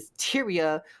 because it's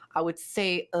Tyria, I would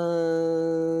say a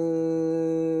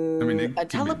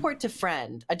teleport to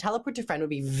friend. A teleport to friend would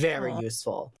be very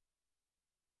useful.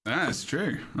 That's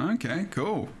true. Okay,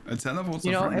 cool. A teleport to friend.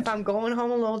 You know, friend. if I'm going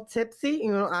home a little tipsy,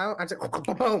 you know, I just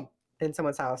boom in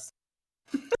someone's house.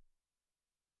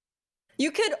 You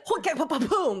could get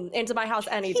boom into my house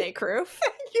any day, Kroof.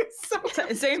 Thank you so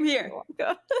much. Same here.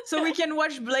 So we can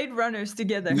watch Blade Runners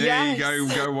together. There you go.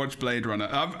 Go watch Blade Runner.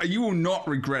 You will not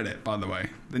regret it, by the way.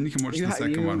 Then you can watch the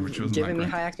second one, which wasn't giving that me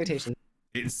great. high expectations.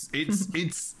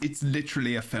 It's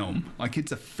literally a film. Like,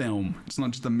 it's a film. It's not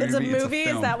just a movie. It's a movie. It's a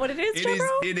film. Is that what it is,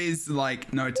 Jebro? It is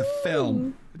like, no, it's a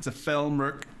film. It's a film,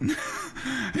 Rook.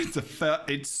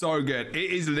 It's so good.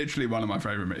 It is literally one of my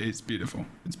favorite. It's beautiful.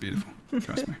 It's beautiful.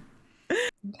 Trust me.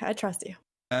 Okay, I trust you.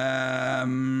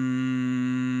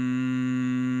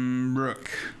 Rook.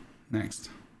 Next.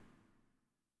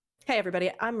 Hey everybody,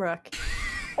 I'm Rook.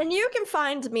 And you can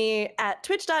find me at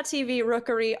twitch.tv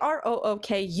Rookuri,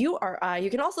 Rookuri. You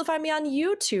can also find me on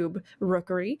YouTube,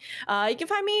 Rookuri. You can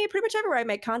find me pretty much everywhere I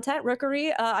make content,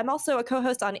 Rookuri. I'm also a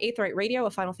co-host on 8th Right Radio, a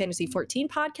Final Fantasy XIV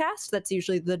podcast. That's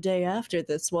usually the day after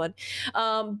this one.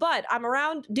 But I'm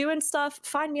around doing stuff.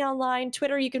 Find me online.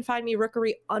 Twitter, you can find me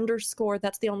Rookuri_.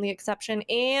 That's the only exception.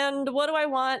 And what do I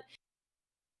want?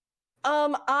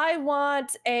 I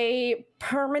want a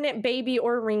permanent baby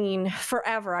Aureen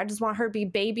forever. I just want her to be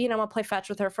baby, and I'm gonna play fetch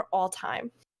with her for all time.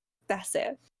 That's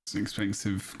it. It's an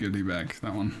expensive goodie bag,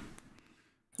 that one.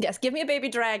 Yes, give me a baby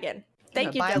dragon.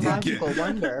 Thank you, Biological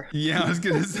wonder. Yeah, I was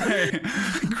gonna say,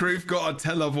 Kroof got a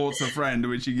teleport to friend,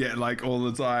 which you get like all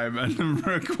the time, and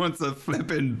Rook wants a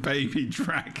flipping baby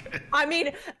dragon. I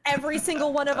mean, every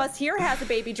single one of us here has a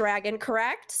baby dragon,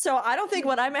 correct? So I don't think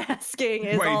what I'm asking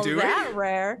is all that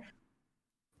rare.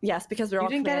 Yes, because we're all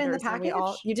didn't get in the package.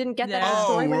 package. You didn't get that.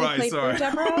 Oh, when right, you played sorry.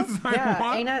 Jebro?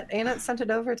 Yeah, Ain't sent it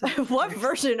over to. What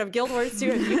version of Guild Wars 2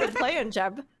 have you been playing,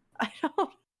 Jeb? I don't.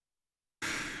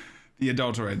 The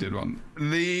adulterated one.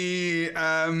 The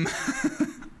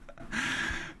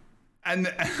and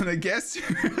I guess,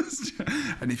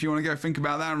 and if you want to go think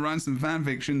about that and write some fan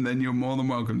fiction, then you're more than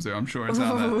welcome to. I'm sure it's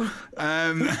out there.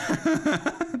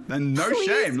 Then no Please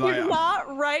shame. do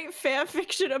not write fan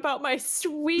fiction about my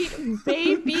sweet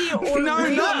baby or no,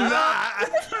 not that.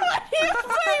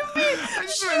 I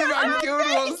just read about Guild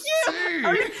Wars 2.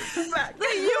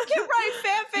 You can write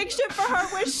fan fiction for her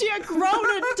when she's a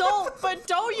grown adult, but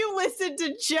don't you listen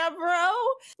to Jebro?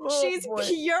 She's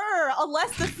pure,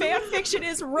 unless the fan fiction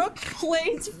is Rook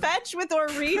plays fetch with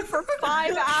Aureen for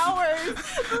 5 hours.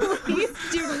 Please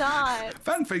do not.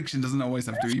 Fan fiction doesn't always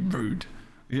have to be rude.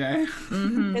 Yeah.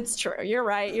 Mm-hmm. It's true. You're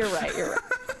right.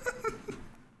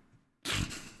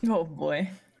 Oh boy.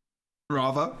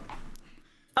 Raava.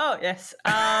 Oh yes.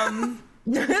 Sorry,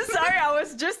 I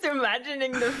was just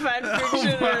imagining the fan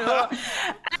fiction.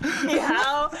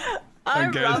 Anyhow,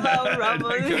 I'm Raava.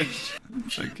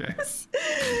 Okay.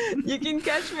 You can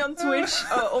catch me on Twitch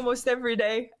almost every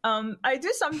day. I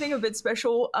do something a bit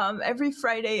special every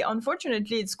Friday.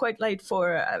 Unfortunately, it's quite late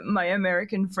for my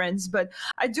American friends, but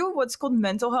I do what's called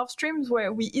mental health streams,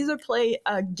 where we either play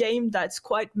a game that's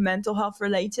quite mental health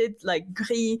related, like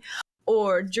Gris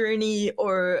or Journey,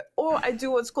 or I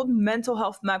do what's called mental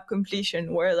health map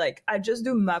completion, where like I just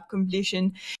do map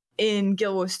completion in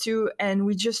Guild Wars 2, and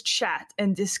we just chat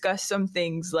and discuss some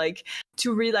things, like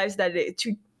to realize that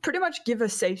to pretty much give a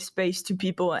safe space to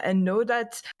people and know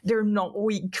that they're not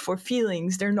weak for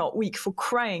feelings, they're not weak for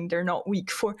crying, they're not weak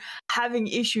for having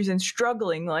issues and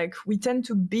struggling. Like, we tend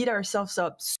to beat ourselves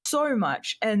up so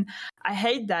much, and I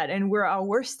hate that, and we're our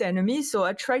worst enemy. So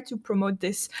I try to promote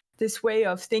this way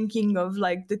of thinking of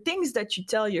like the things that you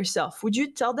tell yourself. Would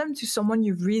you tell them to someone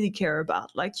you really care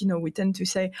about? Like, you know, we tend to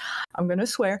say, I'm gonna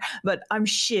swear, but I'm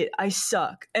shit, I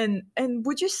suck. And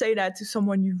would you say that to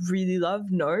someone you really love?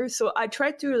 No. So I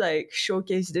try to like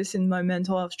showcase this in my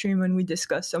mental health stream when we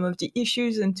discuss some of the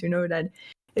issues, and to know that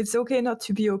it's okay not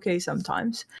to be okay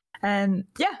sometimes. And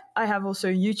yeah, I have also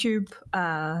YouTube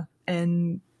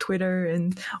and Twitter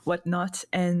and whatnot.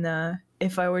 And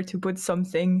if I were to put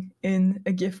something in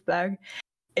a gift bag,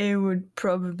 it would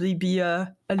probably be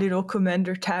a little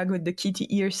commander tag with the kitty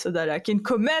ears, so that I can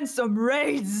command some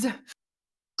raids.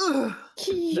 Ugh.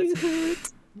 Cute.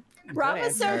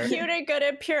 Rava's so answer. cute and good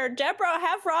and pure. Jebro,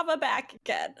 have Rava back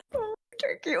again.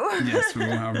 Thank you. Yes, we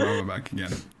will have Raava back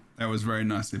again. That was very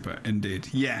nicely put, indeed.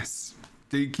 Yes,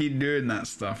 do keep doing that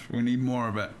stuff. We need more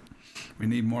of it. We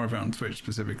need more of it on Twitch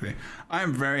specifically. I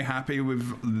am very happy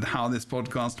with how this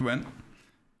podcast went.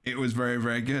 It was very,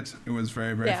 very good. It was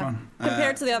very, very fun.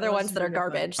 Compared to the other ones that are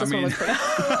garbage, this one was pretty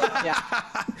Yeah.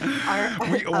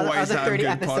 We always other have 30 good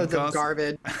episodes podcasts. of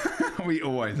garbage. We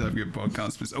always have good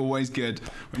podcasts. It's always good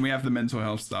when we have the mental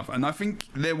health stuff. And I think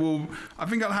I'll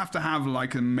have to have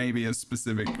like maybe a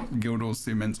specific Guild Wars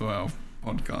 2 mental health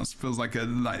podcast. Feels like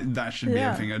that should be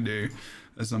a thing I do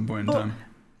at some point in time.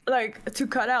 Like, to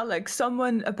cut out, like,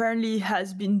 someone apparently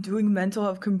has been doing mental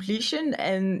health completion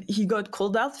and he got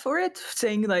called out for it,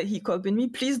 saying like he copied me.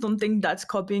 Please don't think that's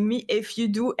copying me. If you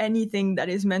do anything that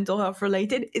is mental health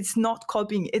related, it's not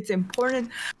copying. It's important.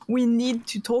 We need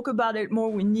to talk about it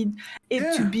more. We need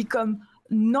it to become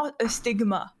not a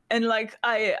stigma. And like,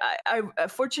 I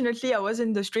fortunately I was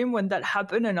in the stream when that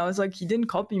happened, and I was like, he didn't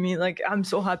copy me. Like, I'm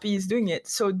so happy he's doing it.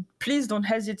 So please don't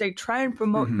hesitate. Try and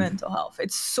promote mental health.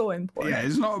 It's so important. Yeah,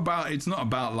 it's not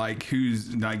about like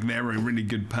who's like they're a really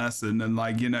good person and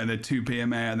like, you know, they're 2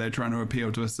 PMA and they're trying to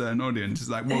appeal to a certain audience. It's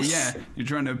like, well, yeah, you're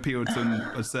trying to appeal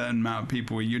to a certain amount of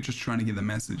people. You're just trying to get the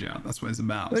message out. That's what it's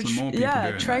about. Which, so more people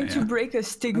doing trying that, to break a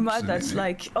stigma that's Absolutely.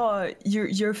 like, oh,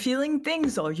 you're feeling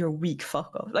things, or you're weak,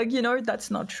 fuck off. Like, you know,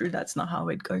 that's not true. That's not how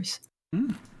it goes.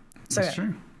 That's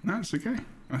true. No, it's okay.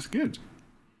 That's good.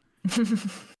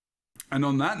 And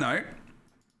on that note,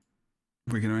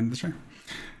 we're going to end the show.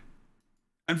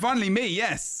 And finally, me,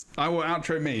 yes. I will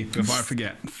outro me before I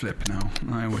forget. Flip now.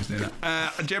 I always do that.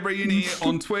 Jebro Uni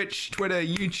on Twitch, Twitter,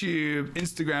 YouTube,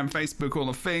 Instagram, Facebook, all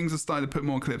the things. I started to put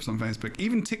more clips on Facebook.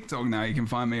 Even TikTok now you can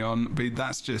find me on, but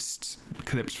that's just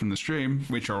clips from the stream,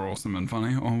 which are awesome and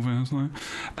funny, obviously.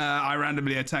 I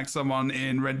randomly attacked someone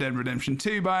in Red Dead Redemption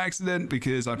 2 by accident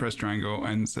because I pressed triangle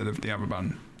instead of the other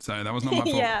button. So that was not my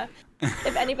fault. Yeah.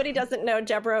 If anybody doesn't know,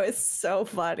 Jebro is so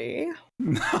funny.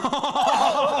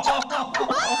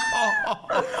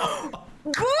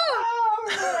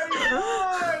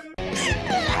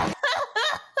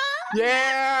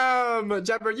 Damn,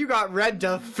 Jebro, you got red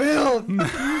to filth.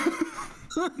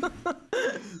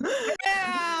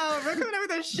 Yeah, we're coming out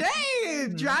with a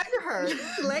shade. Drag her,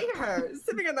 slay her,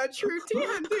 sipping on that true tea,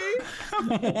 hunty.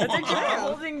 I think you were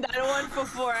holding that one for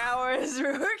 4 hours,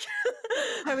 Rook.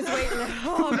 I was waiting.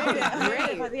 Oh, man,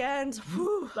 great by the end.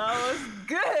 Whew. That was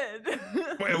good.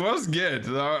 It was good.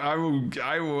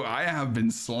 I have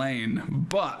been slain,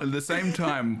 but at the same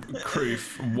time,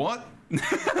 Kroof, what?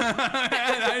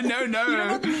 I know. You don't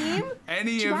know the meme?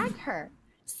 Any Drag of her,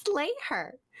 slay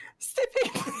her,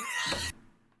 sipping.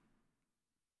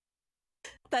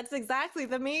 That's exactly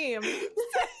the meme. Sipping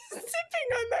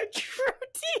on that true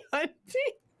tea, hunty.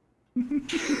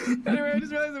 Anyway, I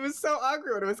just realized it was so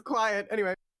awkward when it was quiet.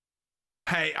 Anyway.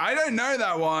 Hey, I don't know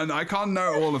that one. I can't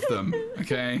know all of them.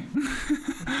 Okay.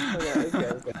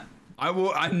 Okay.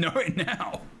 I know it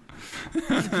now.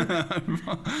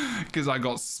 Because I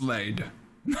got slayed.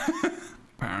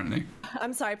 Apparently.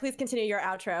 I'm sorry, please continue your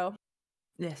outro.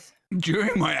 Yes.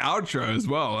 During my outro as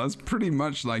well. That's pretty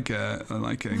much like a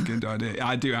good idea.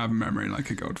 I do have a memory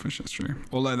like a goldfish, that's true.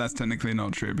 Although that's technically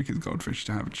not true because goldfish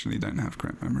actually don't have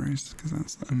great memories because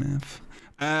that's a myth.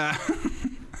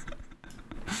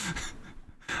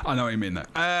 I know what you mean though.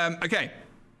 Okay.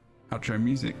 Outro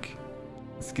music.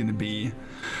 It's gonna be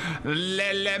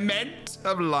Le Lament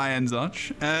of Lion's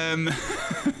Arch.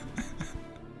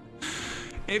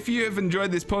 If you have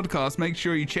enjoyed this podcast, make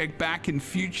sure you check back in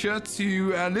future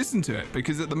to listen to it,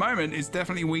 because at the moment it's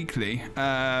definitely weekly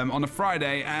on a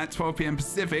Friday at 12 p.m.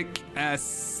 Pacific,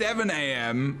 7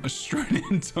 a.m.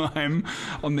 Australian time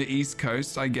on the East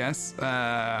Coast, I guess.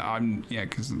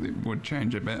 Because it would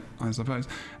change a bit, I suppose.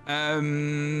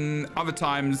 Other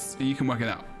times you can work it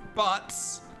out, but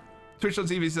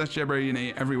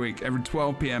twitch.tv/JebroUni every week, every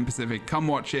 12 p.m. Pacific. Come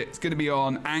watch it. It's going to be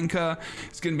on Anchor.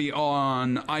 It's going to be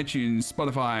on iTunes,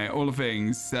 Spotify, all the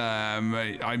things.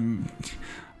 I'm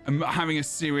having a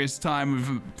serious time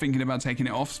with thinking about taking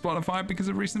it off Spotify because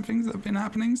of recent things that have been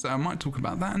happening. So I might talk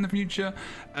about that in the future.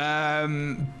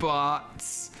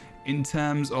 But in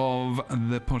terms of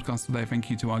the podcast today,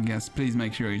 thank you to our guests. Please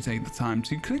make sure you take the time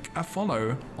to click a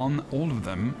follow on all of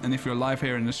them. And if you're live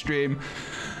here in the stream,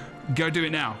 go do it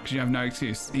now because you have no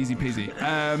excuse. Easy peasy.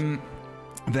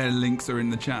 Their links are in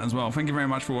the chat as well. Thank you very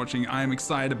much for watching. I am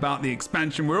excited about the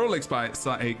expansion. We're all excited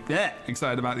about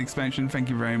the expansion. Thank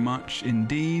you very much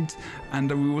indeed.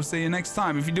 And we will see you next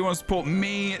time. If you do want to support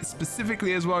me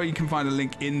specifically as well, you can find a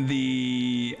link in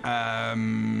the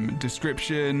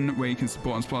description where you can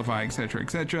support on Spotify, etc.,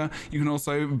 etc. You can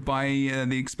also buy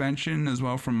the expansion as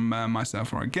well from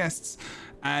myself or our guests.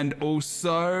 And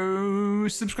also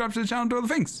subscribe to the channel and do all the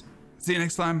things. See you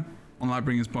next time on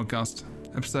LightBringers Podcast.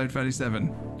 Episode 37.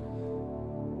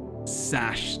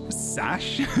 SAS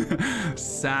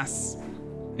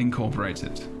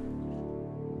Incorporated.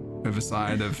 With a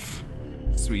side of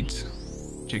sweet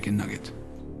chicken nugget.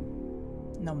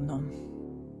 Nom nom.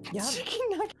 Yeah. Chicken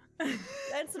nugget.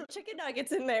 And some chicken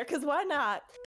nuggets in there, because why not?